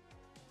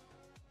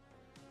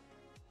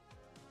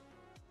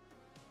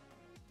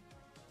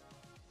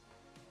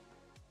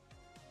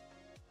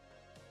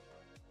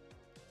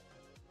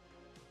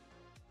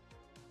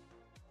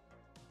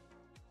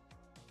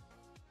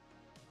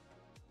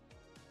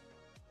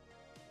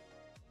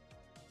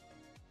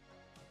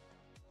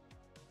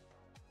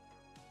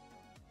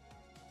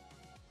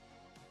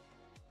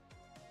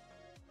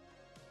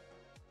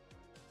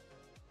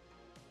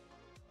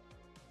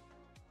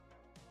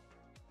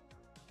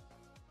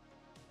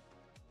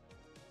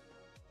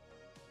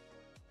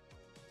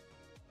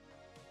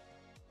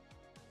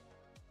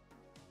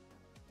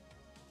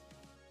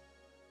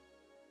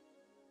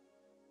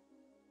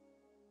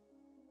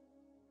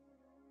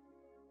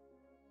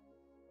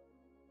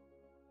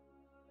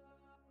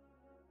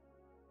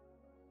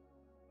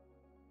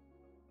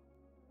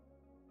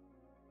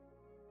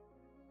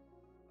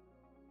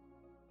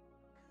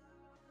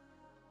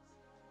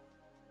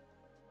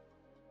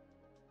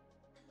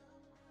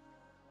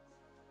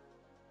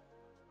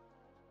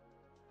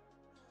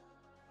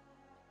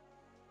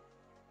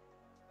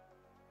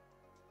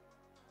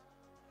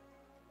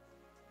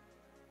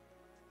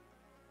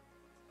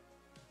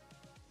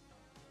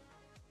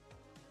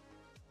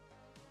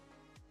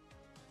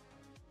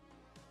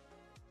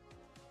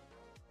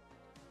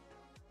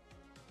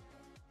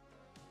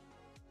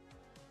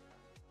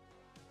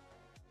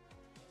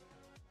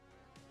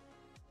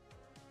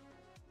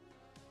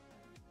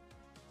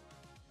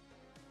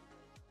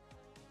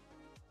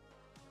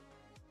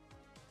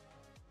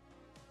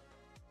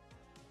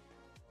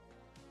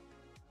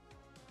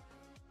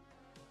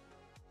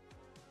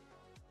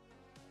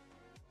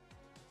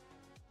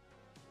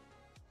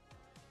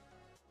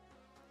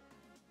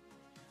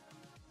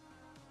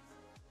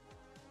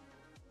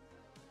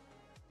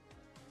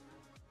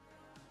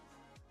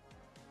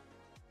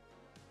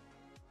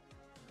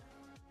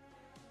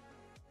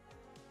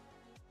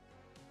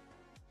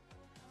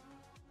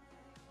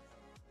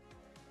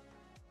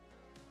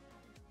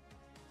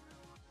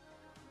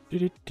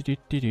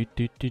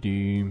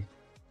 Do-do-do-do-do-do-do-do.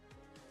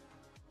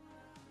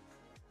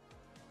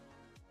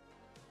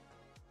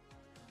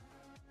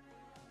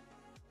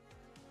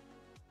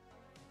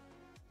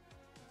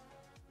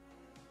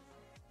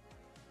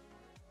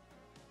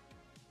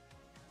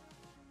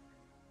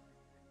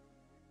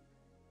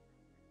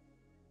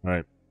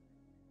 Alright.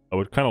 I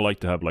would kind of like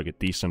to have like a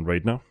decent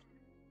raid now.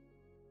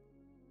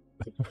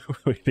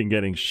 We've been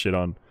getting shit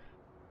on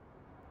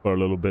for a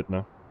little bit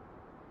now.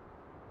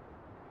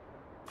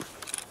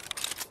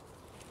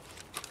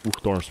 Ooh,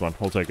 Thorns one.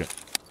 I'll take it.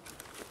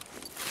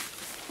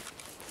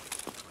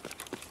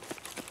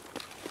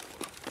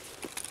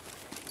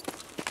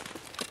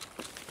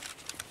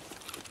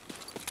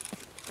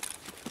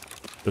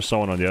 There's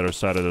someone on the other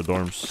side of the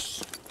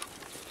dorms.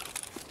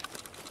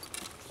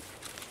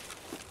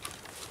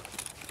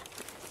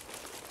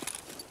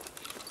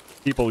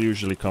 People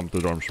usually come to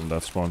dorms from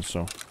that spawn,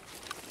 so...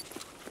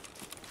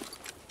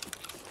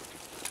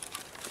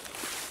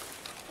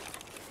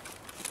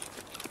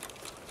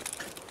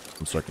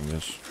 1 second,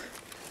 yes.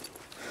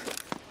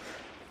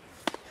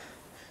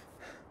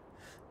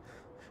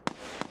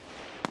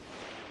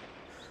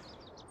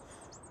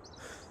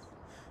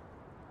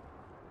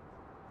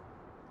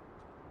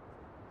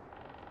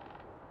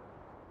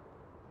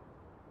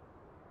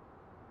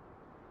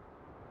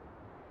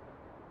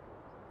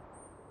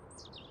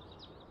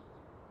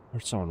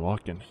 There's someone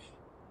walking.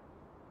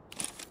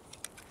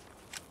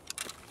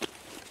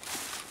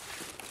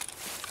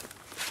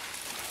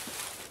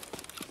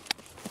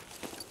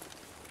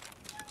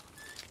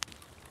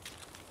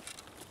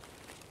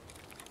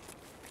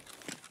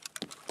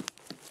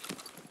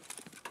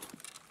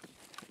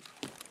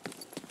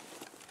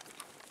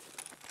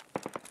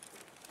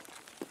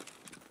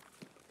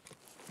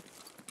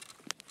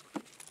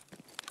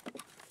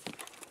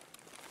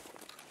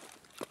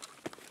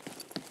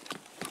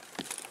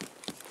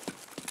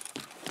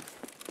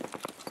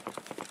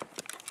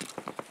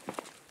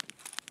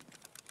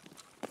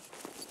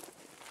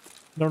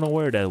 Don't know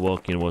where that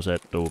walk-in was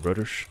at though,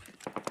 brothers.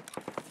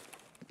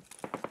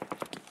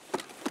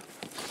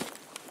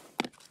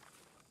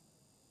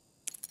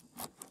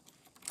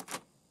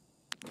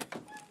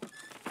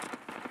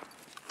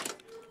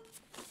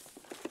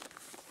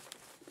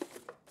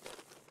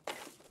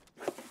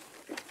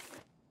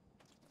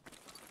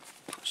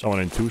 Someone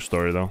in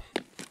 2-story though.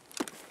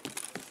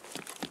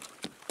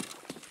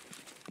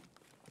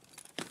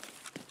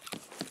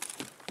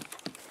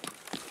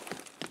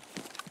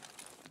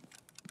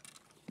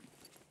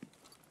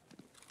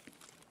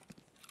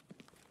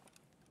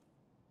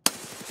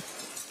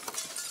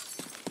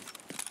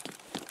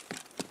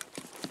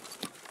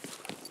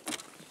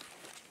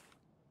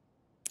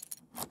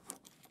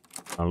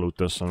 I'll loot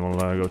this and we'll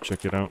go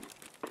check it out.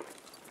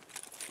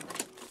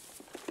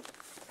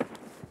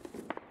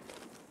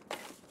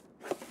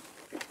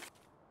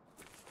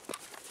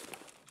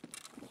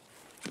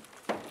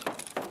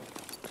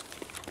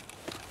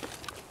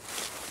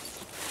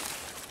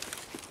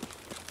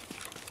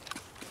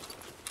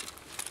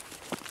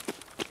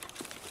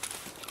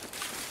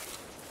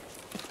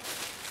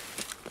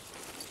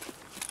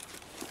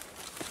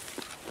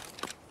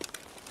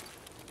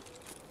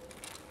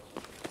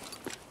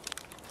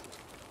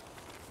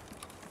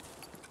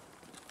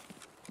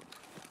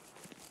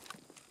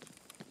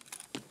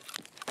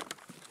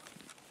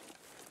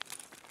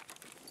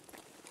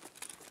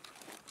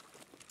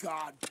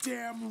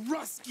 Goddamn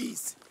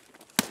Ruskies!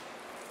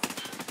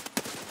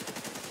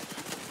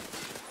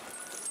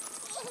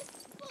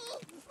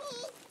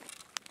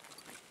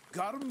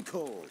 Got him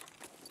cold.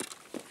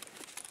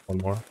 One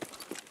more.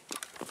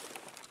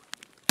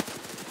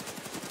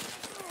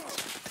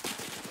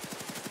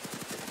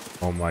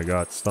 Oh my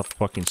god, stop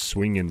fucking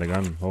swinging the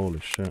gun. Holy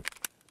shit.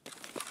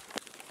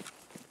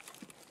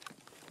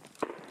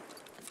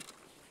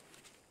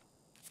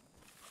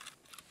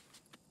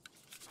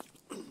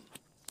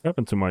 What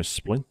happened to my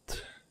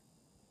splint?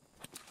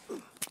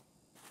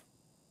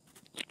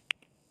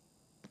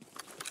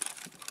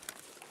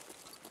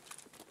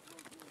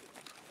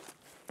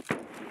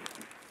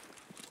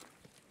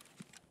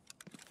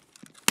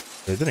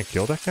 They didn't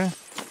kill that guy?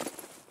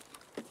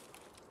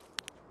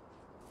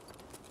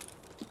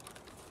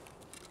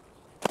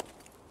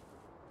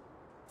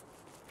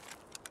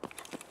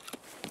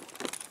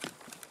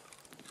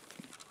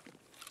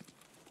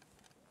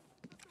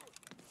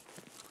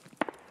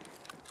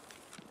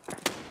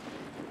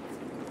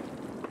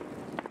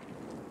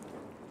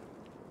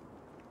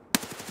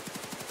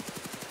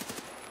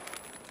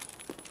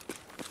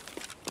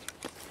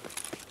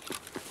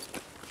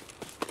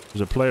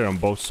 There's a player on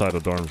both sides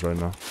of dorms right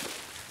now.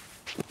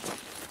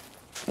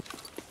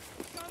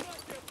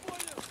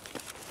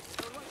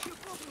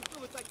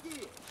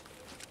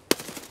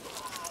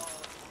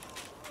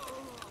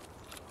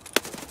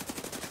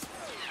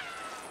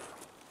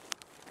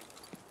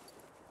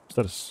 Is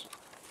that a...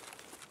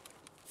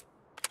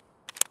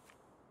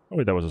 Oh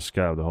wait, that was a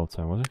scab the whole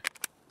time, was it?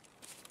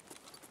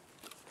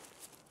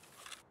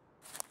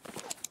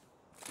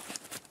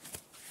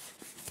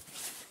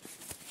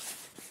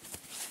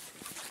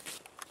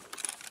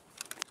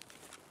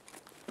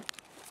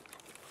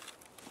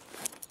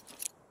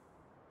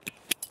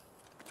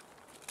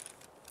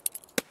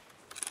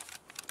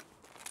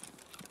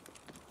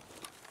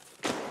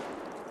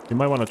 You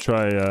might want to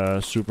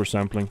try super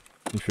sampling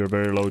if you're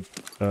very low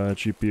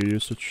GPU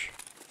usage.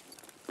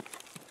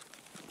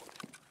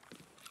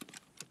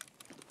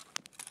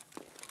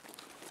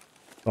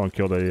 Don't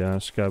kill the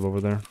scab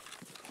over there.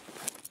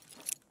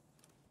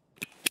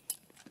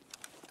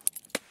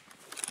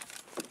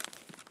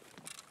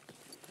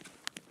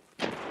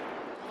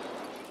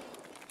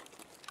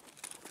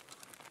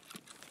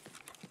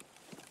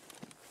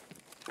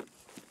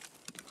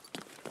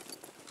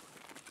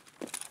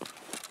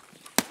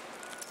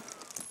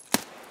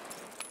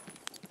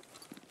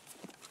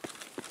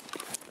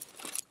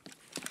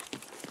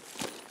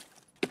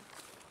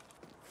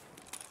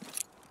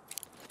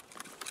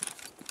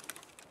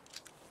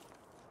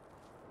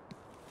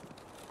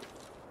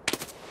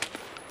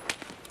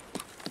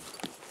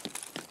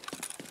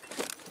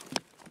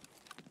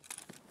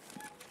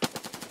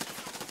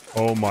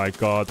 Oh my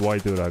god, why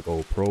did I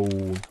go pro?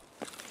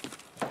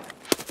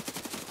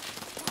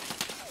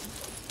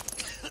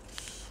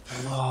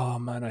 Oh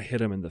man, I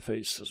hit him in the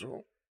face as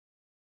well.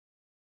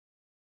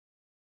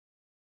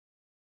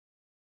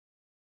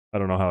 I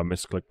don't know how I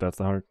misclicked that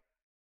hard.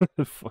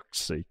 Fuck's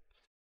sake.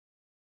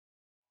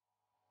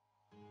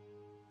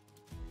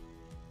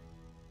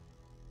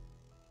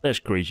 That's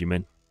crazy,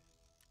 man.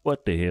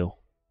 What the hell?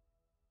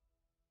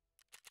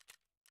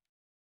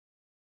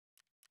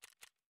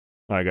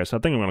 Alright guys, I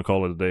think I'm gonna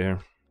call it a day here.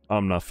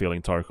 I'm not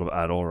feeling Tarkov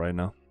at all right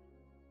now.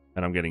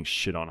 And I'm getting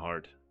shit on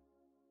hard.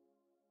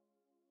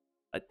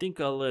 I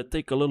think I'll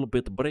take a little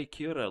bit break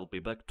here. I'll be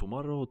back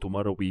tomorrow.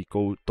 Tomorrow we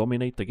go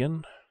dominate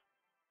again.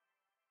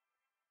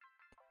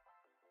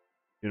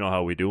 You know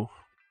how we do.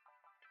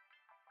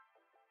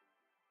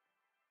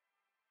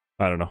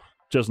 I don't know.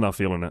 Just not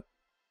feeling it.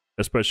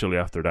 Especially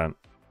after that.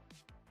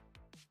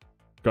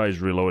 Guy's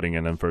reloading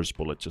and then first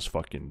bullet just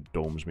fucking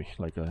domes me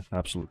like an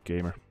absolute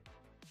gamer.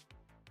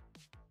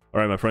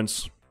 Alright, my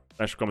friends.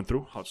 Thanks for coming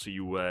through. I'll see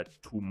you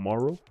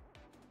tomorrow.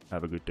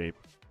 Have a good day.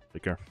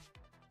 Take care.